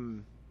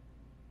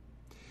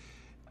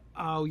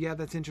 Oh, yeah,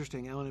 that's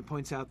interesting. Ellen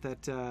points out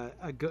that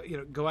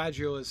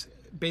Galadriel is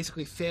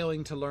basically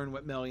failing to learn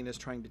what Melian is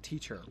trying to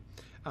teach her.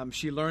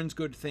 She learns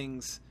good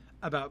things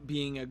about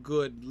being a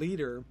good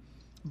leader,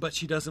 but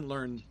she doesn't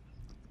learn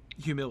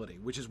humility,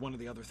 which is one of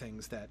the other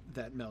things that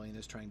Melian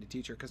is trying to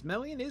teach her. Because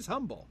Melian is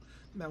humble.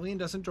 Melian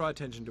doesn't draw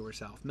attention to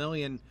herself.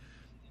 Melian,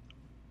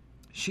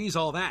 she's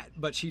all that,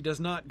 but she does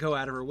not go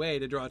out of her way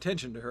to draw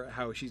attention to her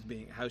how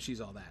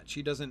she's all that.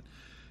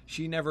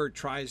 She never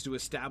tries to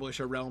establish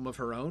a realm of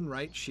her own,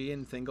 right? She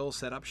and Thingol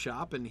set up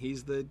shop, and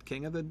he's the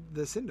king of the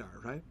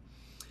Sindar, right?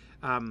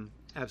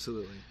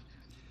 Absolutely.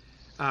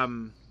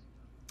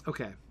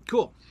 Okay,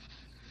 cool.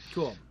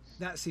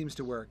 That seems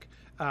to work.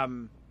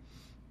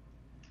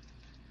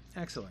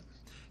 Excellent.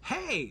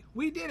 Hey,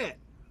 we did it.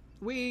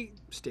 We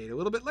stayed a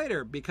little bit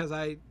later because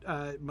my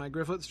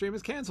Grifflet stream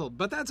is canceled,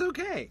 but that's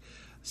okay.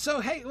 So,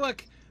 hey,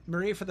 look,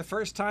 Marie, for the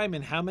first time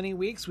in how many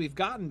weeks, we've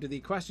gotten to the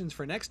questions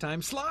for next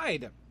time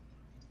slide.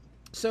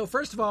 So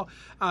first of all,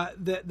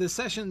 the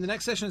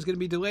next session is going to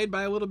be delayed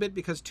by a little bit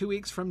because 2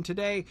 weeks from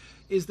today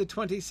is the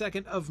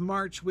 22nd of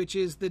March, which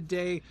is the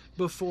day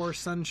before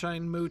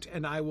Sunshine Moot,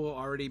 and I will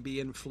already be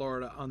in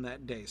Florida on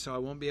that day, so I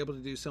won't be able to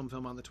do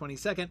Film on the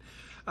 22nd.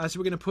 So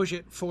we're going to push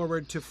it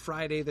forward to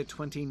Friday the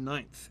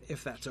 29th,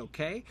 if that's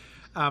okay,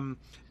 and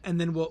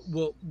then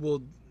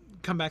we'll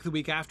come back the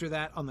week after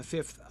that on the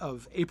 5th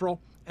of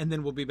April, and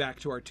then we'll be back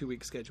to our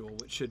 2-week schedule,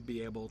 which should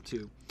be able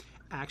to.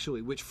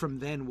 Actually, which from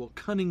then will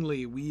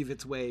cunningly weave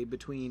its way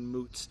between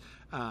moots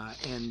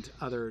and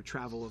other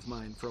travel of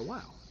mine for a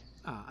while,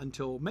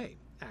 until May,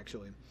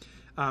 actually.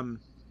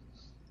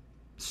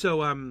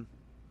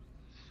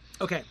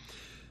 Okay.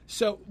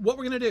 So what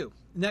we're going to do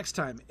next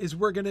time is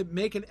we're going to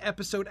make an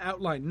episode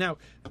outline. Now,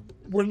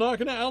 we're not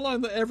going to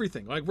outline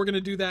everything. Like, we're going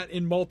to do that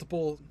in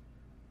multiple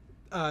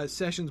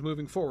sessions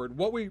moving forward.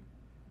 What we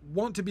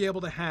want to be able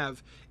to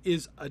have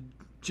is a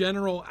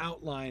general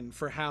outline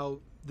for how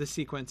the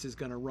sequence is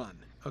going to run,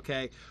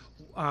 okay?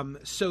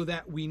 So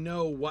that we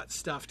know what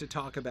stuff to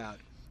talk about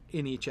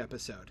in each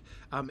episode.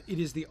 It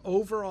is the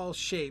overall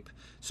shape.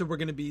 So we're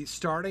going to be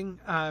starting.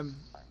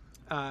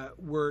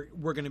 We're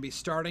going to be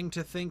starting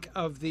to think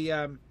of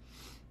the.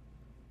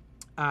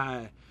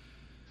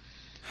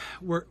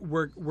 We're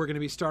going to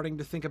be starting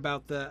to think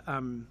about the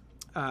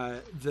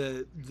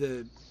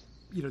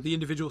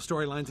individual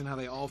storylines and how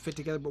they all fit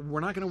together. But we're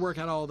not going to work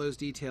out all those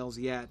details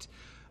yet.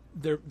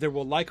 There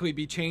will likely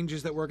be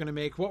changes that we're going to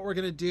make. What we're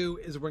going to do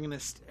is we're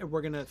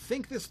going to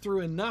think this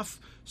through enough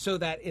so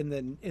that in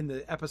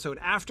the episode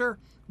after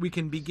we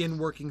can begin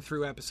working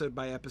through episode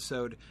by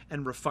episode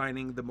and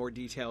refining the more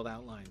detailed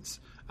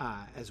outlines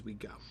as we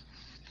go.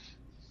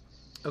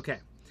 Okay.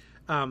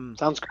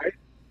 Sounds great.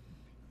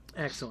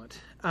 Excellent.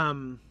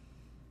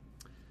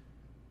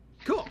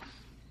 Cool.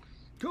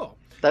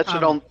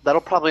 That'll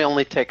probably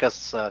only take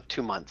us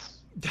 2 months.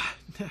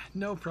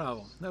 No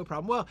problem.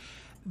 Well,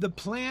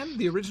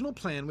 the original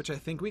plan, which I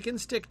think we can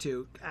stick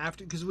to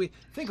because we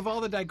think of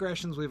all the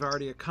digressions we've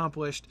already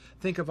accomplished,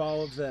 think of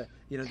all of the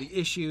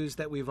issues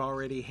that we've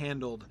already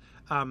handled,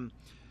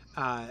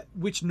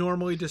 which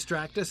normally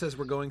distract us as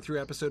we're going through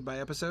episode by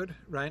episode,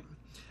 right?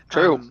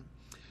 True.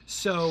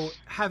 So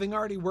having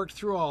already worked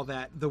through all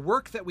that, the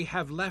work that we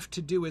have left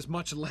to do is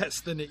much less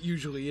than it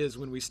usually is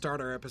when we start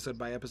our episode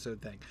by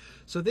episode thing.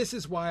 So this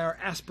is why our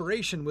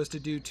aspiration was to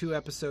do 2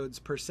 episodes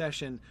per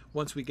session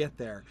once we get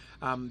there,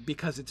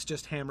 because it's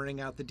just hammering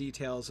out the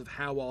details of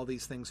how all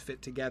these things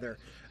fit together.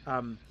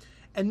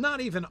 And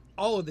not even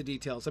all of the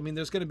details. I mean,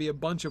 there's going to be a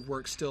bunch of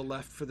work still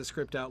left for the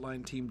script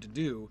outline team to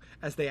do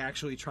as they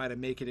actually try to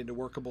make it into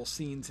workable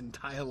scenes and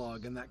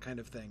dialogue and that kind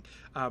of thing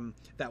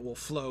that will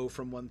flow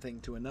from one thing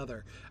to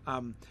another.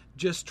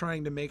 Just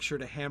trying to make sure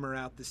to hammer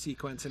out the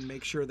sequence and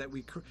make sure that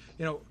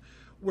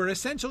we're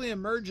essentially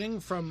emerging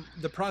from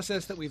the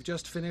process that we've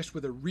just finished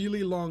with a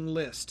really long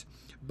list,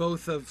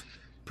 both of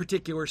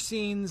particular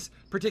scenes,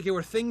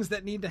 particular things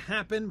that need to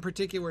happen,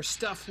 particular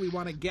stuff we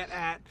want to get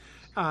at,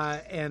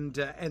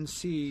 and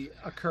see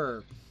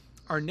occur.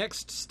 Our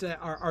next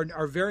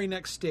our very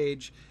next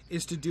stage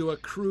is to do a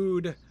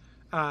crude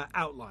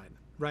outline,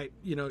 right?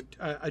 You know,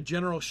 a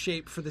general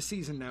shape for the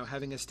season now,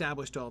 having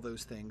established all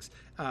those things.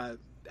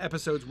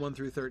 Episodes 1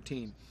 through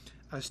 13.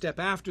 A step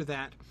after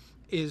that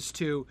is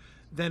to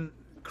then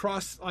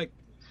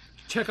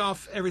check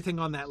off everything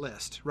on that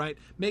list, right?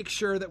 Make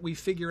sure that we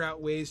figure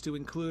out ways to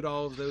include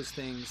all of those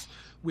things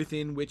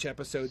within which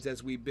episodes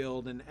as we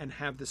build and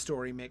have the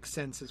story make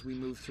sense as we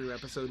move through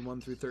episode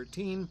 1 through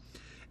 13.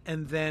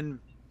 And then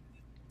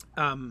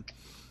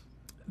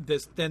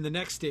then the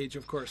next stage,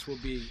 of course, will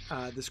be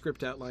the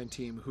script outline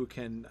team who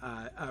can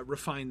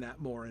refine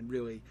that more and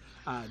really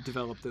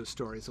develop those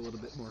stories a little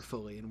bit more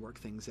fully and work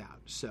things out.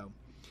 So,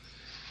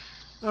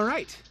 all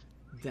right,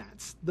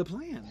 that's the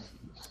plan.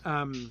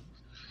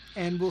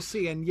 And we'll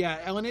see. And yeah,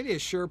 Ellen, it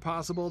is sure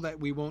possible that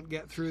we won't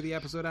get through the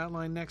episode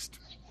outline next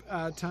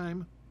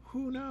time.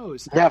 Who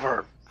knows?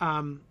 Never.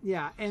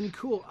 Yeah, and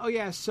cool. Oh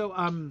yeah, so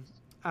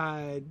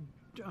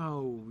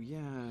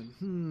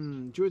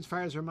Druid's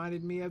Fires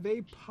reminded me of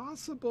a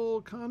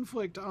possible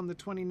conflict on the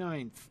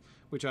 29th,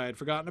 which I had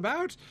forgotten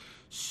about.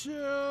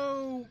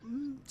 So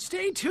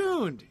stay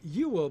tuned.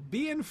 You will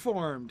be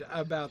informed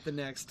about the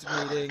next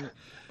meeting.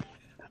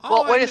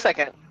 Well, wait a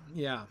second.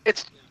 Yeah.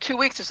 It's 2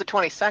 weeks. It's the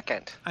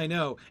 22nd. I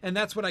know. And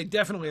that's what I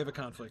definitely have a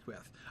conflict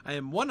with. I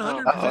am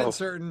 100%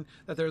 certain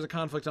that there's a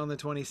conflict on the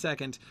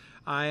 22nd.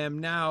 I am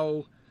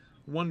now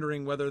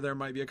wondering whether there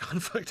might be a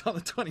conflict on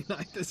the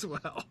 29th as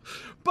well.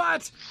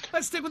 But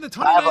let's stick with the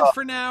 29th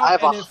for now. I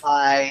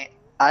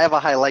have a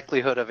high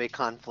likelihood of a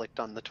conflict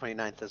on the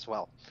 29th as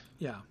well.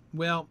 Yeah.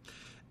 Well,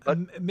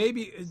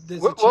 maybe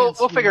there's we'll a chance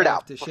we'll figure it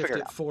out. to shift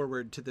it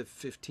forward to the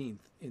 15th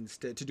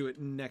instead, to do it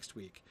next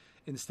week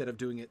instead of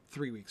doing it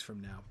 3 weeks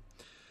from now.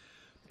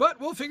 But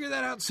we'll figure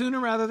that out sooner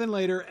rather than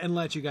later and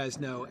let you guys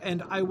know.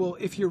 And I will,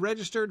 if you're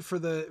registered for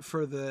the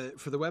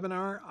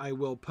webinar, I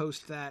will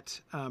post that,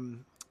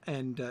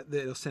 and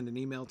it'll send an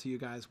email to you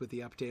guys with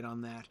the update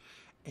on that.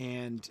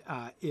 And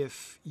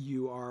if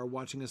you are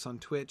watching us on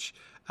Twitch,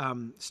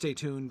 stay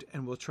tuned,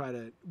 and we'll try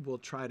to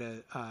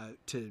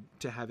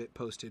have it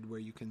posted where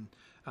you can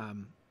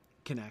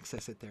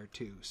access it there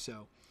too.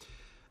 So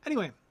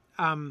anyway,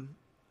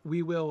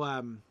 we will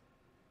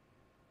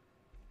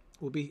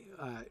we'll be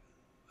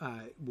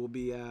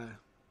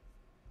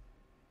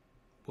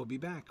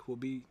back. We'll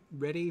be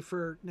ready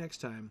for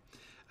next time.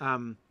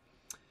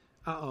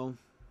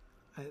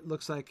 It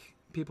looks like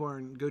people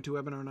on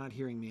GoToWebinar not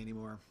hearing me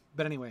anymore.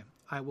 But anyway,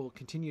 I will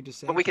continue to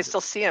say. But we can still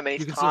see him. And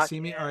you can still see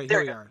me? All right,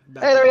 here we are.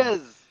 Hey, there he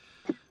is.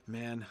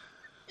 Man.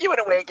 You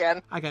went away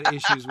again. I got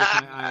issues with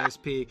my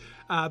ISP.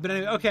 But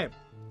anyway, okay.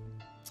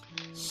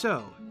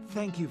 So,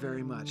 thank you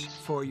very much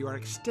for your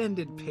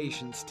extended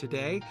patience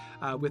today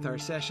with our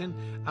session.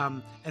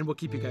 And we'll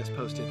keep you guys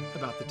posted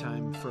about the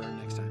time for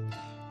next time.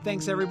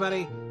 Thanks,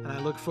 everybody, and I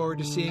look forward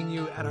to seeing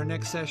you at our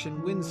next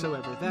session,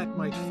 whensoever that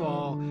might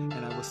fall. And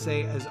I will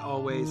say, as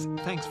always,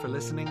 thanks for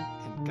listening,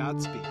 and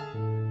Godspeed.